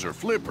 Those are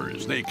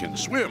flippers. They can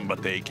swim,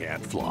 but they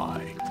can't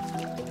fly.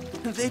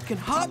 They can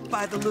hop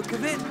by the look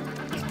of it.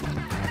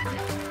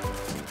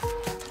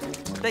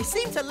 They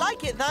seem to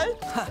like it, though.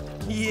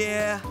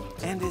 Yeah,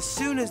 and as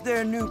soon as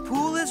their new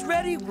pool is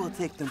ready, we'll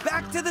take them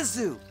back to the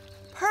zoo.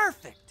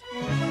 Perfect.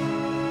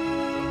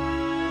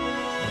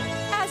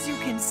 As you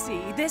can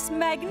see, this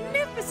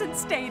magnificent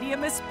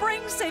stadium is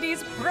Spring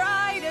City's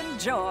pride and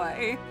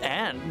joy.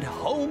 And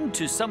home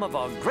to some of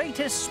our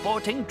greatest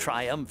sporting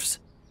triumphs.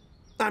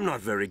 I'm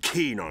not very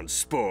keen on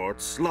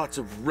sports. Lots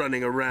of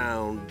running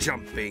around,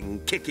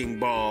 jumping, kicking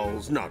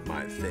balls, not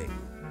my thing.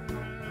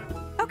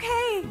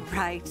 Okay,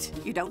 right.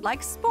 You don't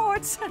like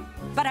sports,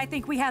 but I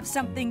think we have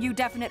something you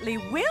definitely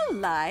will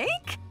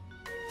like.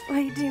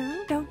 We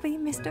do, don't we,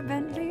 Mr.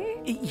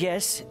 Bentley?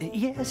 Yes,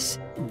 yes.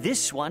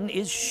 This one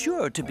is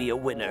sure to be a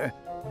winner.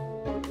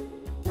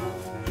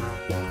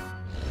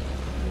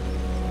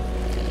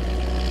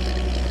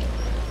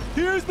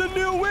 Here's the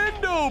new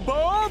window,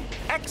 Bob!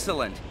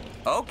 Excellent.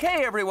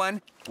 Okay, everyone.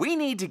 We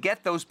need to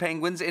get those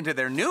penguins into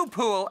their new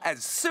pool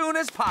as soon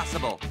as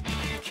possible.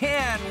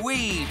 Can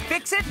we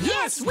fix it?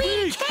 Yes,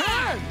 we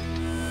can!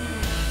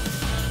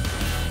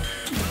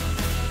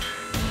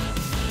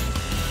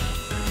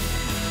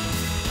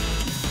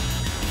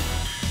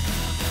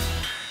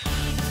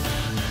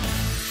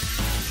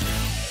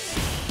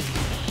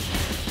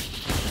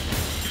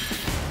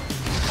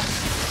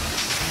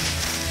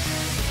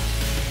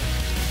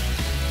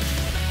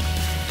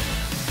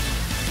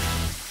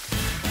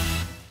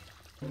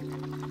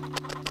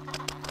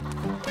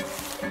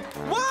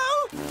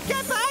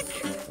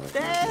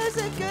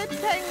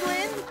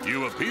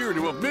 You appear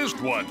to have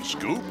missed one,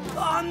 Scoop.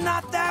 Oh,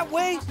 not that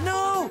way.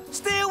 No,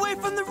 stay away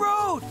from the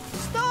road.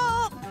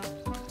 Stop!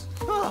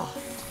 Oh,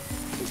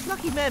 this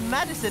lucky man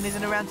Madison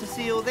isn't around to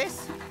see all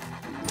this.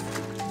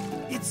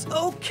 It's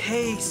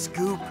okay,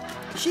 Scoop.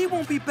 She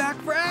won't be back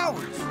for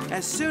hours.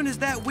 As soon as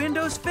that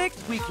window's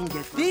fixed, we can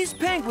get these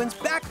penguins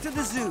back to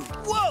the zoo.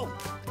 Whoa!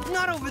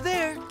 Not over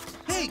there.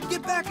 Hey,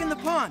 get back in the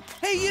pond.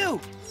 Hey, you!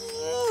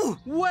 Ooh.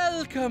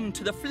 Welcome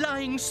to the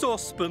Flying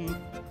Saucepan.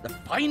 The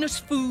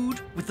finest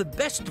food with the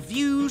best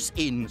views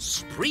in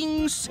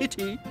Spring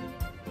City.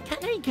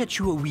 Can I get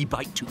you a wee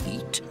bite to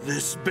eat?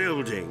 This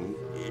building,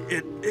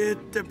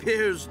 it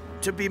appears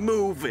to be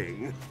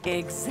moving.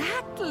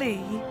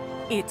 Exactly.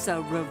 It's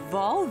a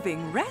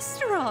revolving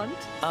restaurant.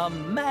 A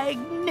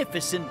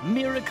magnificent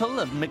miracle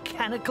of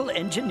mechanical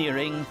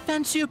engineering.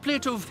 Fancy a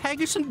plate of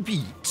haggis and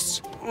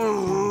beets?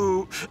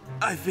 Ooh,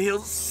 I feel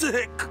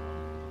sick.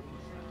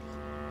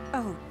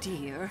 Oh,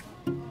 dear.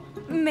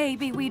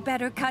 Maybe we'd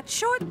better cut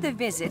short the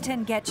visit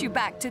and get you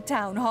back to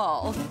Town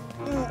Hall.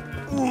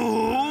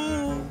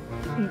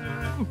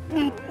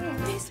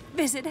 This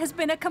visit has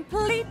been a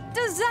complete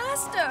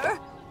disaster.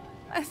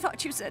 I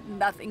thought you said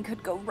nothing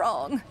could go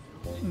wrong.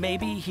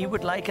 Maybe he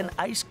would like an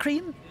ice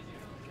cream?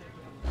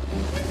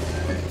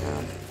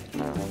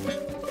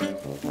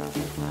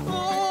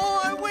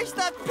 Oh, I wish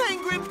that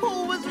penguin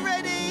pool was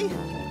ready.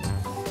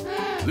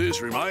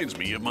 This reminds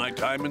me of my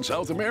time in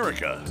South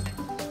America.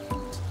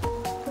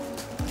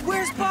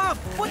 Where's Bob?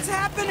 What's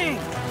happening?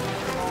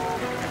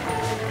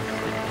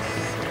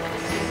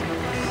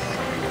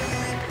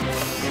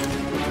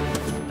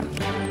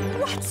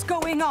 What's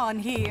going on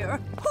here?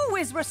 Who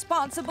is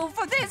responsible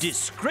for this?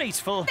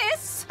 Disgraceful.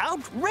 This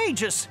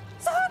Outrageous.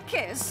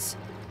 circus.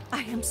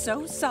 I am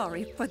so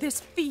sorry for this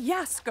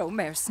fiasco,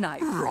 Mayor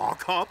Snipe.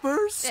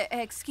 Rockhoppers?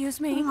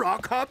 Excuse me?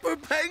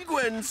 Rockhopper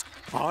penguins!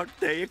 Aren't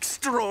they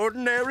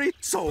extraordinary?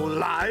 So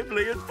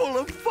lively and full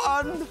of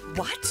fun!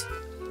 What?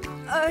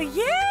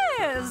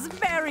 Yes,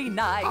 very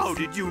nice. How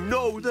did you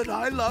know that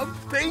I love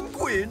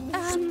penguins?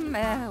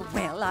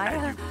 Well,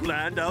 And you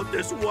planned out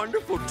this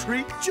wonderful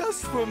treat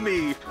just for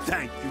me.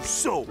 Thank you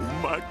so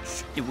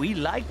much. We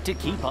like to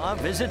keep our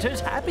visitors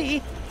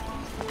happy.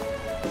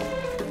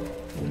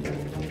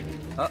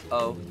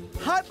 Uh-oh.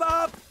 Hi,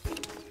 Bob.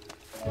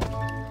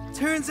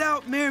 Turns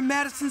out Mayor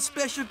Madison's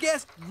special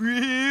guest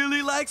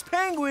really likes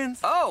penguins.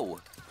 Oh,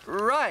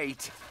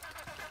 right.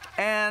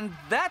 And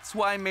that's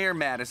why Mayor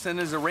Madison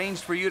has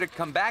arranged for you to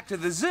come back to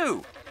the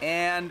zoo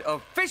and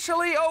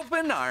officially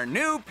open our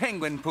new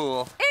penguin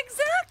pool.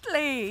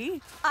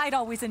 Exactly. I'd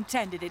always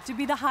intended it to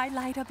be the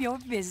highlight of your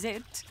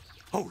visit.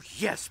 Oh,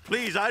 yes,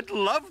 please. I'd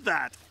love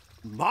that.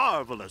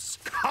 Marvelous.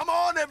 Come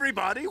on,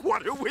 everybody.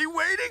 What are we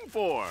waiting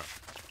for?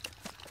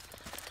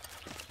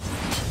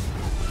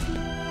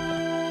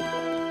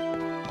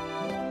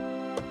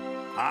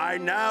 I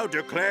now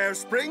declare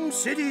Spring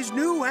City's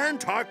new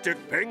Antarctic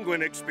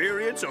penguin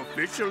experience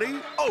officially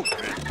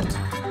open.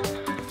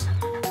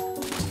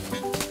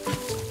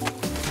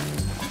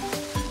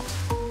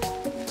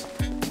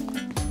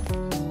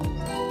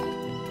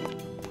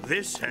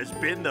 This has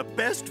been the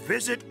best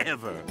visit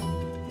ever.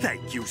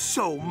 Thank you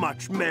so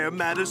much, Mayor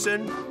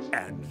Madison.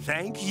 And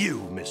thank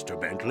you, Mr.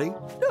 Bentley.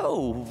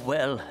 Oh,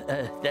 well,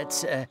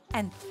 that's,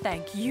 And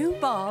thank you,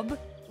 Bob.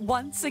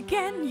 Once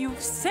again,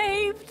 you've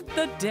saved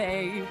the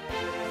day.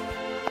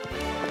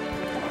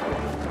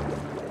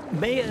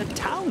 Mayor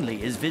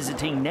Townley is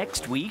visiting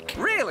next week.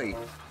 Really?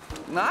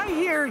 I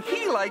hear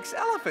he likes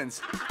elephants.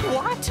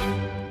 What?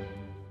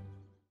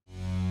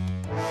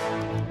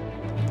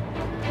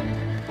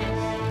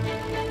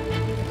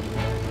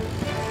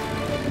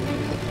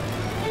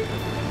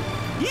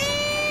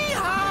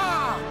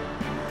 Yee-haw!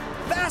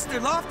 Faster,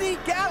 Lofty!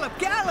 Gallop,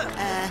 gallop!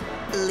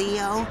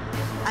 Leo,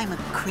 I'm a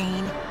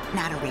crane,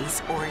 not a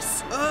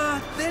racehorse.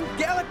 Then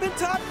gallop in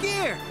top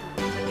gear.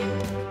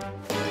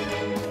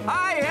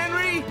 Hi,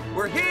 Henry.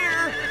 We're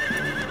here.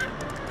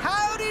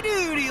 Howdy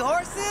doody,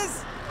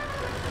 horses!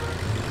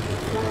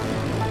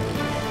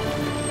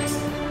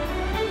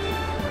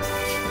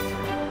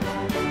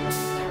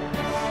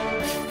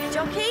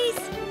 Jockeys,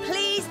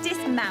 please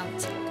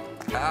dismount.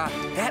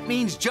 That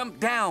means jump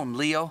down,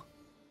 Leo.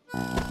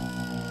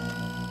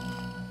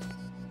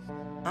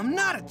 I'm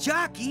not a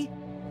jockey.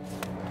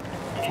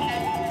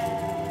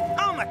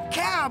 I'm a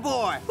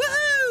cowboy!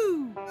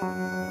 Woohoo!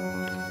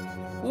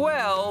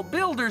 Well,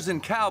 builders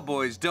and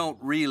cowboys don't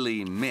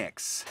really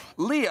mix.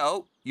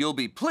 Leo, you'll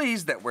be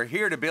pleased that we're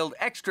here to build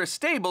extra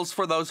stables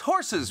for those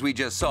horses we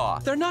just saw.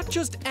 They're not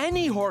just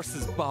any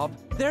horses, Bob.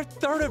 They're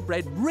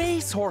thoroughbred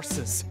race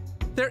horses.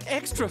 They're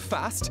extra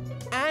fast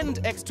and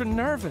extra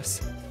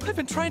nervous. I've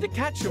been trying to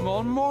catch them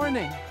all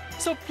morning.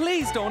 So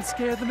please don't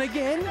scare them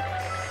again.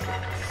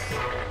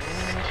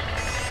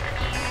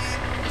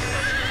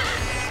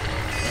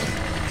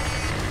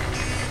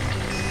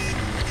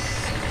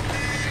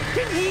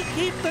 Can he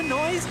keep the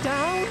noise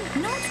down?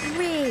 Not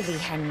really,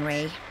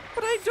 Henry.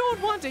 But I don't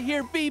want to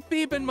hear beep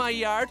beep in my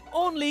yard,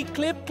 only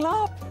clip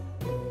clop.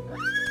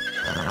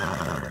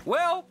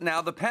 Well,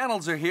 now the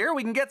panels are here,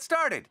 we can get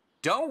started.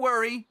 Don't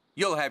worry,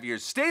 you'll have your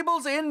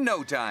stables in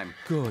no time.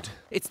 Good.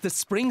 It's the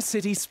Spring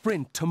City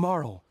Sprint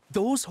tomorrow.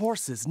 Those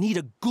horses need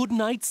a good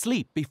night's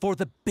sleep before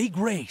the big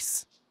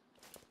race.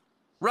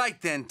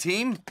 Right then,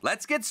 team,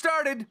 let's get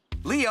started.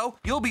 Leo,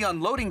 you'll be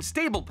unloading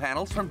stable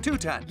panels from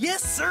 2-ton.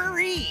 Yes,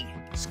 sirree!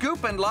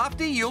 Scoop and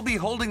Lofty, you'll be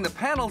holding the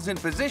panels in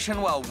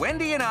position while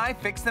Wendy and I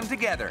fix them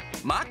together.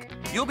 Muck,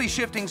 you'll be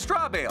shifting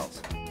straw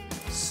bales.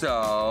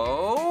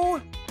 So,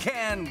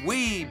 can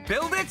we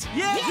build it?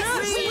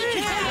 Yes,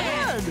 we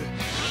can!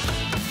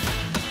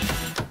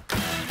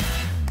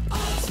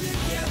 All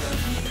together,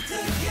 meet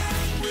the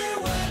gang, we're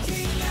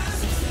working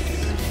as a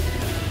team.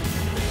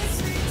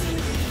 Listening to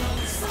the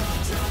old song,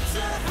 jobs, a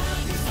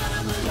happy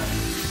family.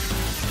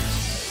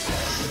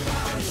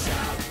 Everybody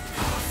shout,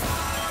 high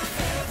five,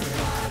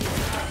 everybody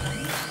clap.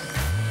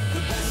 The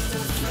best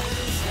of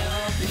friends,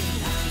 helping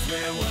hands,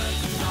 we're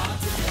working hard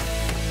today.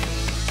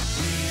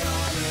 We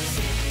are a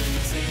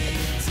team.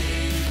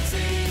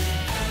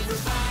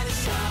 Everybody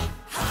shout,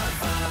 high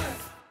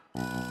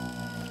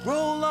five.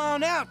 Roll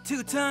on out,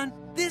 2-ton.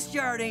 This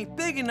yard ain't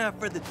big enough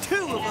for the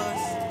two of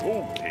us.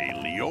 Okay,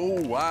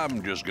 Leo,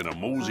 I'm just gonna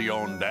mosey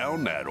on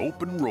down that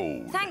open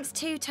road. Thanks,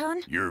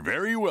 2-ton. You're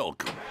very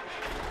welcome.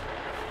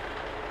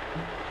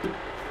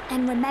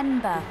 And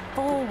remember,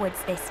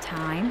 forwards this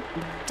time.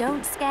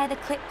 Don't scare the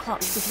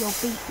clip-clops with your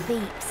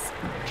beep-beeps.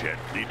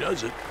 Gently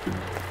does it.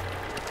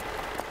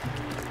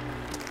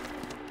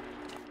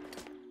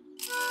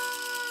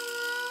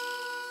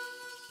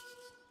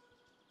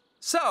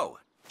 So,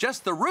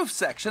 just the roof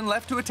section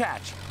left to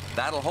attach.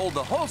 That'll hold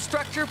the whole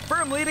structure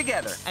firmly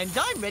together. And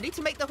I'm ready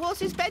to make the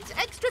horses' beds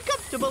extra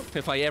comfortable.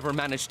 If I ever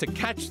manage to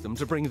catch them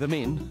to bring them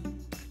in.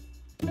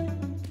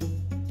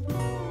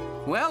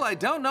 Well, I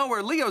don't know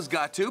where Leo's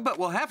got to, but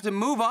we'll have to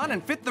move on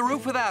and fit the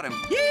roof without him.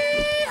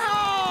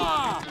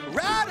 Yee-haw!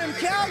 Ride him,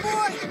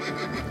 cowboy!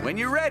 When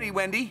you're ready,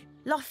 Wendy.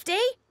 Lofty,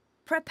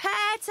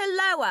 prepare to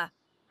lower.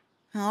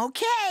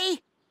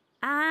 Okay.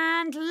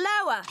 And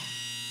lower.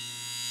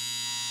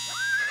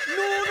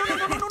 No.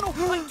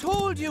 I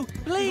told you.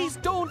 Please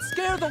don't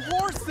scare the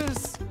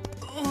horses.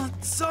 Oh,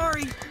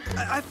 sorry.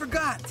 I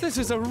forgot. This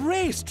is a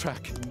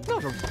racetrack,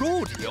 not a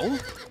rodeo.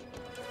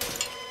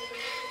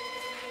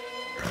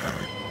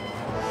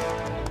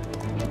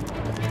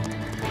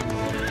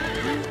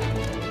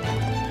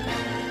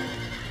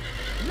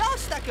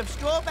 Last stack of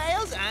straw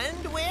bales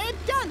and we're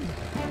done.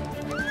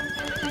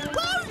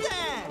 Whoa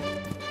there!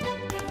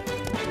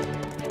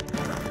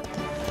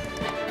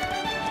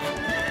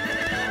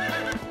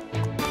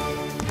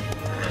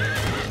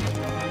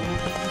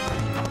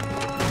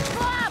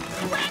 Bob!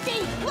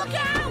 Wendy! Look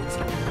out!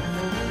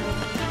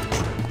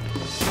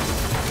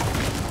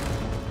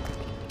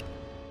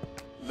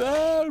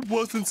 That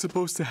wasn't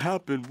supposed to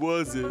happen,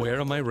 was it? Where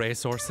are my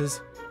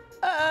racehorses?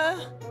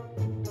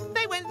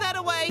 They went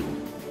that way.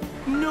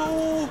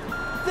 No!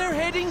 They're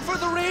heading for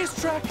the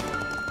racetrack!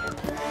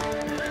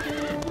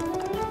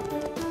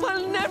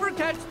 I'll never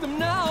catch them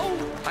now!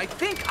 I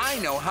think I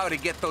know how to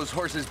get those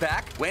horses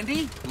back.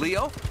 Wendy,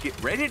 Leo, get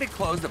ready to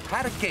close the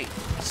paddock gate.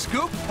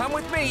 Scoop, come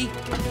with me.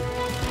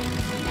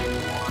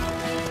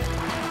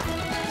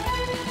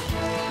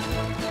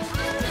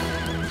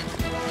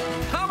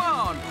 Come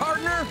on,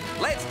 partner.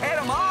 Let's head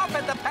them off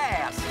at the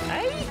pass.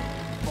 Hey?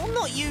 Well,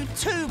 not you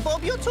too,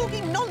 Bob. You're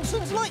talking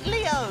nonsense like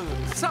Leo.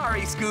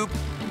 Sorry, Scoop.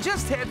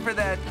 Just head for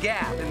that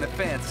gap in the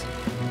fence.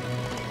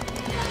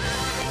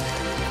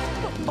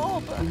 But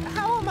Bob,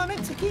 how am I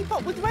meant to keep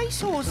up with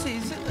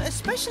racehorses?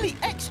 Especially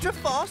extra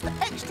fast,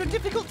 extra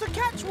difficult to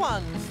catch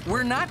ones.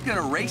 We're not going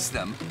to race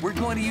them. We're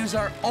going to use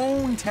our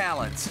own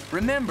talents.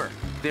 Remember,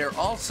 they're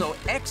also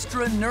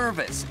extra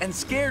nervous and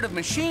scared of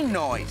machine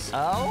noise.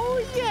 Oh,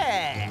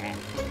 yeah.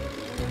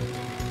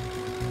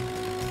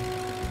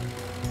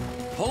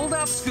 Hold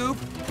up, Scoop.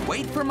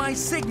 Wait for my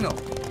signal.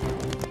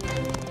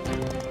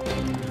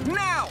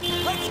 Now,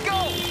 let's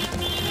go!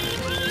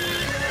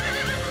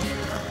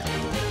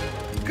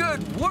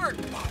 Good work,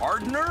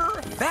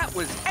 partner. That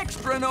was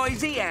extra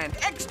noisy and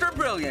extra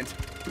brilliant.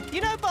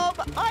 You know, Bob,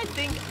 I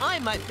think I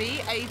might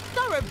be a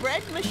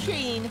thoroughbred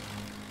machine.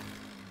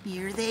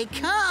 Here they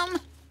come.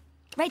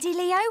 Ready,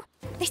 Leo?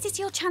 This is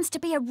your chance to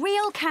be a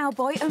real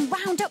cowboy and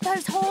round up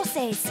those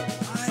horses.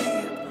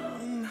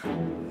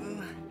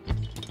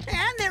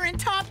 And they're in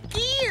top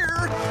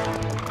gear.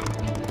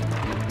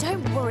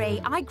 Don't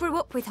worry, I grew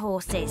up with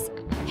horses.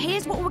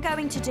 Here's what we're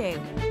going to do.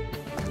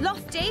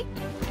 Lofty,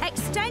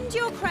 extend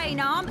your crane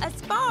arm as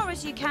far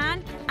as you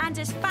can and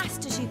as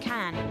fast as you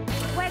can.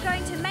 We're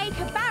going to make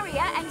a barrier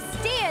and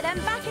steer them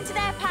back into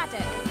their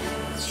paddock.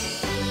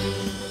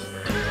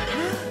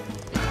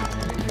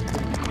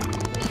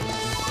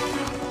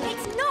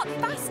 It's not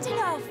fast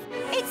enough.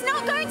 It's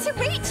not going to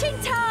reach in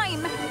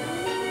time.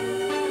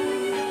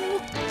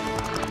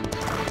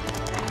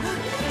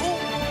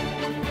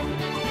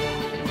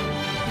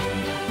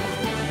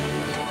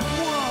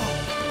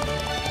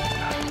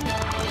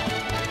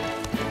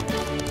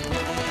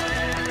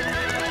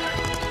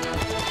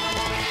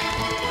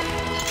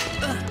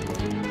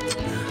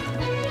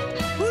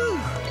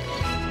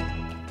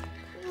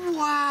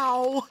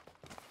 Wow!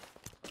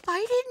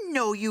 I didn't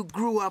know you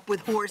grew up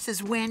with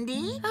horses,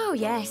 Wendy. Oh,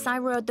 yes, I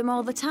rode them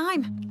all the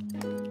time.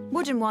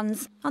 Wooden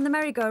ones on the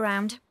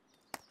merry-go-round.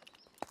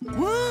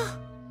 What?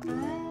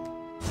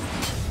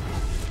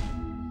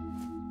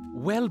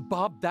 Well,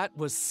 Bob, that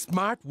was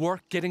smart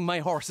work getting my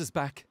horses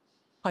back.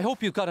 I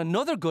hope you've got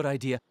another good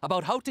idea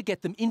about how to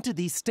get them into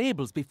these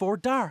stables before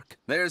dark.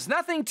 There's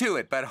nothing to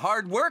it but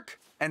hard work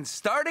and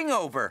starting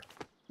over.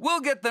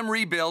 We'll get them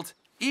rebuilt,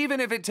 even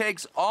if it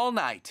takes all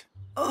night.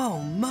 Oh,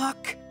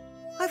 Muck.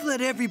 I've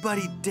let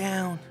everybody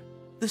down.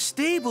 The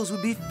stables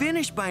would be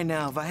finished by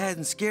now if I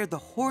hadn't scared the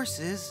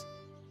horses.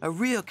 A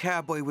real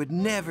cowboy would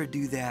never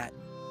do that.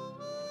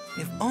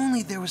 If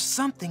only there was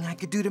something I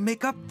could do to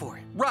make up for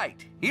it.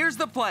 Right. Here's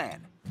the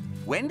plan.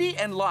 Wendy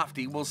and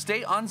Lofty will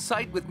stay on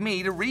site with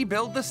me to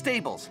rebuild the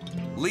stables.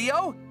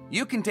 Leo,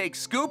 you can take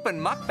Scoop and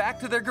Muck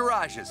back to their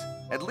garages.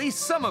 At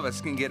least some of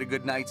us can get a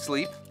good night's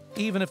sleep.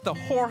 Even if the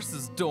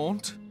horses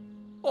don't.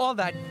 All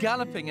that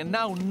galloping and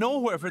now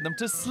nowhere for them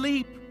to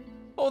sleep.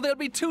 Oh, they'll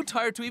be too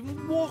tired to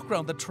even walk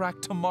around the track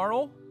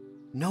tomorrow.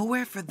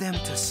 Nowhere for them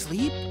to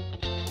sleep?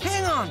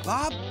 Hang on,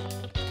 Bob.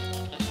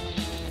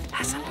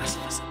 Listen.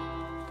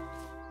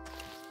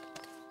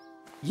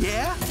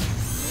 Yeah?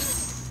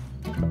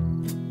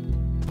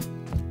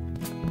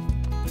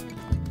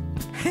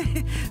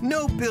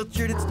 No,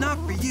 Pilchard, it's not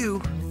for you.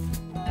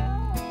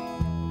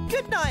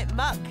 Good night,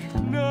 Muck.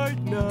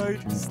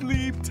 Night.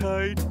 Sleep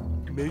tight.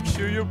 Make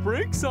sure your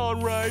brake's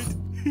on right.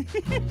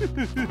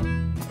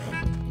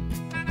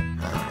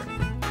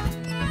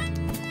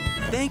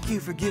 Thank you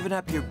for giving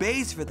up your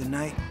bays for the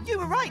night. You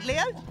were right,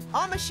 Leo.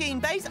 Our machine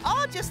bays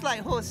are just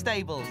like horse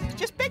stables,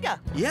 just bigger.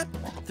 Yep,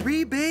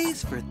 3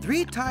 bays for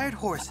 3 tired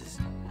horses.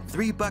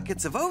 3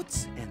 buckets of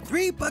oats and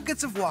 3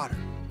 buckets of water.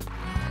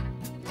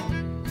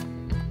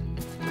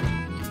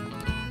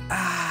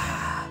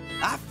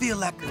 I feel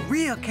like a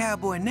real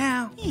cowboy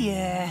now.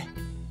 Yeah.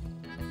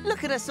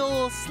 Look at us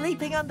all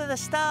sleeping under the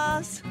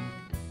stars.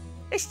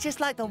 It's just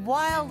like the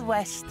Wild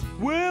West.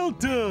 Well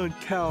done,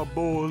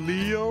 Cowboy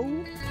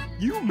Leo.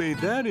 You made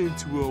that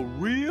into a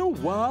real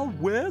Wild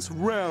West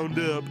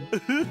roundup.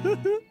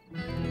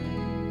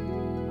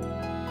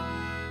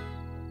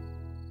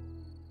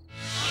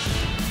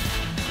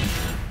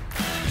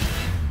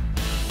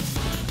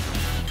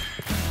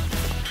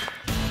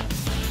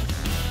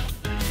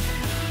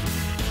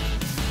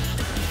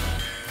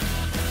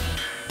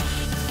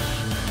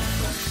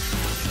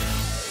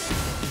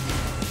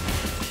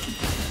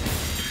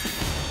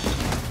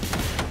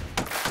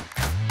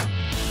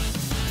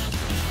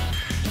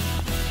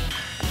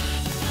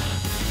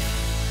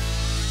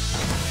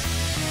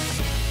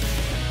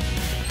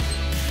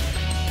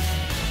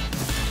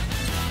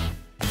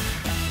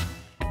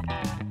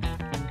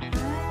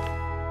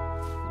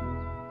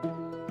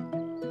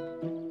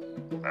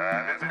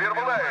 And it's a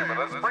beautiful day for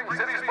the Spring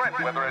City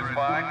Sprint. Weather is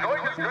fine.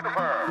 Going is good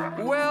for.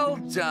 Well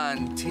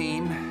done,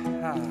 team.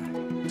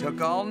 Took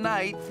all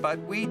night, but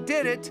we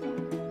did it.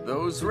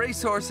 Those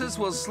racehorses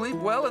will sleep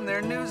well in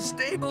their new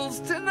stables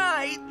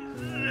tonight.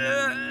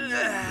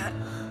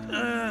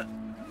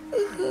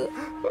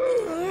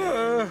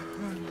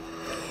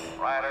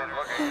 Riders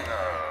looking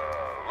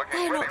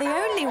They're not the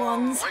only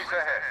ones. Race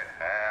ahead.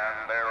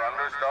 And they're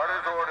under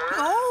starter's order.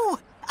 Oh,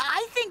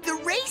 I think the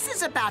race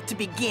is about to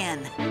begin.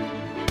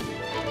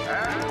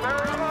 And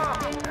they're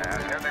off.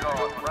 And here they go.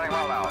 Running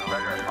well now.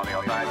 Treasure on the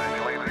outside.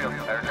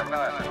 There's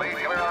Gemini. Lead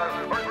Gemini.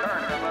 First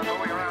turn. And they're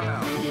moving around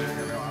now.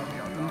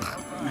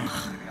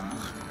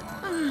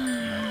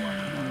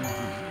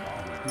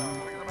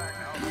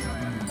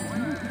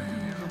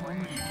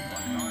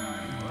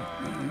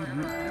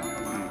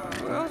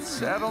 Well,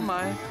 saddle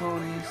my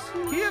ponies.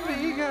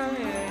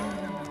 Yippee-ki-yay.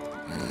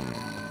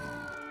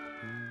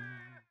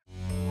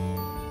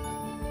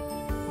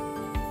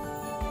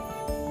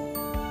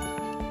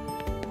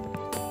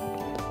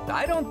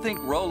 I don't think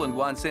Roland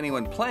wants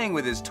anyone playing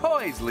with his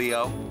toys,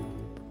 Leo.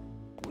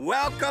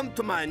 Welcome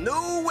to my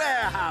new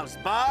warehouse,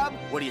 Bob.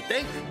 What do you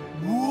think?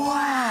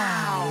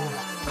 Wow!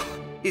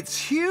 It's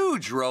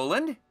huge,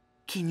 Roland.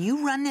 Can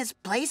you run this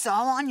place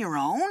all on your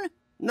own?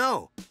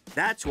 No.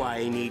 That's why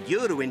I need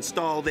you to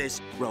install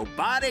this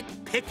robotic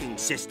picking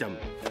system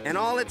and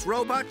all its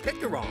robot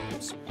picker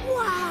arms.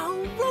 Wow!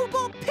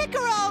 Robot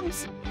picker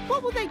arms!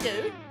 What will they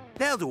do?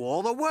 They'll do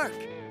all the work.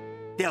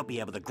 They'll be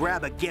able to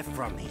grab a gift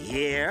from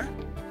here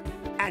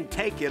and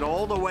take it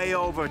all the way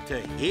over to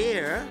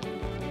here.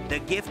 The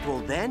gift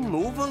will then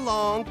move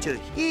along to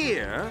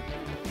here,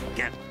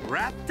 get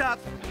wrapped up,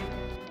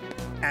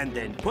 and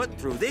then put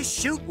through this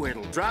chute where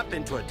it'll drop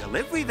into a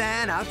delivery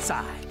van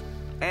outside.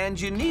 And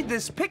you need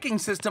this picking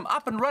system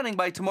up and running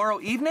by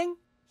tomorrow evening?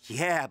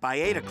 Yeah, by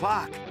 8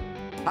 o'clock.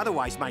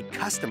 Otherwise, my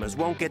customers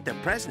won't get their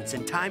presents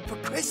in time for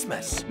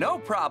Christmas. No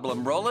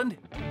problem, Roland.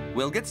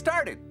 We'll get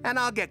started. And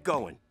I'll get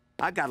going.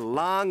 I got a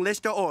long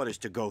list of orders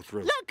to go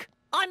through. Look!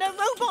 I'm a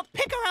robot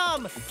picker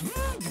arm!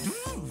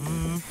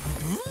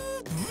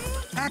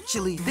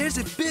 Actually, there's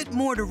a bit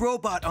more to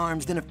robot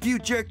arms than a few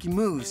jerky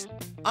moves.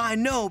 I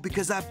know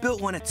because I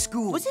built one at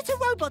school. Was it a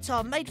robot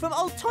arm made from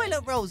old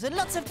toilet rolls and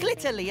lots of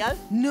glitter, Leo?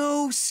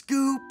 No,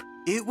 Scoop.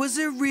 It was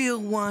a real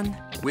one.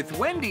 With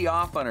Wendy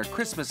off on her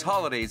Christmas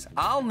holidays,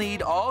 I'll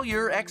need all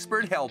your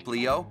expert help,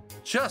 Leo.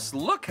 Just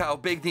look how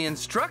big the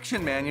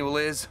instruction manual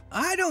is.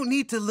 I don't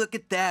need to look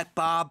at that,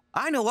 Bob.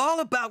 I know all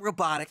about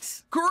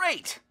robotics.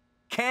 Great!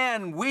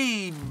 Can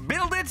we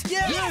build it?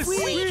 Yes,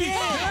 we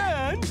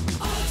can!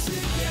 All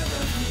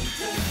together,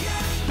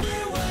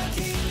 we're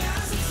working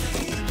as a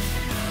team.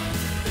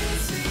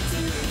 Listening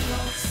to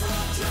lots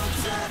of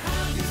jokes and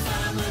happy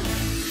family.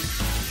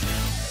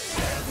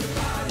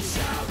 Everybody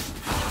shout,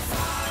 high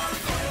five,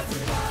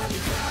 everybody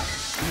clap.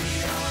 We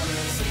are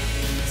a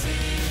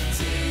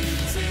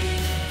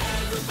team.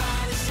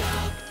 Everybody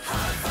shout,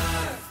 high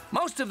five.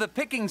 Most of the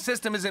picking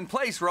system is in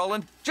place,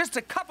 Roland. Just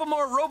a couple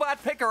more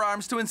robot picker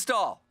arms to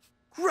install.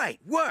 Great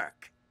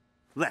work.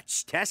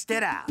 Let's test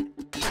it out.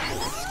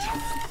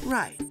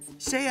 Right.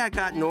 Say I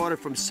got an order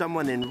from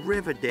someone in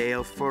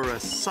Riverdale for a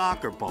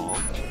soccer ball.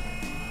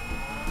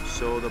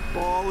 So the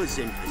ball is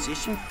in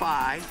position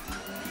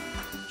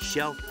 5,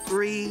 shelf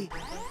 3,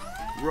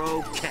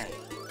 row K.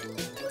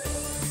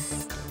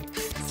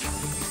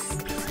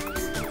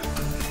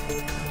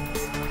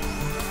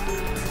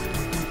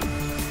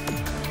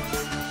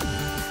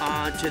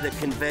 Onto the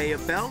conveyor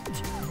belt,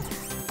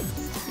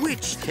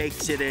 which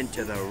takes it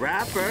into the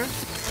wrapper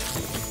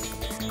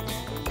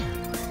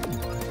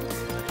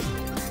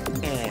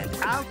and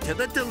out to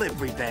the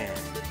delivery van.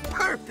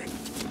 Perfect.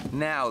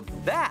 Now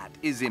that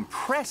is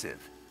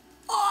impressive.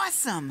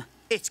 Awesome!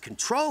 It's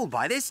controlled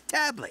by this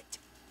tablet.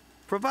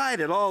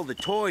 Provided all the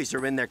toys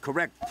are in their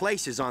correct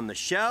places on the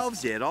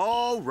shelves, it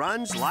all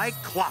runs like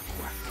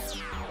clockwork.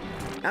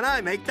 And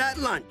I make that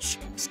lunch.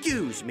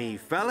 Excuse me,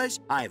 fellas.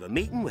 I have a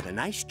meeting with a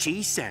nice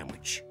cheese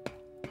sandwich.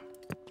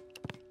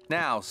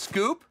 Now,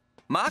 Scoop,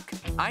 Muck,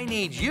 I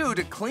need you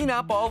to clean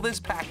up all this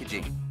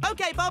packaging.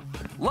 Okay, Bob.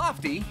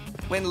 Lofty,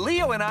 when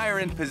Leo and I are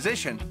in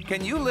position,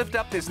 can you lift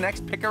up this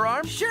next picker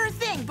arm? Sure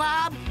thing,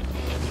 Bob.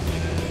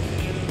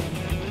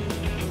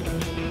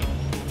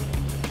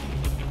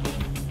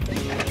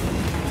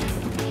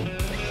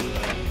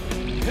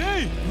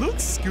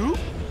 Scoop.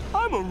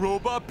 I'm a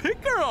robot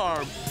picker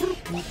arm.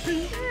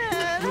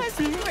 Yeah, that's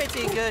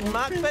pretty good,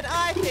 Muck, but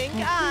I think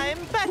I'm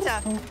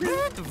better.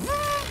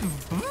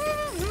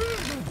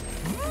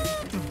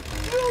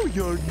 No,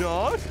 you're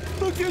not.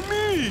 Look at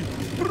me.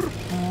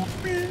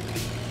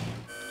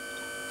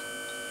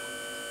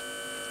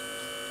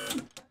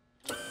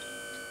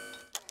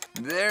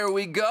 There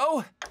we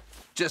go.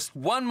 Just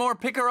one more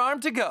picker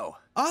arm to go.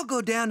 I'll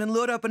go down and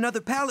load up another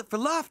pallet for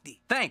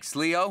Lofty. Thanks,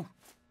 Leo.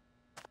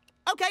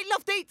 Okay,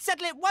 Lofty,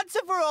 settle it once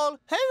and for all.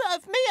 Who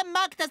of me and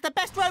Muck does the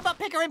best robot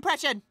picker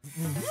impression?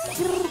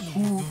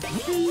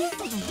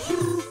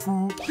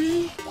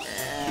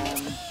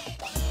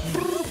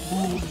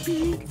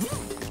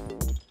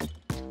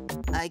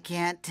 I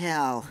can't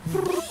tell.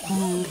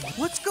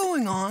 What's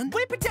going on?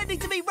 We're pretending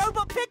to be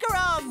robot picker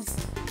arms.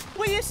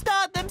 Will you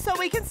start them so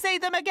we can see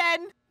them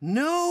again?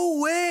 No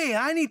way!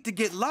 I need to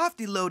get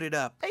Lofty loaded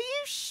up. Are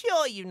you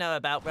sure you know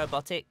about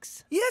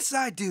robotics? Yes,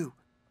 I do.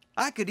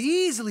 I could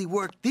easily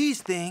work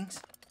these things.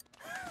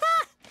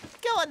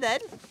 Go on then.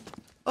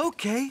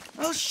 Okay,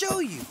 I'll show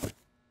you.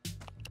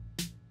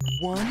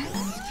 1,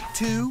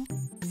 2,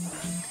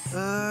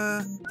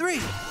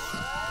 3.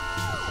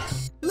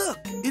 Look,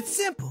 it's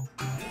simple.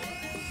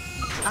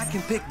 I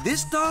can pick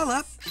this doll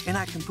up, and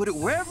I can put it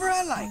wherever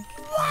I like.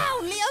 Wow,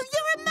 Leo,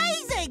 you're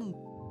amazing!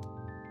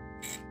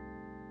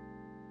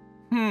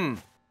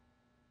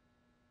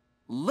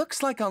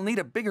 Looks like I'll need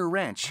a bigger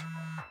wrench.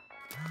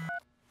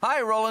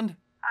 Hi, Roland.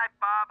 Hi,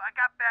 Bob. I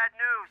got bad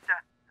news.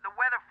 The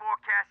weather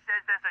forecast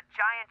says there's a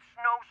giant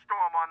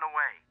snowstorm on the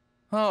way.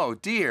 Oh,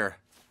 dear.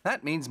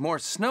 That means more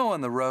snow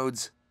on the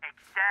roads.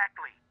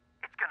 Exactly.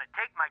 It's gonna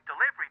take my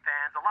delivery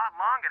vans a lot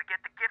longer to get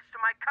the gifts to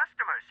my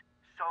customers.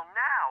 So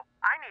now,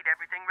 I need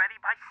everything ready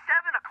by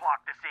 7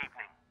 o'clock this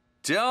evening.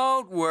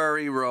 Don't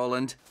worry,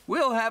 Roland.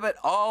 We'll have it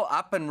all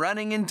up and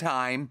running in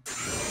time.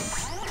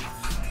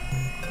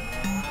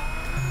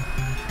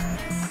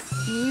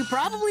 You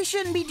probably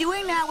shouldn't be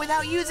doing that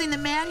without using the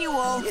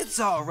manual. It's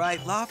all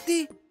right,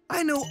 Lofty.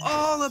 I know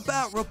all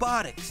about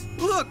robotics.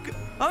 Look,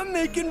 I'm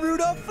making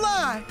Rudolph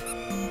fly.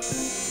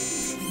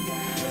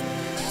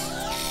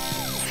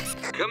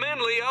 Come in,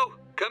 Leo.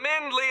 Come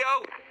in,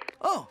 Leo.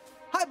 Oh,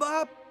 hi,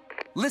 Bob.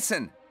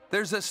 Listen,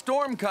 there's a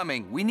storm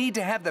coming. We need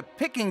to have the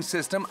picking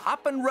system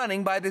up and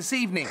running by this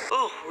evening.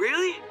 Oh,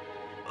 really?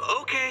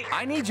 Okay.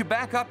 I need you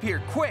back up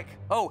here, quick.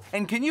 Oh,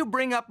 and can you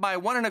bring up my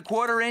 1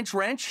 1/4 inch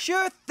wrench?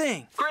 Sure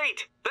thing.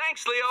 Great.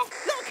 Thanks, Leo.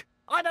 Look,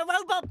 I'm a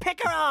robot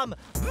picker arm.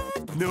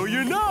 No,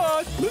 you're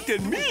not. Look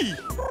at me.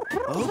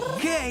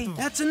 Okay,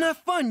 that's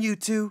enough fun, you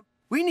two.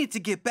 We need to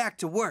get back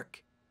to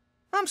work.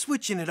 I'm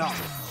switching it off.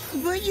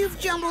 But you've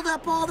jumbled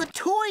up all the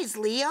toys,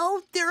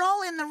 Leo. They're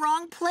all in the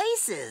wrong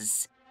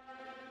places.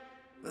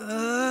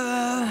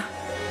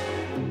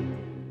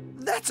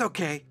 That's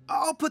okay.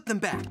 I'll put them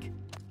back.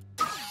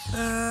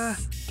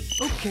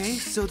 Okay,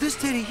 so this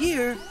teddy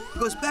here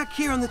goes back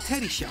here on the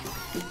teddy shelf.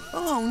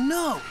 Oh,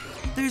 no.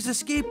 There's a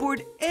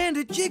skateboard and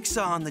a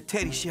jigsaw on the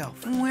teddy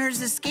shelf. Where's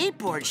the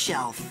skateboard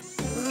shelf?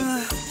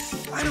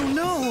 I don't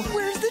know.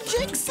 Where's the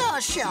jigsaw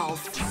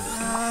shelf?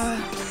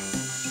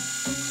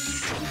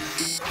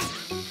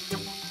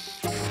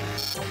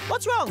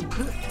 What's wrong?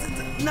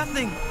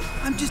 Nothing.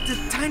 I'm just a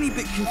tiny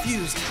bit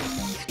confused.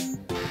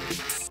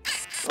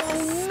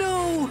 Oh,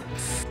 no!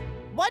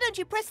 Why don't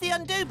you press the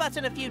undo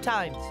button a few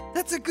times?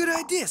 That's a good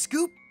idea,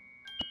 Scoop.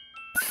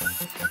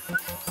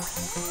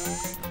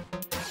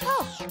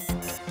 Oh,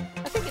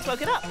 I think it's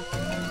woken up.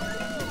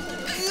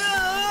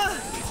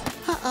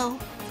 Uh-oh,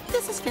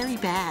 this is very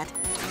bad.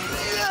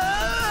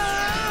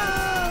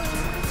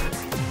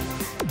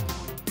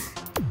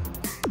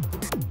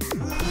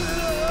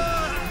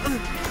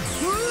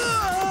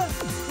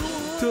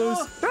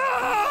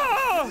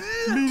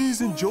 Mean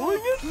he's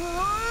enjoying it?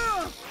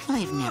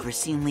 I've never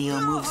seen Leo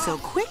move so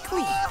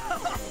quickly.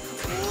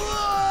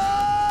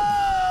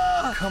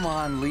 Come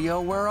on,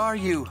 Leo, where are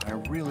you? I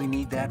really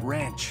need that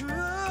wrench.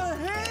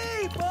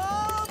 Hey,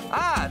 Bob!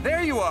 Ah,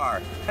 there you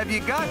are. Have you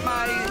got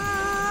my...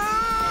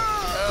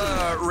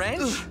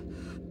 wrench?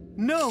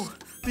 No,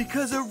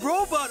 because a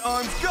robot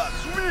arm's got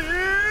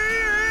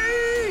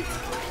me!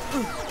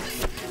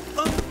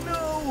 Oh,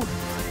 no!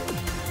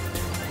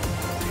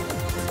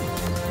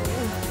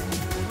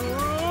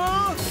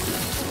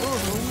 Oh,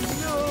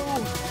 no!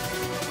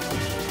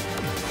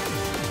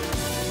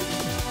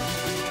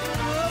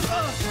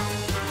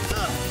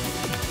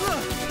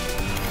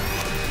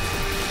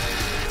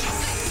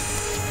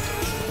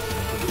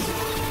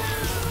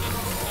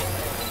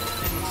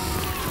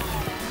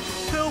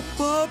 Help,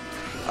 Bob!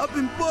 I've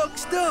been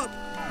boxed up!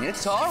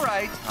 It's all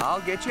right.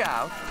 I'll get you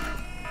out.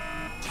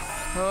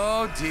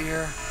 Oh,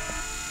 dear.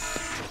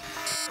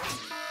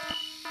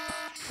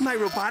 My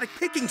robotic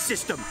picking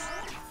system.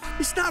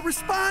 It's not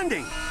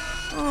responding.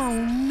 Oh,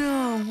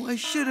 no. I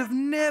should have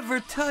never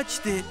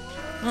touched it.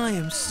 I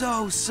am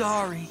so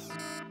sorry.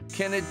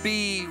 Can it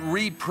be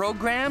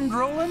reprogrammed,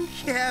 Roland?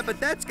 Yeah, but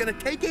that's gonna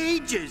take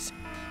ages.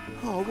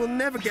 Oh, we'll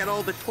never get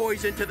all the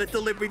toys into the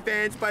delivery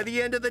vans by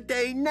the end of the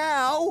day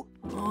now.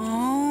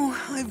 Oh,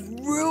 I've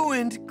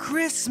ruined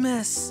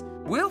Christmas.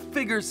 We'll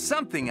figure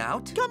something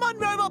out. Come on,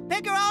 Robot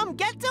Picker Arm,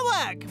 get to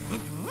work!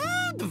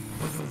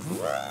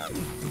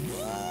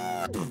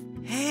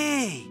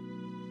 Hey,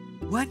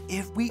 what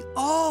if we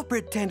all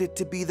pretended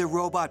to be the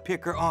robot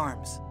picker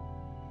arms?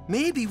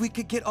 Maybe we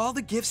could get all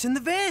the gifts in the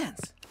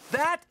vans.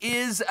 That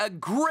is a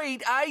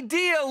great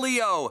idea,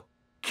 Leo.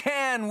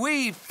 Can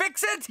we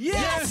fix it?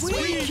 Yes,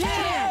 we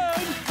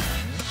can!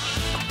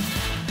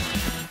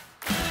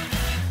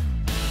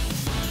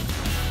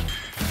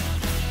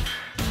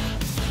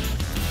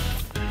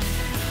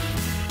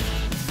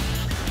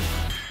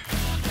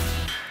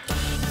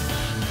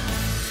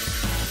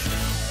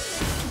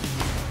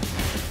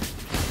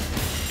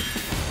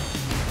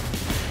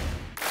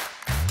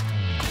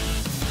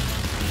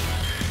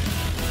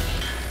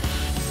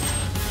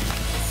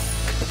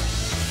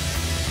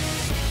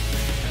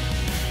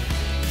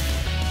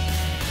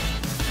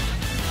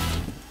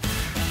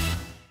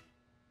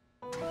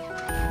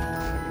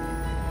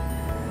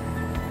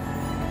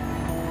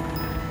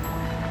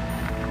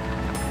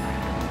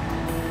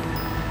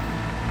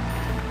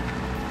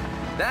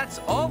 That's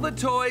all the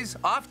toys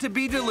off to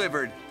be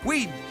delivered.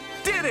 We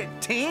did it,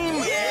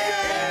 team!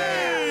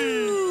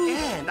 Yay!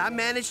 And I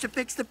managed to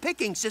fix the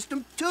picking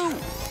system, too.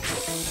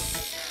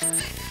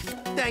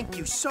 Thank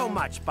you so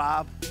much,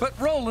 Bob. But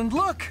Roland,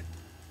 look!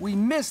 We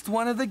missed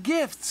one of the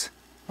gifts.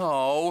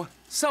 Oh,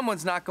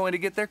 someone's not going to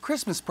get their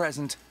Christmas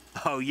present.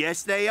 Oh,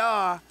 yes, they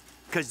are.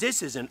 'Cause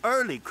this is an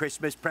early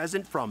Christmas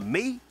present from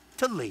me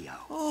to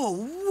Leo.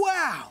 Oh,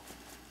 wow!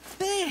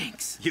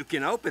 Thanks! You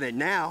can open it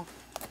now.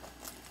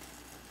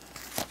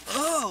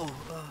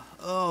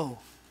 Oh,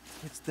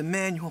 it's the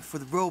manual for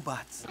the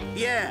robots.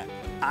 Yeah,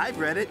 I've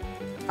read it.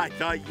 I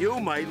thought you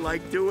might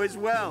like to as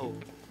well.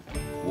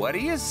 What do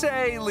you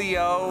say,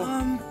 Leo?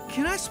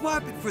 Can I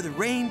swap it for the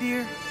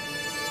reindeer?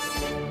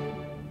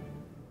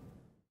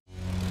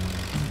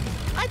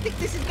 I think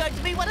this is going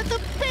to be one of the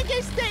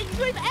biggest things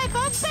we've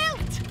ever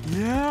built!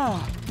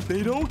 Yeah,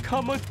 they don't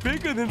come much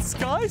bigger than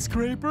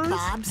skyscrapers.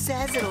 Bob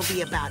says it'll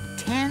be about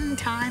 10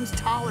 times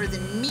taller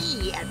than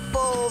me at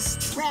full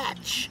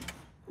stretch.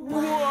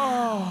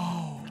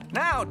 Whoa!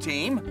 Now,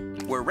 team,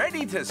 we're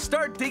ready to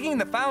start digging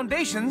the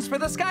foundations for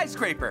the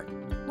skyscraper.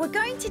 We're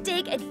going to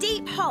dig a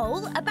deep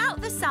hole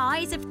about the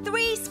size of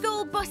 3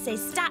 school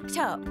buses stacked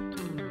up.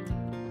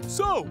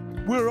 So,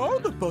 where are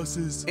the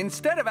buses?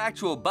 Instead of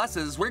actual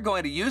buses, we're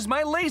going to use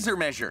my laser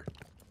measure.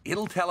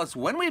 It'll tell us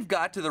when we've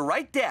got to the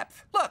right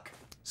depth. Look,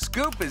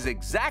 Scoop is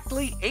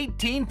exactly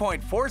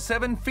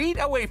 18.47 feet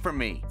away from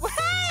me.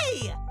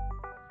 Hey!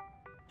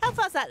 How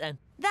far's that then?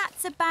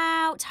 That's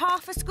about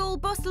half a school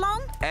bus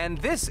long. And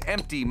this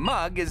empty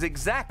mug is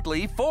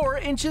exactly 4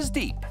 inches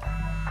deep.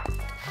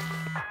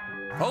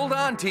 Hold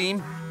on,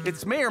 team.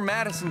 It's Mayor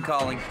Madison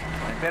calling.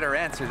 I better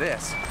answer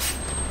this.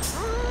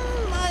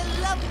 I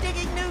love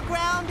digging new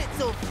ground.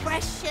 It's all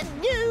fresh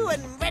and new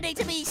and ready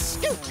to be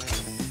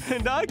scooped.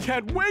 And I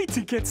can't wait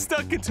to get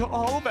stuck into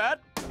all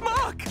that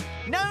muck!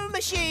 No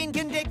machine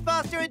can dig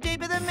faster and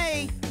deeper than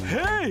me.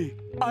 Hey,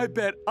 I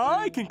bet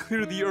I can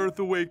clear the earth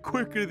away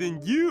quicker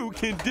than you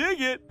can dig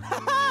it.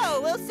 Oh,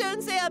 we'll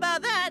soon see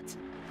about that.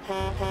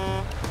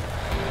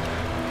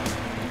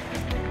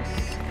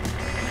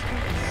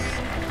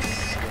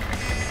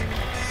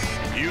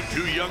 You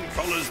two young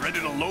fellas ready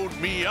to load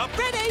me up?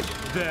 Ready?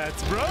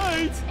 That's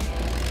right.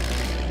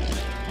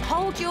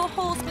 Hold your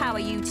horsepower,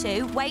 you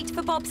two. Wait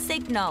for Bob's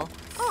signal.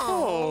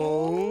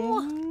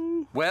 Oh.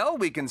 Well,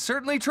 we can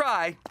certainly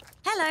try.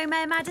 Hello,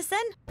 Mayor Madison.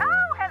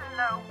 Oh,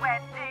 hello,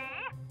 Wendy.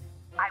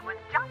 I was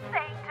just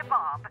saying to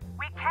Bob,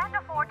 we can't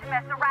afford to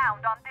mess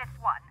around on this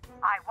one.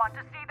 I want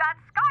to see that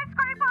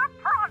skyscraper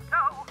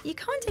pronto. You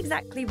can't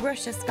exactly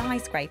rush a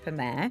skyscraper,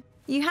 Mayor.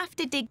 You have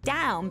to dig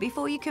down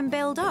before you can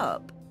build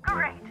up.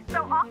 Great.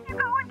 So off you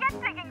go and get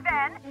digging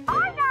then.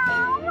 Bye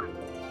now.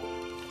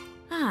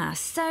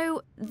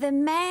 So the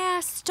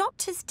mayor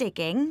stopped us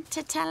digging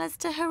to tell us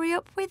to hurry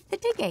up with the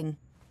digging.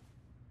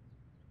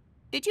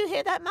 Did you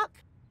hear that, Muck?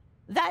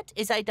 That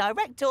is a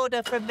direct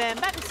order from Mayor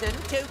Madison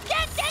to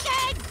get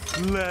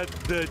digging! Let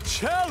the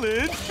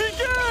challenge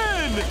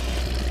begin!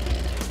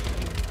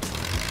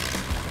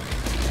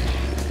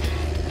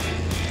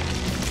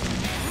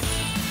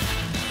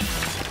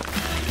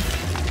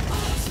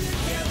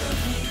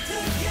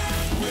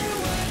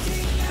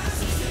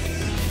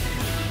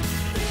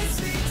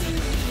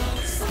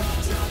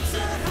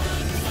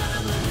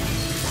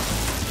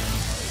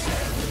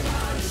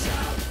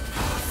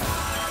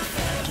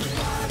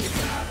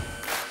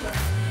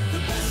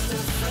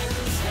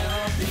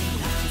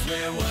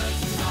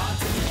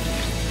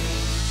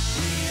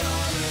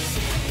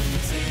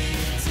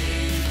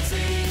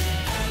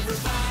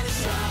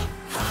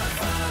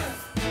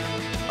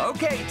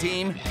 Okay,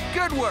 team,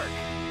 good work.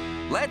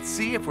 Let's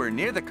see if we're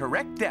near the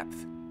correct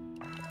depth.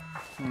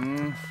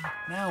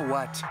 Now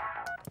what?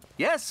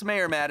 Yes,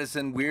 Mayor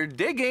Madison, we're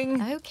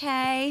digging.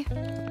 Okay.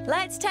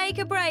 Let's take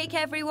a break,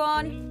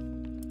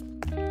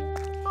 everyone.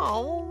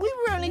 Oh, we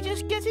were only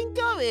just getting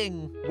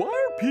going. Why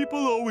are people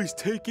always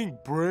taking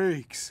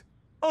breaks?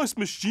 Us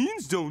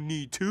machines don't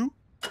need to.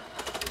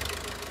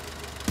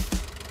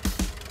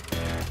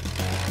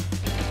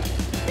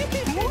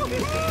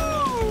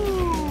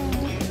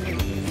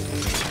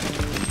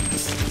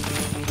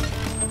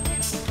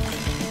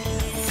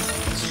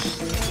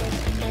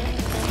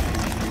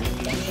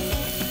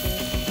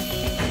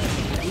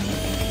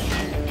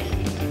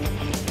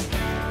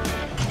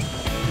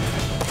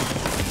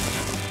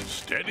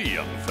 Steady,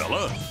 young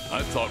fella.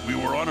 I thought we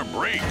were on a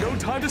break. No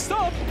time to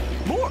stop.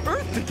 More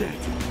earth to get.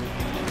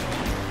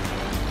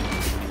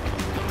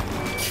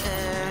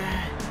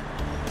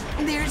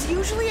 There's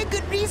usually a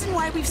good reason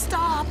why we've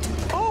stopped.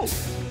 Oh,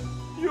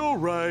 you're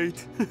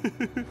right.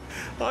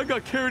 I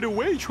got carried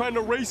away trying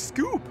to race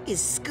Scoop.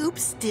 Is Scoop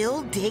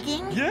still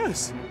digging?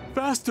 Yes,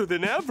 faster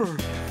than ever.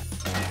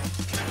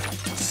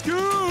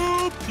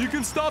 Scoop, you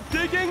can stop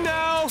digging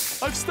now.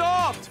 I've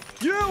stopped.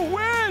 You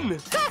win.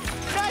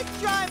 Nice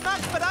try,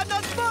 Muck, but I'm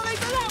not falling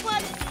for that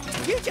one.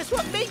 You just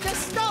want me to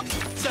stop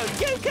so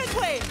you can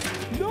win.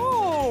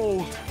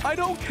 No, I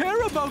don't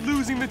care about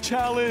losing the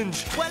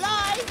challenge. Well,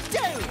 I do.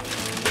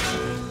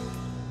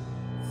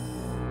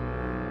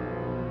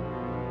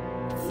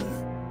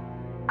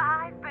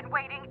 I've been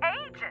waiting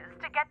ages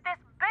to get this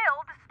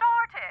build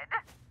started.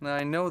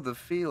 I know the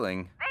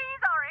feeling.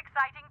 These are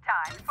exciting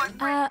times for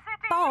Spring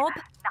City. Bob?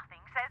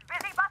 Nothing says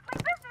busy,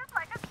 bustling business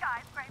like a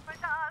skyscraper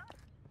does.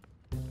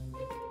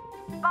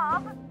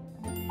 Bob?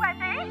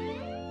 Wendy?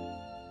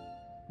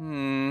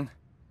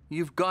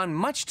 You've gone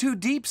much too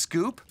deep,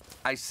 Scoop.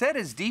 I said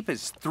as deep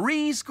as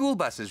 3 school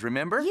buses,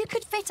 remember? You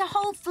could fit a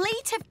whole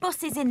fleet of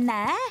buses in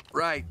there.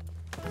 Right.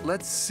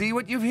 Let's see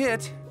what you've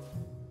hit.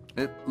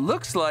 It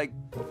looks like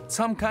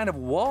some kind of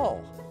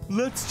wall.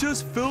 Let's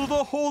just fill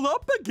the hole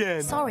up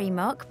again. Sorry,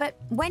 Muck, but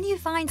when you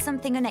find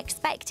something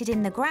unexpected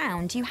in the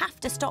ground, you have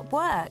to stop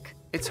work.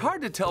 It's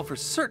hard to tell for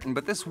certain,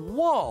 but this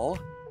wall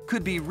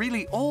could be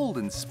really old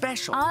and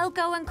special. I'll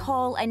go and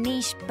call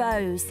Anish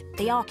Bose,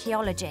 the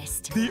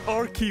archaeologist. The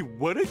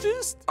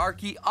archaeologist?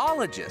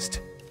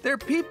 Archaeologist. They're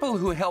people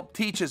who help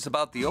teach us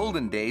about the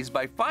olden days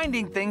by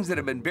finding things that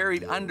have been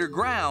buried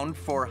underground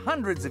for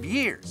hundreds of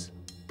years.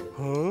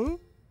 Huh?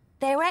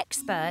 They're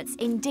experts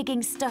in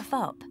digging stuff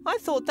up. I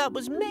thought that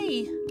was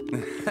me.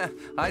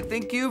 I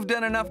think you've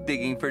done enough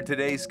digging for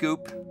today,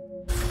 Scoop.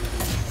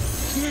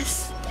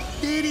 Yes,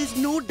 there is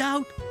no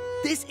doubt.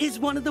 This is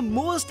one of the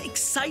most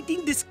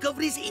exciting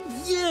discoveries in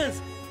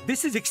years.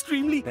 This is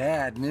extremely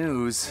bad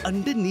news.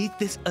 Underneath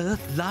this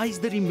earth lies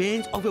the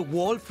remains of a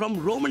wall from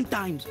Roman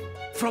times.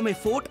 From a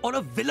fort or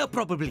a villa,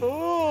 probably.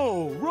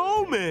 Oh,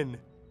 Roman!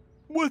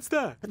 What's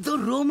that? The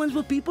Romans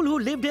were people who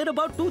lived here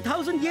about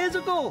 2,000 years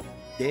ago.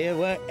 They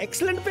were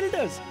excellent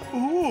builders.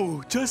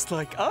 Ooh, just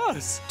like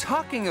us.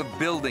 Talking of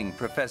building,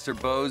 Professor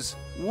Bose,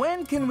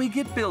 when can we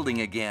get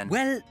building again?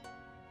 Well,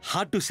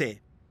 hard to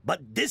say.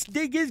 But this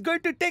dig is going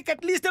to take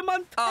at least a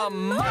month. A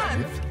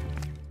month?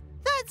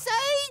 That's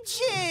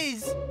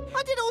ages!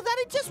 I did all that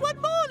in just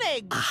one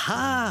morning!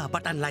 Aha!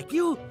 But unlike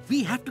you,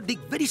 we have to dig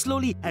very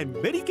slowly and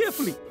very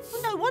carefully.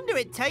 No wonder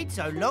it takes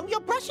so long. Your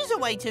brushes are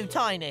way too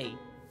tiny.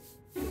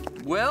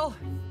 Well,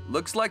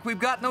 looks like we've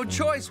got no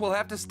choice. We'll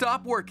have to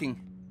stop working.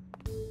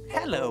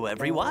 Hello,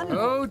 everyone.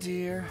 Oh,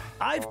 dear.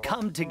 I've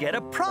come to get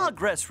a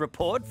progress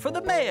report for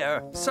the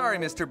mayor. Sorry,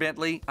 Mr.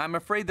 Bentley. I'm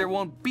afraid there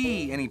won't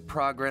be any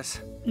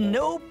progress.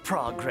 No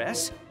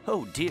progress?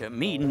 Oh, dear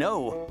me,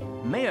 no.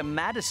 Mayor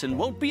Madison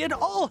won't be at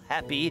all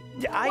happy.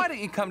 Why don't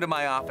you come to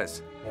my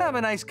office? Have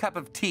a nice cup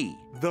of tea.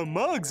 The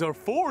mugs are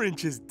 4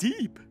 inches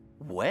deep.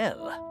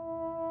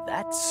 Well,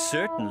 that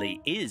certainly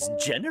is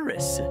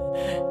generous.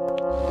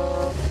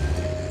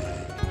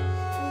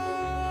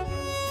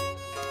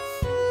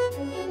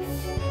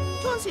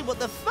 Can't see what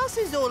the fuss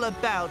is all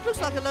about.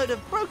 Looks like a load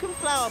of broken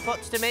flower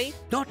pots to me.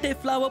 Not a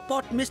flower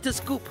pot, Mr.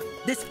 Scoop.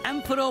 This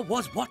amphora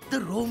was what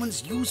the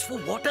Romans used for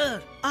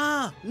water.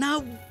 Ah,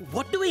 now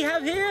what do we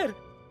have here?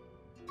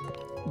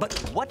 But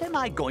what am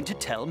I going to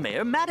tell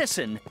Mayor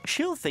Madison?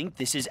 She'll think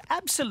this is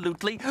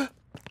absolutely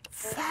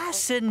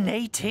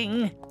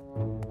fascinating.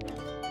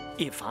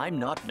 If I'm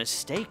not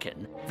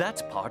mistaken,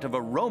 that's part of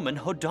a Roman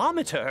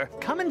hodometer.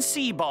 Come and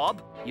see,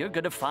 Bob. You're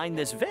going to find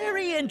this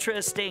very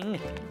interesting.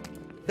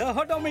 The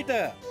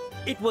hodometer.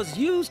 It was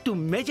used to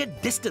measure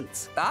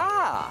distance.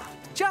 Ah,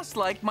 just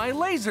like my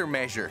laser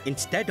measure.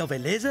 Instead of a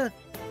laser,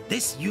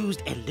 this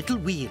used a little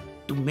wheel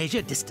to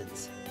measure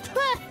distance.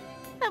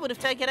 That would have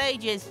taken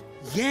ages.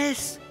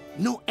 Yes,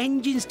 no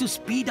engines to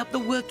speed up the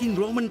work in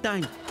Roman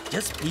time.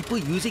 Just people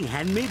using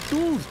handmade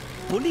tools,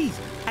 pulleys,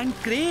 and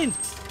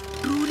cranes.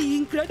 Truly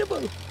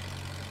incredible.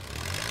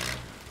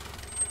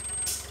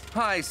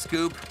 Hi,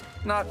 Scoop.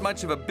 Not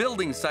much of a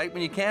building site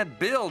when you can't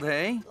build,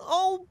 hey?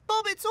 Oh,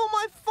 Bob, it's all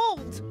my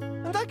fault.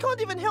 And I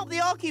can't even help the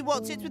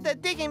Archie-Watsits with their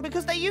digging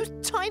because they use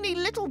tiny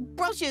little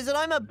brushes and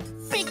I'm a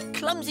big,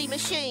 clumsy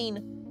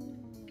machine.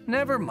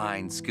 Never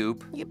mind,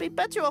 Scoop. You'd be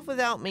better off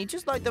without me,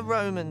 just like the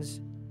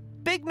Romans.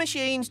 Big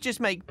machines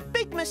just make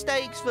big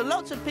mistakes for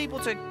lots of people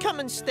to come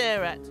and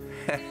stare at.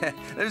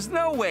 There's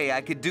no way I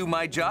could do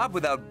my job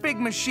without big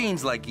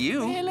machines like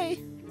you.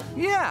 Really?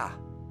 Yeah.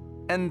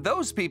 And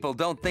those people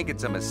don't think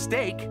it's a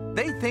mistake.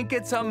 They think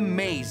it's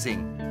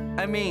amazing.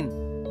 I mean,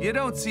 you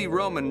don't see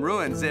Roman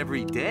ruins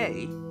every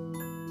day.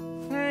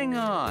 hang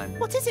on.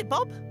 What is it,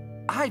 Bob?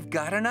 I've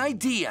got an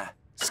idea.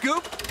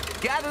 Scoop,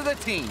 gather the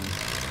team.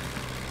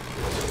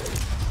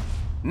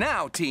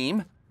 Now,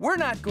 team, we're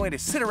not going to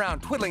sit around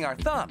twiddling our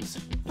thumbs.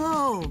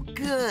 Oh,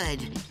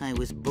 good. I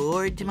was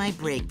bored to my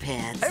brake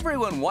pads.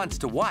 Everyone wants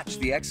to watch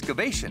the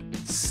excavation.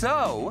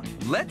 So,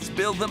 let's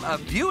build them a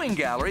viewing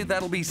gallery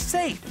that'll be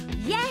safe.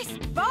 Yes,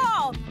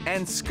 Bob!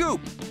 And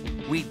Scoop,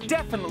 we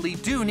definitely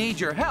do need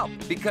your help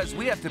because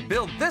we have to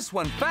build this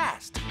one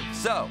fast.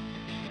 So,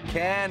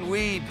 can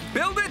we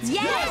build it?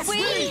 Yes,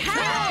 we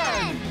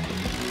can!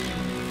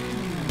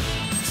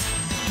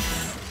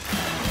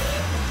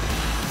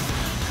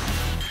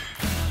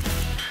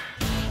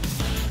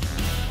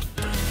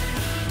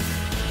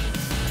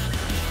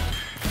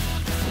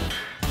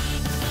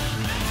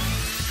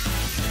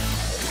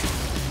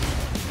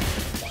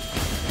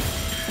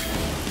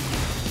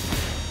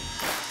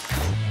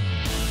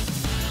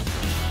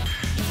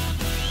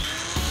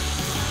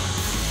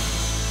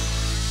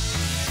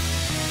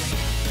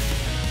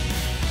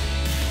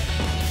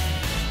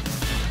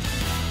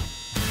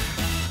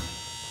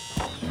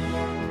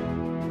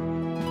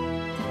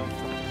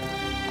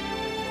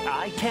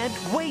 I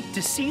can't wait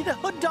to see the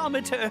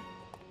hodometer.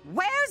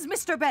 Where's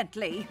Mr.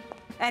 Bentley?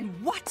 And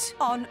what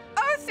on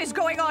earth is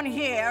going on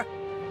here?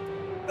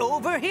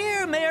 Over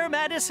here, Mayor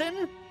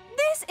Madison.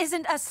 This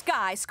isn't a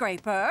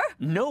skyscraper.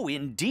 No,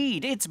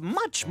 indeed. It's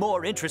much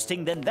more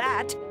interesting than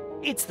that.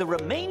 It's the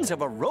remains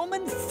of a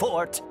Roman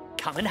fort.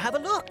 Come and have a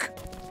look.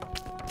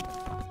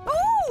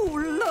 Oh,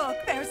 look,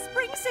 there's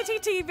Spring City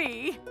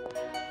TV.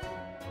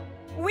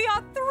 We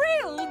are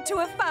thrilled to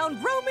have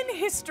found Roman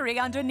history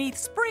underneath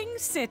Spring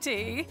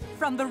City.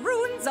 From the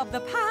ruins of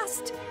the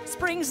past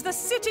springs the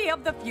city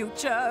of the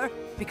future.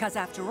 Because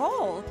after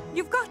all,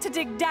 you've got to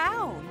dig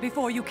down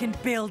before you can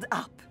build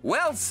up.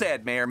 Well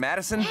said, Mayor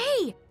Madison.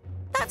 Hey,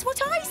 that's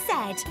what I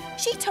said.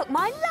 She took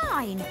my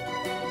line.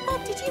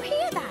 Bob, did you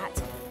hear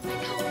that? I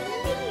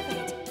can't believe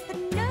it. The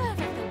nerve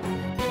of the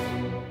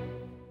woman.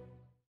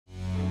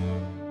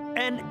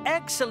 An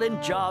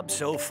excellent job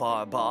so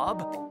far,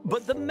 Bob.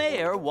 But the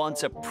mayor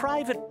wants a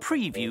private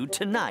preview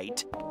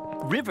tonight.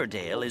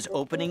 Riverdale is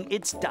opening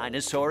its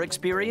dinosaur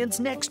experience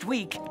next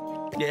week.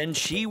 And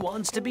she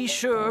wants to be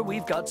sure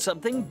we've got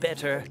something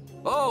better.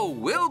 Oh,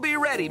 we'll be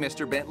ready,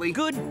 Mr. Bentley.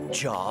 Good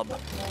job.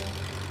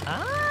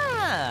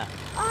 Ah,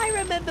 I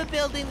remember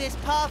building this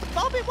path,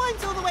 Bob. It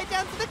winds all the way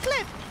down to the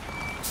cliff.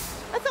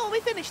 I thought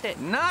we finished it.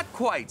 Not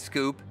quite,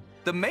 Scoop.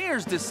 The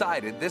mayor's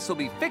decided this will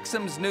be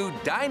Fixham's new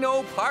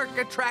Dino Park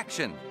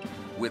attraction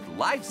with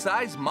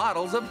life-size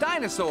models of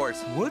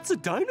dinosaurs. What's a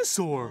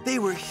dinosaur? They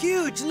were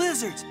huge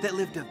lizards that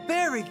lived a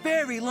very,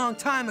 very long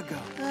time ago.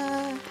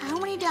 How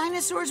many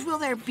dinosaurs will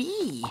there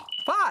be?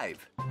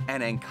 5.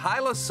 An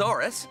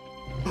Ankylosaurus,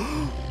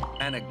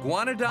 an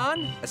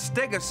Iguanodon, a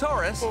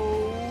Stegosaurus,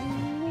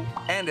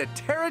 and a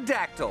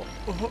Pterodactyl.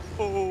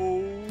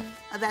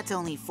 That's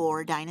only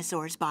 4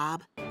 dinosaurs,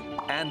 Bob.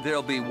 And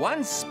there'll be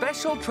one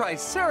special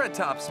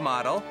Triceratops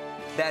model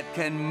that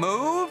can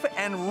move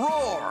and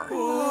roar.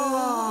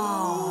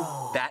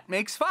 Whoa! That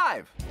makes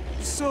 5.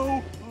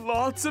 So,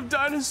 lots of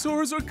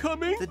dinosaurs are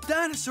coming? The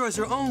dinosaurs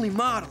are only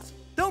models.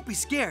 Don't be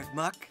scared,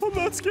 Muck. I'm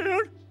not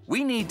scared.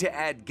 We need to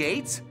add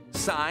gates,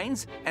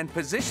 signs, and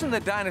position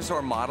the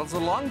dinosaur models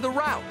along the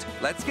route.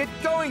 Let's get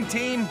going,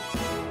 team.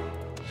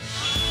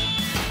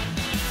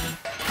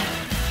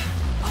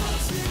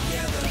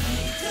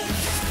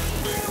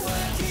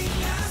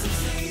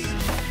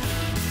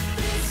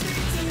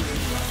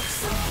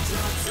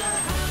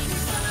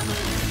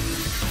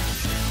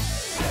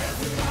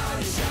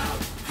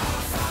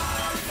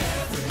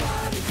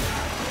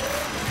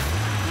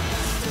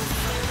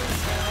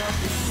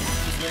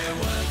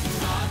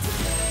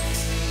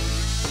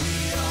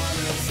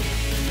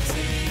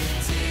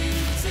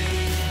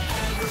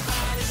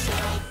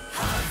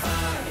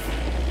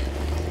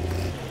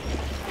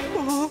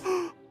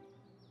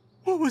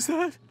 What was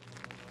that?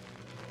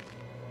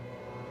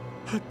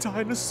 A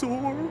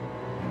dinosaur?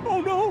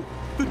 Oh no!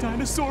 The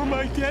dinosaur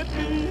might get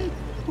me!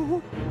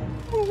 Oh,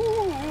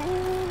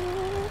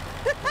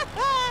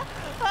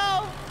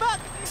 Muck!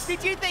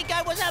 Did you think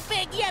I was a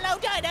big yellow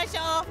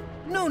dinosaur?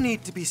 No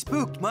need to be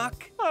spooked,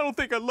 Muck. I don't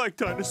think I like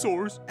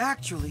dinosaurs.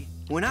 Actually,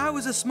 when I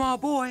was a small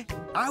boy,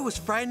 I was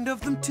frightened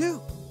of them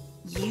too.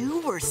 You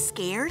were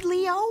scared,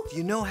 Leo? Do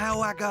you know how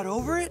I got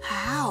over it?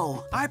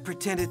 How? I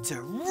pretended to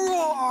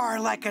roar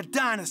like a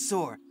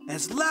dinosaur,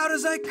 as loud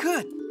as I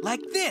could, like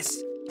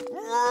this.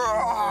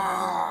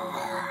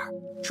 Roar!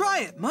 Try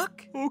it,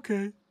 Muck.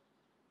 Okay.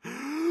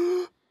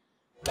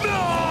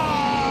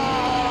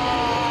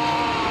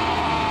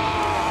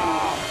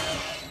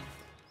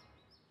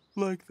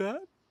 Like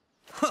that?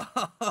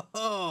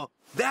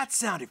 That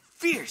sounded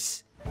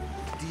fierce.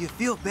 Do you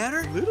feel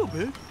better? A little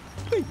bit.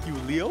 Thank you,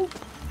 Leo.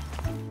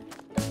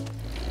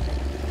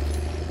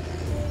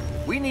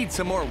 We need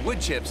some more wood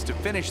chips to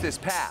finish this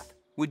path.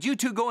 Would you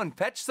two go and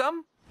fetch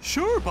some?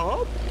 Sure,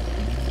 Bob.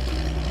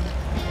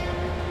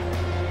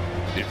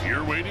 If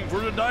you're waiting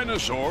for a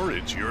dinosaur,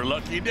 it's your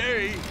lucky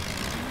day.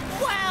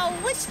 Wow,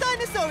 which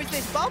dinosaur is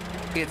this, Bob?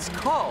 It's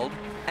called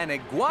an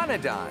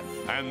iguanodon.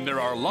 And there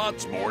are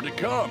lots more to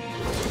come.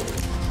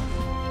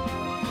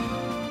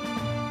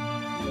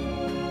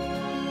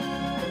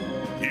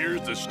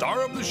 Here's the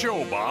star of the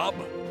show, Bob.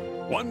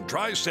 One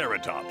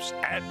Triceratops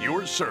at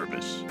your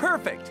service.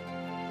 Perfect.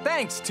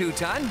 Thanks,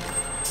 Two-Ton.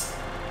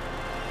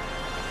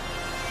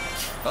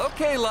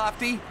 Okay,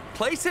 Lofty,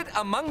 place it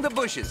among the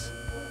bushes.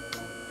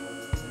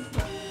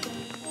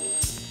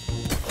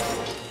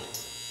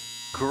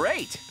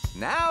 Great.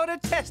 Now to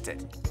test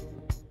it.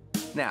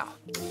 Now,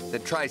 the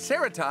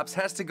Triceratops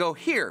has to go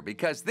here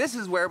because this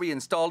is where we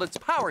installed its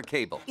power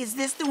cable. Is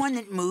this the one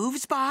that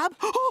moves, Bob?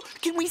 Oh,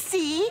 can we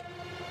see?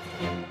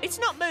 It's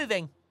not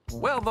moving.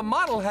 Well, the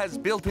model has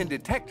built-in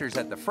detectors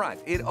at the front.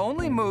 It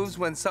only moves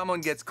when someone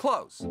gets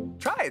close.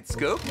 Try it,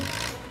 Scoop.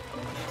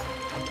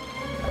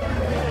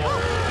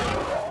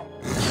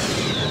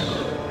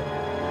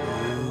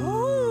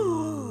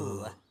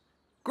 Ooh.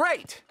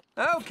 Great.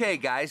 Okay,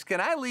 guys,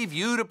 can I leave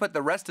you to put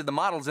the rest of the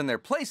models in their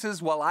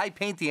places while I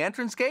paint the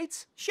entrance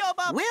gates? Sure,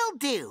 Bob. Will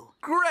do.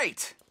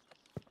 Great.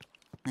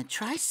 The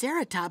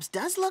Triceratops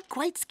does look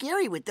quite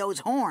scary with those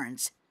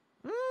horns.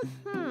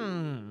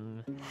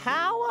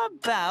 How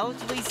about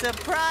we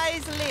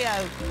surprise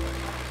Leo?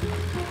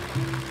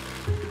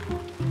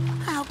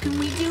 How can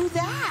we do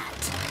that?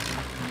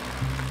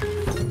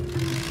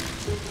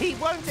 He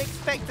won't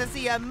expect to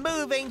see a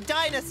moving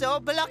dinosaur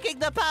blocking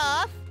the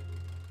path.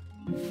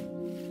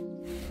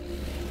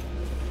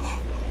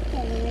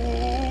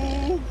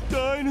 Oh,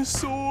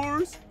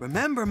 dinosaurs.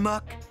 Remember,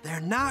 Muck,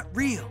 they're not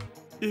real.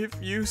 If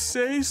you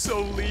say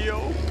so,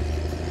 Leo.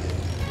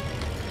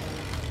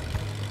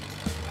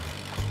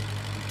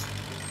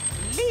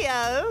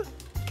 Leo,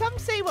 come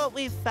see what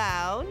we've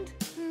found.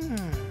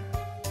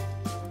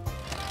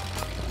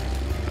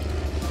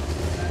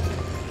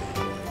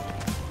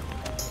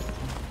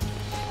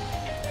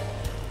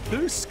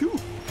 There's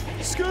Scoop.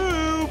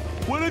 Scoop,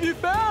 what have you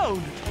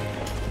found?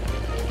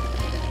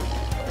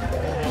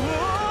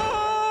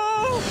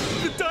 Oh,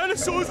 the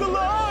dinosaur's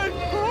alive!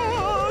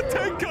 Oh,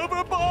 take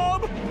cover,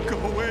 Bob! Go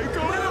away,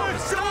 go away!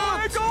 Go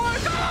away, go away,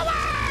 go away!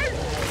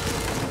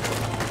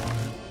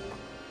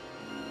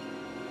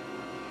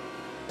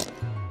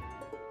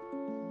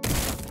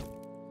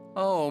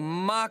 Oh,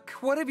 Muck,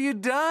 what have you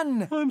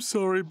done? I'm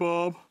sorry,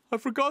 Bob. I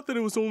forgot that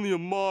it was only a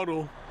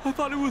model. I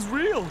thought it was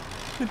real.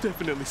 It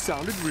definitely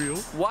sounded real.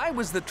 Why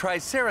was the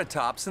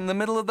Triceratops in the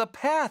middle of the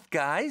path,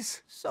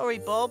 guys? Sorry,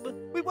 Bob.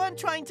 We weren't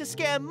trying to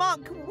scare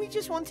Muck. We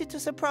just wanted to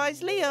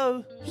surprise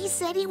Leo. He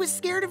said he was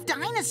scared of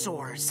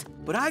dinosaurs.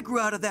 But I grew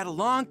out of that a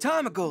long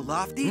time ago,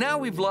 Lofty. Now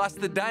we've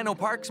lost the Dino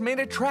Park's main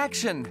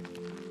attraction.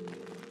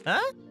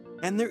 Huh?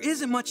 And there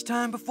isn't much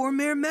time before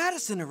Mayor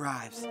Madison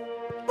arrives.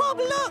 Bob,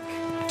 look!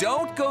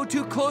 Don't go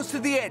too close to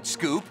the edge,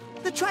 Scoop.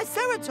 The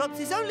Triceratops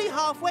is only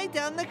halfway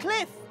down the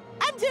cliff.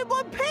 And in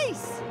one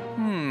piece.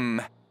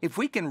 If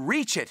we can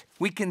reach it,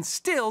 we can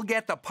still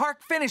get the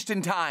park finished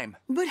in time.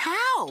 But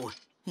how?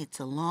 It's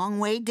a long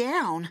way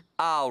down.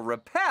 I'll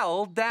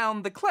rappel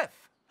down the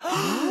cliff.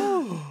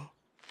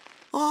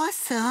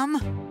 Awesome.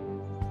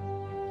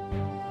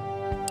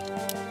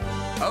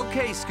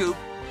 Okay, Scoop.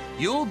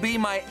 You'll be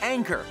my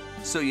anchor,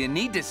 so you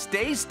need to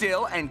stay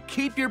still and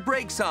keep your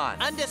brakes on.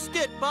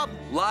 Understood, Bob.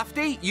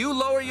 Lofty, you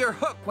lower your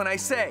hook when I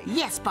say.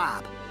 Yes,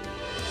 Bob.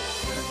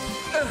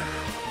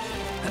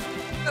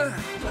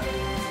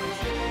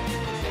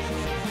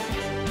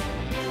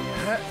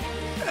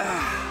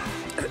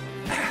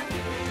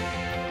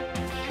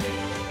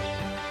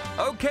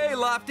 Okay,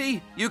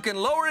 Lofty, you can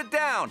lower it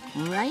down.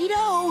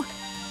 Righto.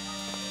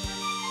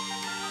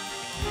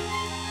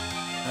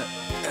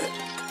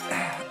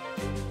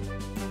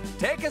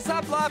 Take us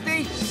up,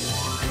 Lofty.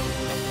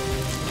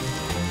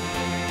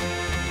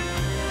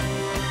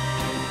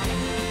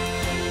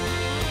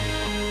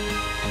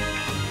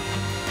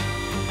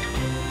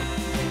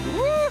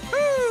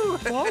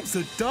 Woohoo! Bob's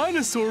a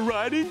dinosaur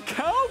riding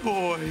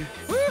cowboy.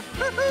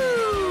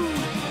 Woohoo!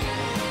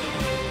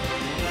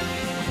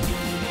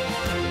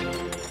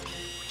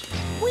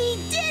 We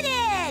did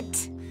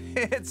it!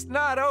 It's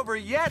not over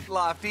yet,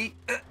 Lofty.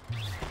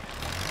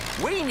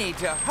 We need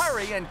to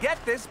hurry and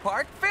get this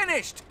park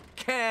finished.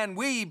 Can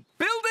we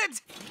build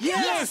it?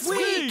 Yes,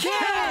 we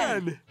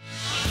can!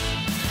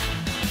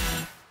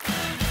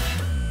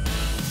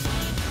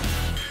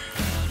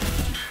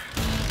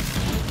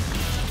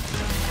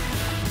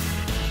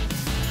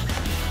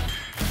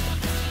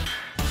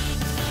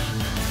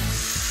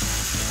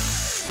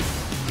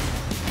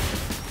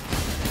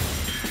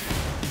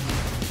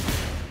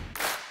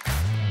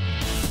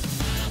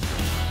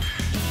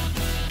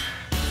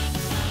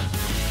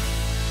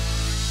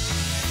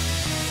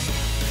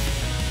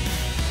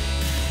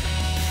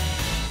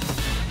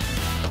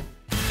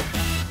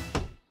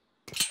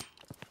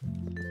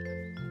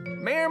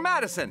 Mayor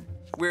Madison,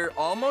 we're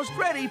almost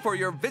ready for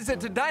your visit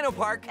to Dino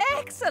Park.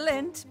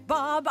 Excellent,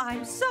 Bob.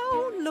 I'm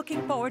so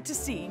looking forward to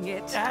seeing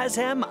it. As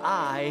am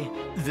I.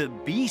 The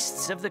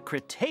beasts of the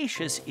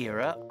Cretaceous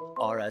era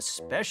are a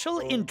special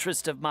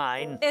interest of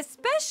mine.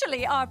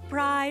 Especially our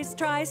prized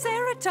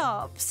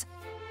Triceratops.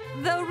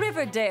 The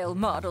Riverdale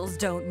models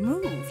don't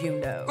move, you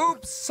know.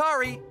 Oops,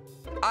 sorry.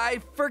 I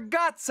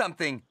forgot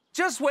something.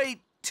 Just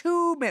wait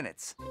 2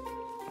 minutes.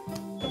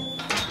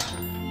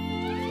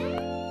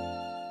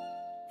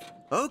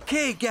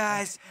 Okay,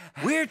 guys,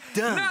 we're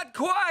done. Not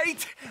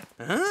quite!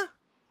 Huh?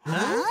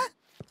 Huh?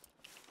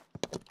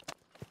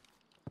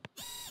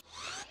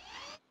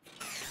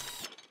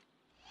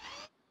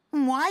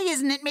 Why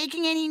isn't it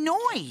making any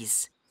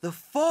noise? The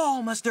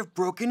fall must have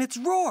broken its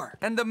roar.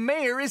 And the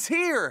mayor is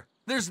here.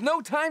 There's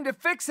no time to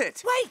fix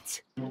it.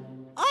 Wait!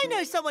 I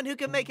know someone who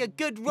can make a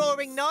good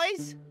roaring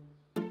noise.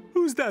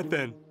 Who's that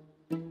then?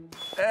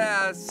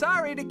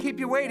 Sorry to keep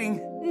you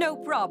waiting. No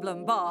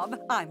problem, Bob.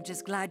 I'm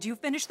just glad you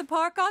finished the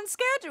park on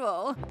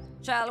schedule.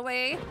 Shall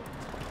we?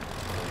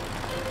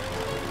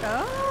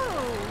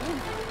 Oh.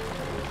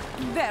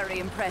 Very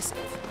impressive.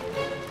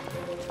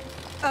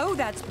 Oh,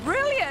 that's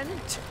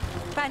brilliant.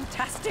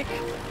 Fantastic.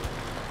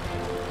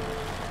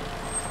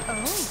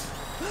 Oh.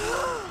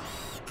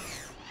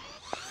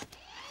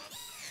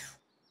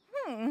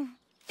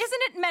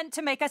 Isn't it meant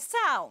to make a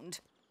sound?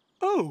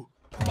 Oh.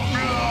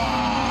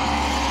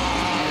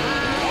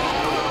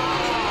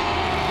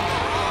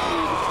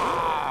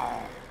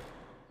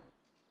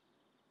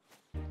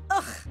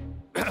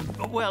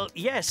 Well,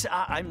 yes,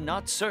 I'm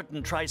not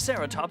certain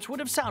Triceratops would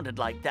have sounded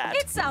like that.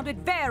 It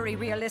sounded very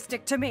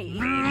realistic to me.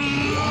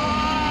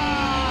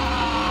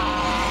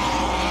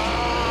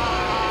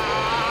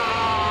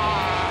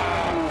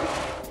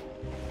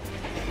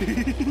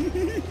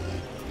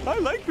 I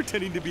like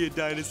pretending to be a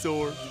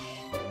dinosaur.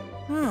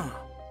 Huh.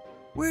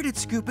 Where did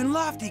Scoop and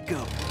Lofty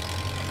go?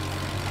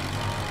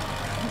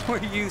 Were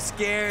you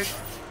scared?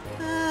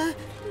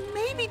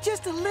 Maybe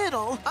just a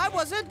little. I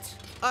wasn't.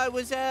 I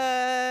was,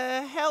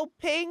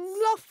 helping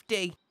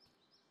Lofty.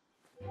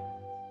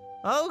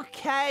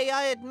 Okay,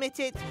 I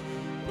admit it.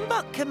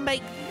 Muck can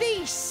make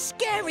the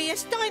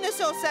scariest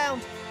dinosaur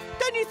sound.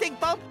 Don't you think,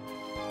 Bob?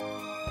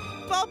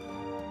 Bob?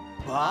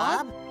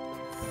 Bob?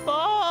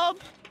 Bob?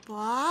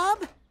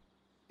 Bob?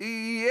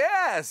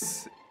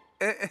 Yes.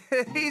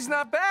 He's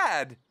not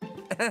bad.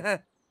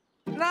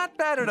 Not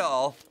bad at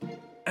all.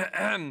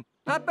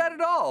 Not bad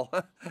at all.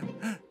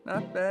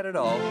 Not bad at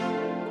all.